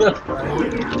gets with the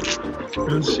fire.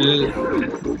 Good shit.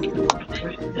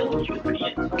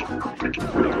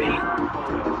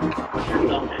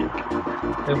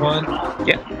 Hey, Juan.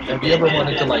 Yeah. Have you ever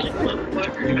wanted to like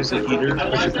use a heater,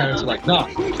 but your parents are like, no,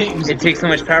 you can't use It takes so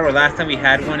much power. Last time we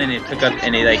had one, and it took up,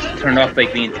 and it like turned off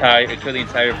like the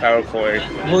entire power cord.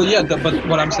 Well, yeah, but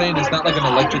what I'm saying is not like an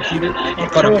electric heater,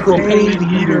 but a propane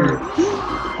heater.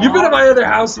 You've been at my other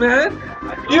house, man.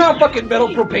 You know how fucking metal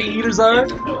propane heaters are?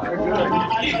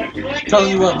 Telling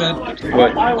you what, man.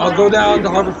 What? I'll go down to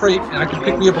Harbor Freight and I can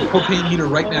pick me up a propane heater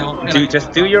right now. Dude,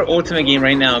 just do your ultimate game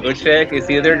right now. Go check. See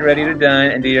if they're ready to done,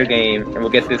 and do your game, and we'll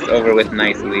get this over with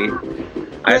nicely.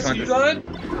 Chris, you done?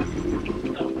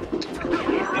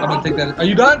 I'm gonna take that. Are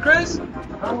you done, Chris?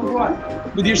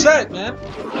 With your set, man.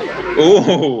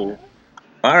 Ooh.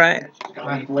 All right.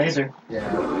 Laser.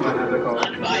 Yeah.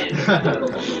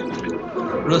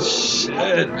 Real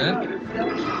shit, man.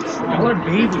 Y'all are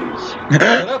babies. What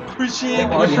up,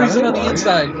 Christian? You're freezing on the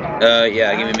inside.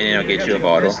 Yeah, give me a minute, I'll get you a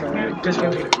bottle. There's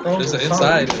an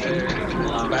inside.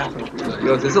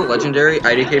 Yo, is this a legendary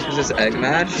IDK versus Egg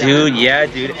match? Dude, yeah,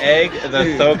 dude. Egg, the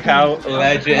SoCal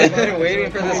legend. I've been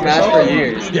waiting for this match for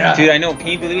years. Yeah. Dude, I know. Can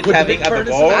you believe it's happening at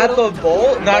the bowl? At the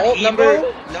bowl? Not Bowl Evo?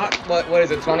 number? Not, what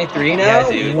is it, 23 now? Yeah,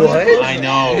 dude. What? I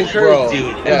know. Hey, Bro.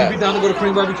 Dude. Would Yeah. you be down to go to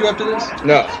Korean barbecue after this?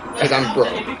 No, because I'm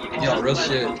broke. Yo, real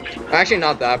shit. I'm actually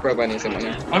not that broke, but I need some money.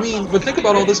 I mean, but think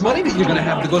about all this money that you're gonna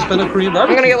have to go spend on Korean I'm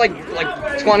barbecue. gonna get like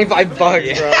 $25,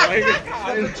 bro. Like,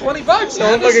 $20. No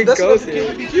one fucking That's goes what here.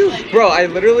 would be huge. Bro, I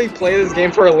literally play this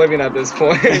game for a living at this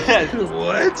point.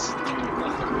 What?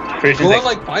 Christian's Go on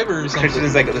like, like Fiverr or something.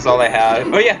 Christian's like, that's all I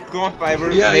have. Oh yeah, go on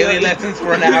Fiverr. Yeah, Alien yeah. lessons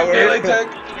for an hour. Alien Tech.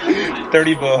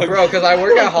 $30. Bro, because I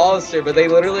work at Hollister, but they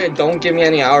literally don't give me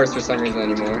any hours for some reason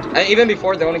anymore. And even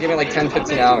before, they only give me like 10,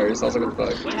 15 hours. I was like, what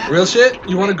the fuck? Real shit?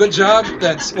 You want a good job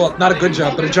that's, well, not a good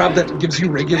job, but a job that gives you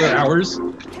regular hours?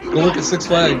 Go work at Six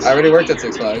Flags. I already worked at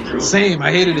Six Flags. Same,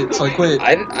 I hated it, so I quit.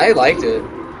 I liked it,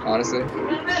 honestly.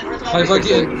 My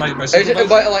fucking, my It's just- supervisor.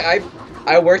 but like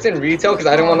I worked in retail because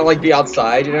I didn't want to like be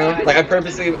outside, you know. Like I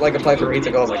purposely like applied for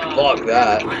retail. 'Cause I was like, fuck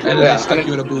that. And then they stuck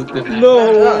you in a booth, didn't they?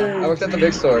 I worked at the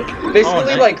big store.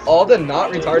 Basically, like all the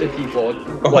not retarded people,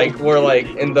 like were like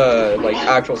in the like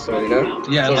actual store, you know.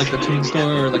 Yeah, So- like the tune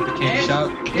store or like the candy shop.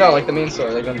 No, like the main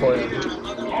store, like Emporium.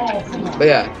 But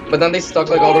yeah, but then they stuck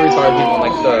like all the retarded people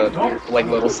in like the like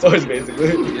little stores,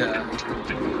 basically. Yeah.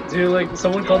 Dude, like,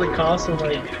 someone called the cops and,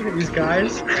 like, these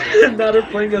guys, now they're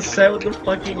playing a set with the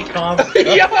fucking cops.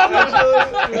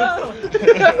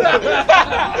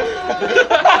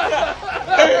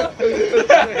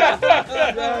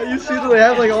 You see that they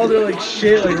have, like, all their, like,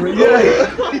 shit, like,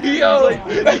 Yo, like,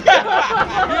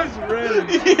 he's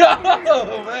ready.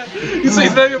 Yo, man. You say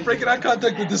he's not even breaking eye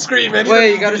contact with the screen, man. He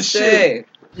Wait, you doesn't gotta give a shit. stay.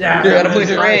 Yeah. You gotta play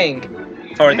Yeah. Frank.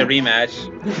 Or the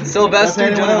rematch.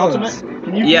 Sylvester Jones.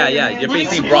 Yeah, you're We need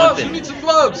facing some gloves. We Bronson. need some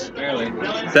gloves.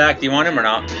 Zach, do you want him or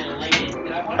not?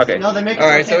 Okay. No, they make All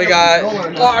right, so we got. Oh,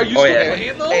 are you Oh, still yeah.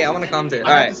 playing though? Hey, I want to commentate.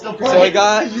 All right, so we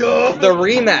got the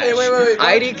rematch. Hey, wait.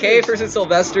 IDK versus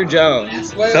Sylvester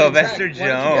Jones. Wait, Sylvester Zach,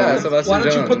 Yeah, Jones. Sylvester Why don't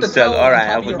you Jones. put the So, towel on alright,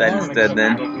 top I'll of put your that arm instead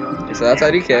then. So that's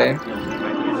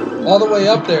IDK all the way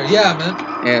up there? Yeah, man.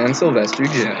 and Sylvester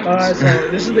Jones. Alright,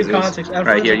 so this is the context.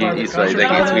 Right here, you slide that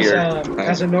gets weird.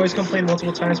 Has a noise complaint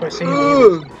multiple times by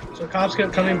singing. So cops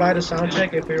kept coming by to sound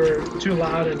check if we were too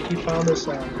loud, and he found us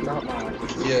not loud.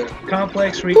 Yeah.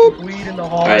 Complex, weed in the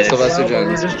hall. Alright, Sylvester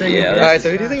Jones. Yeah, All right,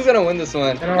 so who do you think is gonna win this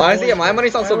one? Honestly, yeah, my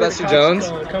money's on Sylvester Jones.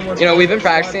 You know, we've been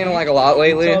practicing like a lot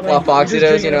lately, while Foxy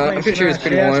does. You know, I'm pretty sure he's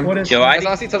pretty warm. Yo, As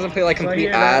long as he doesn't play like complete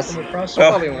ass, he'll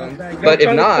probably win. But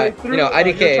if not, you know,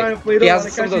 IDK, he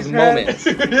has some of those moments.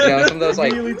 You know, some of those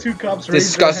like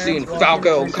disgusting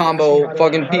Falco combo,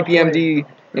 fucking PPMD.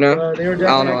 You know, I don't know.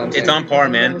 What I'm It's saying. on par,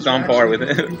 man. It's on par with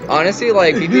it. Honestly,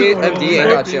 like PPMD ain't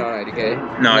got shit on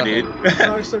IDK. No, dude.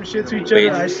 Talk some shit to each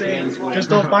other. I say, just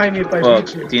don't find me if I Well,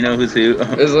 beat you. do you know who's who?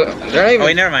 They're not even. Oh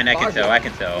wait, never mind. I can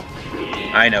tell.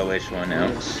 I know which one now.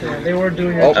 Yeah, they were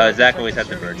doing it. Zach always had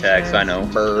the bird tag, so I know.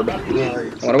 Burb.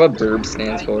 I wonder what burb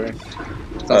stands for.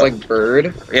 Sounds like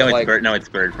bird. Yeah, it's like, bird. No, it's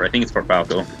bird. I think it's for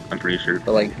Falco. I'm pretty sure.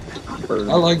 But like, bird.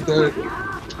 I like that.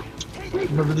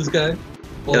 Remember this guy?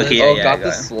 Okay, Oh, yeah, got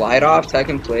the slide off, tech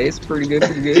in place. Pretty good,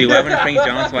 pretty good. Dude, what happened to Frank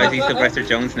Jones? Why is he Sylvester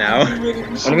Jones now?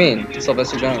 What do you mean?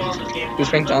 Sylvester Jones. Who's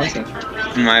Frank Johnson?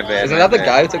 My bad. Isn't that the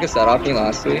guy who took a set off me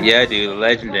last week? Yeah, dude,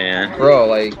 legend, man. Bro,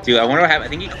 like... Dude, I wonder what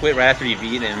happened. I think he quit right after he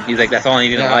beat him. He's like, that's all I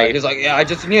need in life. He's like, yeah, I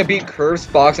just need to beat Curves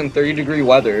Fox in 30-degree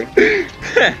weather.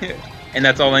 And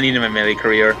that's all I need in my melee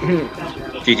career.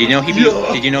 Did you know he beat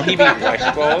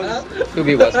West Balls? Who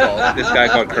beat West Balls? This guy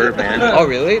called Curve, man. Oh,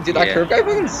 really? Dude, that Curve guy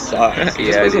fucking sucks. He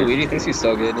just plays Luigi, thinks he's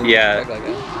so good. Yeah.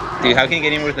 Dude, how can you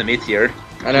get him with the mid tier?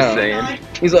 I know. Just saying.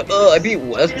 He's like, oh, I beat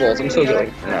West Balls. I'm so good.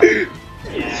 Like, nah.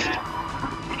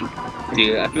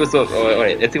 Dude, I feel so... Oh,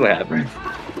 wait, let's see what happened.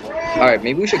 Alright,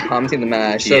 maybe we should commentate the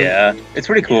match. So, yeah, it's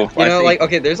pretty cool. You know, like,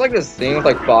 okay, there's like this thing with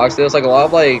like Fox. There's like a lot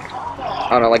of like...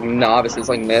 I don't know, like novices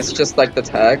like miss just like the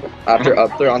tech after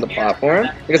up there on the platform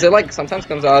because it like sometimes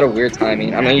comes out at a weird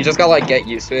timing. I mean, you just gotta like get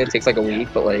used to it. It takes like a week,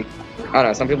 but like I don't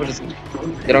know, some people just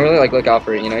they don't really like look out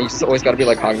for it. You know, you just always gotta be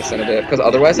like cognizant of it because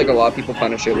otherwise like a lot of people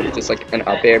punish it with just like an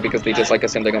up air because they just like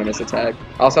assume they're gonna miss a tag.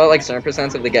 Also, like certain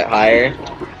percents if they get higher.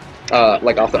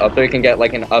 Like off the up there, you can get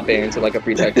like an up air into like a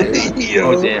free tech.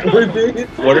 Oh damn!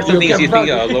 What are some things you think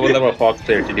a lower level Fox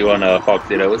player to do on Fox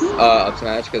Dittos? Up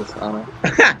smash because I don't know.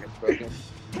 Broken.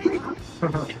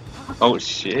 Oh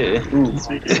shit!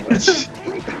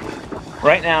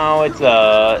 Right now it's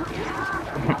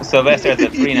Sylvester has a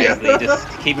 3 nice lead,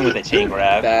 just keeping with the chain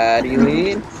grab. Fatty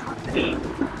lead.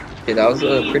 Okay, that was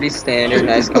a pretty standard,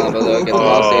 nice combo though. Gets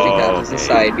off stage and catches the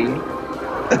side B.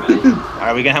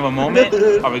 Are we gonna have a moment?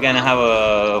 Are we gonna have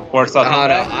a force off?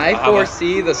 I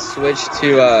foresee the switch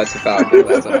to Falco.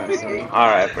 That's what I'm saying. All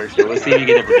right, for sure. Let's see if you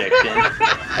get a prediction.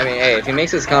 I mean, hey, if he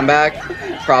makes his comeback,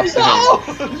 props to him.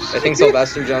 I think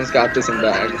Sylvester Jones got this in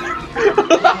bag.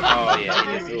 Oh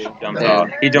yeah, he jumps off.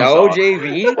 He jumps off.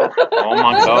 JV. Oh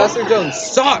my god. Sylvester Jones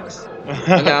sucks.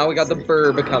 And now we got the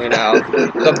Burb coming out.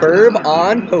 The Burb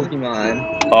on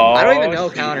Pokemon. Oh, I don't even know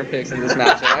counter picks in this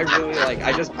matchup. I really like.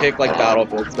 I just pick like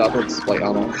Battlefields. Battlefields like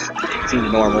I don't know.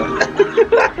 Seems normal.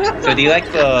 So do you like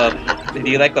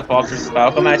the Fox vs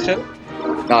Falco matchup?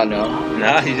 No.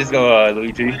 Nah, you just go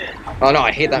Luigi. Oh no,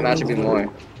 I hate that matchup even more.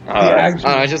 I don't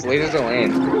know, it's just lasers are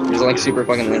lame. It's like super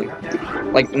fucking lame.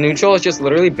 Like neutral is just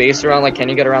literally based around like can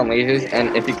you get around lasers,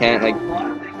 and if you can't, like,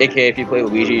 aka if you play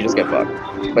Luigi, you just get fucked.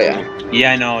 But yeah.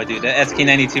 Yeah, I know, dude. The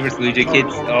SK92 versus Luigi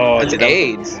kids. Oh, it's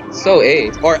AIDS. So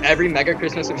AIDS. Or every Mega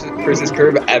Christmas versus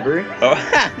Curve ever. Oh.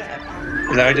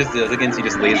 Is that what it just does against you?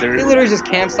 Just lasers. He literally just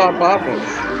can't stop platforms.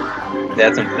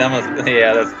 That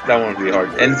one would be hard,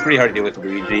 and it's pretty hard to deal with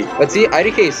Luigi. But see,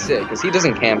 IDK is sick because he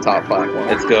doesn't camp top platform.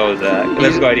 Let's go, Zach.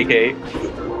 Let's go, IDK.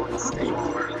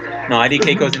 No,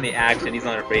 IDK goes in the action. He's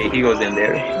not afraid. He goes in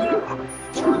there.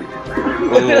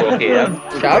 Ooh, okay.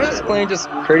 Travis is playing just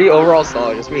pretty overall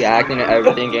solid, just reacting to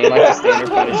everything, getting like the standard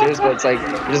finishes, but it's like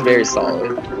just very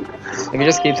solid. If he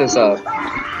just keeps this up.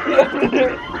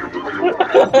 Yeah.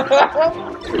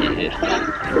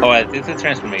 Oh, it's a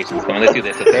transformation. Come on, let's do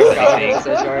this. Misses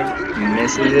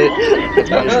it. Gets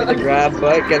punished with the grab,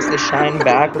 but gets the shine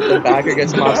back with the backer.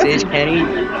 Gets him off stage. Kenny.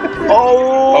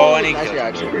 Oh, and he nice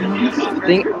reaction. I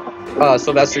think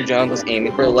Sylvester Jones was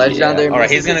aiming for a ledge down there. All right,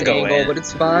 he's gonna go in, but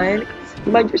it's fine. He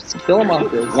might just kill him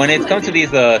off this. When it comes to these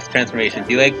transformations,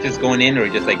 do you like just going in or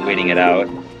just like waiting it out?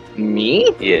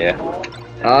 Me? Yeah.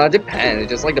 Depends. It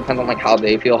just like depends on like how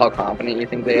they feel, how confident you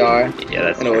think they are. Yeah,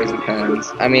 that's. It always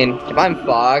depends. I mean, if I'm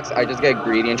Fox, I just get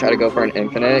greedy and try to go for an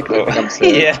infinite because I think I'm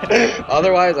sick. Yeah.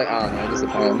 Otherwise, like I don't know, it just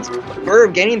depends.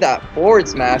 Burb getting that forward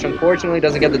smash, unfortunately,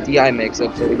 doesn't get the DI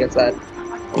mix-up, so he gets that.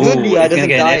 Good DI doesn't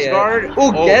die yet.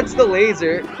 Ooh, gets the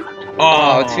laser.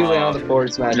 Oh, too late on the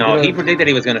forward smash. No, he predicted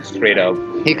he was gonna straight up.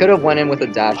 He could have went in with a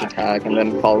dash attack and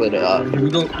then followed it up.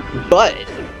 But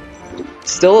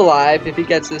still alive. If he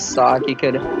gets his stock, he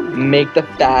could make the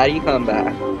fatty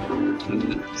comeback.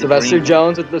 Sylvester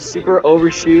Jones with the super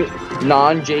overshoot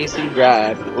non-JC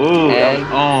grab. Ooh, and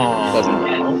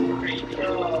doesn't.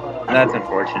 That's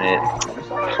unfortunate.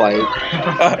 Quite.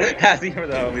 As he for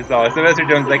the we saw Sylvester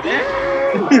Jones like.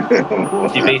 Do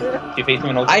you face him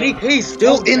in IDK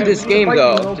still in this game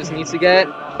though. Just needs to get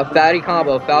a fatty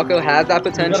combo. Falco has that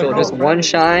potential. Just one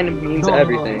shine means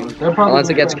everything. Unless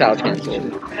it gets couch cancelled.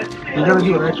 You're gonna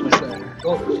do an extra set.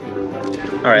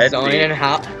 Alright.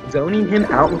 Zoning him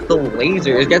out with the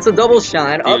lasers. Gets a double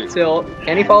shine. Up tilt.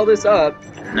 Can he follow this up?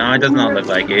 No, it does not look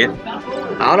like it.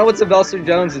 I don't know what Sylvester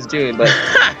Jones is doing, but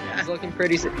he's looking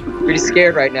pretty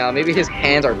scared right now. Maybe his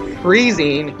hands are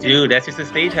freezing. Dude, that's just a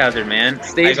stage hazard, man.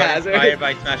 Stage I got hazard? inspired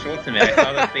by Smash Ultimate. I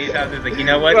saw the stage hazards, like, you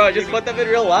know what? Bro, just put them in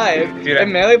real life. Dude, if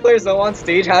Melee players don't want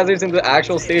stage hazards in the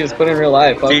actual stage, just put it in real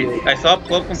life. Fuck Dude, I saw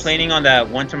Club complaining on that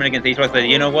one tournament against H-Rock. Said,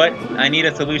 you know what? I need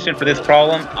a solution for this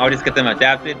problem. I'll just get them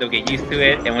adapted. They'll get used to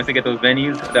it, and once they get those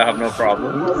venues, they'll have no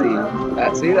problem.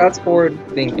 That's forward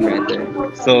thinking right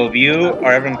there. So if you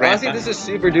are ever in Grand Honestly, this is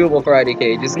super doable for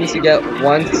IDK. He just needs to get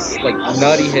one like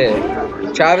nutty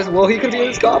hit. Travis, will he continue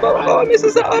this combo? Oh,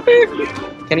 misses the upper.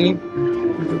 Can he?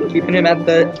 Keeping him at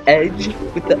the edge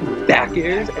with the back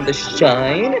airs and the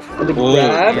shine and the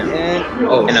grab and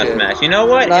a smash. You know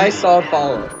what? Nice solid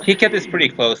follow. He kept this pretty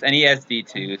close, and he has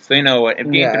D2. So you know what? In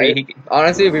game 3, he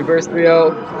honestly, reverse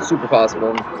 3-0, super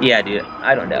possible. Yeah, dude.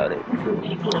 I don't doubt it.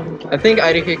 I think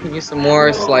IDK can use some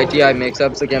more slight DI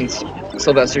mix-ups against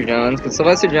Sylvester Jones, because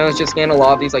Sylvester Jones just gained a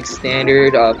lot of these like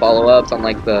standard follow-ups on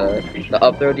like the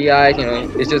up throw DIs. You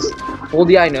know, it's just full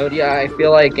DI, no DI. I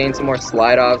feel like gain some more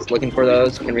slide-offs, looking for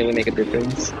those can really make a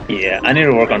difference. Yeah, I need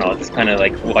to work on all this kind of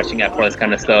like watching out for this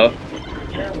kind of stuff.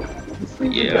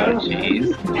 Yeah,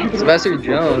 jeez. Sylvester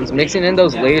Jones mixing in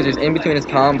those lasers in between his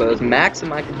combos,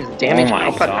 maximizing his damage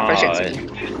output efficiency.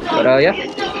 But yeah.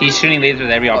 He's shooting lasers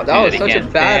every opportunity. That was such a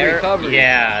bad recovery.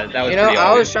 Yeah, that was. You know,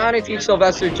 I was trying to teach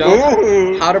Sylvester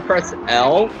Jones how to press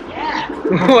L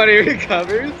when he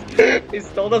recovers. He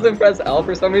still doesn't press L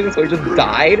for some reason, so he just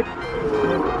died.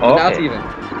 Okay. Now it's even.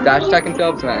 Dash attack and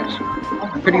up smash.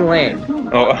 Pretty lame.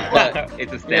 Oh, but,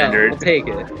 it's a standard. We'll take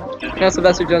it. You know,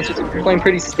 Sylvester Jones just playing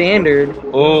pretty standard.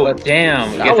 Oh,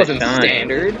 damn. That wasn't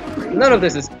standard. None of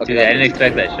this is. Okay, dude, I didn't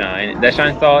expect that shine. That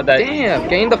shine stall. That. Damn,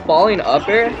 getting the falling up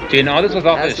air. Dude, and all this was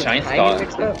off of the shine stall.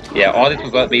 Yeah, all this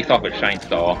was based off of shine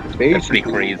stall. That's pretty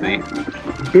crazy.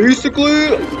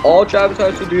 Basically, all Travis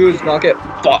has to do is not get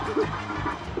fucked.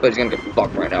 But he's gonna get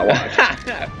fucked right now. Watch.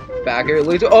 Back air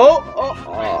laser.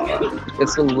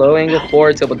 It's the low angle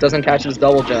forward tilt, but doesn't catch his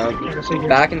double jump.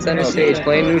 Back in center stage,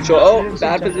 playing neutral. Oh,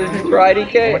 bad position for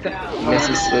IDK.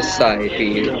 Misses the side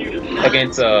B.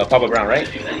 Against Papa Brown, right?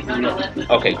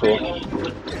 Okay, cool.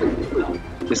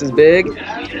 This is big,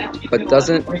 but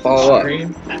doesn't follow up.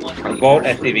 Vault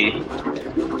SCV.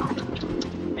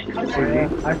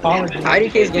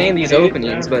 IDK is getting these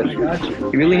openings, but he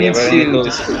really needs to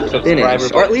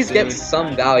finish, or at least get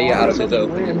some value out of his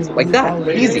openings. Like that,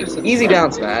 easy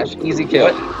down smash, easy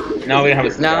kill. Now we don't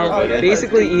have a now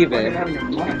basically even.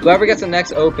 Whoever gets the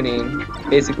next opening,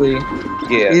 basically,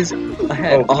 is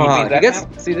ahead. He gets.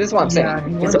 See, this is what I'm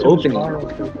saying. It's an opening.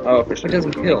 Oh, for sure. He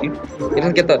doesn't kill. He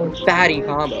doesn't get the fatty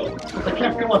combo. I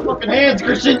can't feel my fucking hands,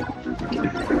 Christian.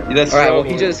 Alright, well,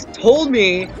 he just told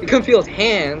me he couldn't feel his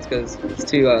hands because it's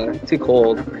too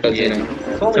cold. Because you know,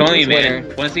 tell me,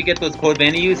 man. Once we get those cold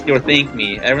venues, you'll thank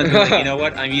me. Everyone's like, you know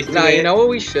what? I'm used to it. Nah, you know what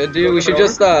we should do? We should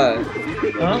just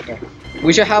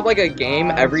we should have like a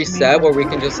game every set where we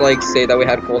can just like say that we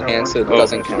had cold hands so it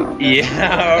doesn't count.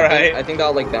 Yeah, alright. I think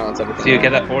that'll like balance everything. So you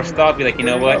get that force stop, be like, you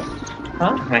know what?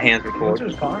 My hands were cold.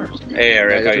 Hey,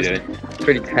 Eric, how you doing?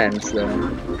 Pretty tense though.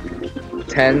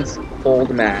 Tense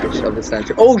hold match of the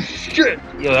century. Oh shit!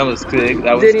 Yo, that was big.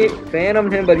 That was. Did he phantom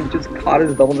him, but he just caught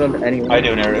his double jump anyway. How you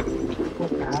doing, Eric?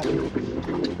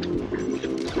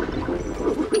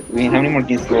 I mean, how many more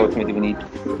games to go ultimate do we need?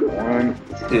 1,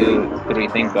 2, 3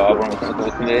 things off. We're almost going to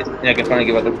ultimate. And I can finally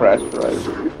give out the crash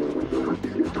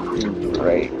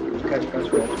right.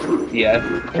 Yes,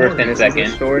 first and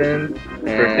second. Jordan.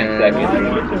 First and second.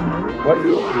 What?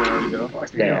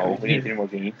 No, we need 3 more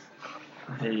games.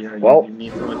 Well, no,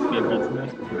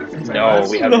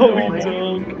 we have no more.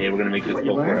 Okay, we're gonna make this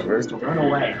go forever. Run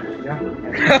away.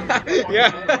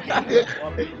 Yeah.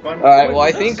 Alright, well,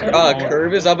 I think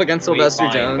Curve is up against Sylvester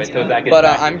Jones, but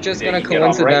I'm just gonna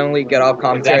coincidentally get off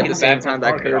commentary at the same time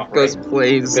that Curve goes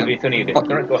plays. Go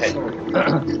ahead.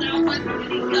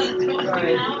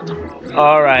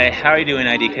 Alright, how are you doing,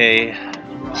 IDK?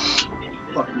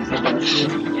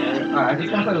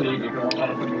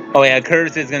 Oh yeah,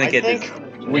 Curtis is gonna get this.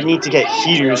 We need to get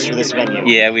heaters for this venue.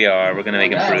 Yeah, we are. We're gonna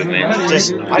make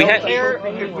improvements. I don't care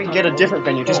if we get a different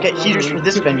venue. Just get heaters for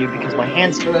this venue because my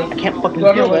hands, I can't fucking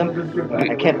feel them.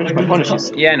 I can't finish my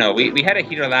punishes. Yeah, no, we had a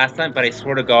heater last time, but I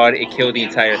swear to God, it killed the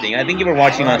entire thing. I think you were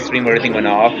watching on stream where everything went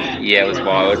off. Yeah, it was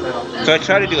wild. So I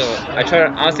try to do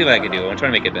I'll see what I can do. I'm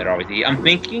trying to make it better, obviously. I'm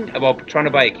thinking about trying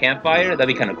to buy a campfire. That'd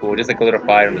be kind of cool. Just like a little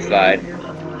fire on the side.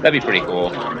 That'd be pretty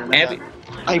cool. And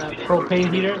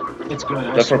propane heater, it's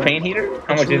good. The propane heater?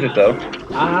 How much is it though?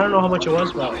 I don't know how much it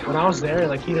was, but when I was there, it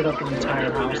like heated up the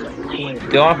entire house. Like,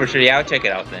 go for sure. Yeah, I'll check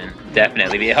it out then.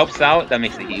 Definitely. If it helps out, that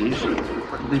makes it huge.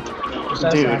 Dude.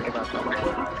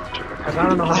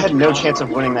 I had no chance of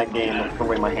winning that game with the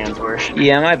way my hands were.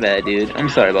 Yeah, my bad, dude. I'm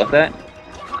sorry about that.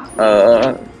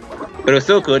 But it was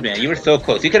so good, man. You were so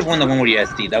close. You could have won the one where you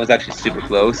SD. That was actually super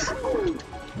close.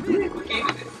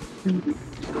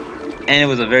 And it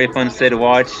was a very fun set to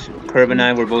watch. Curb and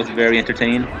I were both very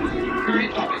entertained.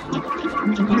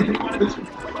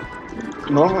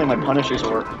 Normally my punishers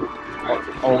are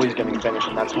always getting finished,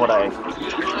 and that's what I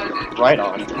write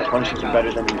on. My punishers are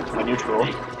better than my neutral.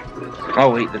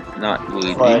 Oh wait, that's not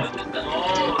Luigi. But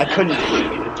I couldn't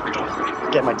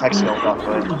get my tech skill up,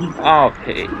 but...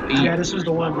 Okay. Yeah, this was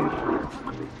the one.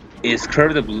 Is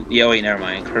Curb the blue? Yeah, wait, never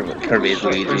mind. Curb is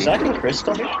Luigi. Is Zach and Chris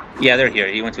still here? Yeah, they're here.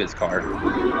 He went to his car.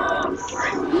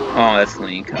 Oh, that's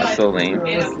Link. That's so lame.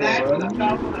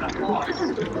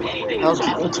 How's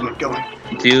the ultimate going?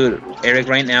 Dude, Eric,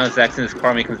 right now, Zach's in his car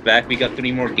when he comes back. We got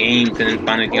 3 more games, and then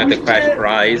finally we got the Crash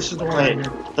Prize. Wait,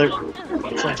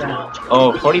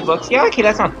 Oh, $40? Yeah, okay,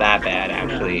 that's not that bad,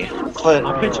 actually. but,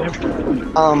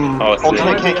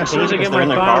 Ultimate can't As soon continue as I because get they're in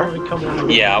my their file, car? we come on.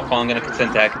 Yeah, I'm gonna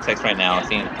send Zach a text right now.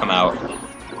 See him come out.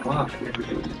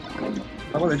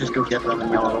 I want to just go get them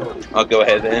and yell at them. I'll go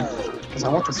ahead then. Because I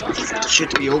want this shit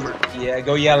to be over. Yeah,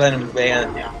 go yell at him,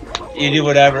 man. You do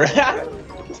whatever.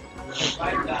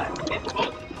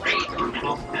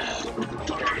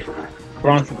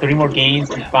 We're on to 3 more games,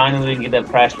 and finally we can get that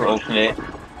Crash for Ultimate.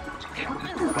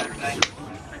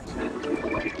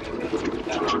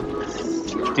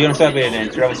 Dude, I'm sorry about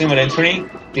enter. I was thinking about entering.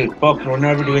 Dude, fuck, we're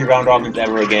never doing round robins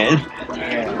ever again.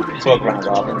 Fuck round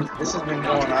robins. This has been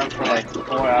going on for like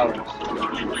 4 hours.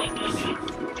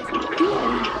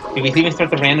 Did we even start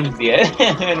the randoms yet?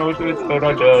 I know it's so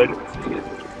not good.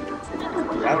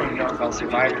 I don't even know if I'll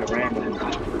survive the random.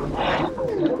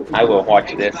 I will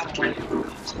watch this.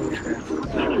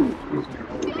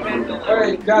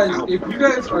 Alright, guys, if you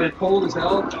guys are cold as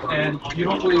hell and you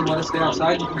don't really want to stay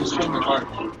outside, you can just chill in the car.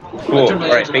 Cool.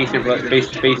 Alright, face your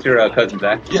cousin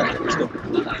Zach. Yeah, let's go.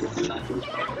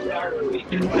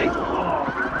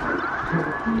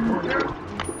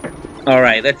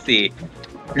 Alright, let's see.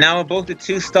 Now both the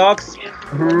 2 stocks,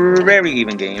 very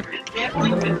even game.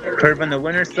 Curb on the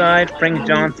winner's side, Frank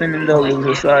Johnson on the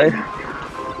loser side.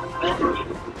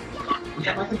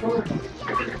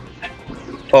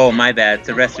 Oh, my bad.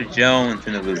 Sylvester Jones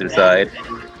in the loser side.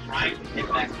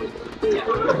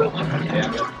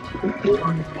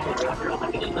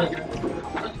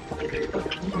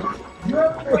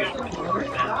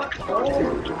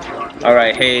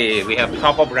 Alright, hey, we have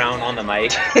Papa Brown on the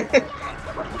mic.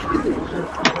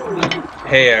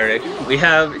 Hey, Eric. We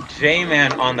have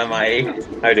J-Man on the mic.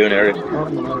 How you doing, Eric?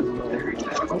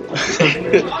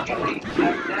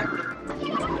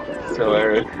 So,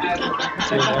 Eric.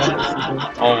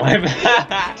 Oh, my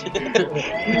bad.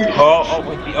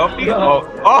 With the Opie?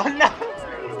 Oh, no!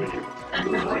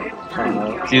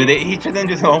 Dude, each of them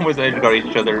just almost edgeguard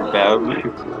each other badly.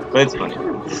 But it's funny.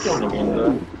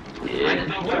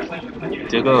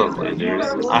 Dude, those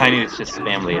lasers. I need to just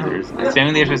spam lasers.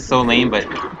 Spamming lasers is so lame, but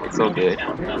it's so good.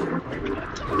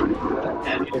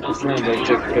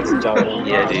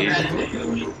 Yeah, dude.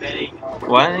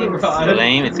 Well, I think it's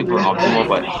lame, it's super optimal,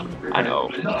 but I know.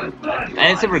 And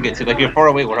it's super good too. Like, if you're far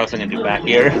away, what else am I gonna do back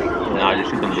here? No, I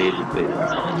just shoot them lasers,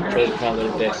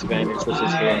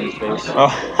 please.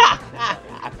 Oh.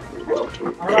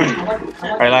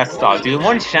 Alright, last stop. Dude,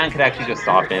 one Shan could actually just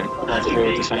stop him. That's true,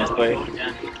 with the Shan's play.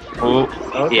 Oh,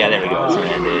 okay. Yeah, there we go. That's what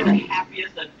I did.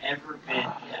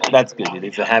 That's good, dude.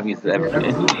 It's the happiest I've ever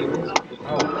been.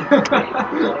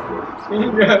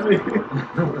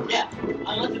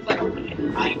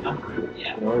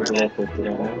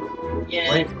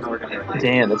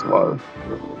 Damn, that's wild.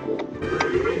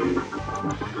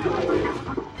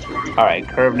 Alright,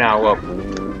 Curve now up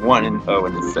 1-0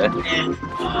 in this set.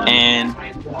 And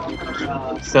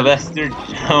Sylvester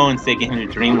Jones taking him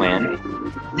to Dreamland.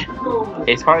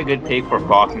 It's probably a good pick for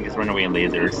Fox and just run away in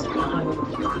lasers.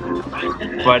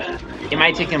 But it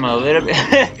might take him a little bit.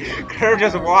 Curve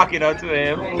just walking up to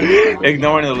him,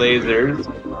 ignoring the lasers.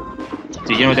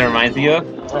 Do you know what that reminds me of?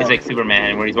 It's like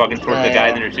Superman, where he's walking towards the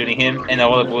guys and they're shooting him, and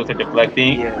all the bullets are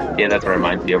deflecting. Yeah, that's what it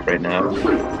reminds me of right now.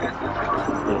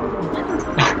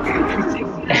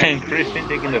 And Christian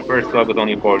taking the first slug with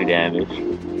only 40 damage.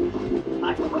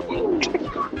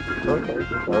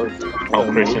 Oh,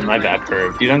 Christian, my bad,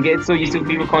 Curve. You don't get so used to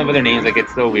people calling by their names, like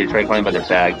it's so weird trying calling by their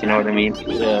tags, you know what I mean?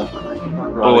 Yeah.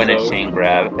 Oh, and a chain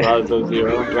grab. Razzo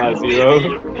Zero.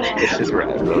 It's just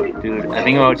Razzo. Dude, I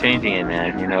think about changing it,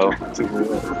 man, you know?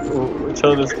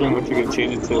 Tell this team what you're gonna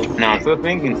change it to. No, I'm still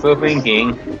thinking.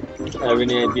 Have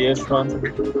any ideas, Franz?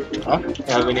 Huh?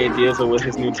 Have any ideas of what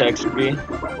his new tag should be?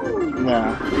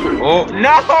 No. Oh,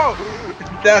 no!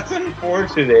 That's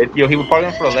unfortunate. Yo, he was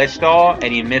parking for a ledge stall,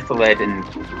 and he missed the ledge, and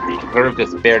Curve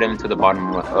just spared him to the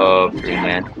bottom of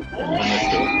Dreamland.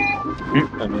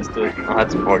 I missed it. Oh,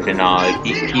 that's unfortunate.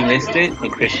 He missed it,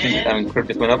 and Curve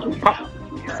just went up, pop,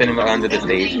 sent him under the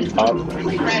stage. Pop.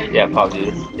 Yeah, pop,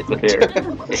 dude. It's a fair.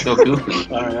 It's so goofy.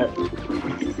 Alright.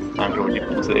 I'm sure what you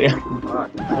can say.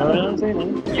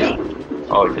 Yeah.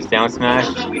 Oh, just down smash.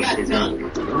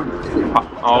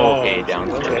 Oh, okay, down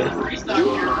smash.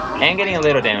 And getting a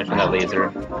little damage from that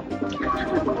laser.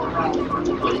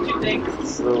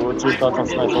 So, what's your thoughts on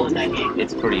Smash Ultimate?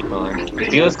 It's pretty fun. It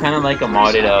feels kind of like a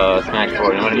modded Smash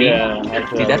 4, you know what I mean? Yeah.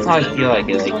 Dude, that's how I feel like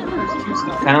it. Like,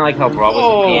 kind of like how Brawl was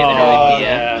Oh, at the end.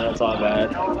 yeah, that's all bad.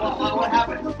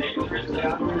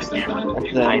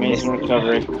 The amazing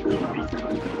recovery.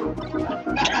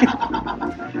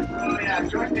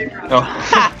 Oh.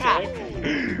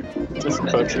 Just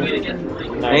coaching. I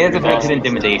think it's effective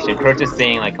intimidation. Kurt just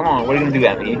saying like, "Come on, what are you gonna do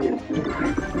at me?"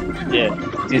 Yeah.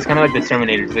 See, it's kind of like the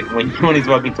Terminator. It's like when he's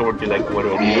walking towards you, like, "What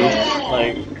do I do?"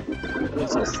 Like,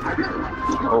 it's just.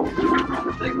 Oh.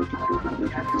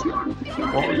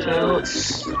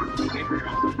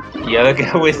 Yeah, look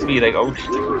at Wispy, like, oh shit.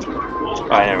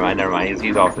 Alright, never mind.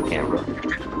 He's off the camera.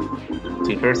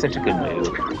 Dude, Kurt's such a good move.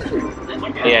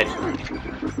 Yeah.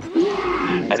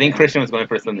 I think Christian was going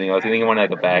for something else. I think he wanted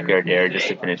like a backyard dare just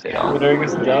to finish it off. But there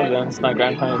gets the job done. It's not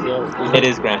grand finals yet. It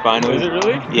is grand finals. Is it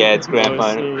really? Yeah, it's grand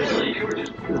finals.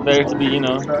 It's better to be, you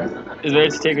know, it's better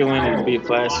to take a win and beat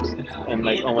Flash and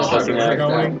like almost messing up.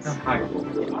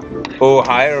 Oh,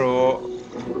 Hyrule.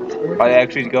 Are they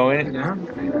actually going?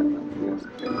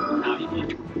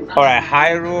 Alright,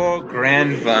 Hyrule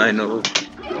Grand Final.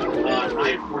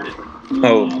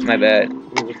 Oh, my bad.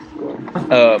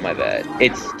 Oh, my bad.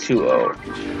 It's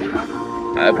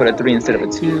 2-0. I put a 3 instead of a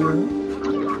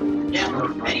 2.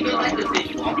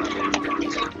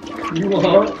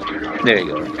 There you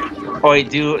go. Oh, wait,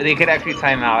 dude, they could actually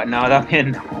time out. No, that'd be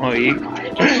annoying.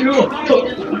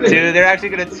 Dude, they're actually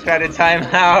gonna try to time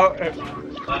out.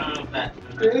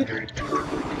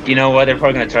 You know what? They're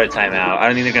probably gonna try to time out. I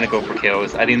don't think they're gonna go for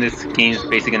kills. I think this game's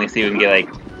basically gonna see if we can get like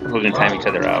who can time each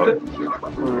other out.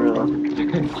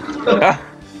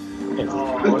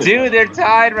 Dude, they're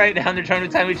tied right now. They're trying to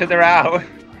time each other out.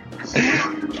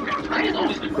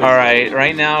 Alright,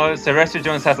 right now, Sylvester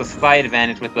Jones has a slight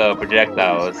advantage with the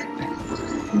projectiles.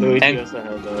 Luigi also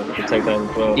has a projectile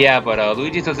as well. Yeah, but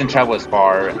Luigi doesn't travel as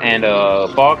far, and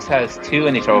Fox has 2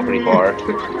 and they travel pretty far.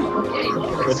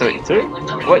 So, 2?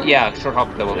 What? Yeah, short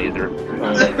hop double laser.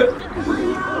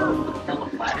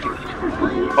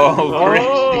 Oh,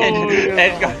 Christian!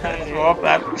 Edge got that small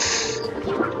flap.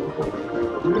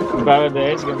 Battle of the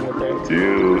Edge gonna get there.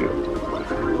 Dude.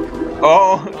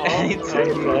 Oh, and he took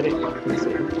it.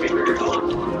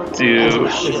 Dude.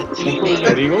 Is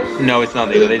it legal? No, it's not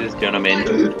legal. They just jump him in.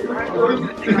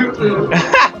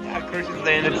 Christian's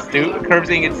saying it's stupid. Curve's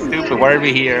saying it's stupid. Why are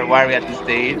we here? Why are we at the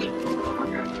stage?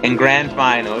 In grand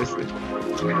finals.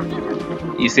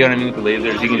 You see what I mean with the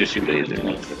lasers? You can just shoot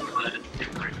lasers.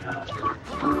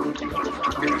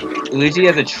 Luigi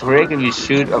has a trick. If you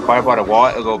shoot a fireball at a wall,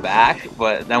 it'll go back,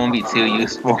 but that won't be too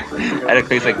useful at a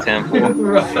place like Temple.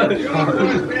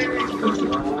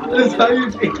 That's how you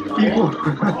take people.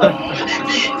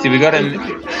 See,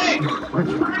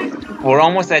 we're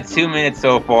almost at 2 minutes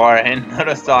so far, and not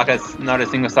a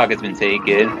single stock has been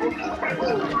taken.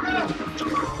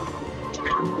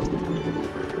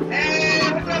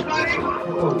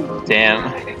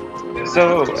 Damn.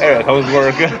 So, Eric, how was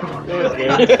work?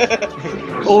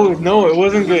 Oh no, it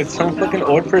wasn't good. Some fucking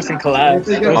old person collapsed.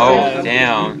 Oh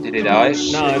damn! Did they die?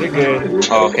 No, they're good.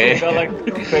 Oh, okay. It felt like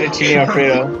Fettuccine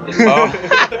Alfredo. Oh.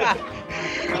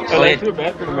 I feel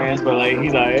bad for the man, but like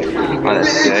he's alright. Oh,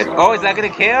 that's good. Oh, is that gonna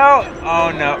kill?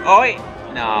 Oh no! Oh wait,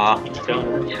 no.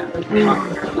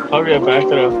 I'll be back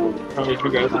though. Probably two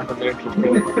guys from there.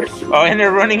 Oh, and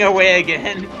they're running away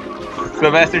again.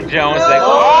 Sylvester Jones like,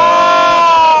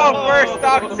 oh, first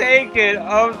stock taken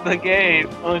of the game.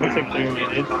 Only took 3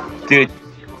 minutes. Dude.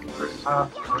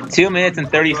 2 minutes and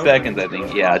 30 seconds, I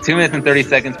think. Yeah, 2 minutes and 30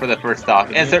 seconds for the first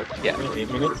stock. And sir, yeah.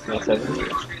 8 minutes? Not 7.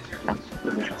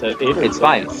 It's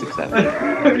 5, 6, 7.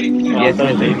 Yeah, it's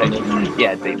 8 minutes.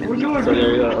 Yeah, it's 8 minutes. So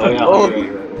there you go. Oh, yeah. Oh.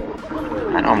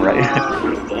 I know I'm right.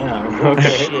 Damn,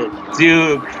 okay.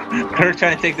 Dude, Kurt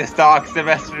trying to take the stock.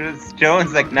 Sylvester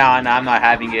Jones like, nah, I'm not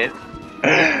having it.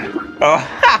 Oh.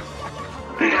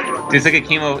 Dude, it's like a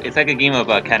game of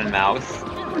cat and mouse.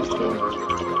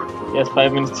 Yes,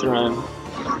 5 minutes to run.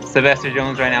 Sylvester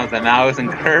Jones right now is the mouse, and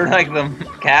Kurt like the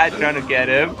cat trying to get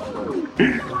him.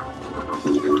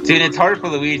 Dude, it's hard for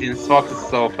Luigi, and Fox is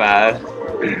so fast.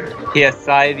 He has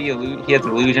Psyve, he has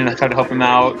Illusion. I tried to help him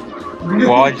out.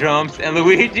 Wall jumps, and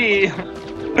Luigi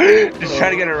just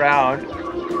trying to get around.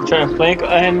 Trying to flank,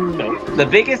 and no. The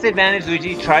biggest advantage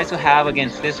Luigi tries to have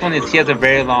against this one is he has a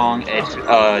very long edge,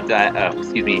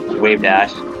 wave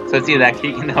dash. So let's see if that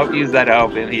he can help use that to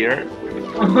help him here.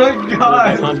 Oh my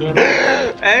god!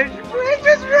 And we're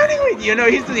just running with you know,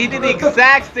 he did the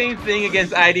exact same thing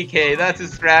against IDK. That's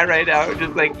his strat right now.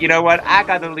 Just like, you know what, I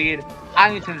got the lead. I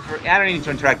don't need to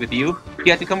interact with you.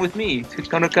 You have to come with me.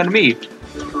 Come to me.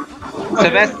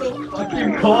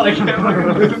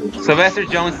 Sylvester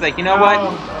Jones is like, you know what?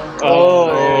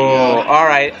 Oh,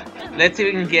 alright. Let's see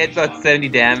if we can get about 70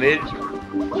 damage.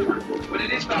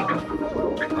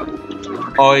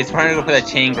 Oh, he's trying to go for that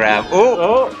chain grab.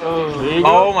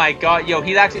 Oh my god. Yo,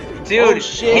 he's actually... Dude,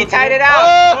 he tied it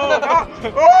out!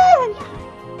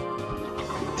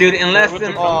 Dude, in less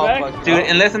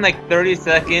than like 30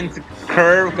 seconds,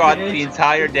 Curve got the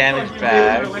entire damage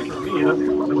back.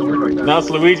 Now it's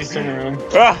Luigi's turn around.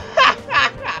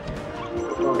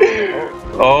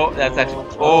 Oh, that's actually...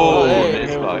 Oh,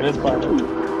 misfire.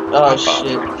 Oh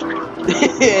shit.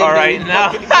 Alright, now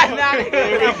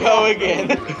here we go again.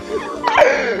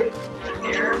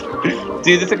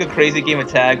 Dude, this is like a crazy game of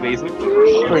tag, basically.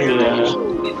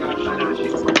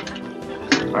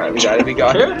 Alright, we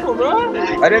got it. Careful, bro.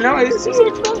 I didn't know, it's so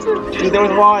expensive. Dude, there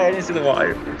was wire, I didn't see the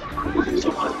wire.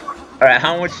 Alright,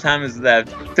 how much time is left?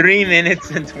 3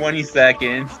 minutes and 20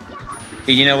 seconds.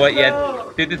 You know what, yeah,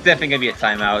 dude, this is definitely gonna be a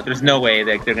timeout. There's no way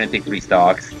that they're gonna take 3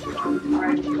 stocks.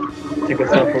 Take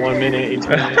us out for 1 minute, each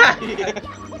minute.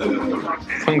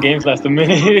 Some games last a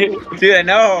minute. Dude, I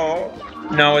know.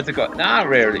 No, it's a go. Not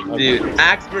rarely. Dude,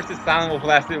 Axe versus Silent Wolf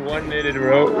lasted 1 minute in a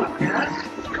row.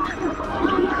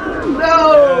 No!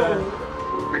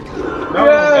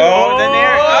 Oh, the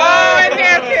Nair. Oh, and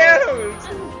Nair kills!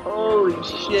 Holy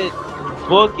shit.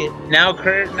 Book it. Now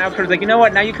Kurt's like, you know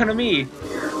what? Now you come to me.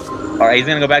 Alright, he's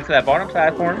gonna go back to that bottom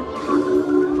platform.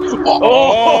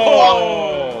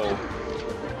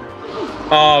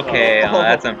 Okay, oh,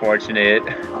 that's unfortunate.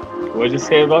 What did you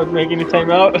say about making a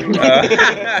timeout?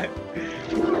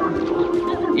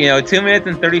 You know, 2 minutes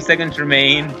and 30 seconds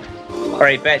remain.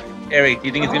 Alright, Eric, do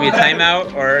you think it's gonna be a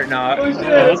timeout or not?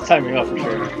 Yeah, it's timing out for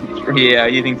sure. Yeah,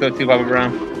 you think so too, Papa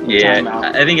Brown? Yeah,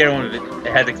 I think everyone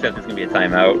has accepted it's gonna be a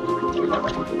timeout.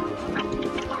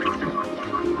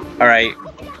 Alright.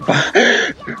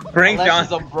 Bring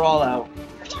Johnson. A brawl out.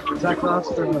 Zach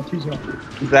lost or no,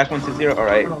 2-0. Zach 1-0,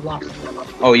 alright. No, lost.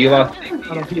 Oh, you lost?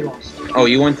 No, he lost. Oh,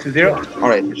 you won 2-0?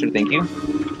 Alright, for sure, thank you.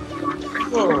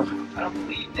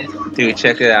 Dude,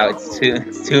 check it out. It's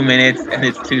 2 minutes and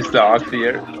it's 2 stocks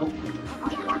here.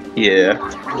 Yeah.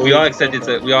 We all accept it's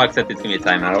gonna be a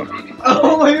timeout.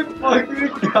 Oh my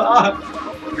fucking god!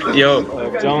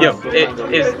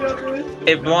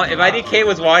 If IDK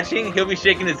was watching, he'll be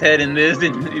shaking his head in this,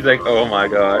 and he's like, "Oh my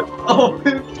god." Oh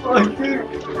fucking!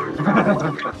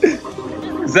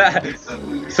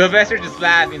 Sylvester just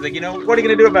laughed. He's like, "You know, what are you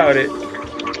gonna do about it?"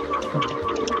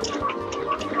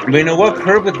 But you know what?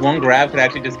 Curve with one grab could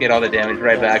actually just get all the damage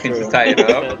right back and just tie it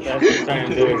up. That's what he's trying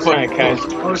to do. He's trying to catch.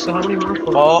 Oh, so how many more?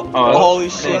 Holy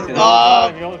shit.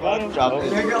 Drop it.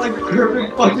 I got like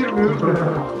perfect fucking movement.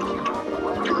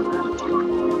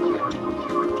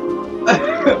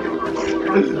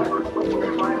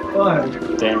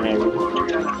 Damn it.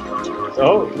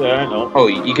 Oh, there, no. Oh,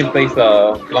 you can face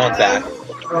Lone Zach.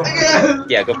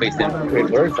 Yeah, go face him. Wait,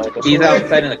 where's Zach? He's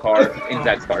outside in the car, in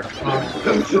Zach's car.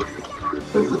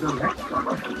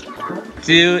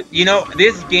 Dude, you know,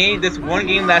 this one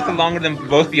game lasted longer than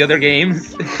both the other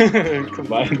games.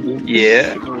 Combined.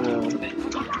 Yeah.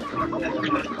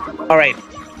 Alright,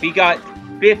 we got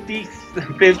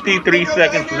 53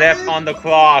 seconds left on the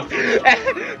clock.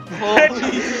 Holy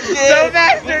shit.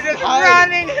 Sylvester just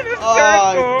running in a circle.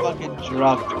 Oh, I fucking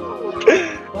dropped.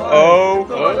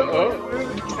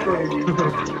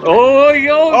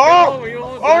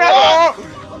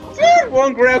 Dude,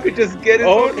 one grab could just get it.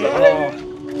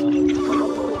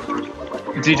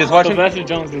 Dude, just watching. Sylvester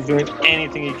Jones is doing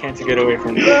anything he can to get away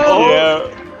from me. Yeah.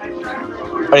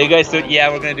 Are you guys still? Yeah,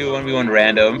 we're gonna do a 1v1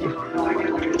 random.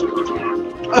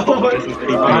 Oh my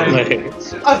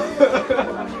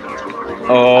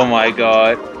Oh my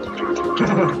god.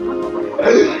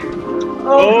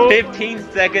 15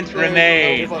 seconds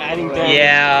remain.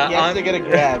 Yeah. He has to get a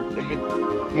grab.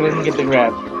 He doesn't get the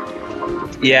grab.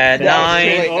 Yeah,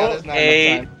 9,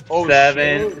 8,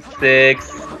 7,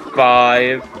 6,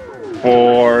 5,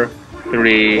 4,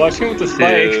 3, Watch him with the 2,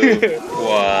 spike.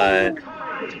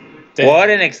 1. What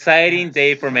an exciting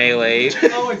day for Melee.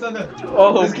 Oh, it's on the.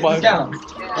 Oh my god.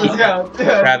 Let's go.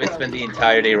 Travis spent the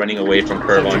entire day running away from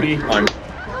Curve on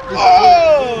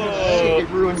It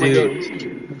ruined my games.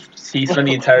 Dude, he spent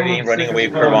the entire game running away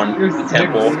with Curve on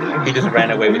Temple. He just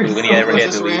ran away with when he ever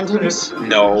had to leave. Randoms?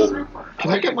 No.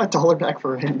 Can I get my $1 back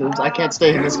for randoms? I can't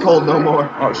stay in this cold no more.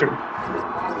 Oh, sure.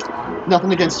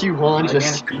 Nothing against you, Juan.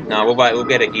 Just No, we'll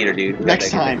get a heater, dude. next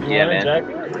time. Yeah, man.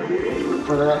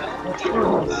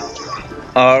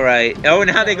 Alright. Oh,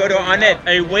 now they go to Annette,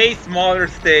 a way smaller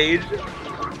stage.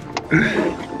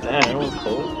 Man, it was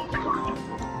cold.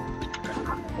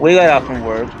 We got off from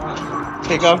work.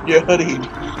 Take off your hoodie.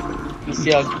 You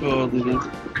see how cold it is.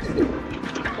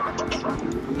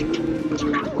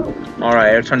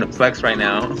 Alright, they're trying to flex right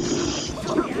now.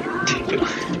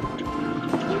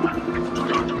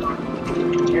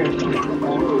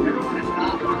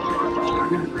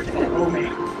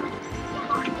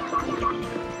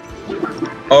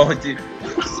 Oh, dude.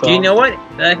 Do you know what?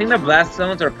 I think the blast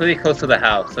zones are pretty close to the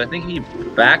house. So I think if he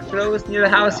back throws near the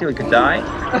house, he could die.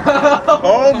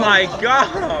 Oh my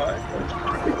god!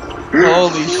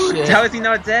 Holy shit. How is he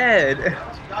not dead?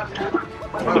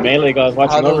 The melee guy's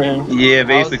watching over him. Yeah,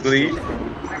 basically.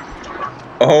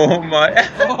 Oh my.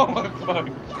 Oh my fuck.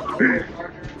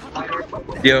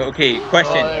 Yo, okay,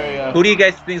 question. Oh, there we go. Who do you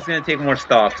guys think is going to take more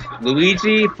stops?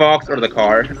 Luigi, Fox, or the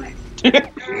car?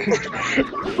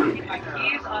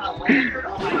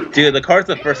 Dude, the car's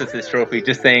the first assist trophy,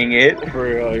 just saying it. For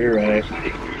real, you're right.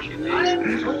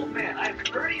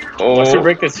 Oh. Once you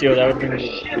break the shield, that would be...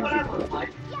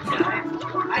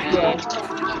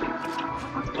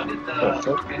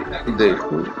 Dude,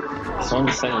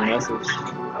 Someone's sending a message. I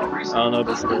don't know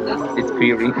this is. it's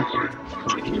Peary.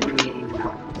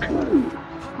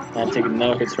 I'm taking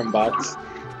no hits from bots.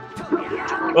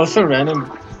 Also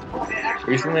random.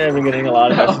 Recently I've been getting a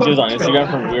lot of messages on Instagram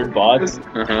from weird bots.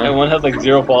 And one has like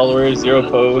 0 followers, 0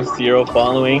 posts, 0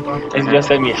 following. And he just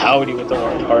sent me howdy with the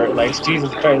orange heart. Like,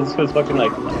 Jesus Christ, this was fucking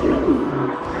like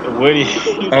Woody.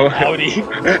 Oh, howdy.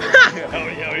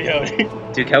 Howdy.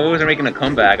 Dude, Cowboys are making a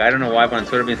comeback. I don't know why, but on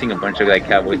Twitter I've been seeing a bunch of like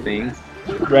Cowboy things.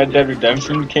 Red Dead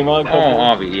Redemption came out. Oh,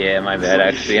 Obvi, yeah, my bad.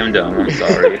 Actually, I'm dumb. I'm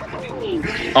sorry.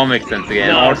 All makes sense again.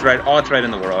 No. All it's right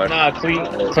in the world. Nah,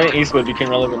 Clint Eastwood became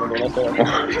relevant again. That's all.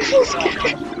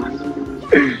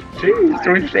 Jeez,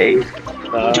 throwing shade.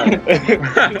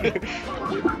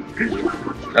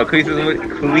 Oh,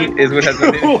 Cleet is what has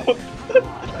nothing.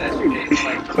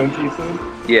 Clint Eastwood.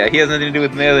 Yeah, he has nothing to do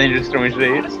with melee and just throwing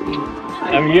shades.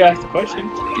 I mean, you asked the question.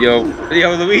 Yo,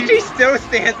 Luigi still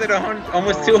stands at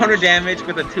almost 200 damage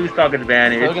with a 2-stock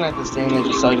advantage. Looking at this thing, I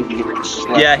just saw you get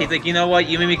slapped. Yeah, he's like, you know what?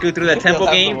 You made me go through that temple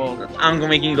game. I'm gonna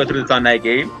make you go through the Sun Knight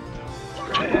game.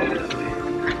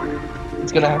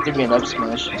 It's gonna have to be an up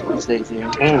smash these days here.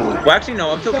 Well, actually, no.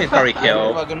 Up tilt can probably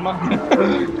kill.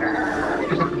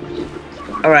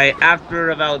 Alright,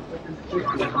 after about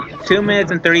 2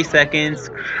 minutes and 30 seconds,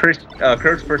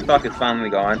 Curve's first stock is finally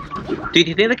gone. Dude, do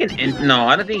you think they can... No,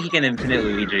 I don't think he can infinite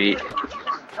Luigi.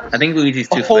 I think Luigi's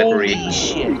too slippery. Holy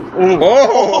shit.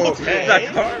 Oh! Okay.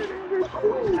 That card.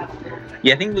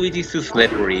 Yeah, I think Luigi's too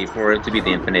slippery for it to be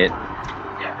the infinite.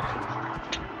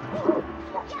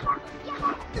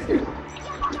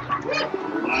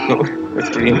 Oh, that's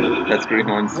green. That's green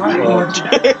ones.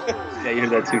 Yeah, you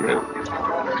heard that too, right?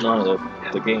 No,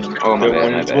 the game. Oh, my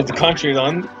bad. What the country's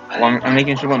on? Well, I'm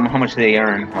making sure how much they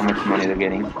earn, how much money they're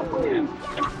getting.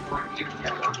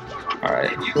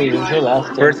 Alright. Wait, when's your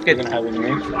last First get gonna have in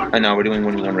here? I know, we're doing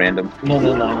 1v1 random. No,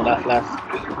 last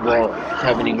well,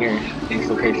 happening here in this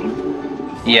location.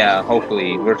 Yeah,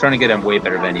 hopefully. We're trying to get a way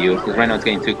better venue, because right now it's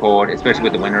getting too cold, especially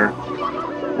with the winter.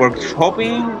 We're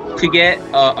hoping to get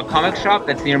a comic shop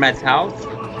that's near Matt's house.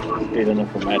 They don't know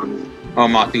for Matt's. Oh,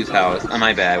 Mawthu's house. Oh,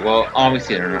 my bad. Well,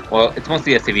 obviously, I don't know. Well, it's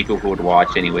mostly SCV people who would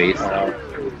watch anyways.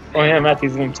 Oh yeah,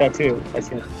 Matthew's in chat too. I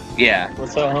see. Yeah.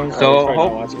 What's up, home?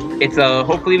 So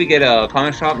hopefully we get a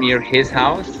comic shop near his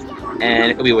house,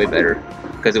 and it'll be way better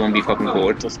because it won't be fucking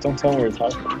cold. Just don't tell me where his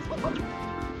house is.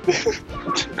 I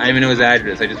don't even know his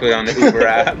address. I just put it on the Uber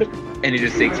app, and it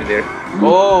just takes you there.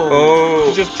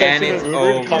 Oh, just and it's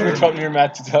over. Comic shop near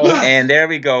Matthew's house. And there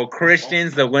we go.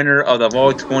 Christian's the winner of the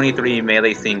VOD 23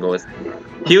 melee singles.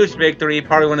 Huge victory,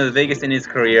 probably one of the biggest in his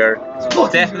career.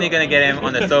 Definitely gonna get him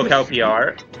on the SoCal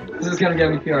PR. This is gonna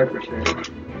get me PR for sure.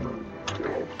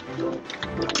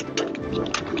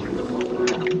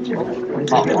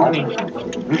 Oh,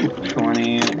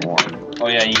 21. Oh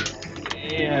yeah,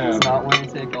 Yeah. It's not winner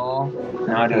take all.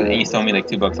 No, dude, he sold me like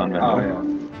 $2 on Venmo. Oh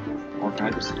yeah. All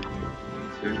types.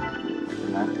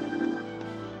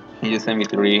 He just sent me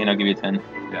 3, and I'll give you 10.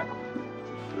 Yeah.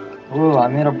 Ooh, I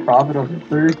made a profit of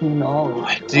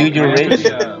 $13. Dude, you're rich.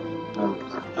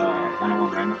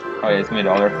 101 random. Oh yeah, it's $1.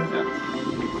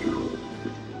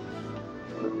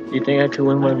 Yeah. You think I could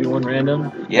win 1v1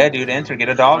 random? Yeah, dude, enter, get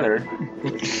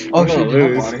 $1. Oh shit, gonna you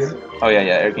have lose. water here? Oh, yeah,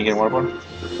 Eric, can you get a water bottle?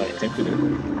 I think we do.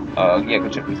 Yeah, go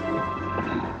check, please.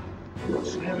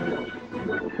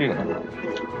 Here you go.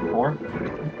 4?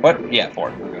 What? Yeah,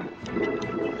 4.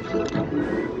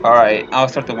 Alright, I'll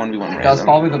start the 1v1 That was random.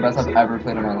 probably the best I've ever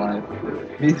played in my life.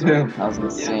 Me too. That was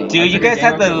insane. Dude, you guys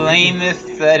had the lamest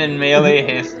set in Melee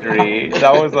history.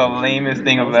 That was the lamest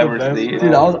thing I've ever seen.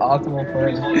 Dude, that was optimal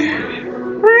play.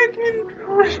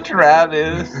 Freaking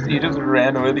Travis, you just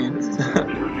ran with it.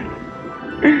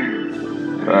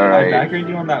 I Alright. backgrade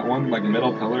you on that one like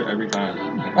middle pillar every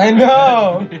time. I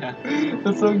know! Yeah.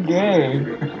 That's so gay.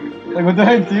 Like, what did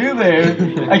I do there?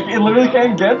 I literally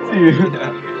can't get to you.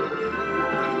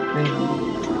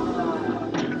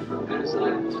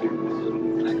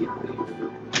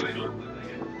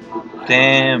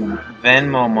 Damn,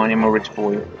 Venmo money, I'm a rich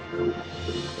boy.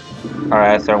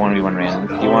 Alright, I start 1v1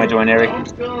 random. You wanna join, Eric?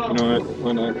 You know what?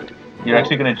 Why not? You're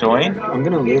actually gonna join? I'm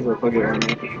gonna lose or fuck it right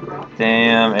now.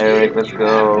 Damn, Eric, let's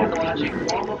go. If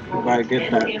I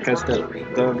get that test that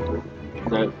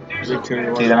victory.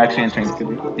 Dude, I'm actually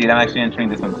entering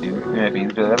this one too. That'd be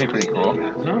pretty cool.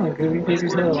 No, because he plays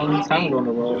his head a long time ago on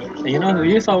the road. And you know,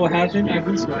 you saw what happened? I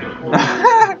beat you.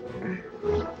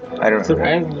 I don't know.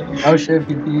 Surprisingly. Oh shit,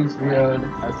 PP's reload.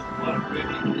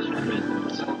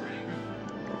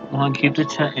 Come on, keep the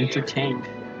chat entertained.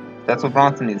 That's what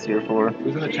Bronson is here for.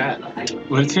 Who's in the chat?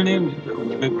 What's your name?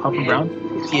 Big Papa Brown?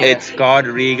 It's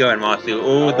Godrigo and Mawthu.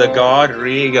 Oh, the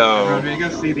Godrigo. Rodrigo,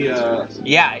 see the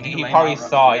Yeah, he probably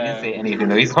saw. He didn't say anything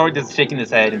though. He's probably just shaking his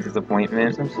head in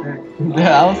disappointment. Yeah,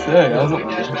 that was sick. That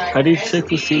was How do you check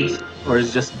who sees? Or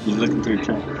is it just you looking through your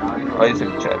chat? Oh, he's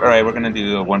in the chat. Alright, we're gonna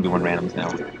do 1v1 randoms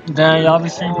now. Then y'all be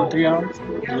streaming for 3 hours?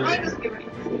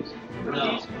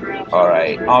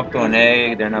 Alright, Opto and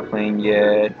Egg, they're not playing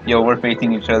yet. Yo, we're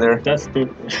facing each other. That's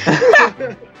stupid.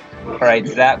 Alright,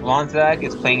 Blonde Zach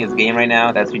is playing his game right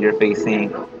now. That's who you're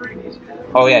facing.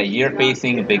 Oh yeah, you're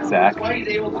facing Big Zach. Is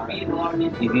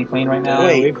he playing right now?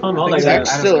 Wait, like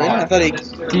Zach's still in? I thought he.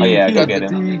 Oh yeah, go get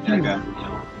him.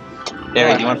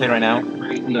 Eric, do you want to play right now?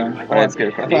 No. Alright, let's get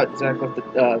it. I thought Zach left the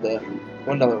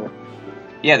 $1 one.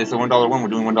 Yeah, this is a $1 one. We're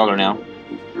doing $1 now.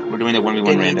 We're doing the 1v1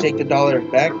 Can you random. take the $1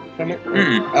 back from it?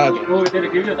 Mm-mm. Okay. Oh, did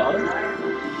it give you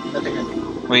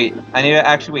 $1? Wait, I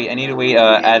need to wait,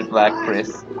 add Black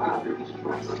Chris.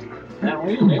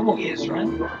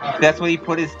 That's what he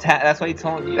put his that's what he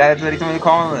told me to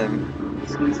call him.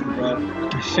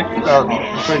 Shut up.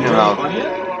 Put in your mouth.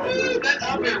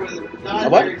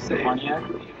 What?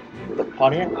 The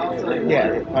Pontiac? Yeah,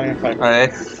 the Pontiac.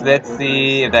 Alright, let's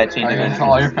see if that changes Are you gonna anything.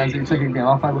 tell all your friends you took your game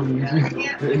off by the music?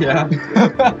 yeah.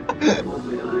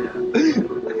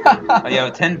 Oh, yo,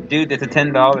 dude, that's a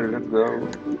 $10. Let's go.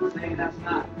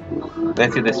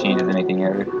 Let's see if this changes anything,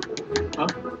 Eric. Huh?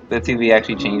 Let's see if we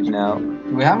actually change now.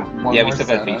 We have one Yeah, more we still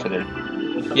got each other.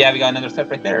 Yeah, we got another step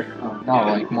right there. Oh, no,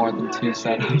 like more than 2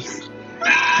 setups.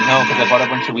 No, because I bought a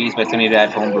bunch of Wii's, but I still need to add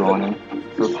homebrew on them.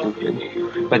 So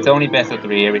stupid. But it's only best of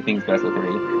 3. Everything's best of 3.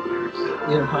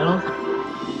 Yeah, finals?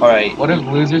 Alright, What if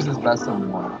losers is best of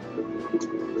 1?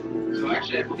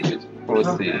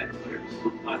 let's see.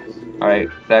 Alright,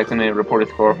 Zach's gonna report a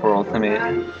score for Ultimate.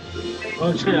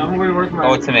 Oh shit, I'm gonna rework my...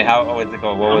 Ultimate, how did it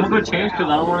go? What I'm was gonna it? change because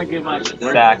I don't want to give my...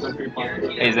 Zach.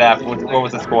 Hey Zach, what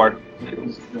was the score?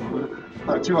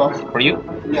 2-0. For you?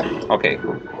 Yeah. Okay,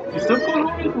 cool. You still going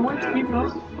home with more people?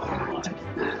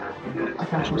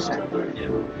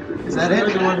 Is that it?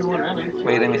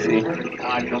 Wait, let me see.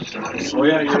 Oh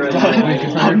yeah, you're right.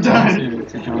 I'm done.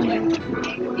 To join you.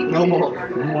 No more.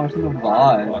 I'm watching the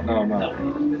VOD.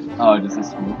 No. Oh, just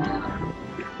this one.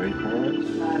 Wait for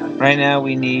it. Right now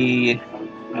we need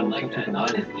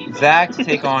Zach to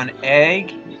take on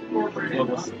Egg.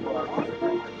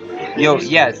 Yo,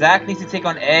 yeah, Zach needs to take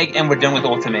on Egg and we're done with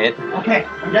Ultimate. Okay,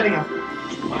 I'm getting him.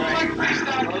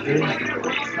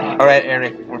 Alright,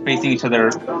 Eric, we're facing each other.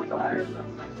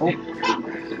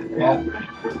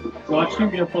 Watch you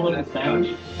get full of a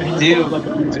sandwich. Dude. Like a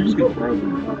YouTube.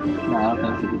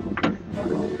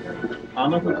 I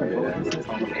don't know if we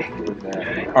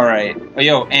can. Alright. Oh,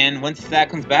 yo, and once Zach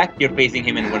comes back, you're facing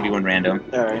him in 1v1 random.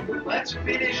 Alright.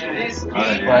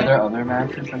 Are there other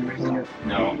matches that you can get?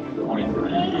 No.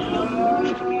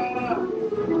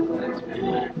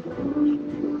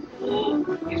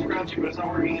 He's crouching, but it's not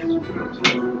working.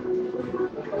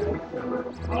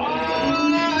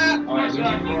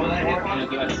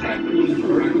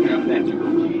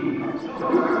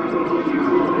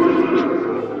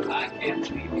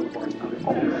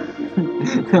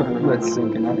 Let's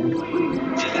sync it up.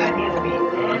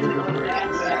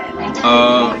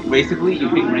 Basically, you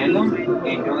pick random, and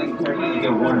you only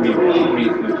get one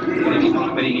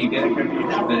reroll. But you get a character,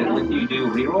 but if you do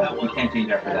reroll, you can't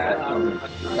change after that.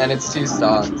 And it's 2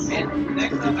 stocks. And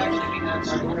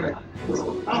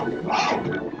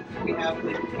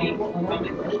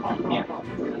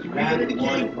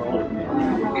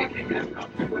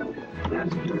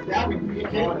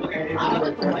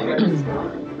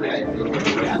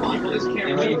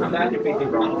when you come back, you're facing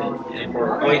Bronson.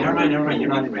 Oh wait, never mind, you're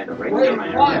not in random, right? Never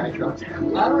mind.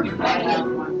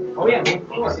 Oh yeah,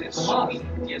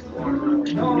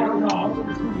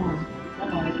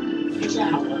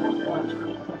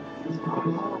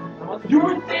 You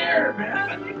were there,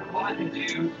 man.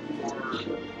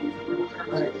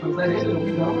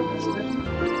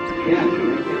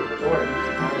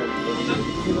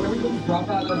 Drop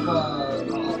out of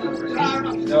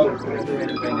no, we're doing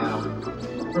it right now.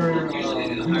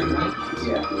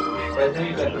 Yeah. But I think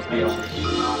you got the deal.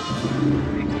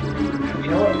 You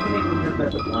know what? We can make this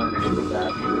bet with one and do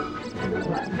that.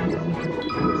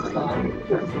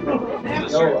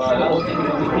 No, that whole thing is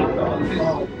only over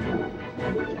there.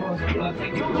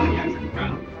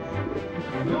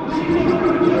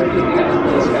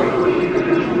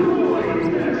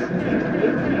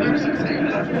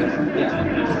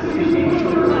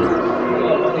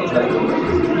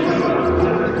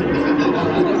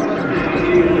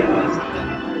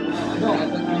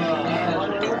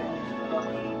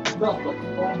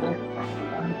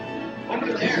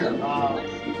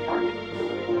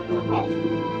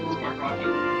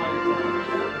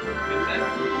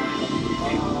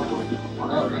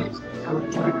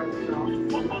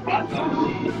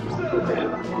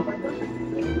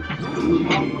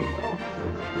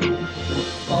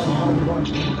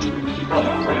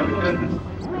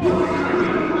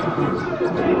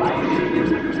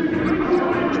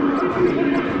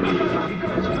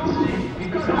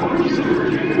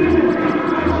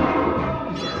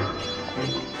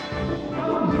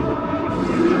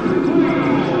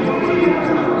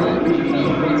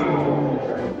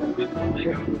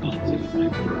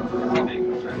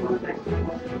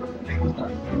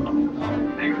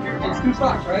 It's 2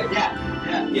 stocks, right?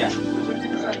 Yeah.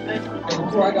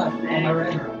 Before I got I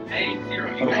read.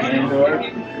 What happened?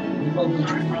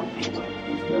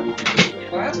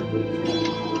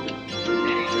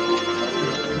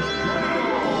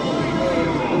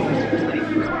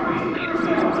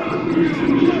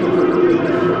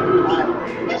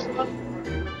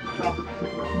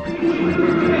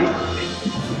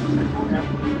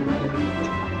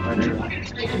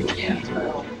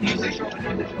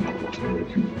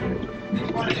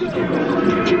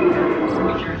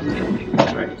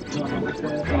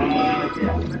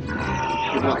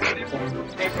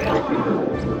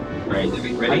 Right,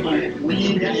 ready?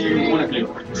 One of you.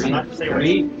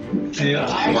 3, 2,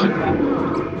 1.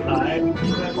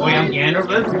 Oh, I'm Gander,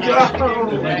 let's go!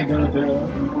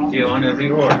 Do you want to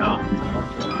reroll or no?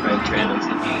 Right, random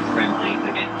cities, friendly.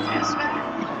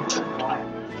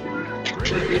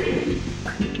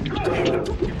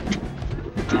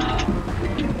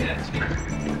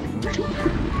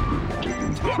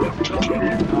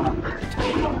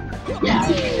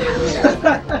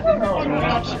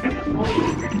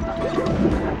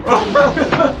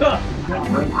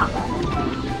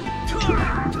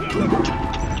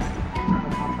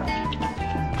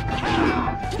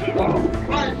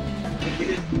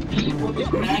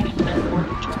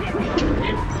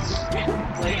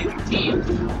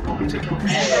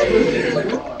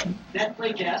 Net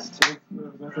play guest.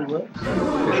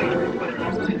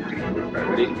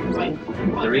 Ready?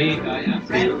 3, 2,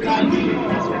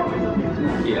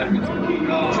 yeah.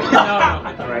 No.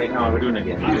 Alright, no, we're doing it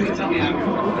again.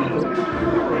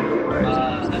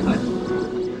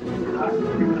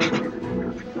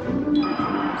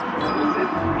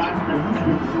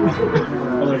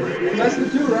 Best of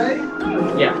 2, right?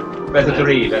 Yeah, best of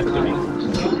 3, best of 3.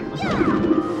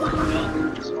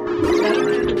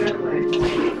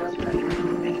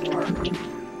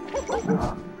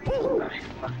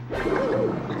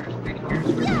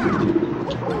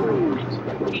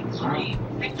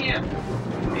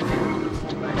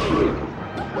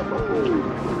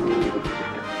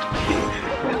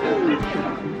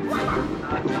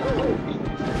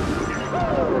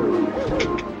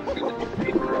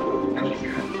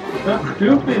 That's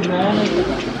stupid, man.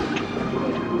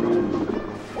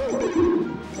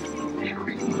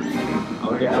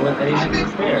 Oh yeah, I didn't even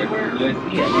fair.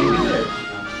 USD, I didn't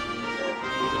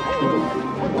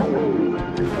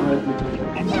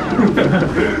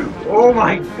Oh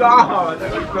my god,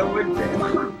 that was so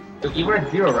intense. So you were at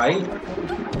 0, right?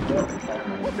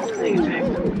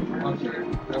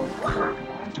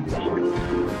 What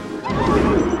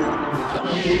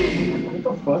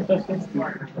the fuck? That's just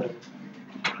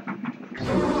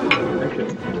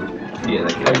Yeah,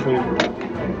 that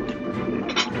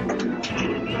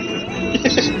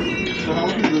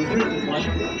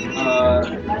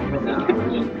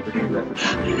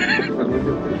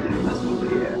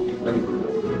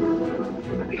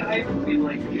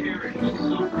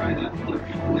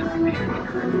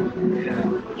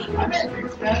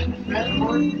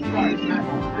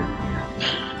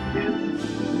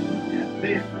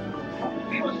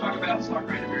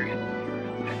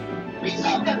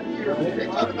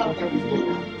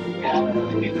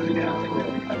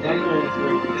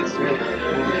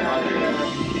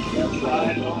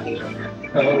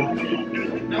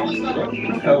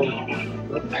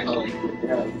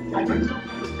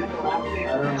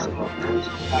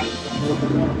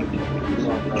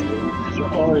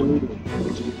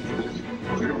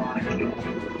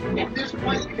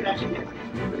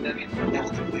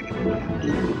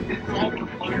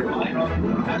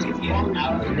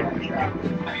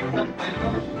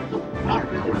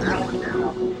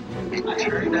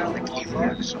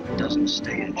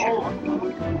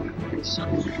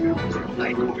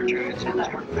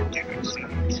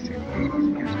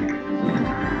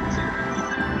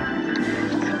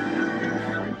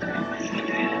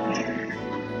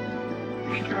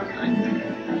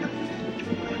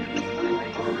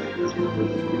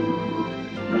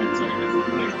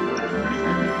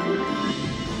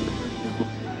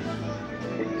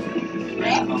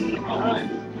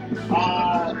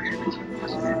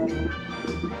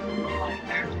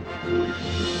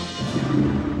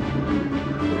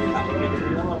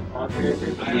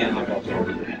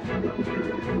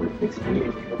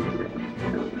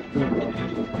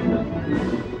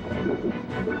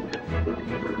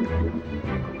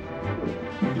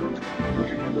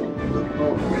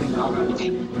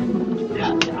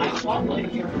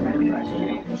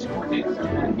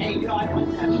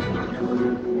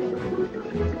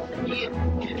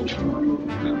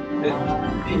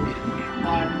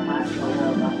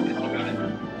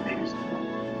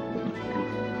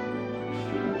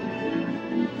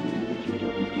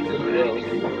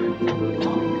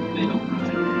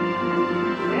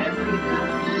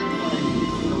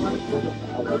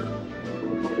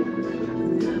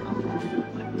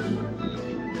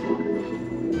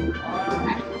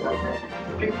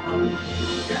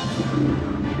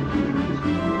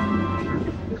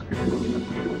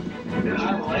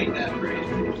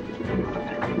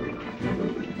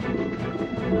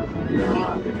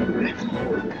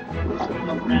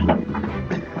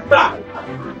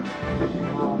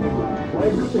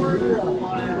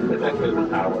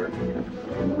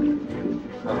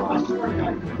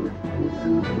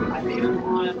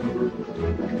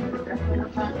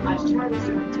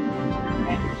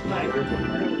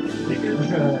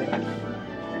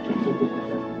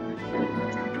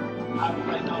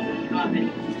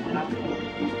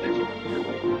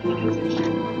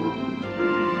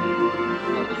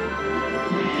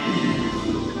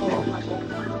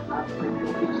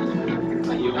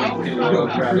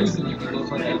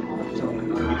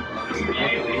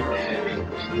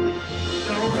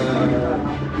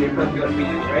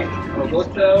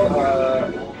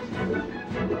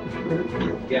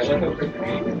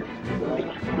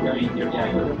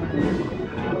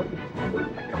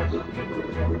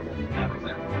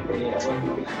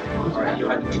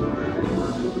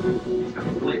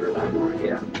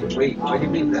Wait, why do you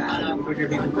mean that? What do you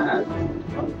mean that?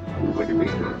 What do you mean?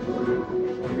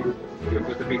 You're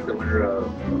supposed to pick the winner of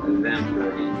them,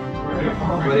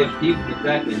 but if he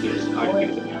exactly, you just argue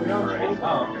the winner, right?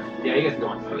 Oh, okay. Yeah, you guys go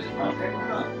on. Okay.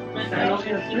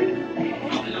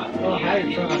 Oh, hi,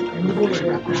 Trying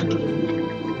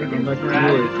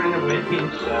to win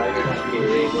each side.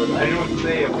 I don't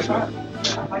say it.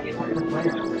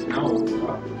 No.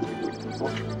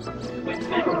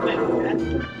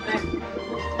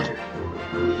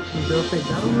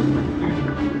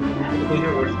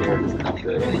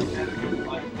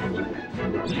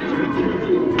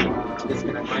 Just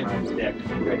gonna find the deck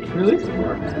ready. Really?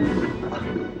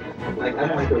 Like, I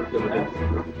don't like those good decks.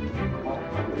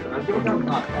 I'm sure that's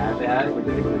not that bad, but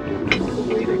just the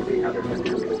way that they have their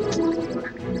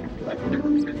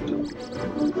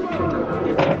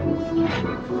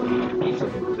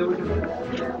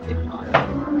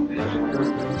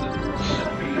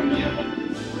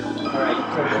Alright,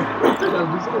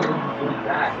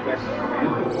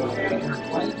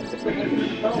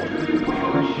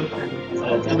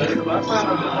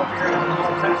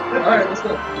 Alright, let's go.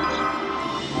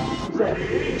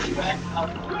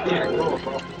 Yeah, cool.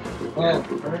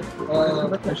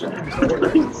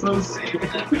 So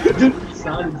stupid.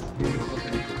 Sounded stupid.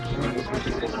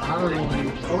 I don't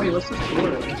know. Oh wait, let's just score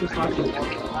it. Let's just talk to it.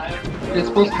 It's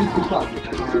supposed to be 2 o'clock.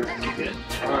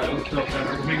 Alright, let's go.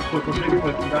 Let's make it quick. You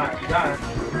got it.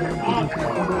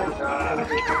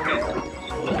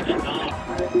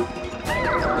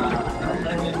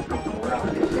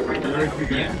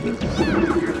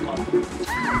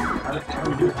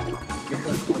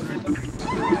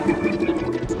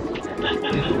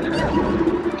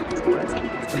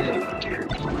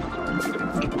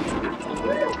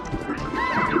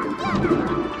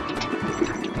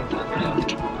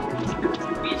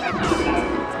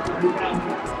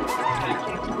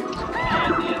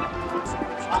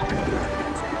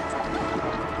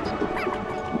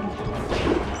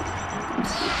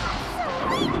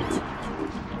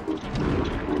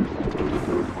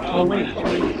 Oh wait.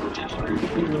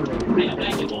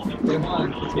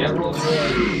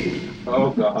 Oh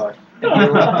god.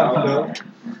 Oh,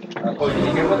 did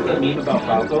you hear what the meme about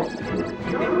Falco?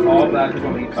 All black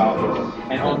people eat Falco,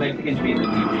 and all Mexicans eat the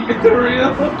TV. For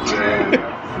real?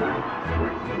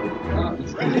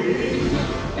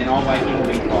 And all white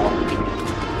people eat Falco.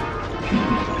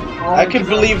 I could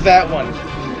believe that one.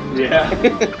 Yeah.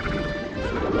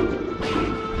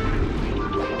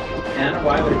 And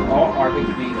why would all Arctic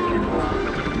be in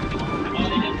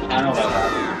I don't know about that.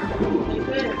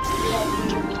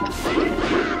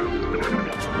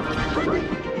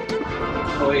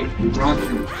 Oh wait,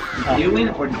 Bronson, do you win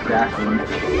or does Zach win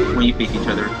when you face each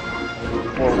other?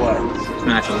 Or what?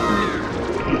 Smash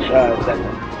Ultimate.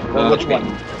 Second. Which one?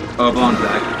 Blonde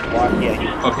Zach. One,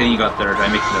 yeah. Okay, you got third. I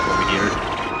mixed it up over here.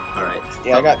 Alright.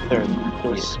 Yeah, I got third.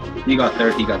 You got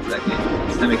third, he got second.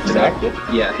 I mixed it up.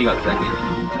 Yeah, he got second.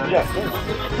 Yeah.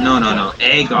 No.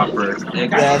 Egg got first.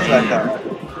 Egg Yeah, that's what I thought.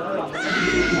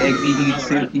 Egg beat you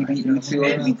 2, he beat you 2,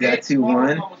 Egg beat that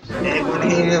 2-1. Egg won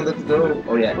him, let's go.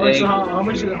 Oh yeah, Egg. So how long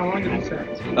did you say?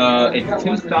 It's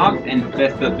 2 stocks and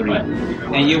best of 3.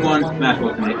 And you won Smash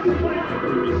Ultimate.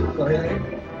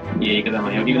 Yeah, you get that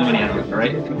money. I'll give you the money after,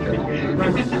 alright?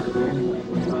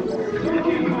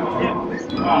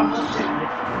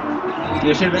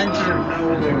 You should enter.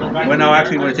 Well, no,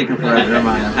 actually, we're taking forever. Never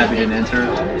mind. I'm happy to enter.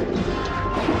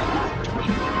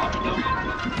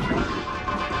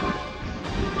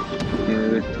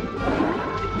 Dude.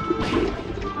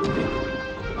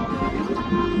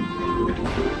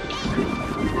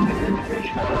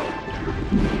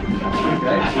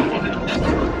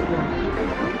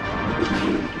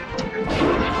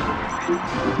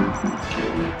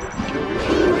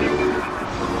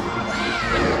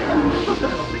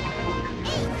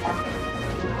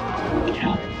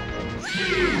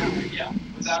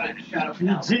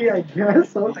 Gee, I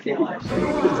guess. Okay. Yeah.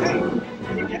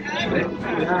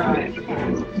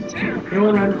 It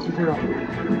went right up to 0.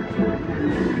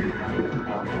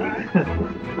 I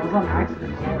was on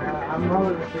accident. I'm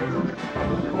not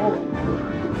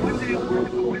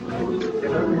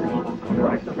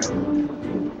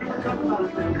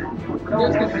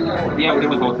Yeah, we'll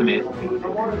give it ultimate.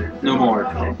 No more.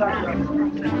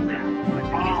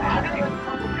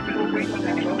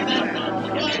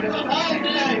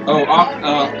 Oh,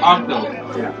 Octo.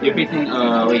 You're facing,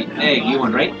 wait, Egg, you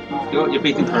won, right? You're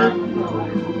facing Curve.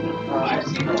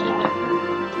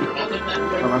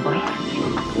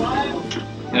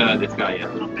 This guy, yeah.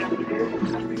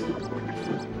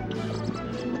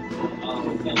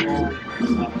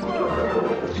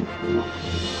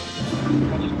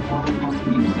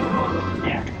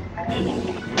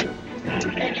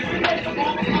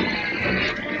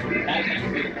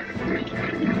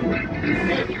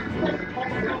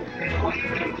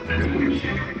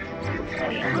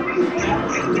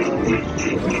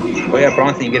 Oh yeah,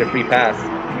 Bronson, you get a free pass.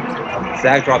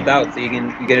 Zach dropped out, so you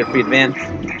get a free advance.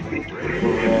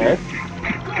 Yes.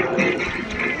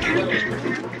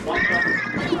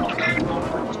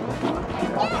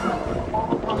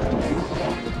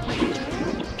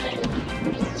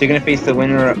 So you're gonna face the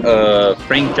winner of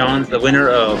Frank Johns, the winner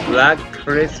of Black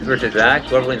Chris versus Zach.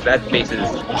 Whoever wins that faces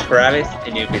Travis,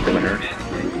 and you face the winner.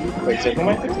 Wait, so who am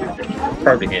I?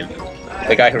 Probably him.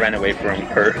 The guy who ran away from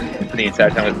her the entire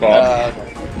time with Bob.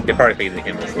 You're probably facing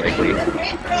him most likely.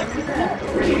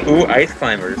 Ooh, Ice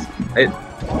Climbers. Wait,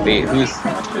 who's...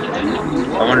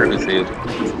 I wonder who's who.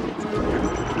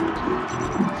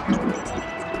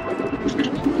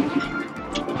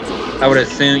 I would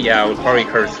assume, yeah, I would probably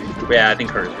curse. Yeah, I think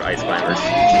curse for Ice Climbers.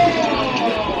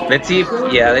 Let's see if you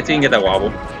can get that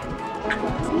wobble.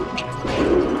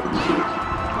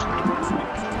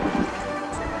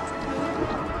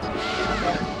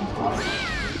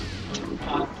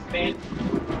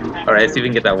 Alright, let's see if we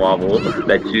can get that wobble.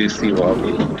 That juicy wobble.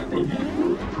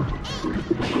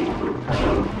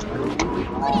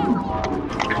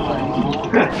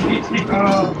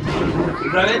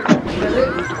 Is that it?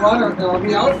 What? Are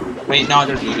we out? Wait, no,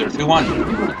 there's loser. 2-1.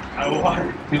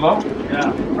 2-0?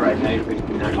 Yeah. Alright, now you're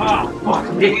 59. Ah, fuck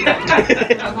me.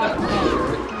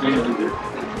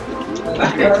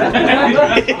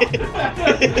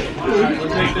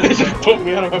 They just put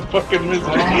me out of my fucking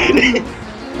misery.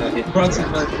 Bronson,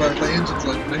 my engine's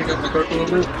like, can I hang up my car for a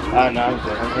little bit? No, I'm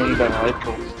good. I'm hanging by my light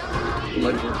pole.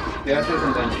 Yeah, there's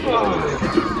done.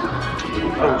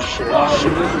 Oh shit.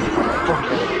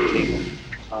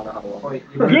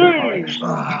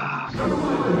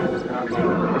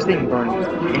 This thing burned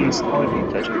instantly when you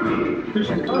touch it.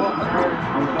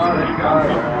 I'm sorry, God.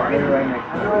 Right next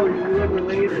to you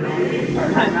live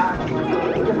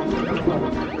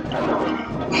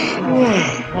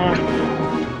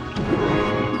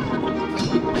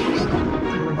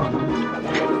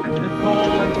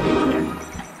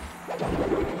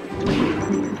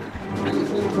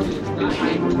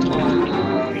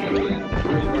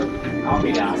I'll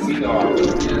be down. We go out.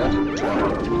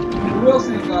 Who else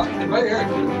is right here?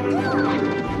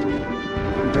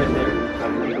 Right there.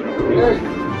 Hey.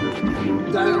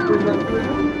 Is that it?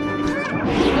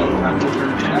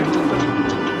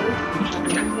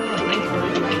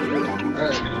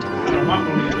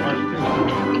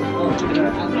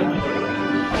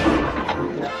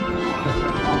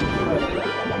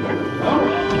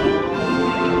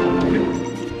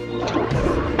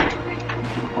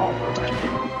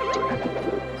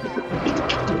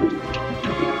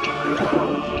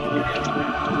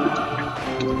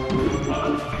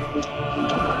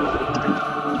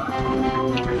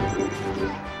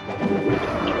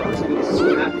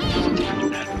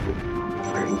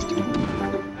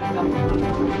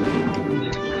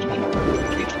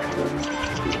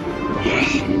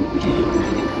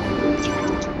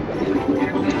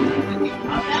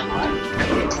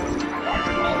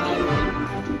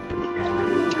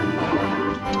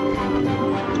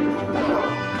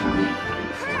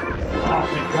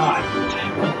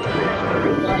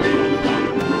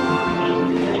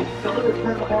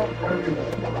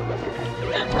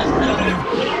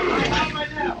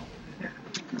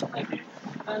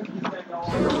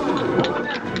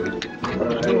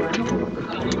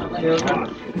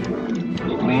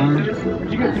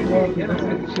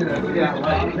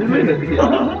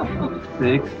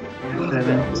 Six,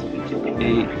 7,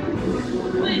 8,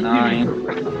 9,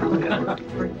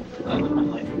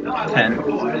 10.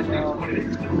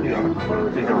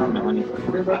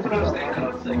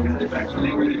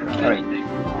 Alright.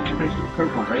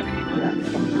 First one, right?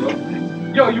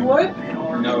 Yo, you won?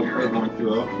 No, first one 2-0.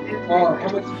 Oh, how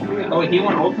much did you win? Oh, he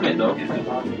won ultimate though.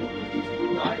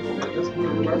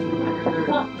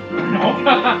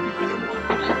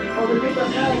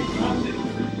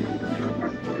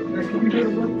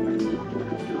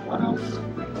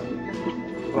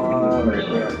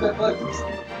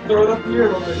 Throw it up here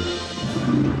already.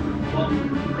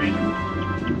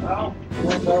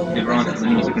 Everyone's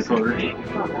playing each controller.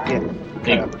 Yeah.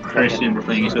 Hey, Christian, we're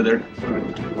playing each other.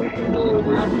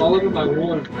 All of them I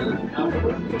won, man.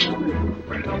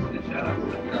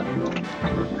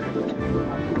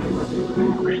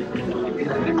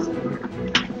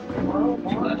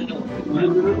 You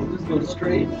just go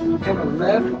straight, have a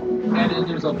left, and then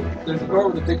there's a door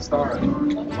with a big star on it.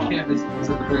 You can't miss it. It's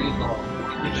at the very end of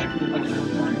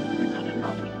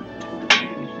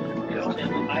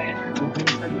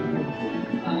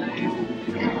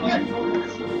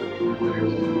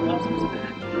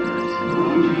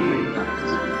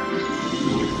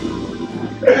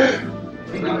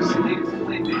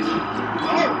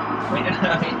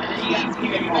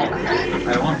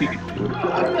I don't want to be.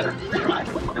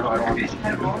 No, I don't want to be.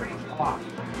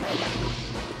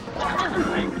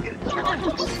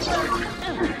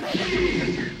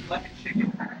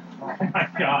 Oh my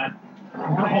god.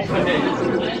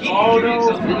 Oh no!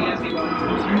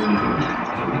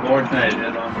 Lord tonight,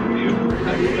 head on for you.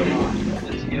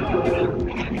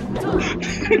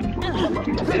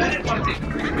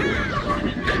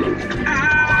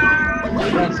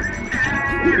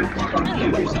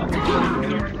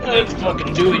 Let's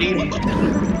fucking do it, Edie.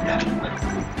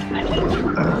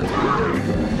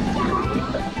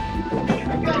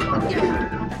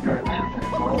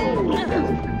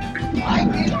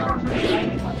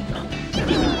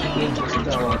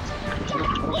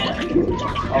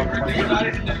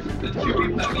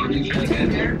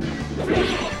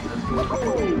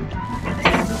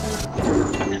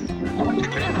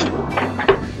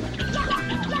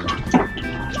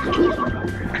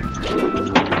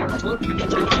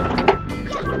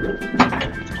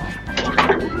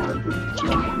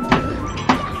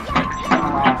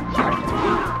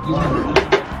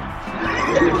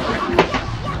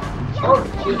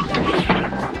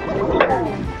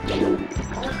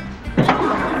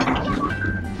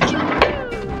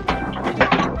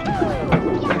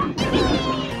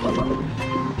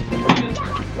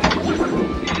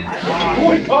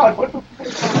 god, what the fuck?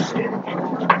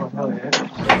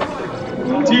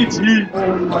 TT.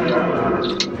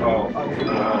 Oh,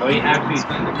 wait, actually, it's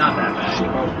not that bad.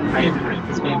 I agree.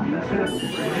 This game is that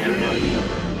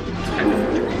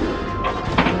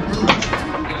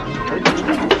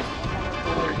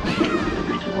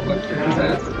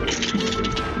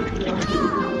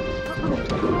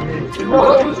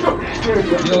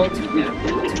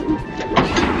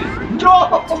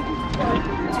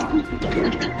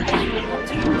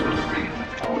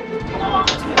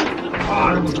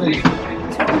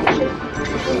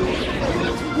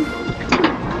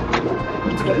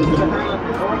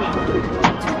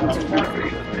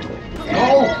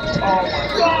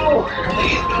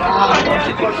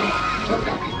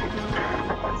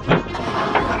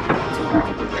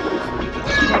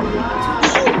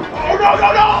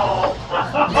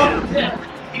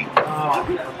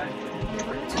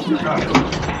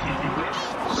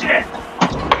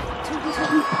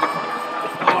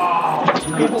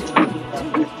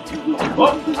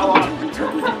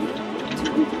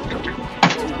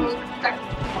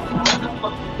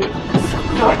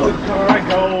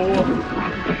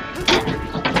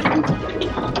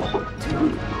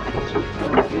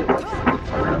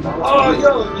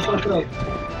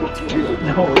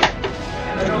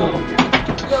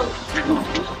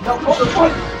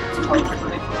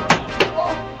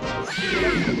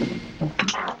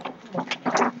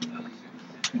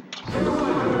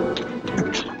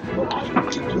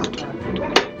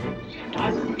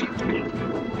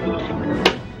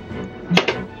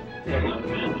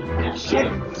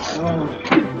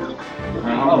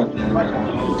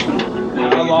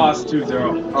I lost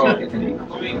 2-0. Oh,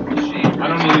 I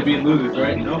don't need to be in losers,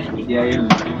 right? No? yeah, you're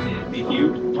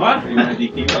DQ. What? You want to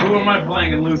DQ? Who am I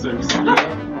playing in losers?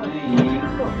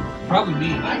 Probably me.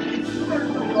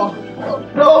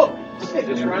 No! Oh, okay,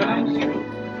 never mind.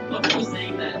 Let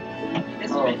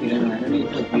me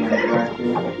put you on the back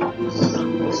here.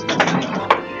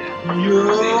 I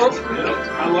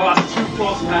lost 2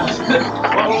 close matches.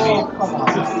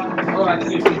 Oh, I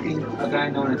keep thinking a guy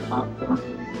known as Mawthu.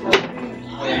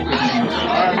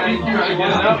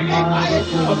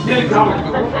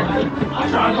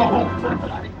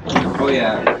 Oh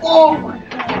yeah. Oh my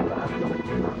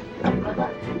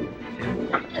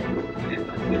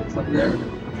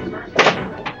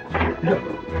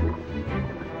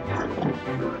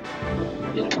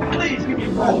Please give me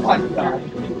oh my god.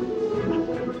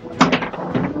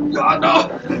 God, no!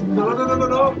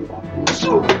 No.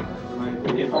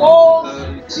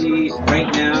 Oh! See,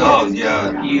 right now, Oh,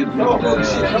 yeah. you. Oh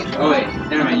wait,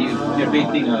 never mind. You're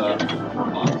facing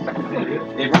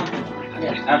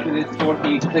after this score,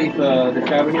 can you place the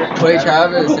Travis here? Wait,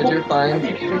 Travis, did your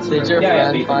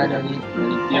friend find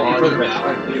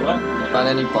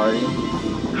any party?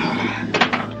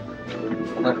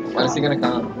 When is he gonna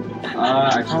come?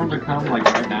 I told him to come like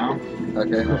right now.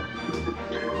 Okay.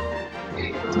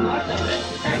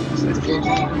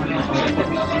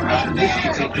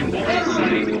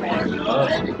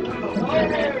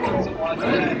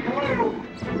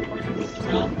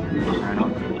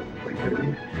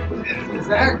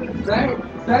 Zach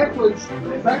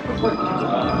was like, he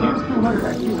was 200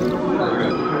 IQ.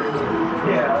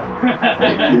 Yeah.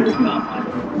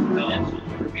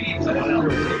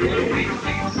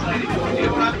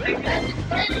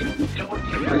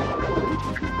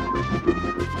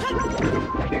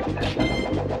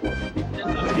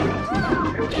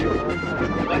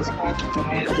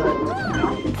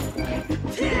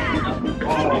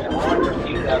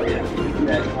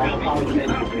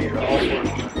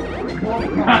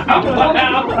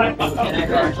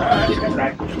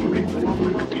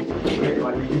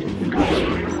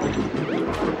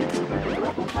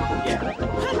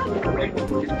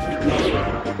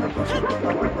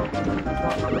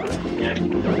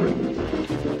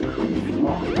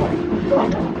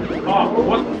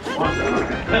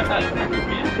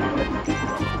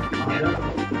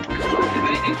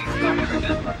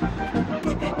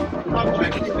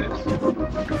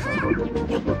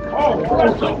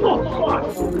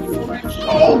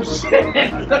 Oh shit!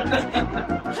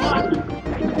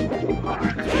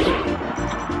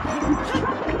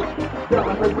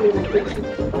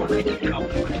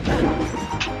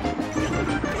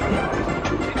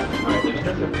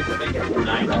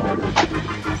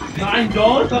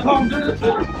 $9? That's how I'm doing it.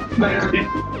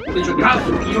 It's a cop.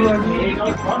 You know what I mean?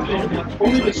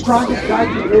 Only the strongest guy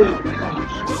can live.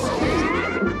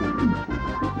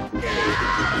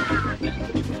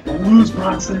 Lose,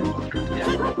 Bronson.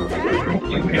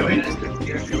 Really?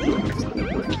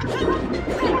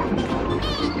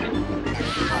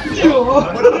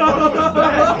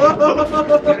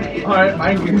 Alright,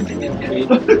 mine good.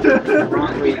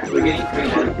 We're getting 3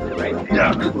 minutes, right?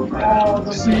 Yeah.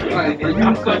 See, alright, are you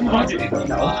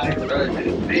no.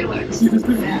 See, this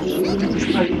thing just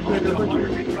like,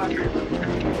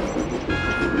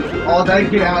 oh,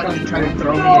 that get out and try to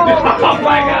throw me in. Oh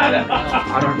my god!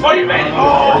 Oh, you made it!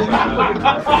 Oh!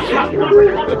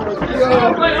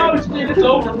 I'm like, oh shit, it's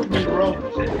over for me, bro.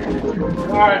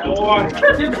 Alright, hold on.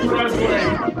 This is what I'm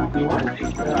playing.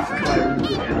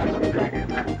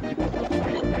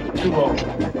 2-0.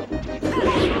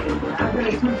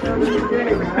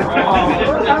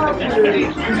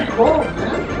 It's cold,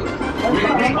 man.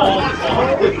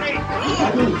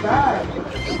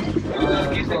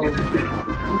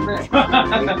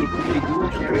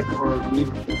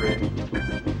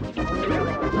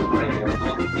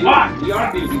 Fuck! You are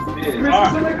being big.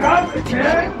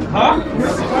 Huh?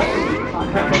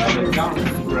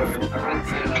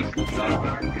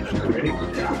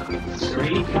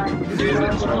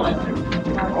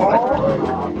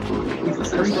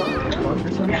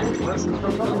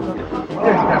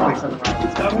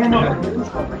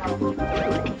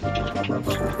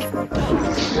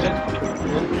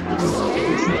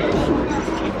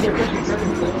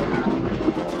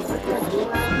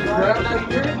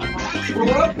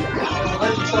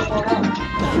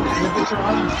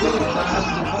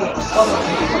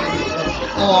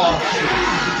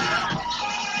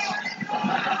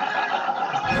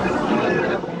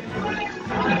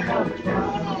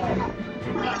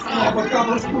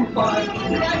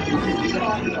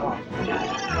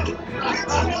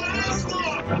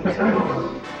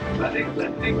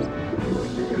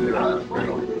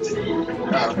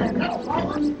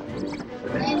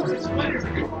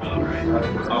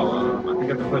 I think I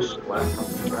have to push left.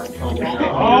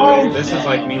 Oh, this is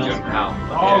like me doing PAL.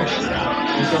 Oh,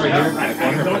 just over here. I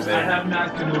have not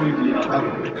been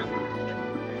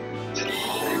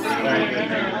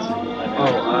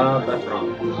that's wrong.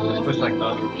 Just push like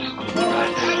that.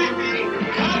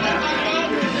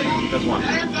 Just one.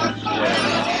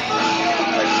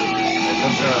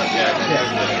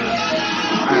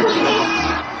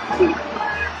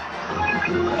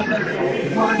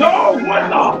 No! What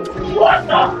the? What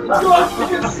the? You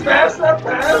can smash that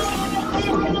pass?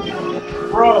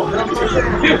 Bro, no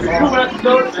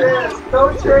chance. No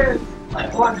chance.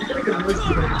 Come on, you're gonna miss it.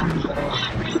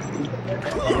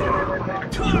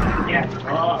 Yeah.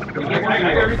 You get one.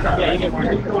 Yeah, you get one.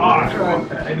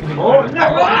 Oh, no!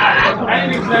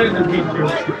 Anything's better than B2.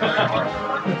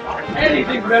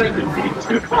 Anything's better than B2.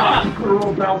 Come on,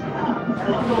 cruel belt.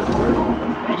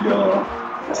 Yo.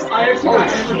 I actually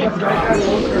got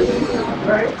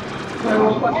right? I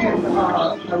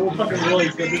will fucking really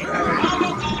get this guy.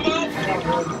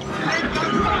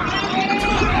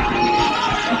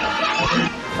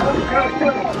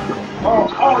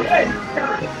 Oh, yeah.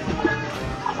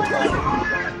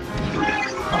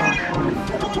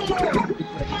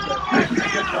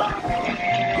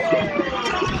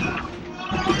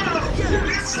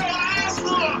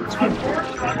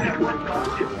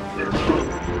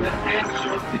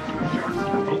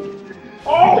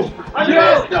 Oh! I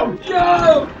missed him!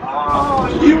 Yo! Oh,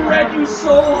 you ran you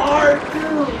so hard,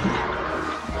 dude!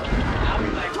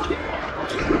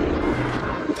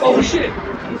 Oh shit!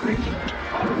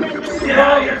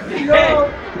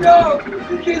 Yo!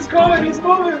 He's coming! He's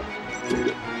moving!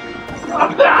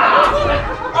 I'm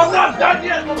not done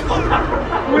yet!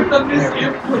 With the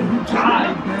misinput, you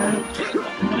died, man!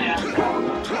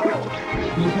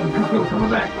 Come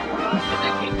back!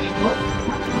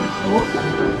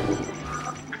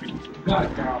 God,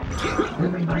 Carl.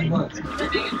 Really 9 months. I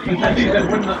think that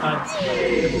would not.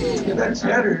 Get that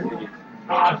cheddar.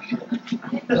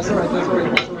 That's alright.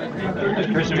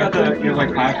 Christian, you're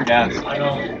like 5 for gas. I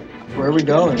know. Where are we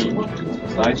going?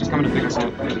 So I just coming to pick us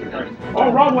up. Oh,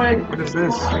 wrong way! What is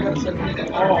this?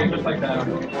 Oh, just like that.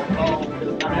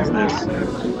 What is this?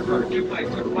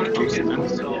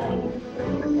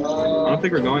 I don't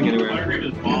think we're going anywhere.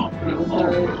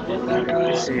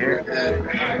 See here.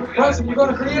 Preston, you going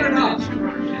to create or not?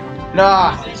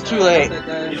 Nah, it's too late.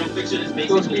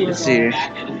 Let's see here.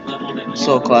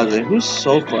 Soul Closet. Who's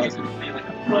Soul Closet?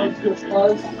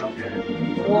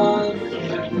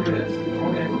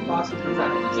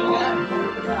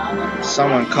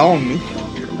 Someone call me.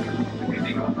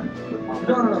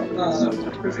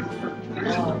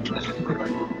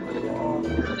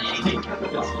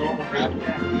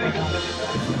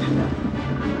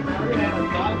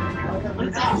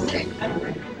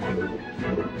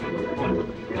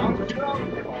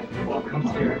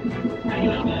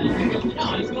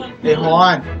 Hey, hold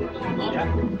on.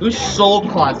 Who's Soul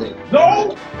Closet?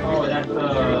 No! Oh, that's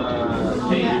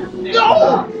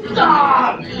No!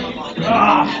 Stop!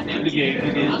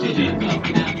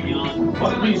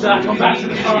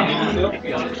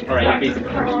 Alright,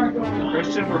 basically.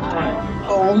 Christian, we're fine.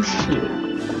 Oh shit.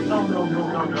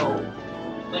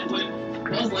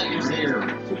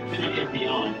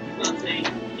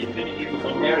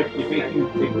 Eric, you're making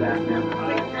big that now.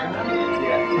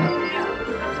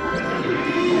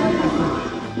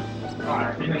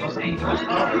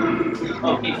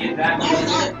 Okay, get that.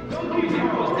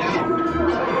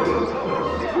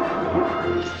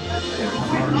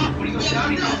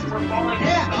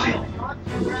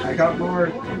 I got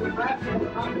bored.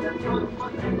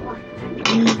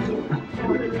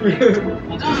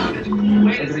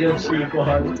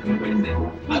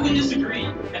 I would disagree.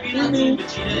 Have you not seen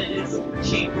Vegeta is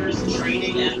chambers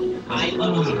training at high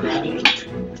levels of gravity?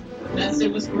 That's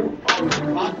it was cool. He's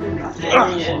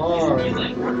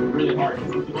like really hard.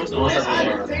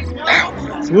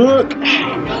 Look.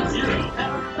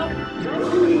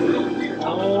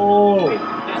 Oh.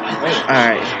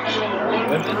 Alright.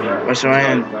 So I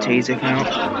on Tay's account?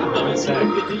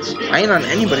 I ain't on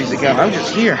anybody's account. I'm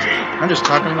just here. I'm just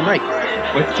talking on the mic.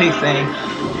 What's Tay saying?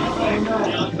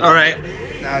 Alright.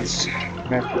 Now it's...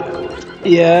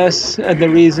 Yes, and the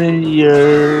reason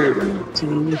you're...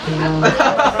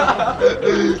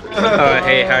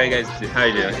 Hey, how are you guys? How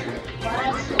you doing?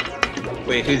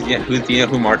 Wait, do you know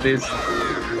who Mawthu is?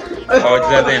 Oh, it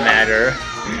doesn't matter.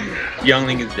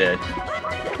 Youngling is dead.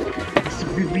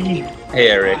 Hey,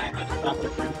 Eric.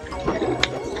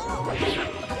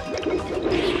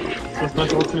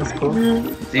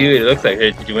 Dude, it looks like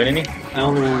it. Did you win any? I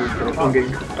only won one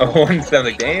game. Oh, one. So I'm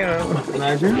like, damn.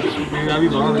 Imagine. That'd be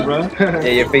balling, bro. Yeah,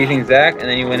 you're facing Zach, and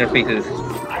then you winner faces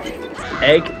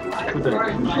Egg. Who's that?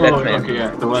 That's Oh, man. okay, yeah,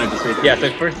 the one I just faced. Yeah,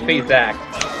 so first face Zach.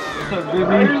 What's up, baby?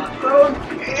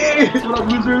 What up,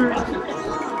 loser?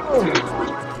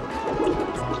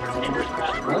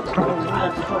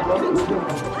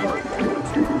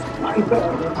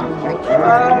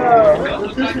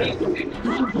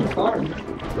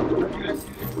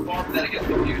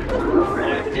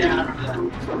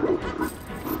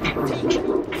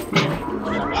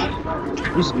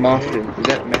 Who's Mawthu? Is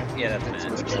that man? Yeah, that's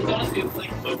man.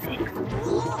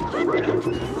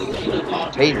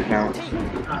 Tay's account.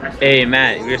 Hey,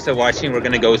 Matt, if you're still watching, we're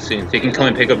gonna go soon, so you can come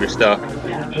and pick up your stuff.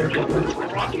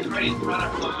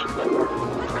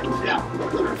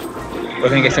 We're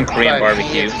gonna get some Korean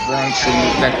barbecue.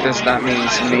 That does not mean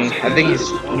to me. I think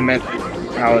he meant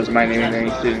how is my name and then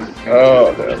he didn't.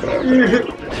 Oh,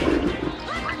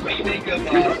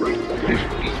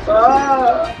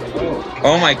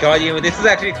 oh my god, yeah, this is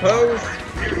actually close.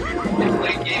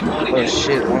 Oh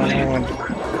shit, 1-1.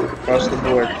 Across the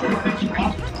board.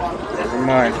 Never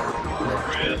mind.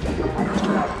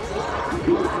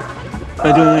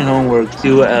 I'm doing homework.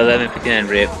 Do 11:59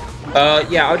 rip.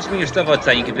 Yeah, I'll just bring your stuff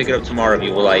outside. You can pick it up tomorrow if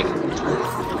you will like.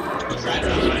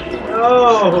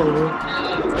 Oh!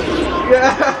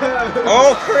 Yeah!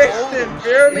 Oh, Christian,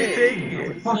 barely taking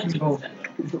it.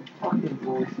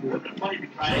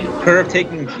 Curve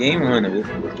taking game winner.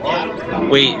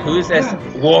 Wait, who's this?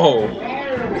 Whoa.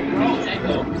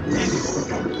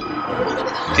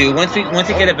 Dude, once we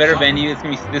get a better venue,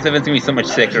 this event's gonna be so much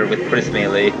sicker with Chris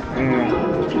Melee.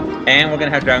 And we're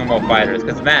gonna have Dragon Ball Fighters,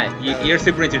 because Matt, you're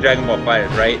super into Dragon Ball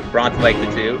Fighters, right? Bronson like the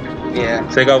two. Yeah.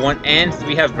 So I got one, and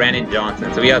we have Brandon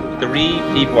Johnson. So we have 3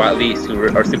 people at least who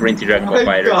are super into Dragon Ball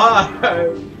Fighters.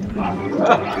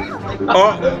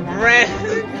 Oh,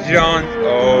 Brandon Johnson.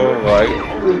 Oh my.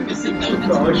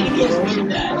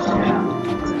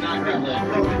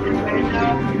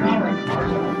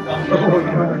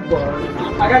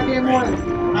 I got game 1.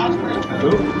 I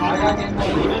got game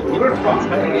 1.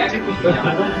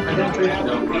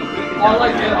 All I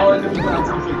did was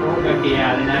okay,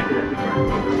 yeah, then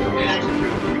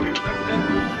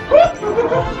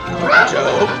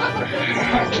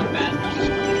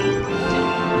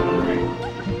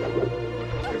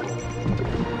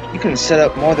You can set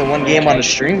up more than one game on a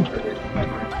stream.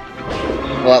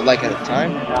 Well, like at a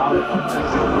time.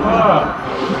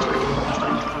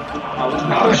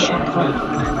 Oh shit.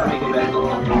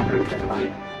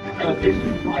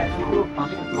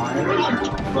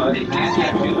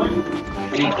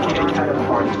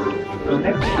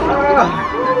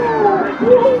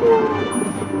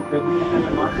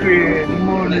 Good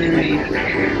morning.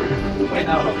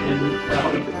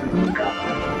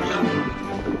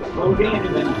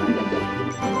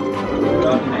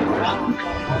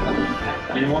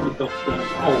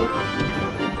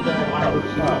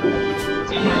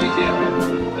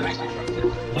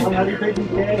 How do you take the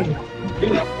game?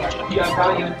 Yeah, I'm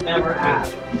probably gonna never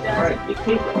ask. Alright, it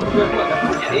takes good look.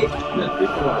 It's good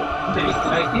super low. Then it's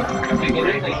like it, and get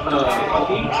it like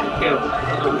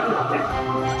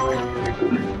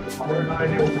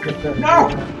No!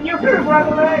 You could have run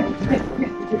away!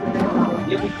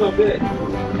 You'll be so good.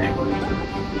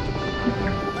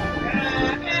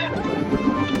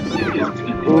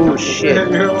 Oh shit.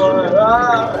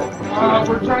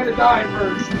 We're trying to die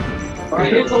first.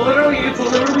 Alright, it's literally it's a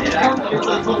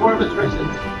war of attrition.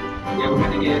 Yeah, we're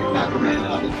gonna get Dr. Man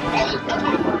up.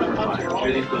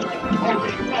 Really good. Right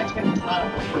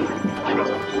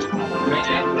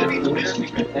now, that's the winner we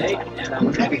can take, and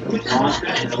I'm gonna be the monster,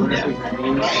 and the winner we can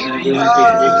name, and then you're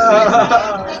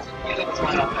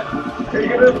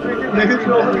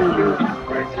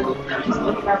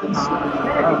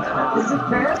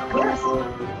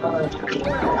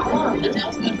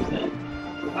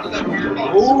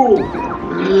gonna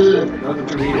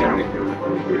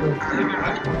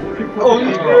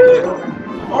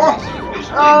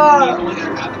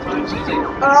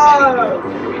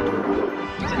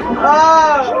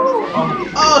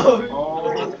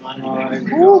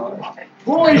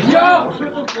Boy, yo!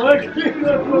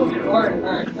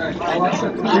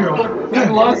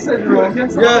 Lost syndrome.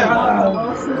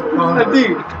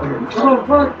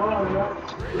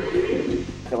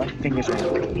 My fingers are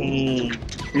in pain.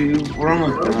 Dude, we're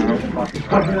almost done.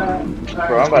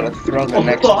 Bro, I'm about to throw the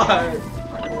next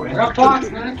one. Got box,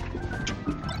 man.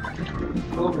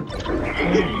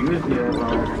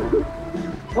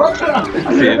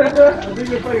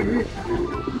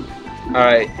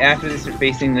 Alright, after this we're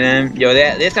facing them. Yo,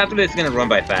 this after this is gonna run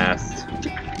by fast.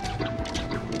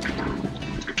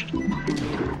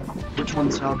 Which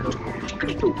one's Falco?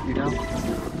 You know?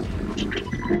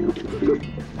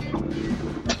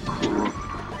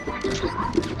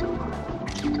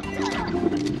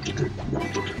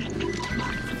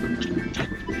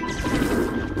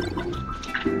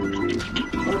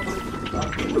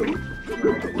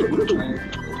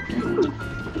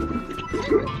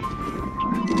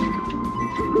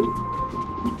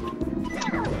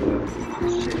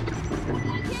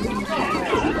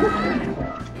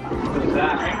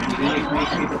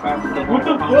 What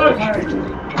the fuck?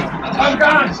 I'm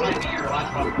gone!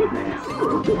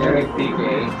 Eric DK.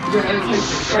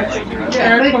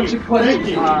 Eric, punch it, punch it.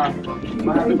 Beat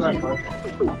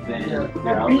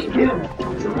him.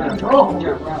 Oh.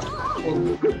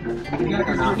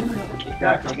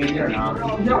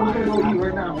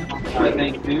 Alright,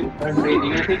 thanks, dude. Wait, you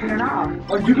gonna take it or not?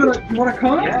 Oh, you wanna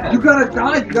come? Yeah. You gotta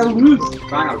die, you gotta lose.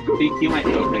 Fine, I'll DQ my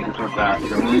tail, make it so fast.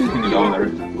 I'm losing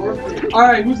 $20.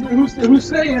 Alright, who's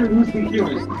staying and who's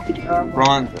DQing?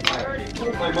 Bronze.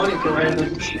 My money for random.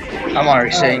 I'm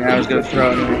already saying I was gonna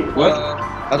throw anyway. What? I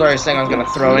was already saying I was gonna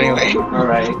throw anyway.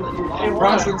 Alright.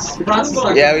 Bronson's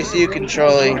like, Yeah, we see you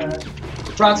controlling.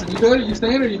 Bronson, you good? You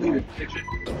staying or you leaving?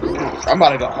 I'm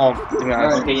about to go home, to be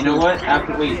honest. Okay, you know what? If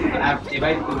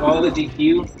all the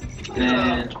DQ,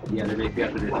 then yeah, they're basically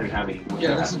after this they're having.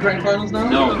 Yeah, this is grand finals now?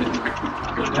 No, this is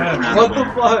What the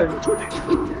fuck?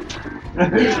 How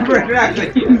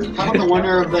about the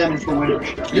winner of them is the winner?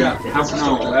 Yeah.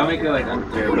 No, that'll make it like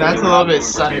unfair. That's a little bit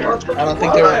sunnier. I don't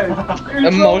think they were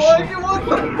emotional.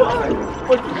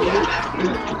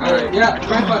 Alright, yeah,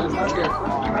 grand finals, let's go.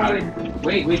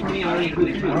 Wait for me, I'm already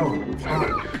included too.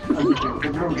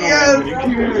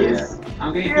 Yes!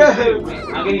 I'm getting food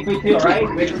too. I'm getting food too, alright?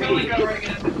 Wait for me.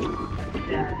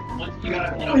 You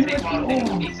gotta, take one of the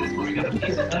pieces where we got the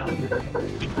pieces now.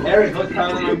 Eric, look how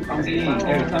I'm eating.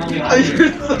 Eric, tell me.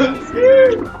 You're so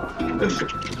scared!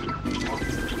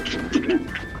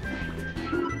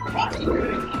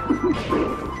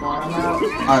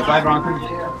 Alright, bye, Bronson.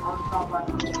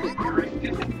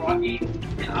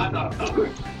 I'm not a doctor.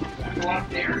 Go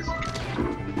upstairs.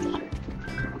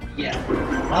 Yeah.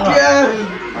 Yes!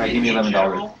 Alright, give me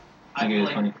 $11. I'll give you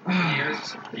this money.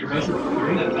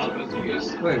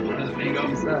 Wait, what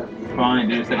is that? Fine,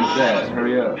 dude, second set.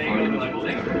 Hurry up.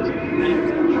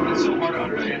 It's so hard to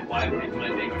understand why people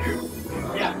might think you're.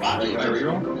 Yeah, right.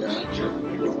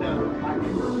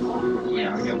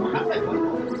 Yeah, I'll get one.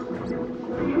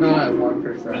 No,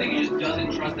 1%. I think he just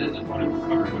doesn't trust that it's a part of his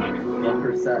car.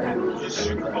 1%. Just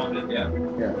super confident. Yeah.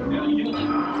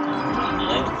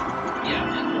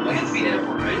 Yeah, like it's beat it,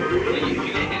 right? If you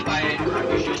get hit by it,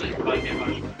 you should like fight him.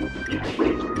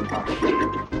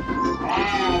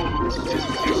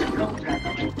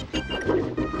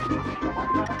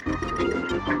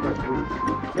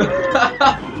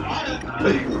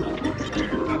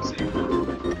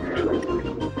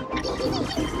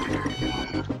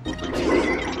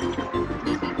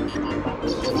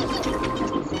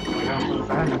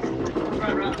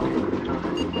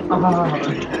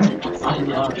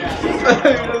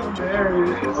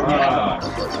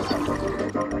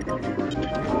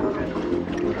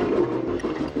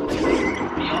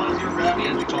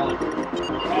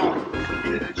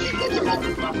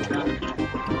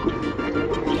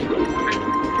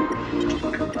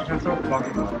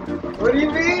 What do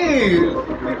you mean?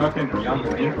 Fucking young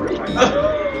link.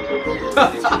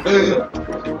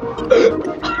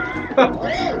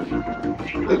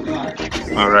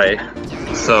 Alright,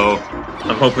 so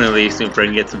I'm hoping to leave soon for I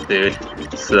can get some food.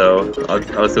 So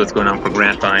I'll see what's going on for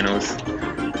grand finals.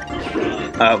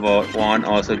 Vault 1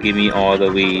 also give me all the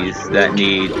Wii's that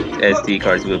need SD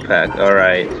cards with pack.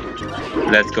 Alright,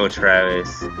 let's go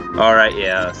Travis. Alright,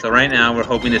 yeah, so right now we're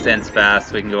hoping this ends fast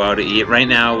so we can go out to eat. Right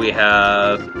now we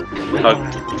have...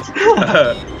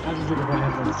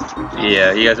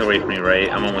 yeah, you guys are waiting for me, right?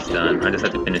 I'm almost done. I just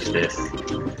have to finish this.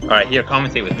 Alright, here,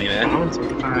 commentate with me, man.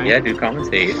 Yeah, dude,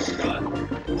 commentate.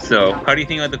 So, how do you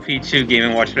think about the Pichu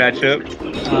Game & Watch matchup?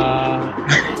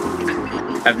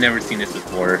 I've never seen this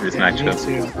before, this matchup.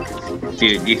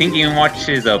 Dude, do you think Game &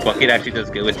 Watch's bucket actually does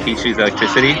good with Pichu's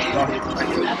electricity?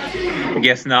 I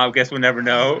guess not, guess we'll never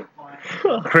know.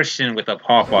 Christian with a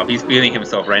pop-off, he's feeling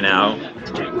himself right now.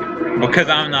 Because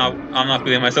I'm not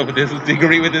feeling myself with this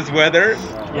degree with this weather.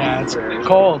 Yeah, it's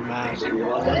cold, man.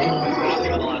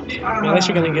 Unless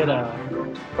you're gonna get a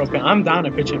propane. I'm down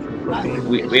to pitch it for propane.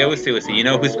 We always say, you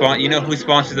know who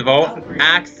sponsors the vault?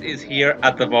 Axe is here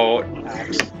at the vault.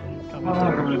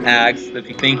 Axe,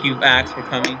 thank you, Axe, for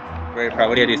coming. Very proud.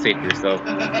 What do you have to say for yourself?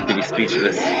 To be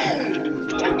speechless.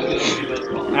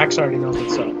 Axe already knows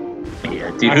what's up.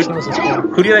 Yeah, dude.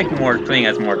 Who do you like more playing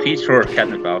as more, Peach or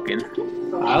Captain Falcon?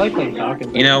 I like playing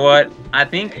Falcon. You know what? I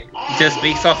think just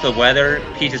based off the weather,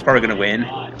 Peach is probably gonna win.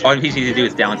 All Peach needs to do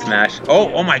is down smash.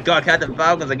 Oh my God, Captain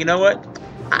Falcon's like, you know what?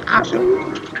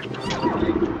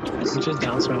 Peach's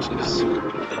down smashes.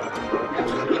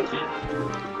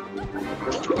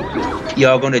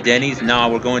 Y'all going to Denny's? No,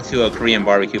 we're going to a Korean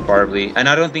barbecue probably. And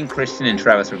I don't think Christian and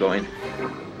Travis are going.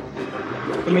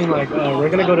 I mean, like, we're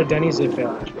gonna go to Denny's if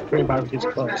Korean barbecue's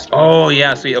closed. Oh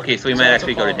yeah, so we might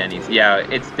actually go to Denny's. Yeah,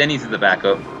 Denny's is the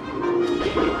backup.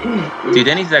 Dude,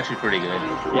 Denny's is actually pretty good.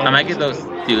 I might get those,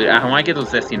 dude. I might get those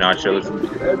zesty nachos.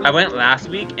 I went last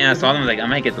week and I saw them like I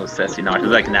might get those zesty nachos.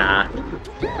 Like nah.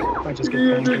 Might just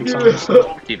get pancakes.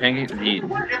 Dude,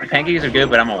 pancakes are good,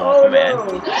 but I'm a waffle man.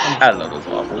 I love those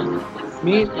waffles.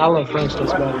 Me, I love French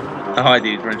toast better. Oh,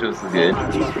 dude, French toast is good.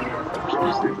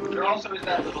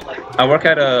 I work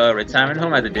at a retirement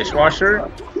home as a dishwasher,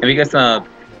 and we get some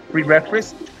free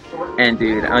breakfast. And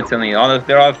dude, I'm telling you,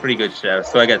 they're all pretty good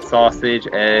chefs. So I get sausage,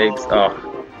 eggs,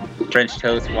 French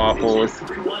toast, waffles.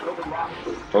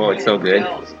 Oh, it's so good.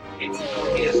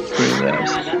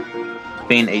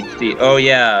 Fane HD. Oh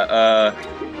yeah,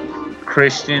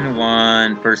 Christian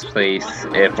won first place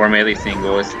for melee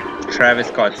singles.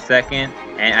 Travis got second,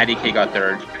 and IDK got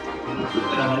third.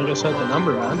 I just had the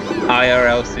number on.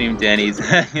 IRL stream Denny's.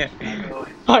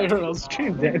 IRL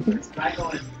stream Denny's.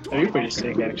 Are you pretty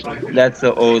sick, actually? That's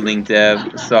the old link,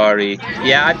 Dev. Sorry.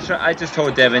 Yeah, I just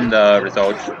told Devin the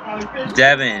results.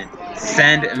 Devin,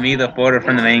 send me the photo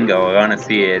from the mango. I want to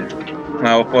see it.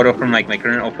 My old photo from like my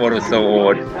current old photo is so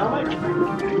old.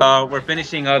 We're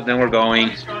finishing up, then we're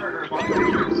going.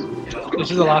 This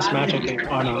is the last match, I think.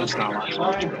 Oh no, it's not last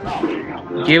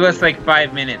match. Give us like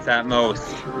 5 minutes at most.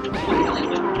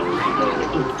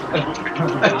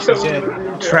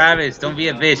 Travis, don't be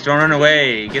a bitch. Don't run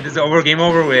away. Get this game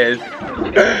over with.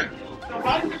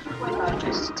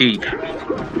 Dude,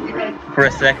 for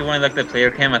a second when I looked at player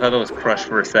cam, I thought that was Crush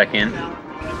for a second.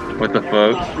 What the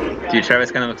fuck? Dude,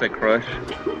 Travis kind of looks like Crush.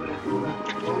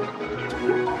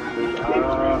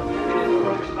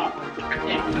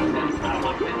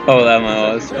 Oh, that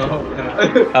was.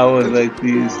 I was like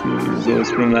these results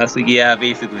from last week. Yeah,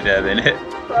 basically that, isn't it?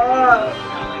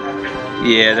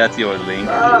 Yeah, that's your link.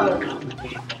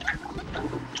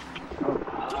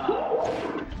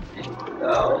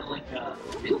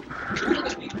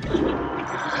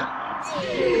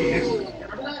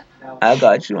 I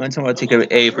got you. I'm talking take care of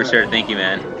it. Hey, for sure. Thank you,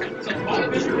 man.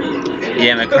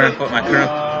 Yeah, my current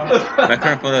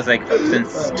photo is like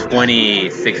since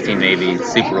 2016, maybe.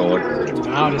 It's super old.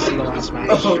 Now this is the last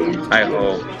match. I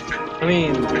hope. I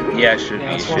mean, yeah, it should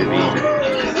be.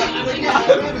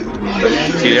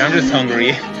 Dude, I'm just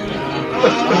hungry.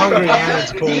 I'm hungry and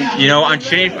it's cold. You know, I'm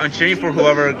cheering for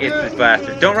whoever gets this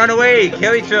bastard. Don't run away.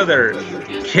 Kill each other.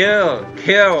 Kill.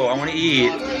 I want to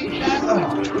eat.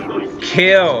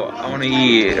 Kill. I want to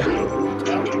eat.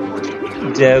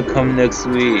 Dev, come next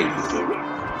week.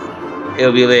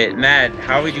 It'll be lit. Matt,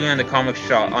 how are we doing on the comic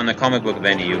shop, on the comic book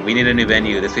venue? We need a new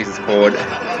venue. This place is cold.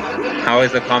 How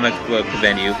is the comic book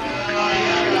venue?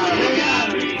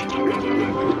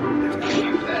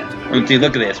 Dude,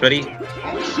 look at this. Ready?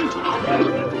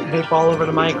 Vape all over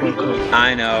the mic.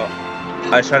 I know.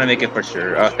 I was trying to make it for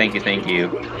sure. Oh, thank you, thank you.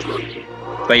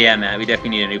 But yeah, man, we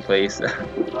definitely need a new place.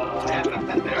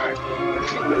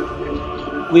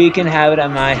 We can have it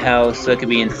at my house, so it could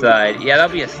be inside. Yeah,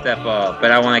 that'll be a step up,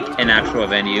 but I want like an actual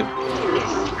venue.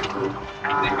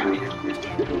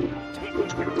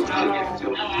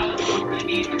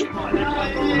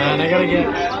 Man, I gotta get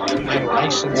my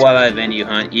license. Voila, venue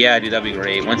hunt. Yeah, dude, that'd be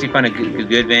great. Once we find a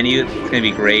good venue, it's gonna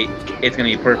be great. It's gonna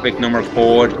be perfect. No more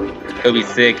cold. It'll be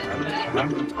sick.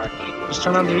 Just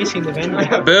turn on the AC in the venue.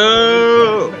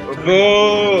 Boo!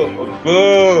 Boo!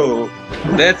 Boo!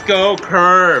 Let's go,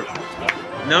 Curve.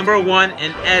 Number 1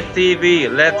 in STV.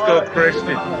 Let's go,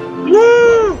 Christian.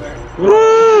 Woo!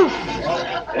 Woo!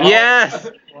 Yes!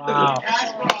 Wow.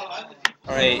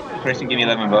 Alright, Christian, give me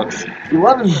 $11.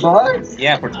 $11?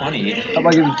 Yeah, for 20. How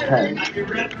about I give you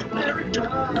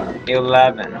 10?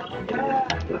 11.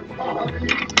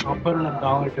 I'll put in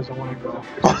 $1 because I want to go.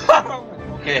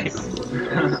 Okay. I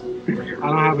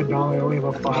don't have $1, I only have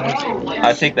a 5.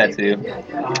 I'll take that too.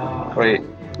 Wait.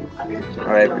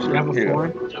 Alright, Do you have a 4?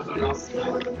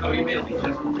 I'm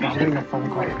getting a phone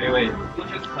call. Wait.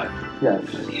 Yes.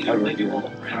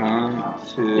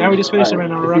 Two. Yeah, we just finished it right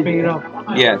now. We're wrapping it up.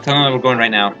 Yeah, tell them we're going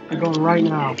right now. We're going right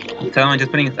now. Tell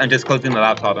them I'm just closing the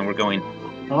laptop and we're going.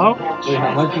 Hello? Wait,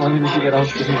 how much money did you get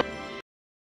off the